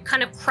hear it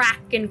kind of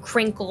crack and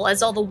crinkle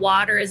as all the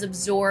water is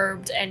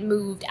absorbed and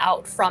moved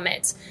out from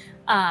it.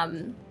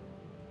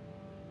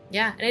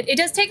 Yeah, and it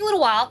does take a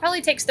little while. It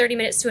probably takes 30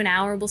 minutes to an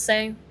hour, we'll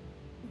say.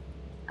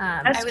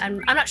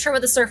 I'm not sure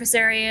what the surface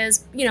area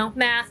is,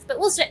 math, but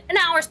we'll say an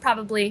hour's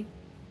probably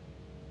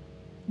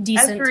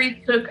decent.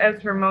 Esri took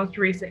as her most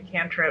recent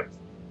cantrip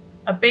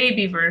a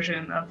baby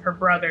version of her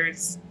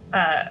brother's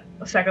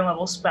second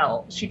level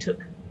spell. She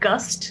took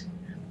Gust,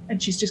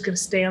 and she's just going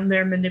to stand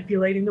there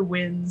manipulating the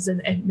winds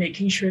and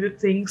making sure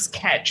that things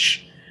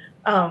catch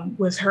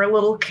with her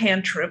little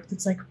cantrip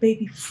that's like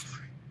baby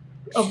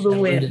of the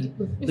wind.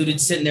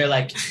 Ludin's sitting there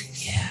like,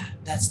 yeah,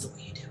 that's the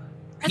way you do it.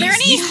 Are there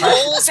any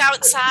holes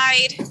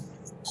outside?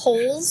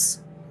 Holes?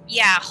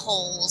 Yeah,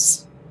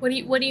 holes. What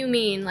do you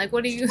mean? Like,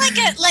 what do you...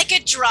 Like a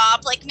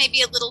drop, like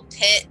maybe a little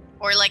pit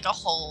or like a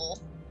hole.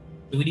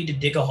 Do we need to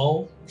dig a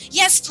hole?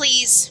 Yes,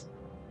 please.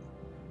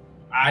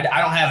 I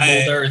don't have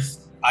mold earth.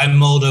 I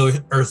mold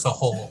earth a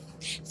hole.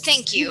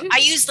 Thank you. I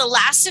use the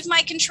last of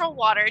my control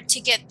water to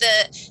get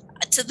the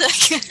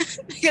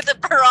get the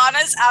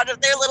piranhas out of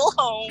their little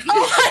home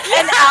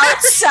and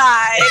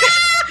outside.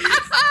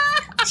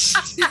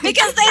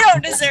 Because they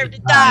don't deserve to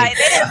die.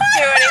 They didn't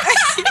do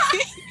anything.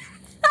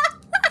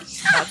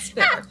 That's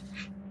fair.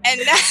 And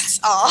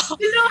that's all.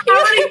 You know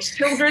how many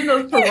children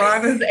those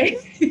piranhas ate?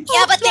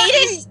 Yeah, but they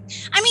didn't.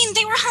 I mean,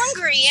 they were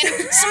hungry, and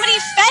somebody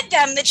fed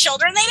them the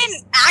children. They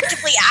didn't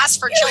actively ask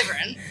for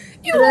children.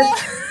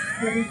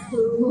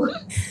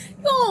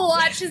 You'll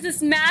watch as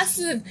this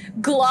massive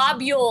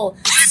globule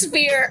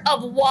sphere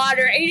of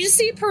water, and you just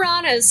see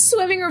piranhas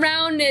swimming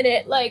around in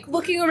it, like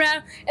looking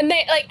around, and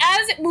they like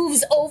as it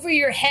moves over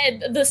your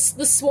head, the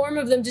swarm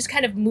of them just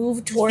kind of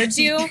move towards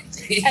you,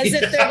 as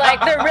if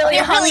they're really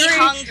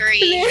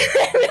hungry.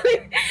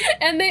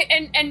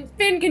 And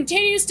Finn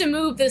continues to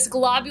move this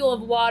globule of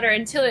water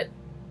until it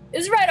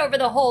is right over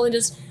the hole and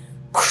just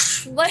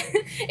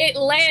it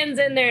lands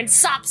in there and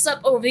sops up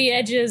over the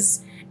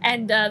edges.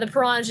 And the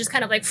piranhas just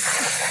kind of like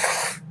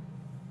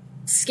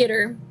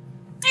skitter.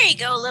 There you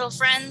go, little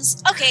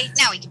friends. Okay,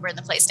 now we can burn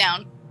the place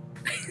down.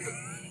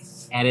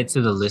 Add it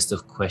to the list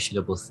of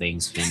questionable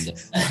things Finn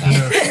did.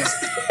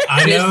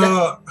 I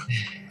know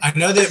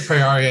that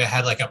Praeria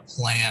had like a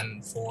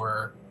plan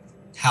for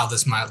how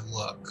this might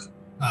look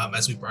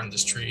as we burn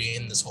this tree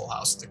and this whole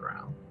house to the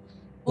ground.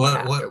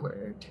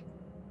 Afterward.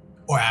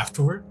 Or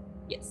afterward?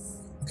 Yes.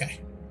 Okay.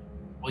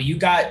 Well, you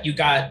got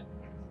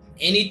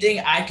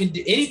anything I can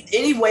do,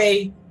 any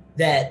way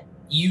that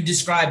you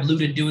describe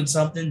Ludin doing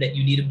something that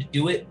you need him to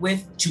do it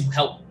with to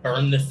help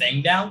burn the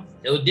thing down,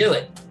 he'll do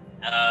it.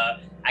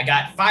 I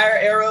got fire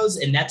arrows,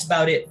 and that's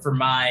about it for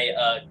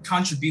my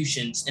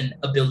contributions and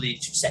ability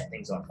to set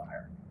things on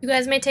fire. You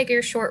guys may take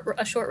a short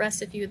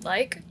rest if you would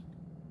like.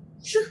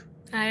 Sure.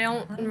 I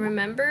don't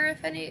remember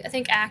if any. I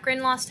think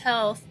Akron lost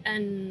health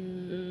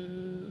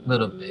and a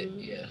little bit,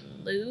 yeah.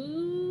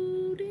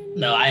 Ludin?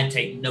 No, I didn't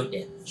take no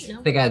damage. No?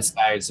 I think I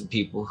inspired some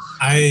people.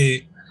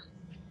 Any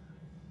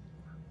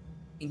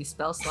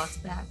spell slots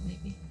back,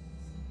 maybe?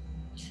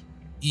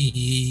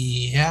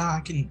 Yeah,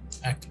 I could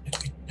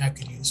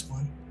use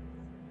one.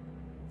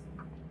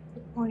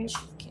 Point.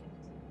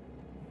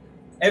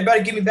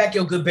 Everybody give me back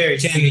your good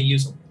berries. Can you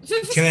use them?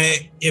 Can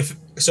I,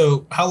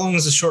 how long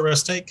does a short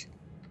rest take?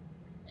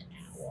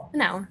 An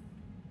hour.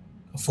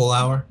 A full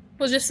hour?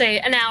 We'll just say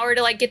an hour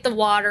to like get the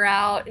water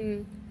out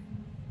and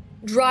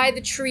dry the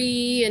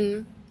tree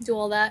and do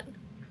all that.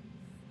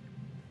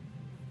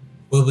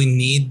 Will we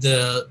need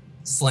the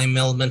flame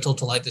elemental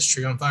to light this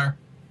tree on fire?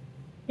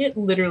 Get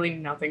literally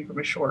nothing from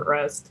a short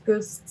rest.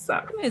 This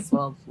sucks. May as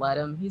well let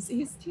him. He's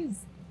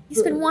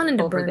been wanting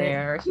to over burn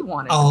there. it. He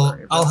wanted to burn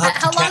it.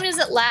 How long does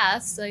it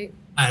last? Like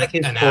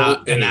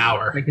an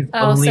hour.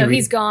 so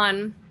he's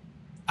gone.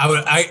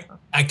 I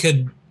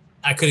could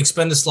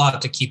expend a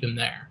slot to keep him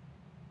there,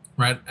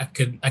 right? I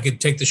could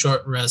take the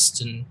short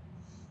rest and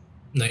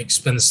like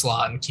spend the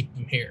slot and keep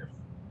him here,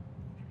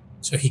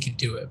 so he could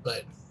do it.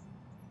 But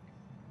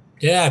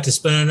yeah, I have to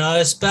spend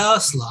another spell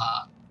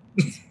slot.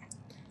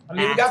 I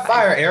mean, we got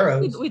fire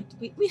arrows. We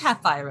have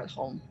fire at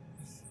home.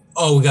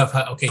 Oh, we got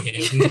fire. Okay,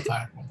 yeah, we got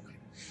fire at home.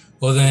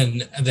 Well,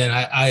 then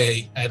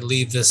I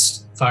leave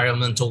this fire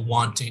elemental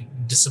wanting,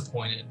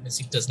 disappointed, as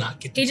he does not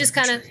get. He just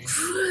kind of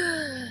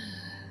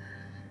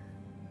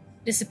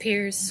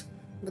disappears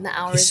when the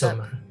hour is up.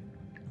 Mad.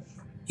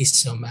 He's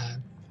so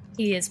mad.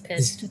 He is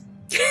pissed.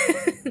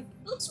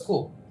 It's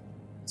cool.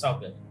 It's all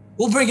good.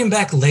 We'll bring him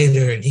back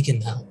later, and he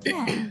can help.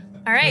 Yeah.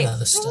 All right. Other There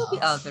will stuff.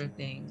 be other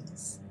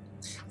things.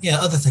 Yeah,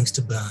 other things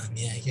to burn.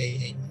 Yeah.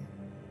 He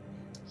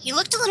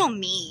looked a little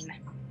mean.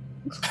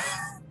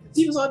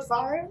 He was on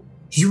fire?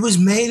 He was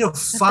made of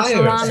fire.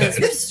 The piranhas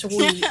were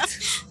sweet.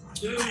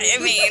 I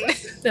mean,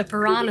 the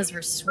piranhas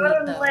were sweet,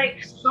 Weren't though.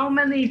 like so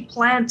many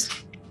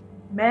plant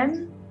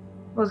men?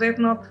 Was it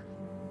not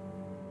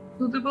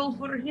suitable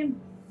for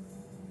him?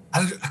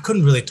 I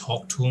couldn't really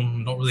talk to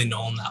him. Don't really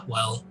know him that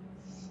well.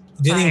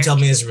 He didn't even tell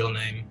me his real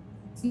name.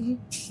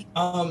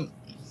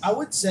 I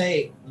would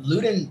say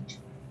Ludin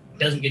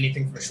doesn't get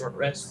anything from a short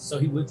rest, so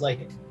he would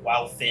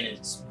while Finn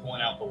is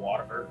pulling out the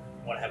water,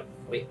 want to have a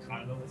quick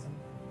convo with him,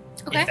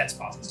 if that's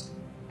possible.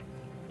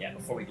 Yeah,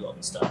 before we do all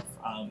this stuff,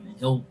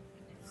 he'll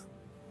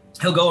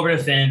go over to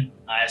Finn.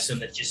 I assume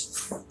that just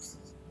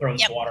throwing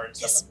the water and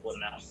stuff and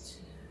pulling it out,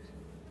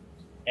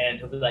 and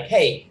he'll be like,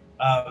 "Hey,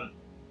 can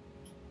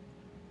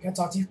I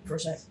talk to you for a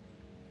sec?"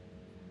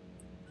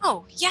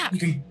 Oh yeah. You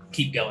can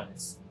keep going.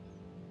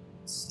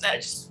 I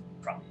just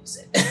probably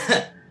said.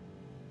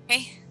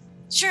 Okay,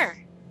 sure.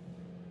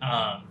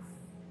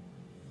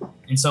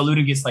 And so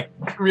Ludin gets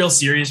real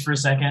serious for a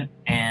second,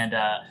 and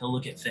he'll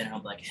look at Finn and he'll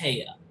be like,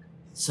 "Hey,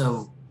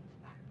 so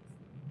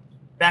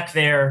back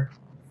there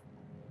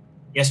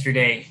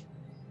yesterday,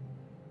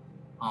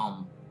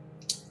 I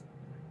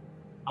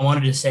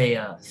wanted to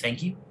say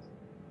thank you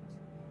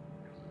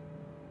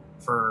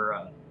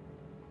for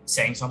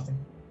saying something.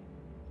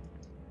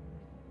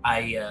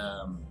 I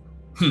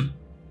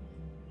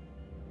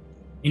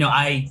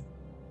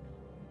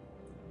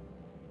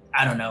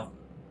don't know.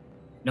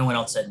 No one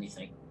else said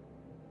anything.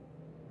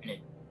 And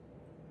it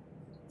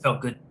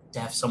felt good to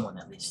have someone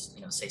at least,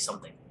 say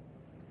something.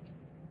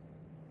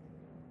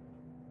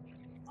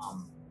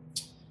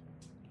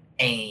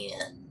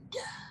 And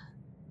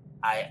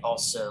I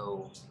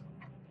also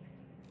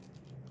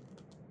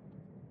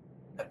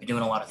have been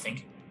doing a lot of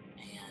thinking.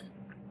 And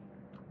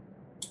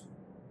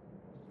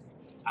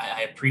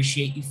I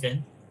appreciate you,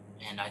 Finn.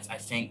 And I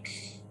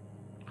think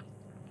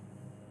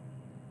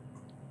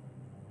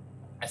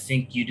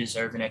you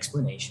deserve an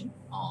explanation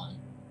on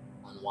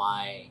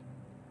why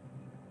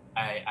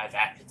I've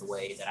acted the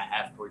way that I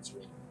have towards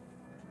you.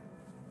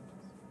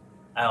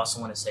 I also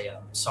want to say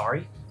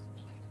sorry,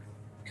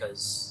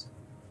 because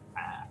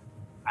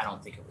I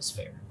don't think it was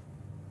fair.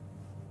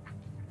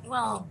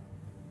 Well,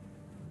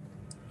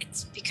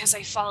 it's because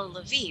I follow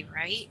Levi,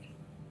 right?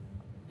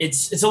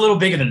 It's a little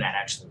bigger than that,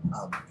 actually.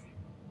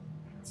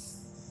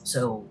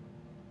 So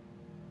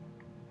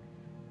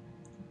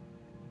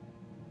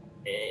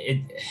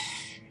it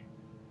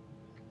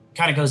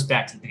kind of goes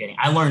back to the beginning.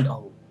 I've learned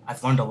a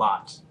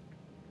lot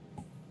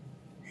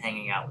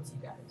hanging out with you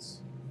guys.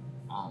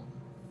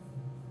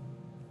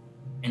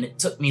 And it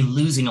took me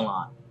losing a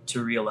lot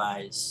to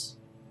realize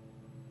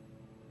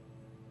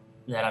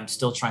that I'm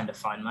still trying to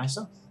find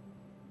myself.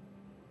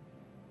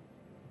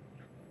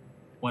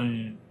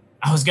 When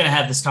I was going to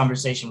have this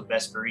conversation with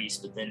Vesperis,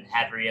 but then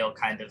Hadriel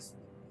kind of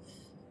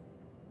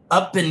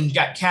up and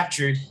got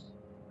captured,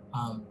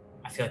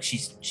 I feel like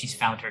she's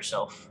found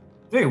herself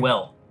very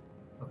well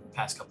over the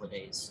past couple of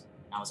days.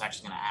 I was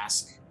actually going to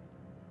ask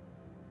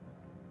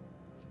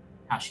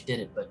how she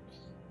did it, but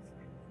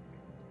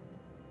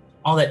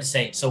all that to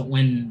say, so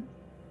when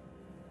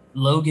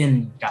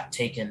Logan got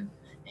taken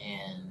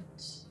and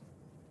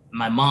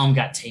my mom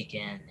got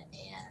taken and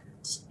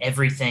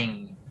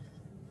everything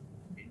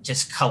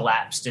just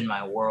collapsed in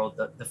my world,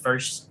 the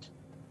first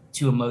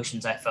two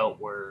emotions I felt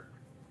were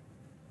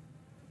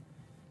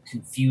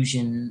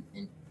confusion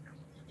and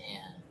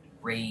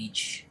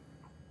rage,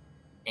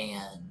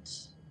 and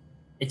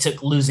it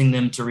took losing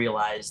them to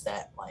realize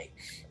that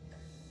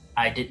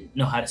I didn't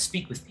know how to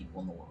speak with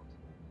people in the world.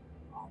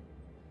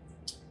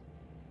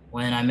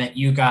 When I met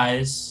you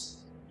guys,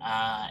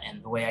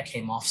 and the way I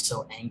came off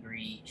so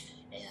angry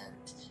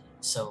and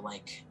so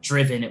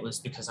driven, it was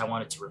because I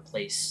wanted to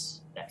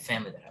replace that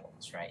family that I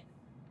was, right?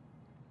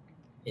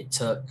 It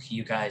took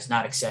you guys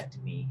not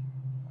accepting me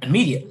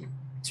immediately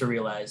to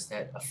realize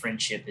that a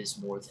friendship is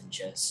more than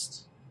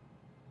just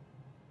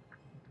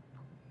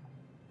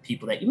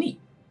people that you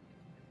meet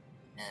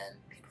and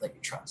people that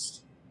you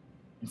trust.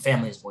 And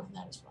family is more than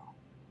that as well.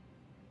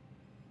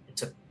 It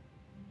took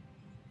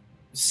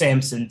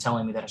Samson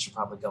telling me that I should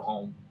probably go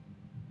home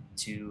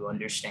to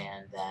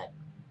understand that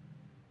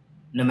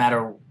no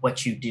matter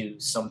what you do,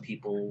 some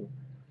people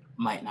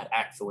might not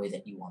act the way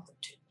that you want them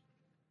to.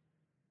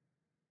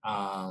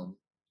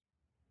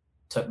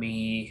 Took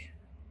me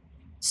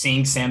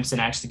seeing Samson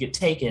actually get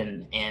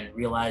taken and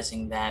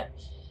realizing that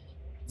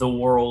the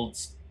world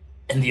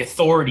and the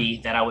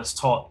authority that I was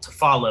taught to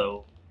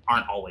follow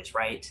aren't always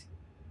right.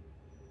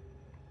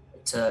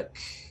 It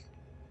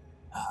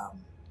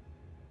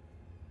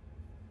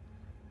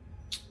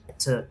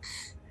took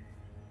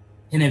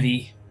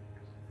Genevieve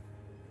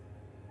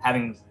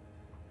having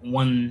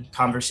one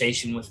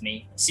conversation with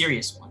me, a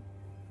serious one,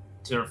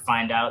 to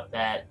find out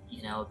that,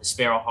 the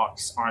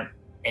Sparrowhawks aren't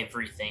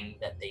everything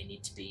that they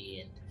need to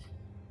be, and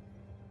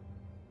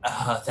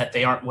that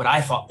they aren't what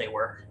I thought they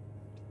were.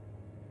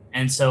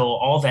 And so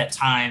all that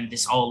time,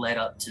 this all led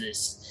up to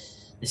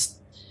this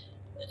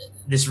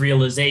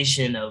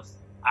realization of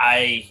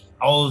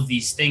all of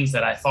these things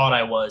that I thought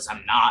I was,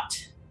 I'm not,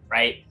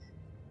 right?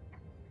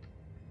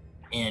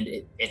 And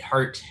it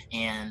hurt.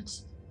 And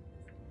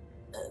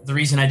the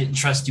reason I didn't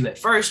trust you at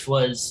first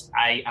was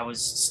I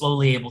was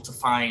slowly able to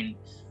find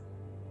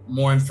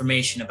more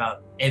information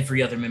about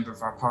every other member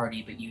of our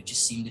party, but you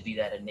just seem to be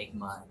that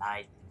enigma, and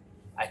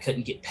I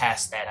couldn't get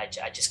past that.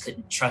 I just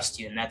couldn't trust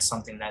you, and that's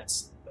something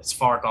that's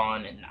far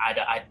gone, and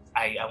I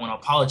want to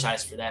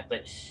apologize for that.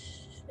 But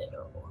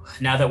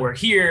now that we're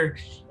here,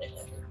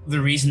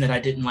 the reason that I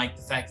didn't like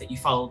the fact that you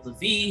followed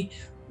Levi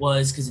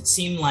was because it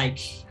seemed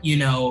like, you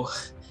know,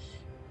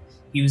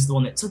 he was the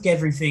one that took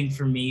everything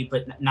from me,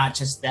 but not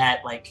just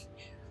that. Like,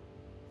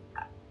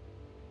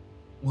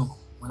 well,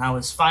 when I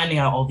was finding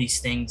out all these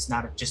things,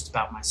 not just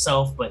about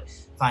myself, but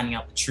finding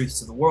out the truths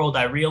to the world,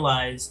 I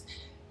realized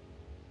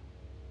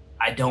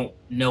I don't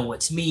know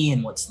what's me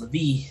and what's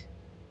Levi,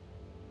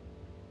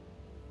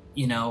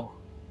 you know.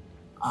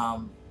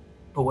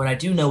 But what I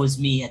do know is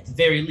me, at the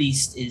very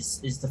least,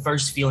 is the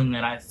first feeling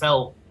that I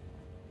felt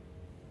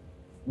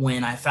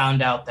when I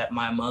found out that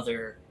my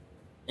mother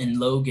and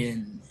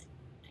Logan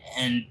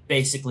and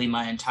basically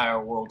my entire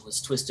world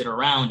was twisted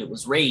around. It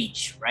was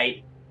rage,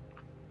 right?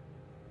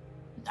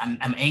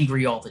 I'm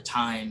angry all the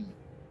time,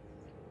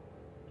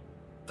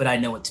 but I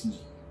know it's me.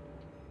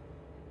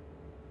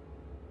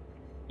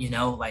 You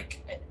know,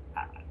 like,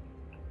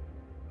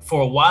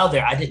 for a while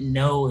there, I didn't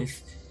know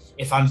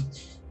if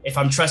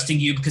I'm trusting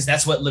you because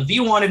that's what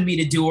Levi wanted me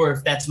to do, or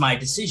if that's my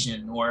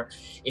decision, or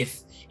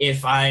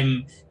if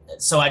I'm.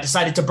 So I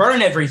decided to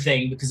burn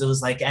everything because it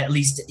was like, at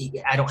least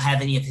I don't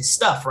have any of his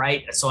stuff,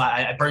 right? So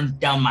I burned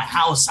down my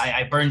house.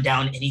 I burned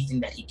down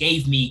anything that he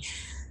gave me,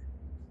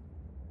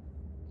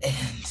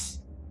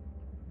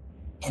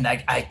 and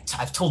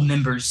I've told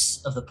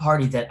members of the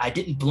party that I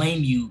didn't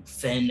blame you,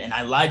 Finn, and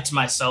I lied to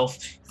myself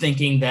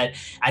thinking that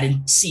I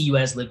didn't see you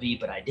as Levi,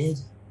 but I did.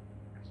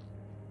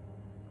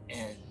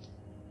 And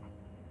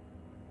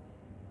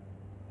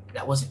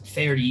that wasn't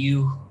fair to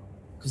you,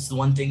 because the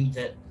one thing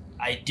that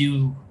I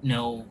do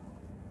know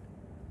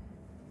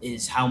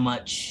is how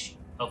much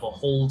of a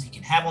hold he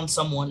can have on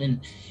someone,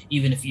 and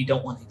even if you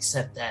don't want to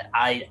accept that,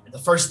 the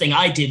first thing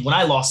I did when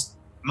I lost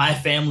my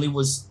family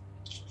was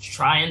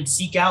try and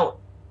seek out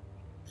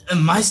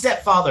my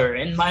stepfather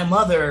and my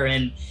mother,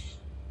 and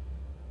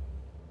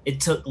it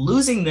took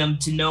losing them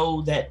to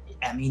know that,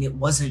 I mean, it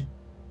wasn't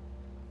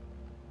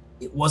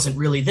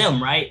really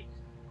them, right?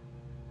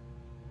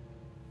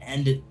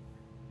 And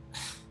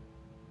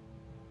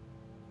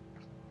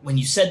when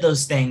you said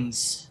those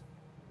things,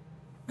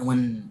 and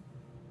when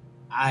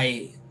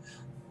I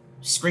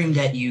screamed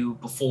at you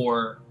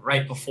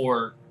right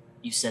before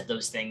you said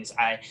those things,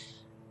 I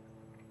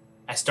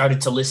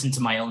started to listen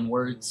to my own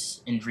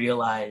words and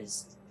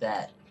realized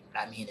that,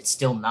 I mean, it's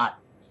still not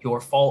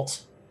your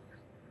fault.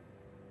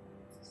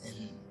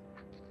 And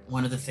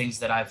one of the things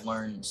that I've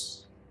learned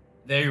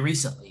very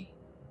recently,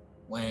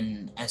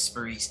 when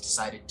Esperis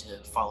decided to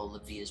follow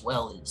Levi as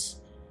well, is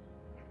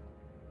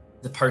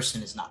the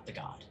person is not the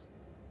god.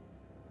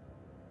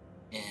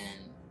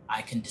 And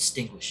I can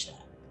distinguish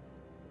that.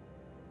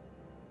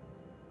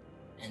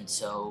 And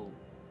so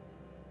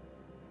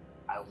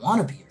I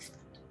want to be your friend.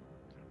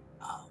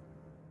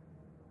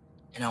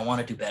 And I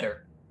want to do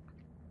better.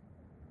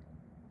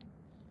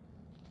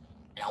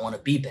 And I want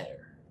to be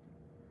better.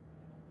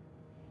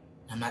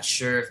 I'm not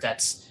sure if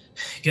that's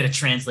going to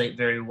translate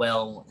very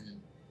well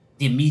in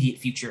the immediate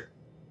future,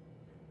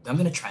 but I'm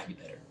going to try and be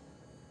better.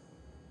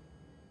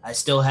 I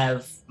still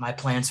have my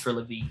plans for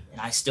Levi, and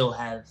I still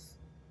have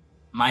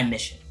my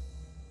mission.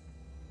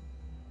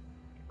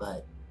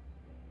 But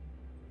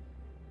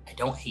I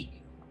don't hate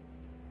you.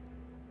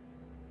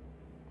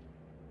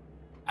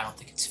 I don't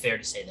think it's fair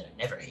to say that I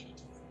never hated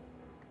you.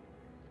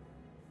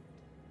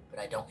 But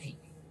I don't hate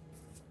you.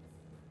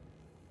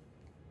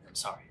 I'm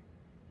sorry.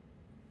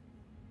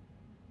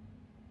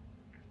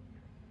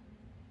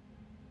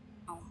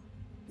 Oh,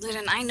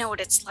 Ludin, I know what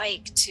it's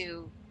like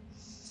to,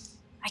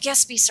 I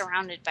guess, be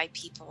surrounded by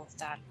people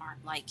that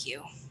aren't like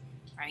you,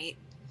 right?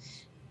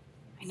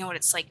 I know what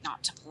it's like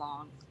not to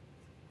belong.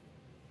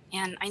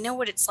 And I know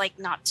what it's like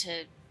not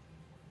to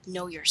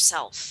know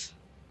yourself.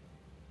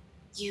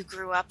 You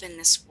grew up in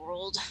this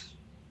world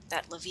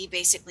that Levi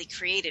basically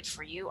created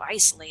for you,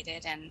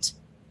 isolated, and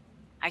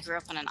I grew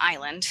up on an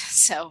island,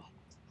 so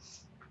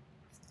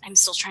I'm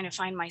still trying to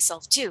find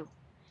myself too.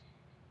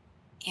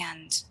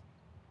 And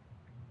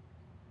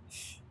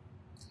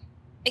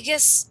I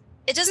guess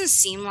it doesn't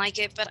seem like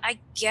it, but I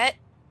get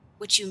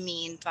what you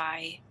mean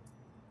by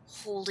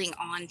holding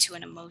on to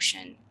an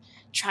emotion,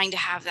 trying to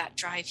have that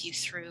drive you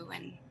through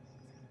and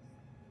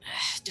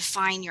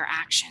define your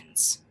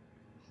actions.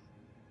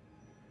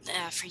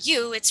 For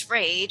you, it's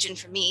rage, and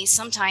for me,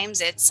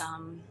 sometimes it's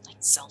like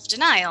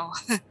self-denial.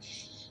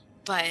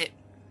 But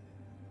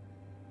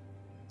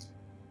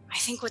I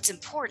think what's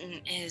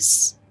important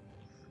is,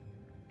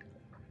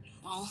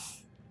 well,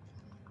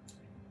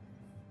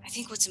 I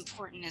think what's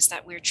important is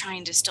that we're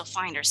trying to still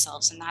find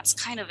ourselves, and that's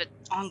kind of an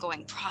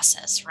ongoing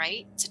process,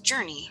 right? It's a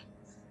journey.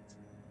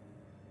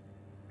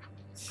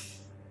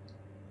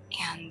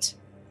 And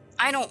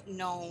I don't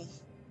know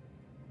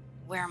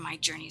where my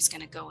journey is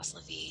going to go with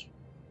Levi.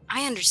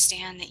 I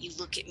understand that you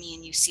look at me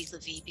and you see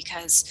Levi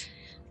because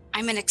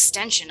I'm an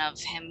extension of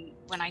him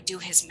when I do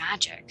his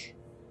magic.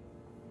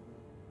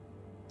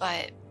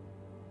 But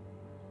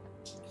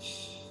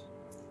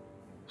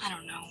I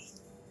don't know.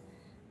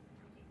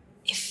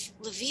 If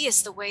Levi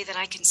is the way that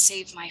I can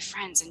save my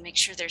friends and make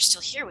sure they're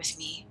still here with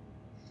me,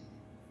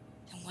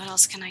 then what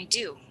else can I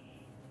do,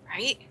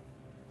 right?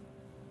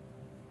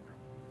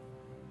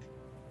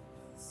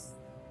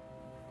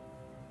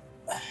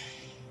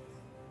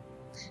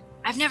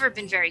 I've never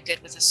been very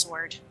good with a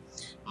sword.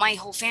 My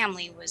whole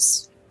family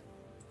was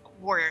a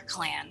warrior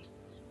clan,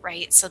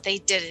 right? So they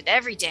did it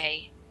every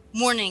day,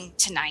 morning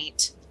to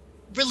night,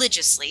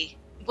 religiously.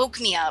 Woke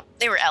me up.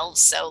 They were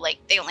elves, so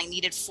like they only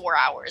needed 4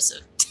 hours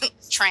of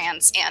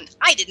trance, and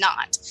I did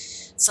not.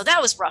 So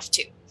that was rough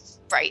too,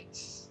 right?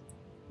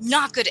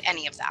 Not good at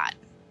any of that.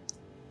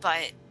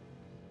 But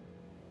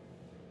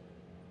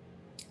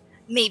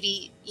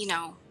maybe,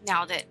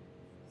 now that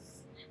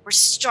we're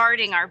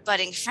starting our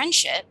budding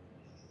friendship,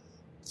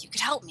 you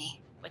could help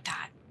me with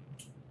that.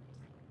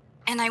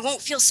 And I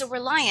won't feel so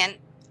reliant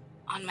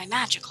on my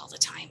magic all the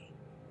time.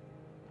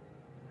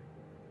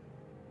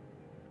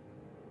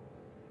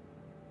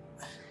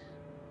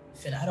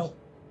 Finn, I don't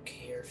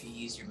care if you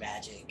use your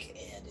magic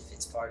and if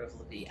it's part of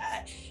Levi.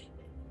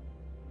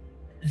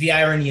 The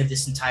irony of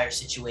this entire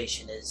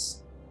situation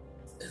is,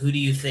 who do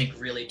you think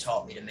really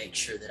taught me to make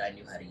sure that I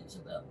knew how to use a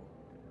bow?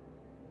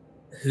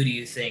 Who do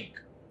you think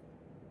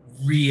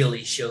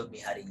really showed me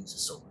how to use a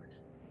sword?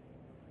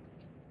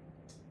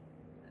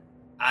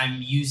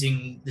 I'm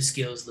using the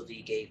skills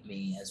Levi gave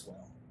me as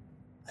well.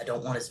 I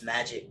don't want his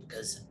magic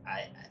because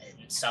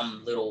in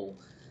some little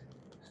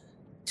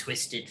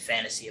twisted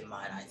fantasy of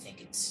mine, I think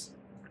it's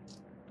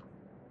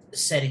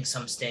setting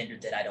some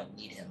standard that I don't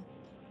need him.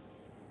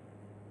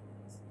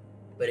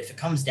 But if it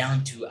comes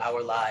down to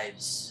our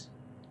lives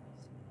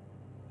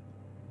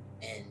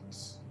and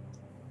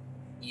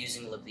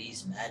using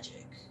Levi's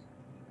magic,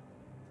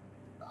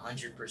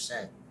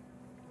 100%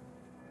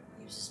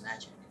 use his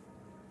magic.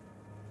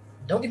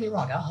 Don't get me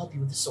wrong, I'll help you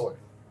with the sword.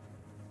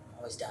 I'm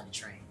always down to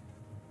train.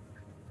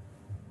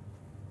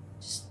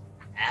 Just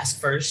ask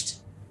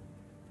first.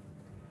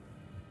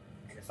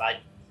 And if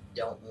I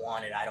don't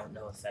want it, I don't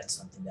know if that's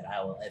something that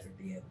I will ever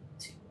be able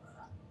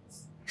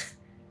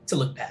to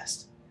look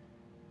past.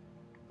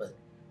 But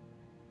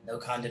no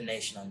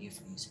condemnation on you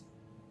for using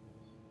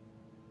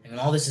it. And when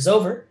all this is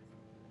over,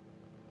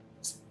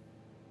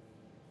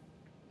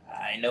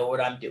 I know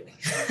what I'm doing.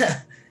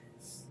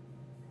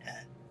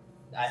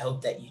 I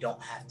hope that you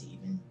don't have to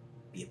even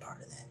be a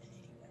part of that in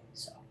any way.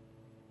 So,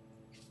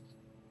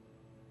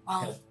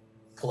 Well,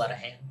 pull out a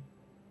hand.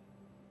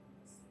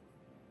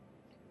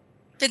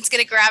 Finn's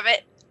gonna grab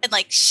it and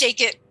like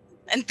shake it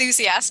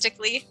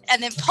enthusiastically,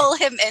 and then pull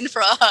him in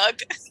for a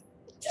hug.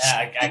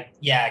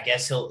 I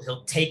guess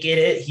he'll take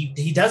it.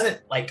 He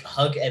doesn't like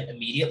hug it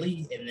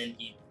immediately, and then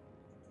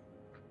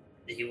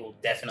he will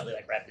definitely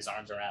like wrap his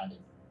arms around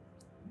and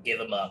give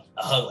him a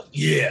hug. Like,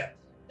 yeah,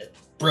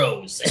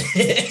 bros.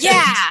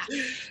 Yeah,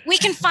 we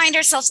can find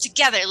ourselves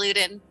together,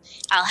 Ludin.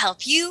 I'll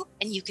help you,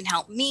 and you can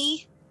help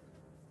me.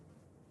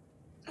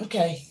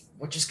 Okay,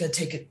 we're just gonna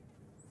take it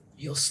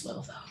real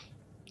slow, though.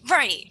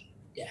 Right.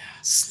 Yeah.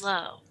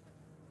 Slow.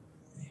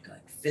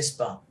 Like fist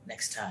bump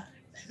next time.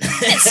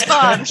 Fist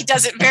bump. He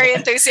does it very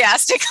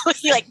enthusiastically.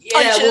 He like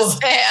punches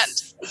his hand.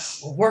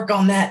 We'll work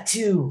on that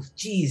too.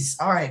 Jeez.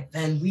 All right,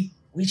 Ben.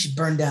 We should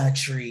burn down a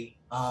tree.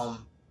 And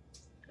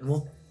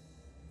we'll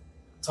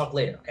talk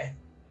later. Okay.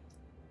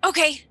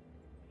 Okay.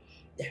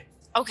 Yeah.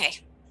 Okay.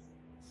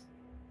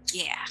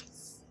 Yeah.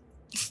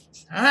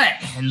 All right,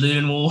 and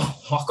Ludin will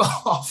walk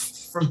off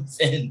from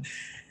Finn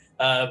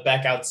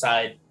back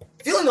outside,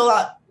 feeling a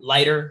lot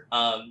lighter.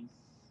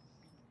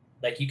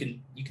 Like you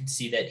can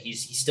see that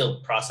he's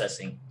still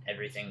processing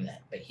everything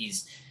but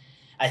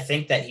I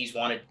think that he's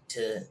wanted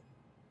to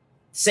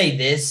say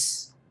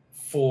this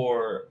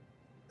for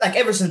like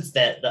ever since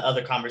the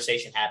other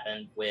conversation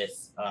happened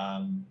with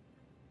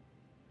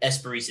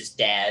Esperisa's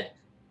dad,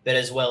 but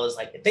as well as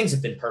like things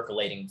have been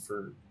percolating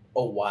for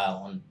a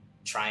while on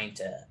trying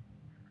to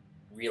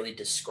really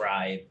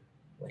describe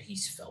what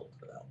he's felt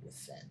about with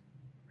Finn.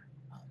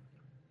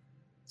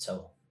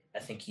 So I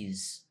think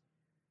he's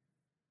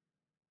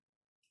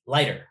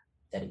lighter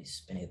that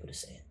he's been able to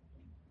say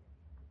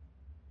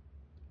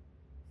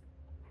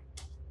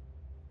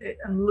it.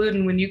 And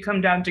Ludin, when you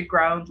come down to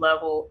ground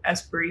level,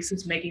 Esperis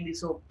is making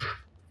these little.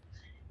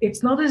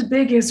 It's not as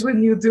big as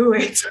when you do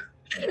it.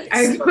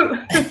 It's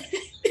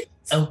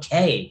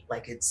okay.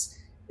 Like it's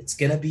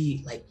gonna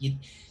be like you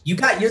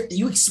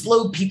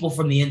explode people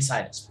from the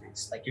inside of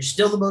space. Like you're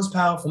still the most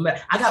powerful man.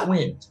 I got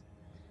wind.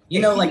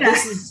 You know, like Yeah.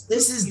 this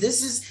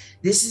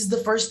is the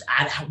first.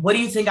 What do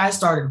you think I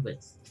started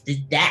with?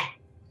 Did that?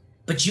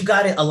 But you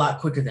got it a lot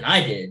quicker than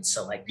I did.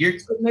 So like you're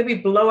maybe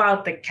blow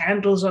out the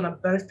candles on a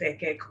birthday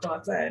cake,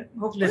 but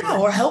hopefully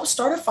or help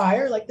start a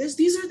fire. Like this.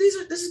 This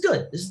is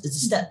good. It's a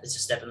step. It's a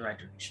step in the right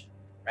direction.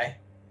 Right.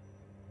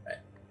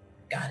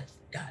 Got it.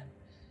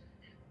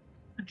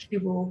 She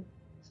will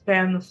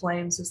fan the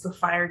flames as the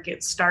fire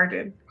gets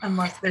started,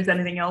 unless there's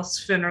anything else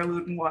Finn or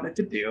Ludin wanted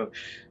to do.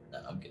 No,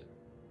 I'm good.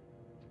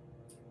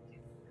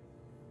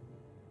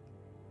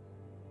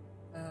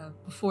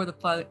 Before the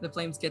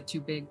flames get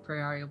too big,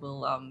 Praeria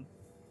will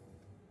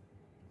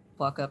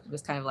walk up and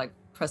just kind of like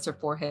press her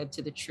forehead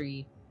to the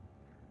tree.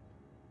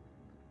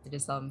 And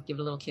just give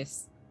it a little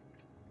kiss.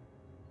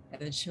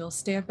 And then she'll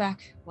stand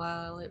back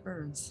while it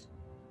burns.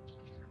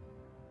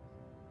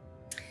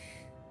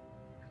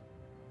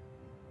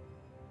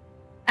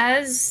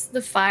 As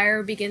the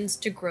fire begins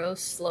to grow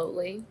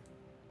slowly.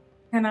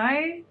 Can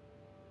I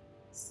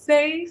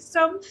say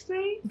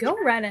something? Go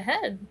right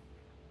ahead.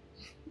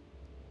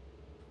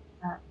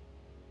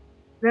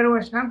 There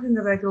was something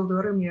that I told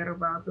Oromir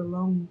about a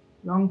long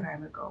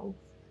time ago.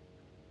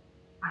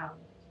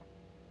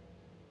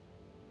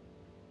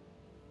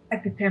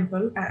 At the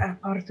temple, a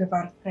part of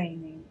our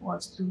training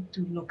was to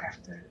look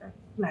after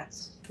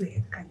plants. We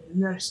had kind of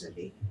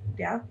nursery,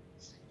 yeah?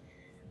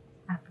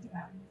 And,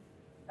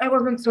 I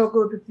wasn't so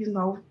good at,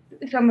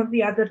 some of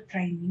the other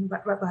training,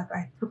 but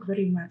I took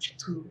very much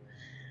to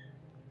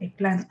a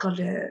plant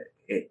called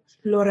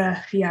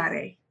Flora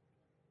Fiare. I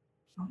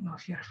don't know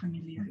if you're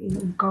familiar.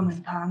 In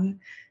common tongue,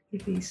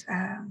 it is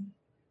a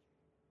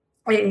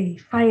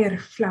fire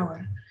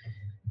flower.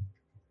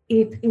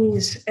 It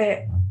is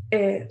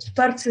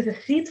starts as a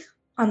seed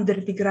under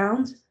the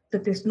ground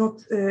that does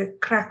not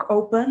crack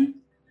open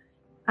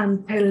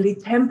until the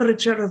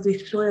temperature of the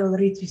soil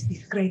reaches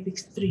these great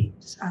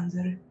extremes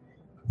under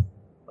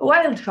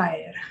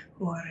wildfire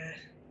or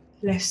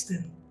less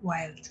than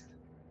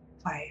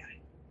wildfire.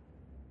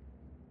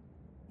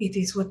 It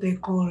is what they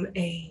call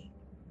a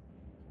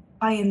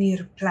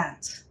pioneer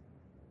plant.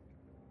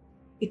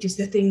 It is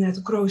the thing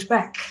that grows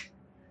back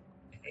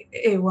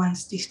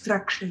once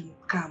destruction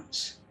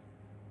comes.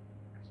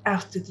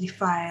 After the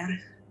fire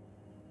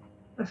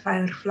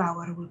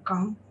flower will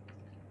come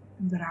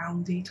and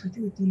round it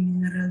with the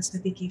minerals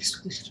that it gives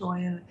to the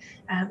soil.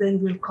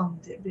 Then will come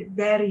the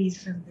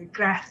berries and the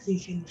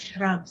grasses and the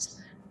shrubs,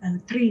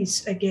 and the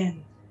trees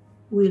again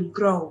will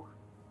grow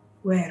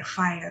where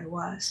fire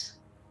was.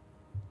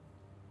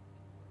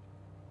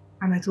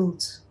 And I told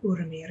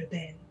Oromir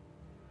then,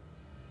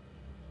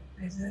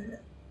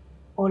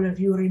 all of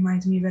you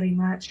remind me very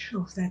much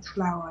of that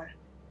flower.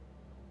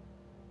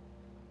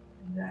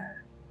 And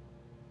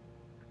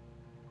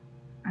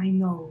I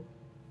know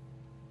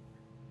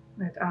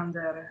that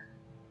under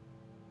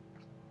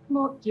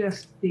not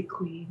just the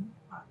queen,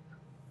 but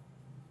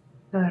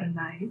her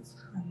knights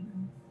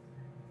and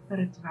her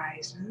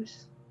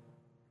advisors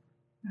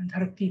and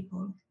her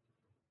people,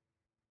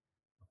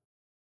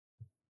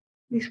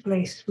 this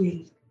place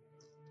will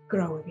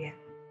grow again.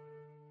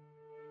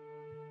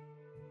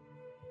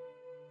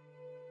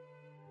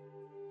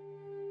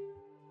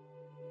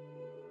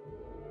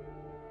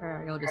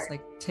 I'll just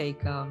like take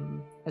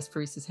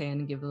Esperisa's hand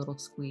and give it a little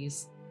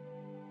squeeze.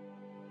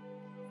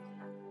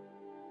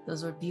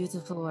 Those were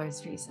beautiful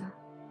words, Risa.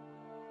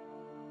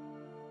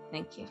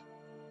 Thank you.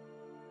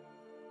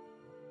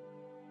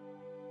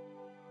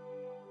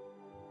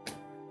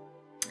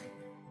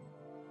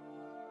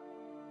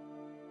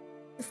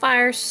 The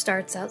fire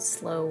starts out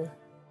slow.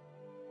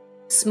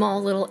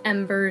 Small little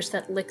embers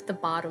that lick the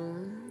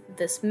bottom of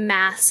this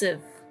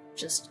massive,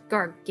 just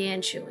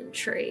gargantuan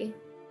tree.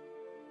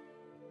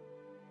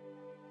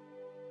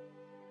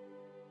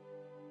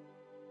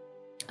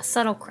 A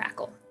subtle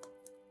crackle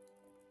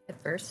at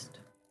first.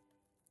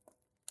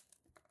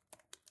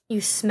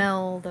 You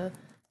smell the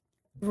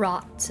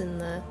rot and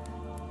the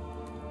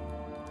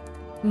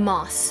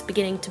moss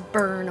beginning to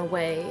burn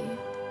away.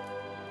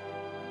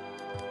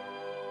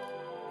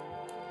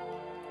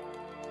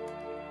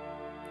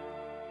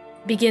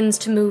 Begins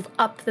to move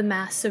up the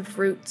massive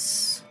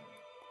roots.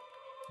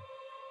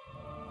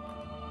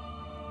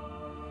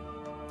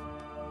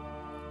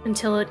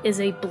 Until it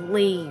is a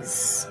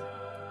blaze.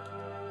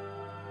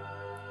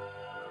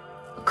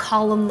 A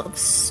column of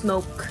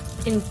smoke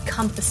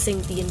encompassing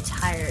the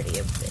entirety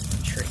of the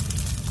tree.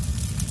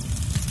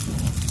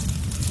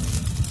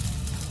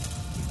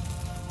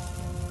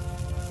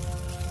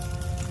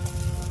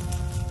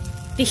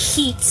 The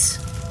heat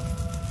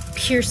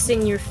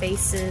piercing your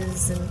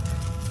faces, and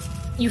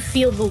you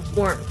feel the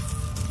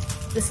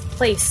warmth. This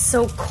place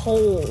so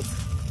cold,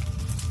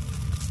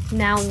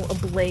 now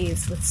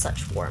ablaze with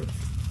such warmth.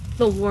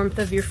 The warmth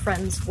of your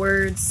friends'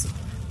 words,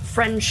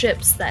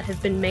 friendships that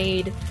have been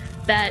made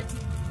that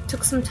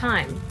took some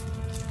time,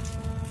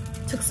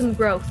 took some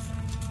growth,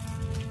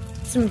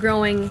 some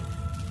growing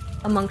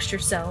amongst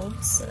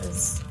yourselves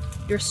as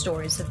your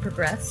stories have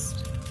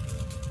progressed.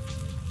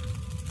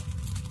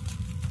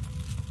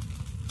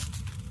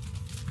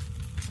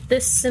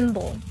 This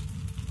symbol,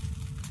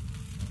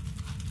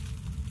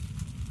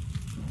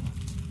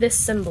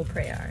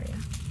 Praeria,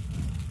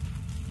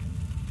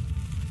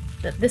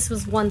 that this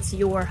was once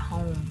your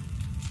home.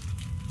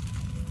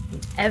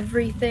 And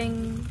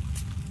everything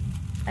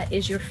that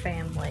is your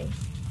family,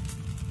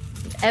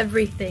 and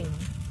everything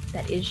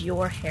that is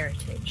your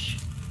heritage,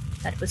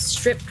 that was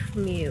stripped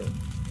from you,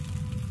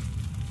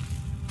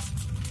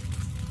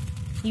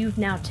 you've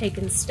now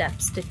taken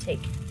steps to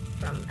take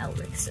from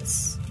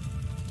Elrixis.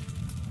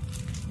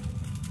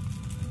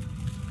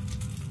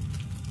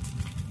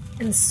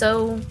 And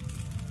so,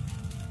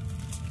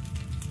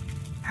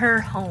 her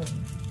home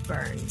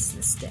burns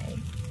this day.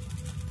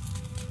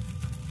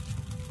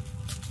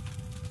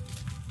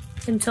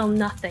 Until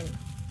nothing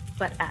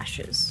but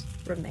ashes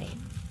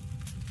remain.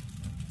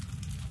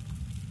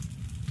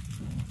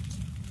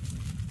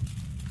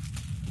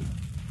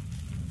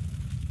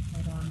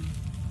 But, I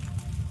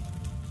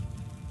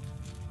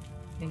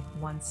think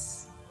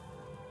once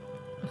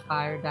the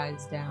fire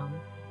dies down,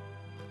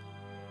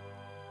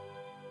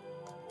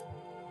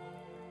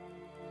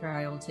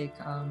 Karai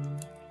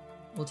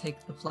will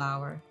take the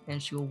flower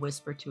and she will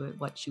whisper to it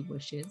what she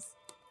wishes.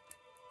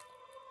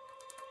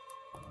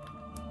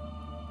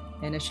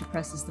 And as she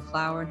presses the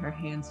flower in her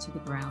hands to the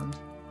ground,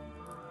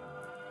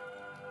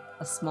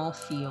 a small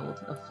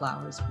field of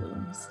flowers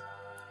blooms.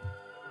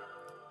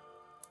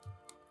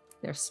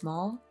 They're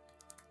small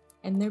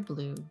and they're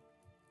blue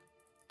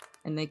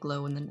and they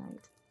glow in the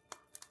night.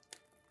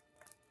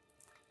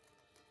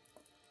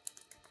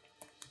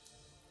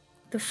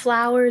 The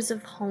flowers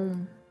of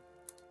home.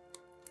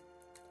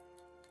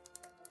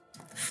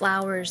 The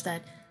flowers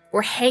that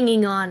were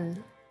hanging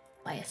on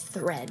by a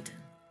thread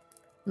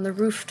on the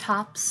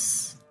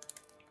rooftops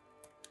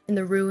in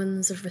the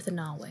ruins of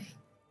Rithanawe.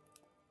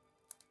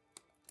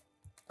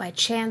 By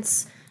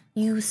chance,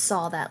 you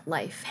saw that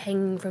life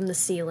hanging from the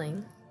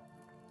ceiling.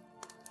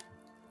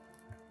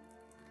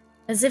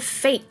 As if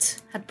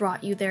fate had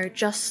brought you there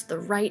just the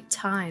right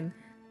time.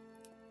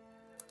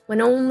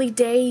 When only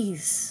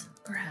days,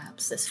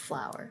 perhaps, this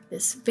flower,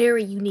 this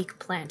very unique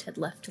plant had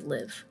left to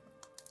live.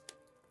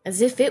 As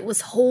if it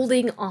was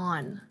holding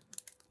on,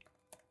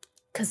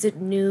 'cause it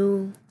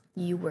knew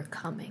you were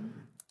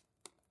coming.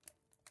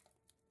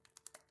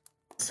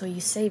 So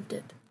you saved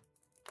it.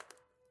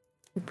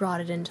 You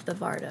brought it into the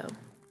Vardo.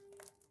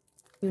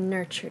 You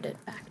nurtured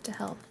it back to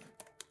health.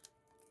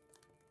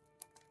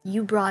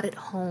 You brought it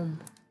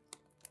home.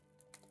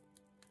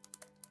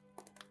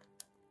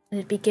 And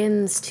it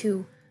begins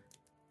to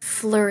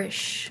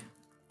flourish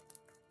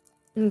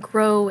and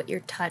grow at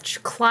your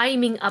touch,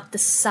 climbing up the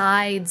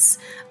sides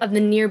of the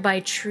nearby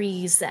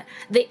trees,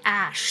 the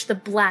ash, the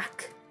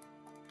black,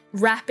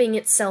 wrapping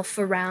itself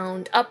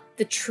around, up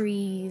the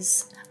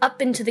trees,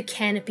 up into the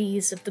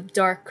canopies of the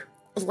dark,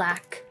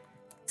 black,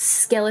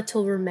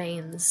 skeletal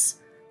remains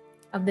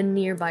of the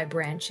nearby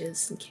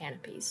branches and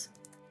canopies.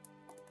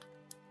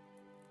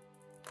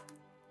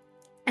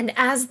 And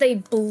as they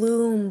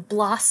bloom,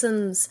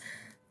 blossoms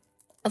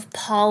of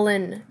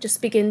pollen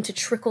just begin to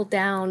trickle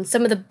down.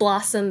 Some of the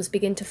blossoms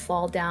begin to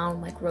fall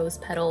down like rose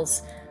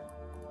petals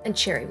and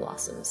cherry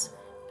blossoms.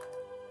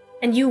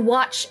 And you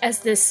watch as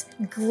this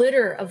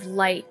glitter of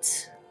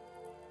light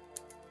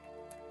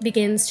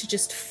begins to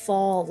just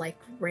fall like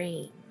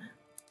rain,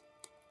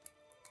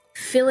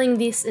 filling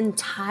this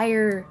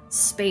entire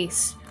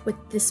space with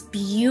this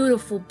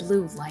beautiful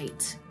blue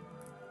light.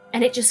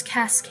 And it just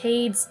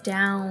cascades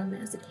down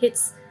as it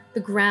hits the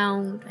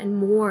ground, and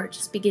more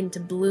just begin to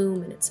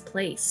bloom in its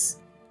place.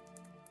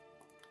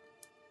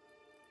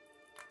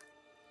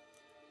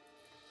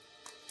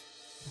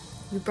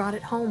 You brought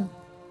it home.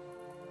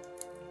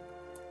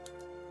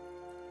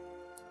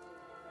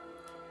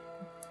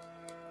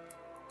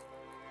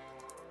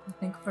 I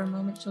think for a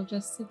moment she'll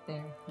just sit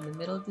there in the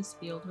middle of this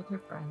field with her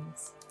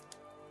friends.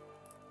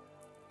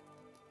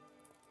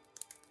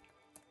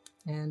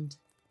 And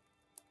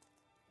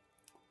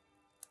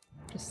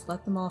just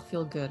let them all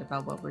feel good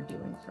about what we're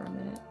doing for a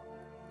minute.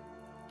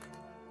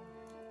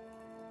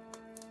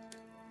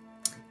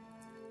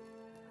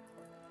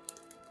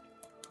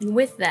 And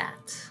with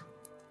that,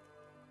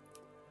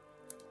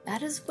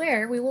 that is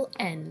where we will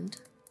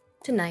end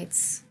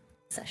tonight's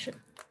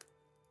session.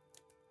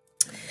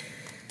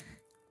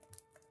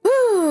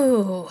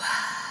 Woo!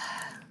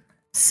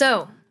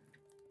 So,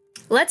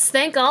 let's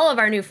thank all of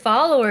our new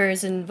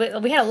followers, and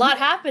we had a lot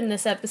happen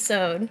this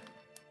episode.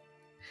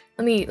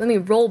 Let me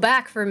roll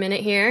back for a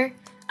minute here.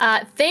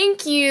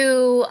 Thank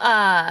you,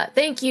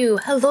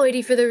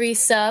 Heloidy for the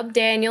resub,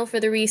 Daniel for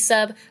the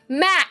resub,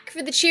 Mac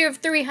for the cheer of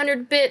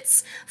 300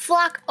 bits,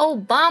 Flock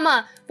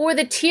Obama for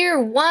the tier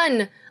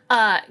 1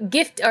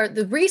 gift, or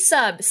the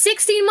resub.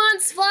 16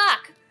 months,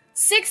 Flock!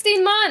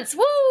 16 months,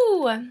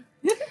 woo!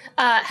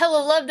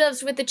 Hello Love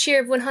Doves with the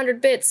cheer of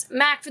 100 bits,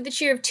 Mac for the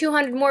cheer of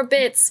 200 more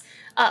bits,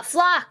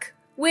 Flock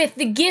with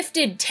the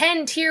gifted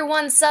 10 tier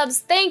 1 subs.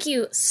 Thank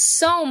you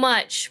so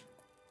much.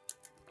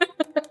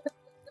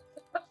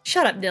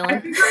 Shut up,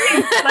 Dylan.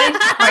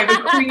 By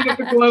the queen of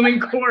the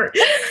glowing court.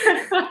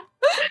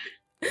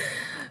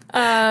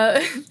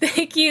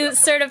 Thank you,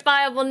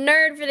 Certifiable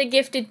Nerd, for the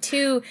gifted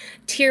 2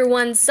 tier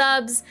 1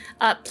 subs.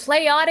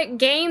 Playotic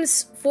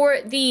Games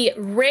for the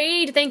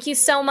raid. Thank you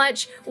so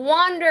much.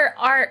 Wander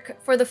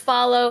Arc for the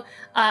follow.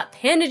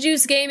 Panda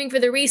Juice Gaming for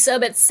the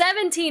resub at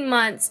 17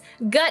 months.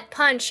 Gut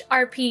Punch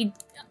RP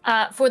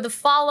for the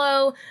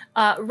follow,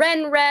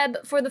 Ren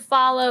Reb for the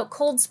follow,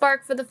 Cold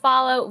Spark for the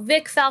follow,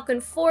 Vic Falcon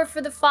 4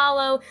 for the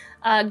follow,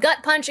 Gut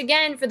Punch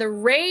again for the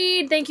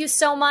raid, thank you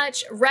so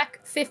much, Rec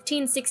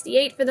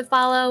 1568 for the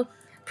follow,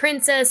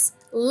 Princess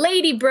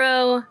Lady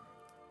Bro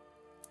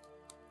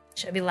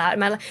Should I be loud?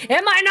 Am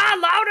I not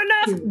loud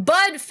enough?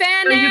 Bud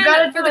Fan. So you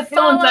gotta do the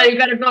feeling side. You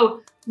gotta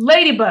go,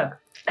 Ladybug.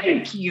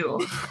 Thank you.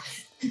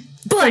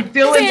 Bud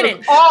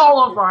Fannin.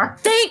 All of our.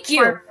 Thank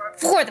you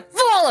for the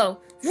follow.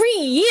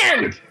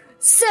 Rian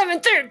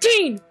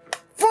 713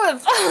 for the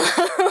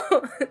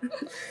follow.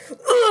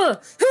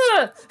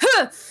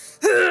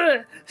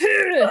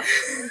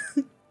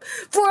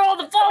 For all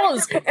the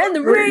follows and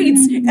the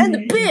raids and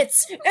the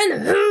bits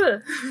and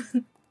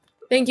the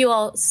Thank you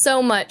all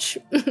so much.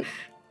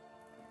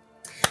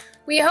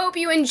 We hope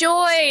you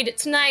enjoyed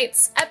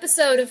tonight's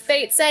episode of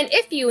Fate's End.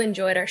 If you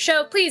enjoyed our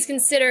show, please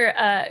consider,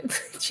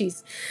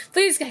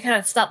 please kind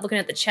of stop looking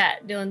at the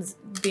chat. Dylan's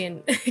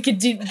being,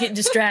 get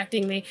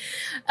distracting me.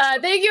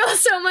 Thank you all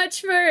so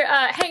much for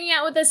hanging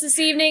out with us this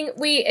evening.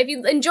 If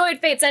you enjoyed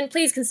Fate's End,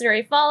 please consider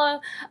a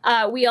follow.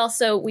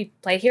 We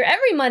play here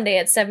every Monday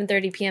at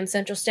 7:30 p.m.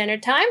 Central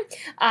Standard Time.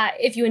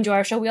 If you enjoy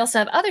our show, we also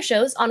have other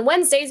shows. On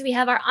Wednesdays, we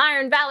have our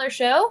Iron Valor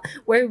show,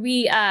 where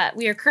we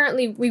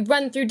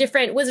run through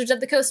different Wizards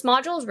of the Coast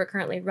modules. We're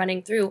currently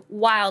running through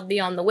Wild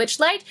Beyond the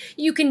Witchlight.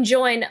 You can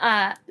join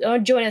us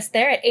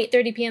there at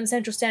 8:30 p.m.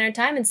 Central Standard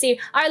Time and see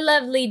our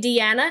lovely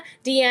Deanna.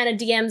 Deanna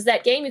DMs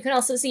that game. You can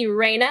also see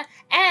Raina,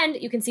 and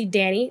you can see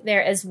Danny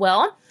there as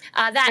well.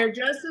 They're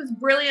just as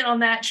brilliant on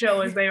that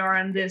show as they are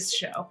on this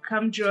show.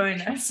 Come join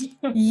us.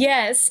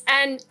 Yes,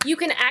 and you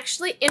can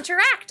actually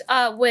interact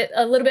with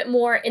a little bit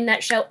more in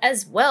that show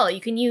as well. You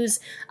can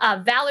use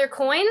Valor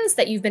coins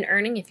that you've been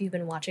earning if you've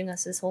been watching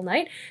us this whole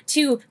night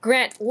to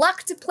grant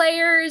luck to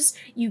players.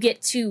 You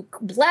get to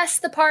bless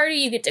the party.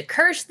 You get to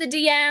curse the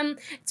DM.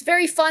 It's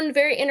very fun,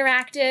 very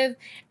interactive,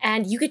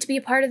 and you get to be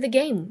a part of the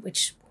game,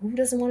 which who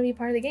doesn't want to be a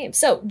part of the game?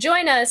 So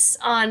join us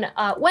on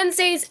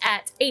Wednesdays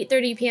at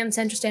 8:30 p.m.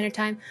 Central Standard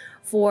Time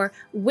for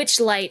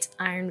Witchlight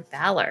Iron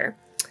Valor.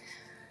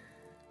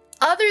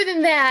 Other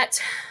than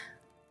that,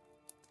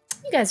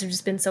 you guys have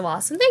just been so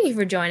awesome. Thank you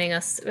for joining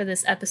us for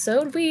this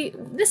episode.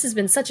 This has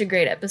been such a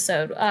great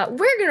episode.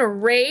 We're gonna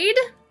raid.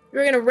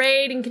 We're gonna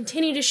raid and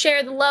continue to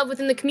share the love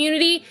within the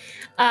community.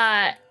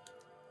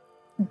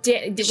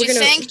 Did you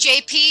thank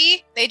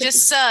JP? They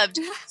just subbed.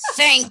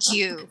 Thank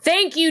you.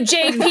 Thank you,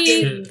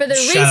 JP, for the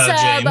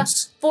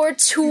resub for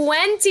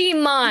 20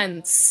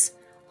 months.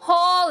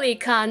 Holy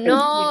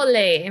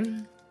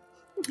cannoli.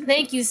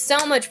 Thank you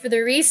so much for the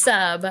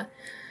resub.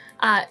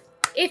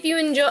 If you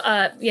enjoy,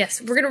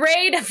 yes, we're gonna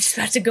raid. I'm just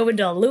about to go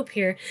into a loop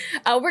here.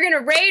 We're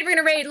gonna raid.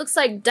 It looks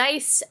like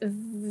Dice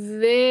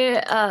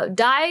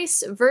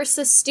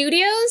versus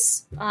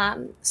Studios.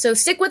 So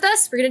stick with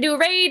us. We're gonna do a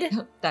raid.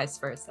 Dice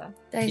versa.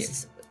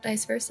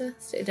 Dice versa.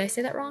 Did I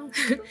say that wrong?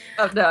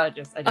 Oh no, I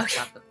just got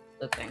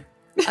the thing.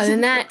 Other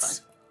than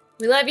that,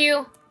 we love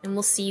you, and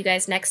we'll see you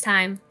guys next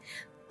time.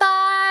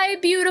 Bye,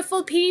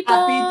 beautiful people.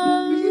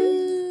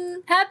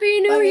 Happy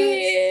New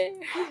Year.